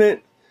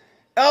Klesmit.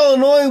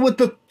 Illinois with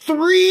the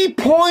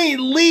 3-point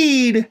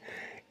lead,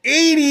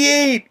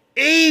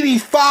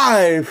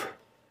 88-85.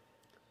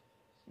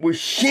 With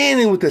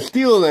Shannon with the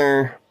steal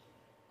there.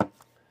 Let's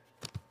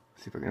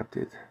see if I can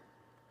update.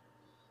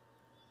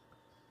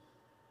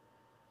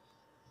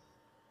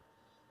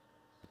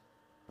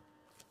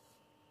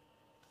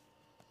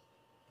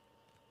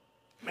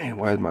 Man,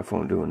 why is my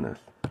phone doing this?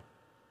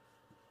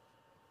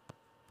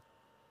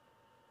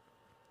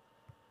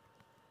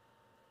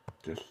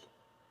 Just.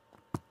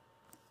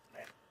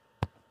 Man.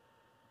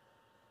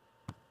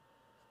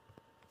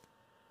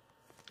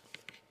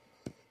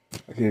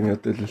 I can't even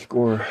update the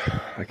score.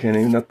 I can't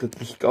even update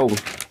the score.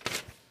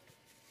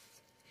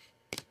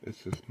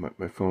 It's just my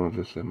phone is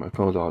just my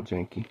phone's all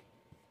janky.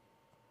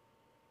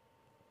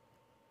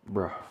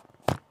 Bruh.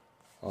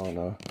 Oh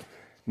no.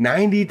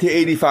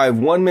 90-85,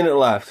 1 minute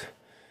left.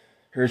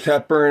 Here's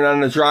Hepburn on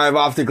the drive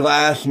off the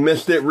glass.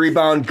 Missed it.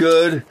 Rebound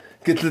good.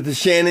 Gets it to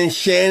Shannon.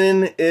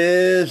 Shannon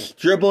is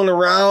dribbling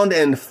around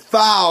and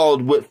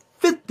fouled with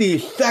 50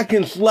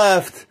 seconds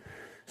left.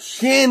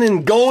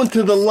 Shannon going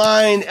to the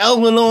line.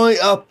 Illinois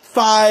up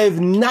 5,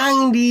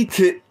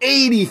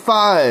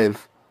 90-85.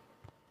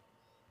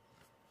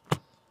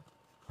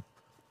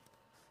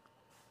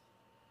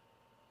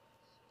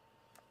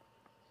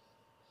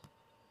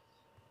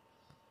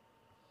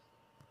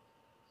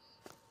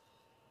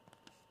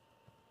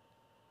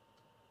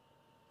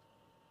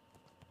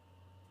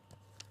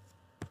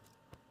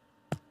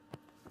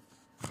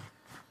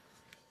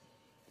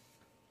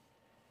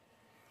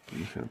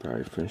 I'm just gonna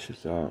probably finish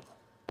this out.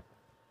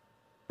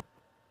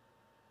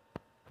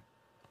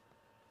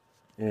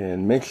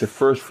 And makes the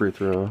first free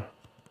throw.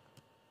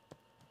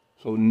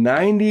 So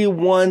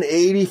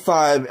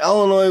 91-85.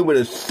 Illinois with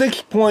a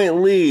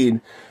 6-point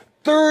lead.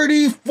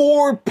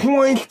 34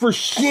 points for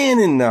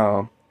Shannon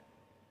now.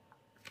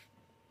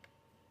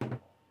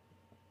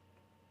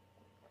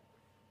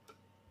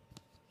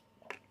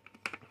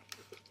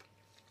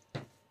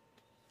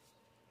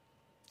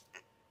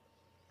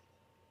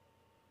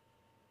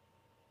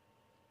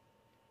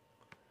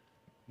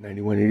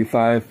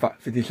 $91-85,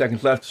 50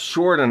 seconds left.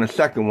 Short on the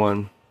second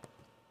one.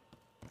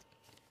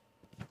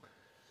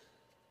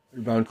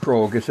 Rebound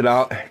Kroll gets it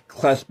out.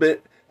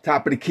 Klesmit,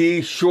 top of the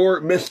key.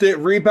 Short, missed it.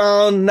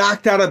 Rebound,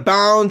 knocked out of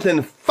bounds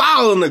and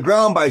foul on the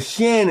ground by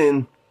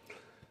Shannon.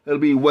 It'll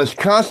be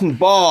Wisconsin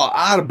ball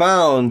out of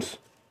bounds.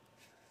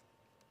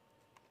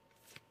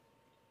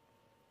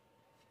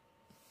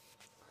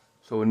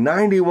 So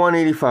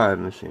 91-85, let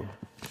me see.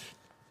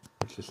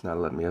 It's just not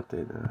letting me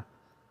update that.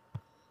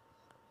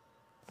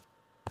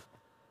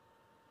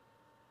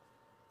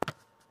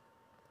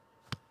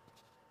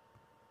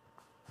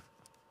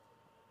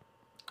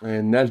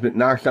 And Nesbitt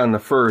knocks down the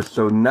first,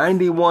 so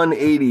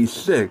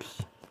 91-86.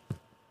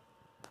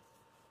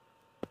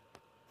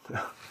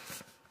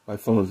 My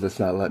phone's just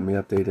not letting me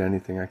update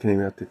anything. I can't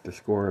even update the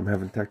score. I'm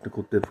having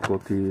technical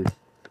difficulties.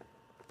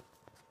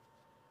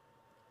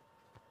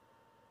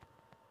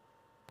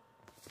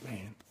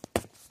 Man.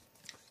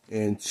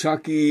 And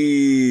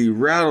Chucky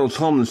rattles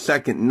home the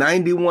second,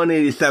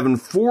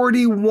 91-87,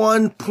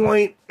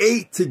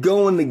 41.8 to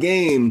go in the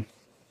game.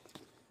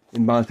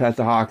 Inbounds pass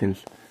to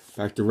Hawkins.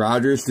 Back to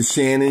Rogers, to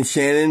Shannon.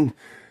 Shannon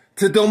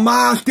to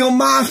Domask.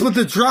 Domask with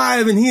the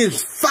drive, and he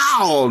is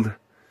fouled.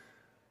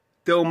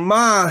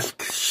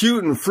 Domask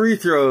shooting free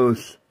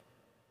throws.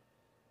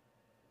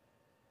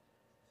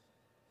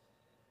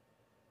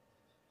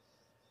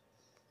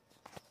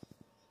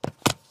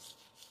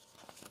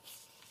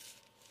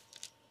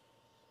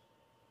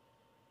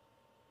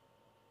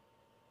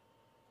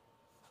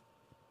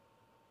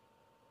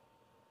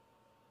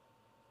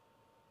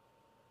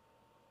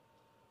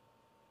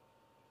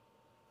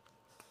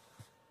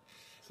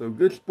 So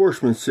good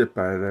sportsmanship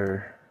by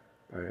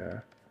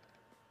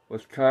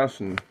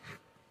Wisconsin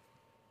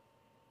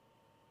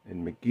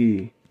and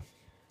McGee.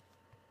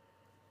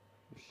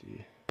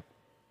 see.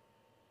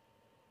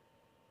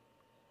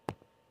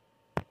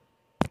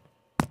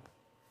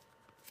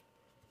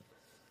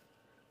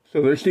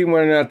 So they're seeing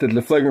whether or not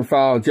the flagrant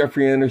foul,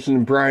 Jeffrey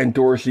Anderson, Brian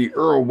Dorsey,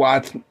 Earl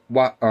Walton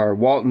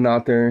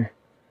out there,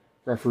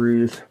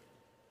 referees.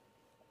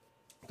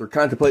 They're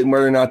contemplating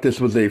whether or not this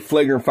was a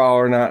flagrant foul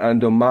or not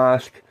on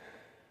Domask.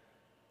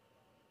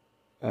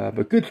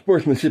 But good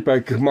sportsmanship by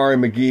Kamari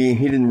McGee.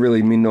 He didn't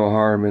really mean no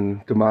harm,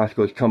 and Domask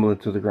goes tumbling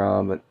to the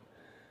ground. But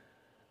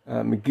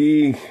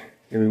McGee,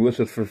 he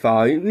whistles for the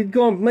foul. He's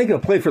going making a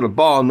play for the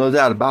ball, no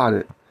doubt about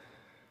it.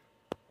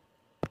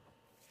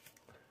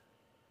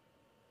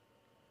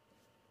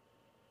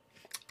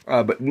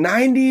 But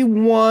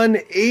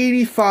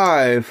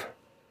 91-85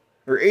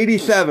 or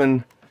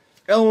 87,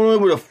 Illinois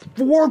with a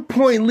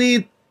 4-point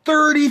lead,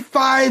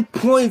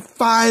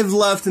 35.5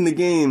 left in the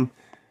game.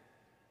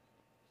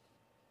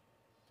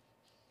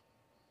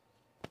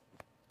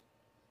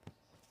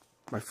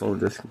 My phone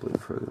just completely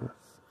further.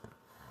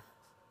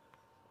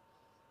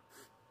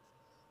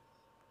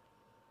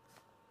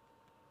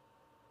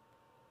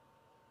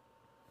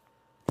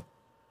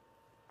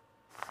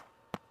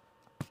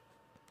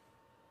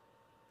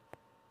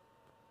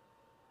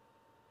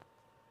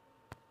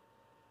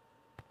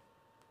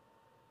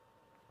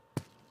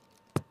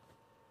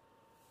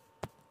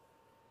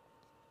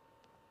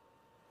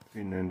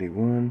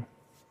 $391.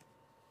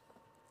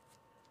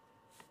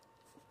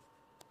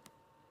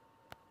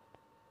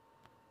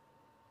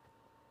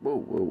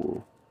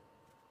 Whoa.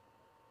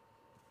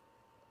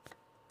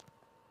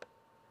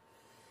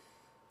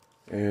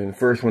 And the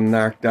first one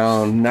knocked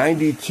down,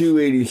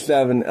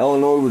 92-87.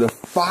 Illinois with a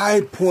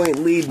 5-point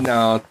lead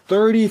now.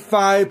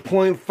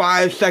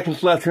 35.5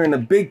 seconds left here in the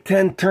Big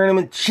Ten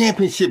Tournament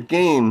Championship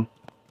game.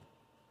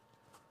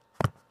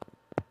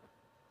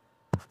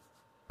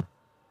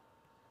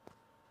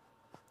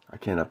 I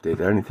can't update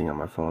anything on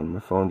my phone. My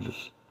phone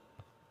just...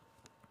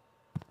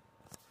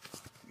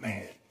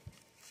 Man.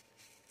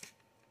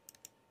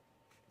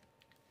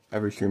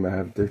 Every stream I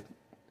have there.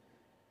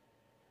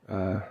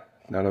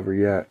 Not over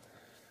yet.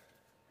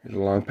 Here's a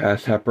long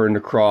pass. Hepburn to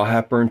Crawl.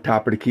 Hepburn,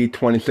 top of the key.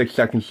 26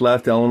 seconds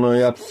left.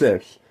 Illinois up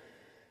 6.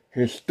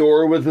 Here's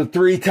Storer with the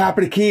 3. Top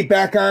of the key.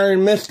 Back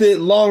iron. Missed it.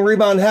 Long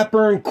rebound.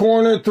 Hepburn.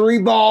 Corner. 3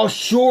 ball.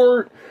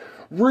 Short.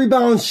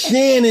 Rebound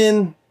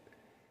Shannon.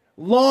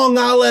 Long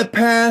outlet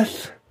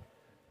pass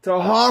to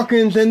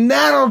Hawkins. And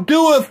that'll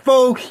do it,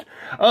 folks.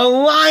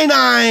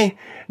 Illini.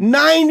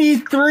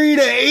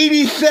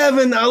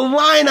 93-87.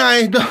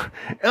 Illini. The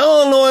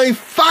Illinois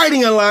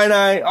Fighting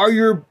Illini are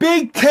your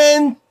Big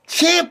Ten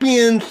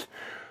champions,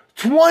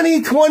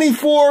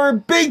 2024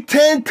 Big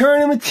Ten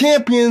Tournament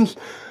champions,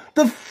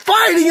 the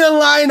Fighting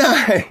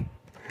Illini.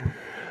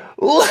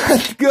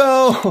 Let's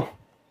go.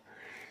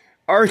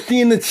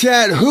 RC in the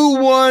chat,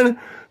 who won?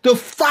 The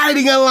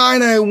Fighting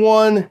Illini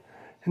won.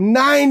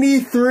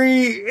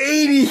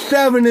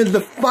 93-87 is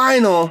the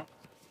final.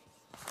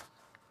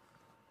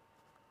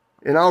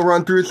 And I'll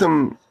run through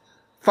some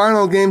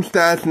final game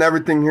stats and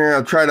everything here.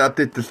 I'll try to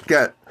update the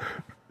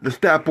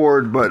stat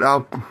board, but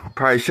I'll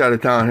probably shut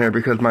it down here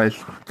because my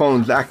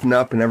phone's acting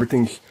up and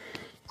everything's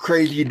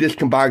crazy,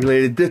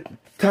 discombobulated,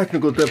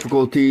 technical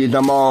difficulties.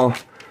 I'm all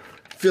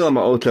feeling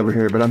my oats over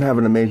here, but I'm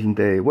having an amazing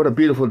day. What a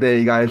beautiful day,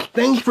 you guys.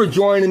 Thanks for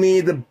joining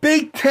me. The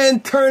Big Ten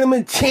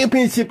Tournament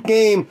Championship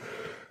game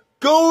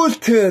goes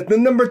to the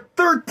number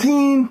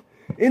 13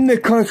 in the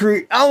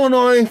country,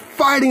 Illinois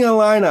Fighting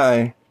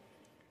Illini.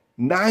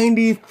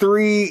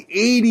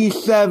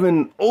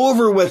 93-87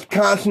 over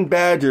Wisconsin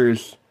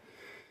Badgers.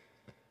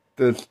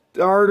 The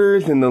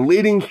starters and the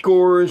leading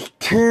scorers,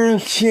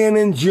 Terrence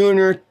Shannon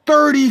Jr.,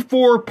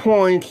 34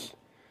 points,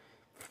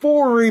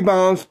 4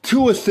 rebounds,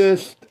 2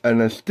 assists, and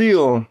a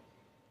steal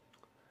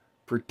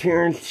for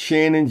Terrence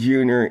Shannon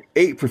Jr.,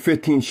 8 for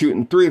 15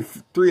 shooting, 3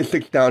 of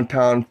 6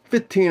 downtown,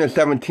 15 of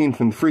 17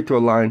 from the free throw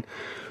line,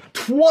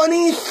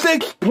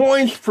 26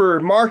 points for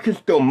Marcus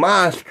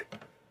Domask,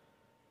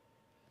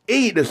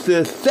 8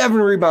 assists, 7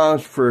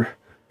 rebounds for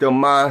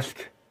Domask.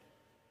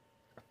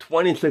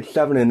 26,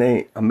 7, and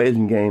 8.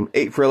 Amazing game.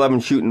 8 for 11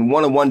 shooting.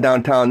 1 of 1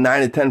 downtown.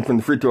 9 of 10 from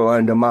the free throw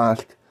line.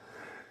 Domask.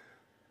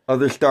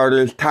 Other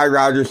starters. Ty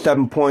Rogers,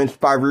 7 points.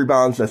 5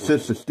 rebounds.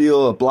 Assists, a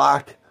steal, a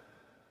block.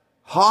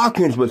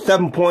 Hawkins with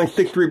 7 points.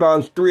 6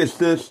 rebounds. 3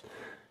 assists.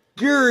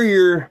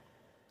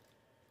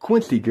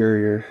 Quincy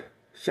Guerrier.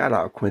 Shout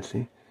out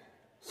Quincy.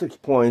 6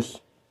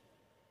 points.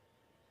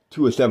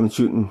 2 of 7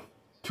 shooting.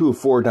 2 of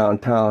 4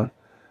 downtown.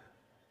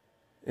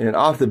 And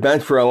off the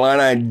bench for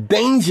Illini,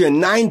 Danger,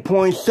 9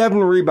 points, 7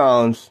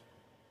 rebounds.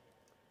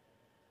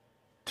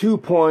 2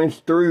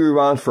 points, 3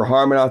 rebounds for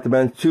Harmon off the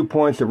bench. 2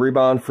 points, a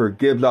rebound for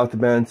Gibbs off the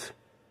bench.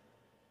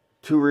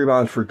 2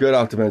 rebounds for Good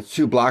off the bench.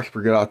 2 blocks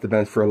for Good off the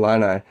bench for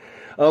Illini.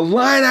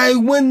 Illini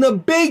win the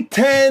Big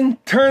Ten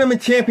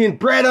Tournament champion.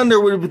 Brad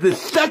Underwood with his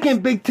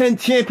 2nd Big Ten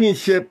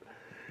championship.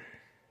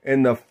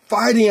 And the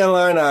Fighting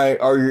Illini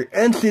are your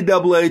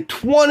NCAA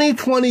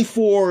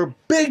 2024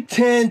 Big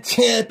Ten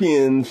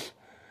champions.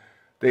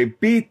 They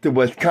beat the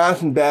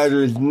Wisconsin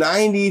Badgers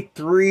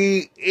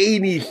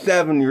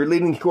 93-87. Your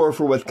leading scorer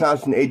for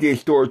Wisconsin, AJ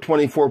Storr,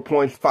 24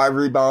 points, 5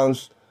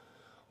 rebounds,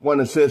 1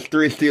 assist,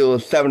 3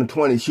 steals,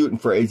 7-20 shooting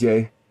for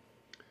AJ.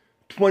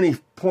 20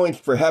 points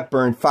for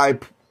Hepburn,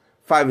 5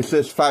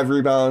 assists, 5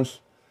 rebounds,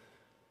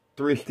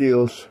 3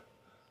 steals.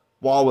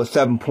 Wall with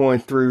 7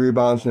 points, 3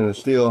 rebounds, and a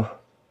steal.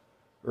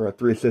 Or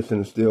 3 assists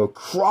and a steal.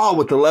 Crawl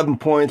with 11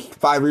 points,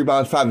 5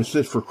 rebounds, 5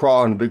 assists for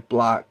Crawl and a big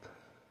block.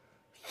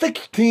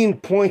 16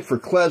 points for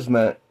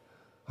Klesmet.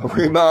 A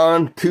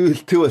rebound,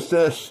 2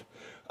 assists.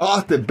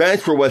 Off the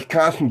bench for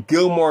Wisconsin,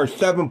 Gilmore,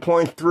 7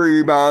 points, 3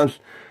 rebounds.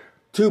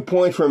 2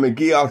 points for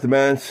McGee off the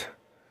bench.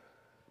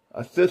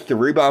 Assist and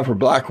rebound for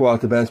Blackwell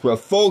off the bench. But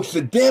folks,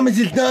 the damage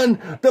is done.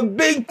 The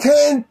Big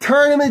Ten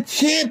tournament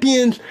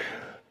champions,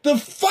 the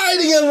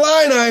Fighting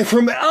Illini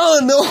from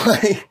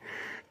Illinois,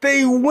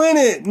 they win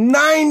it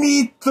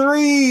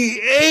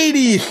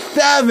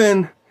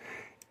 93-87.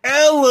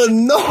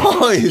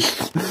 Illinois.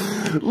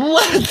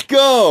 Let's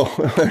go.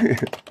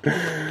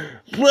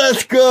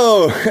 Let's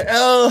go.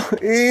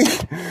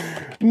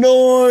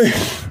 Illinois.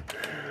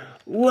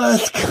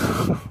 Let's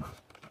go.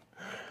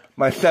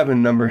 My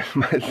 7 number.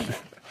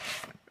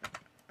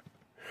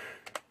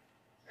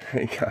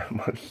 Hang on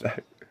 1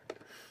 sec.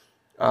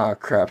 Ah,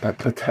 crap. I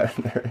put that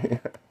in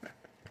there.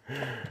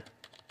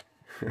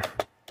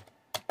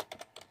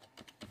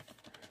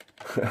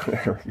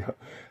 There we go.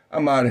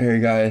 I'm out of here,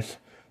 guys.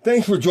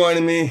 Thanks for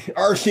joining me.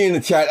 RC in the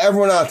chat.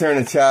 Everyone out there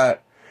in the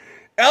chat.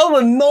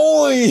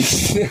 Illinois!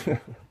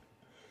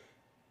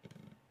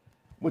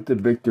 With the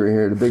victory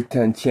here. The Big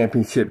Ten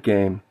Championship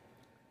game.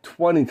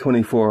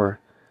 2024.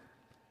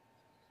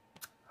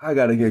 I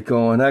gotta get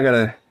going. I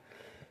gotta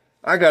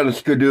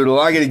skedoodle.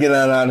 I gotta get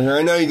on out of here.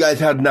 I know you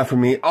guys had enough of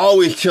me.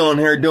 Always chilling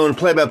here, doing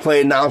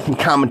play-by-play, announcing,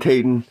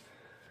 commentating.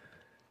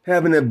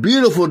 Having a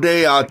beautiful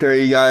day out there,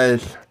 you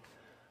guys.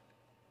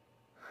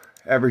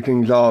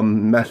 Everything's all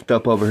messed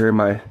up over here.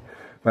 My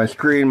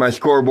screen, my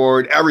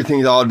scoreboard,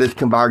 everything's all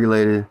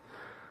discombobulated.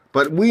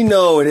 But we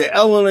know that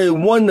Illinois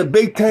won the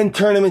Big Ten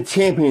Tournament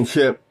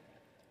Championship.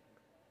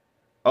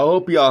 I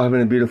hope y'all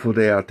having a beautiful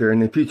day out there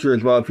in the future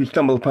as well. If you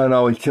stumble upon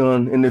Always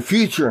Chillin' in the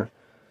future,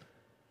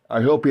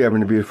 I hope you're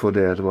having a beautiful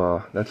day as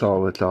well. That's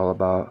all it's all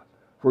about.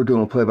 We're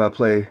doing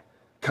play-by-play,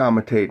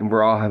 commentating.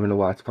 We're all having a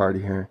watch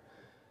party here.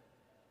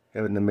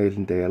 Having an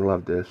amazing day. I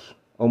love this.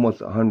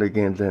 Almost 100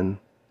 games in.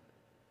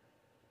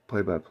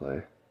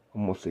 Play-by-play.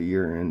 Almost a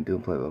year in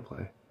doing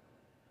play-by-play.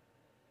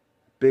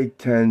 Big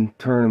Ten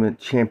Tournament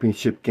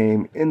Championship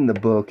game in the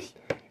books.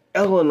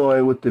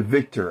 Illinois with the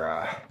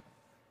victory.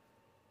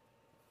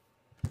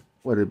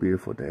 What a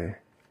beautiful day.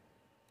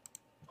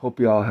 Hope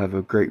you all have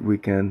a great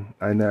weekend.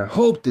 I now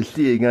hope to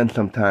see you again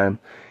sometime.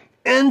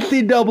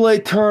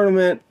 NCAA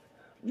tournament.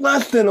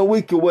 Less than a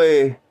week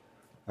away.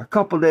 A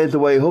couple days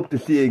away. Hope to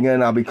see you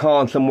again. I'll be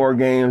calling some more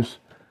games.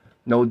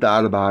 No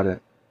doubt about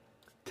it.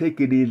 Take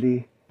it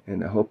easy.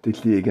 And I hope to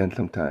see you again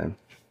sometime.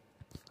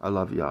 I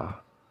love y'all.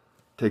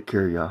 Take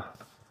care, y'all.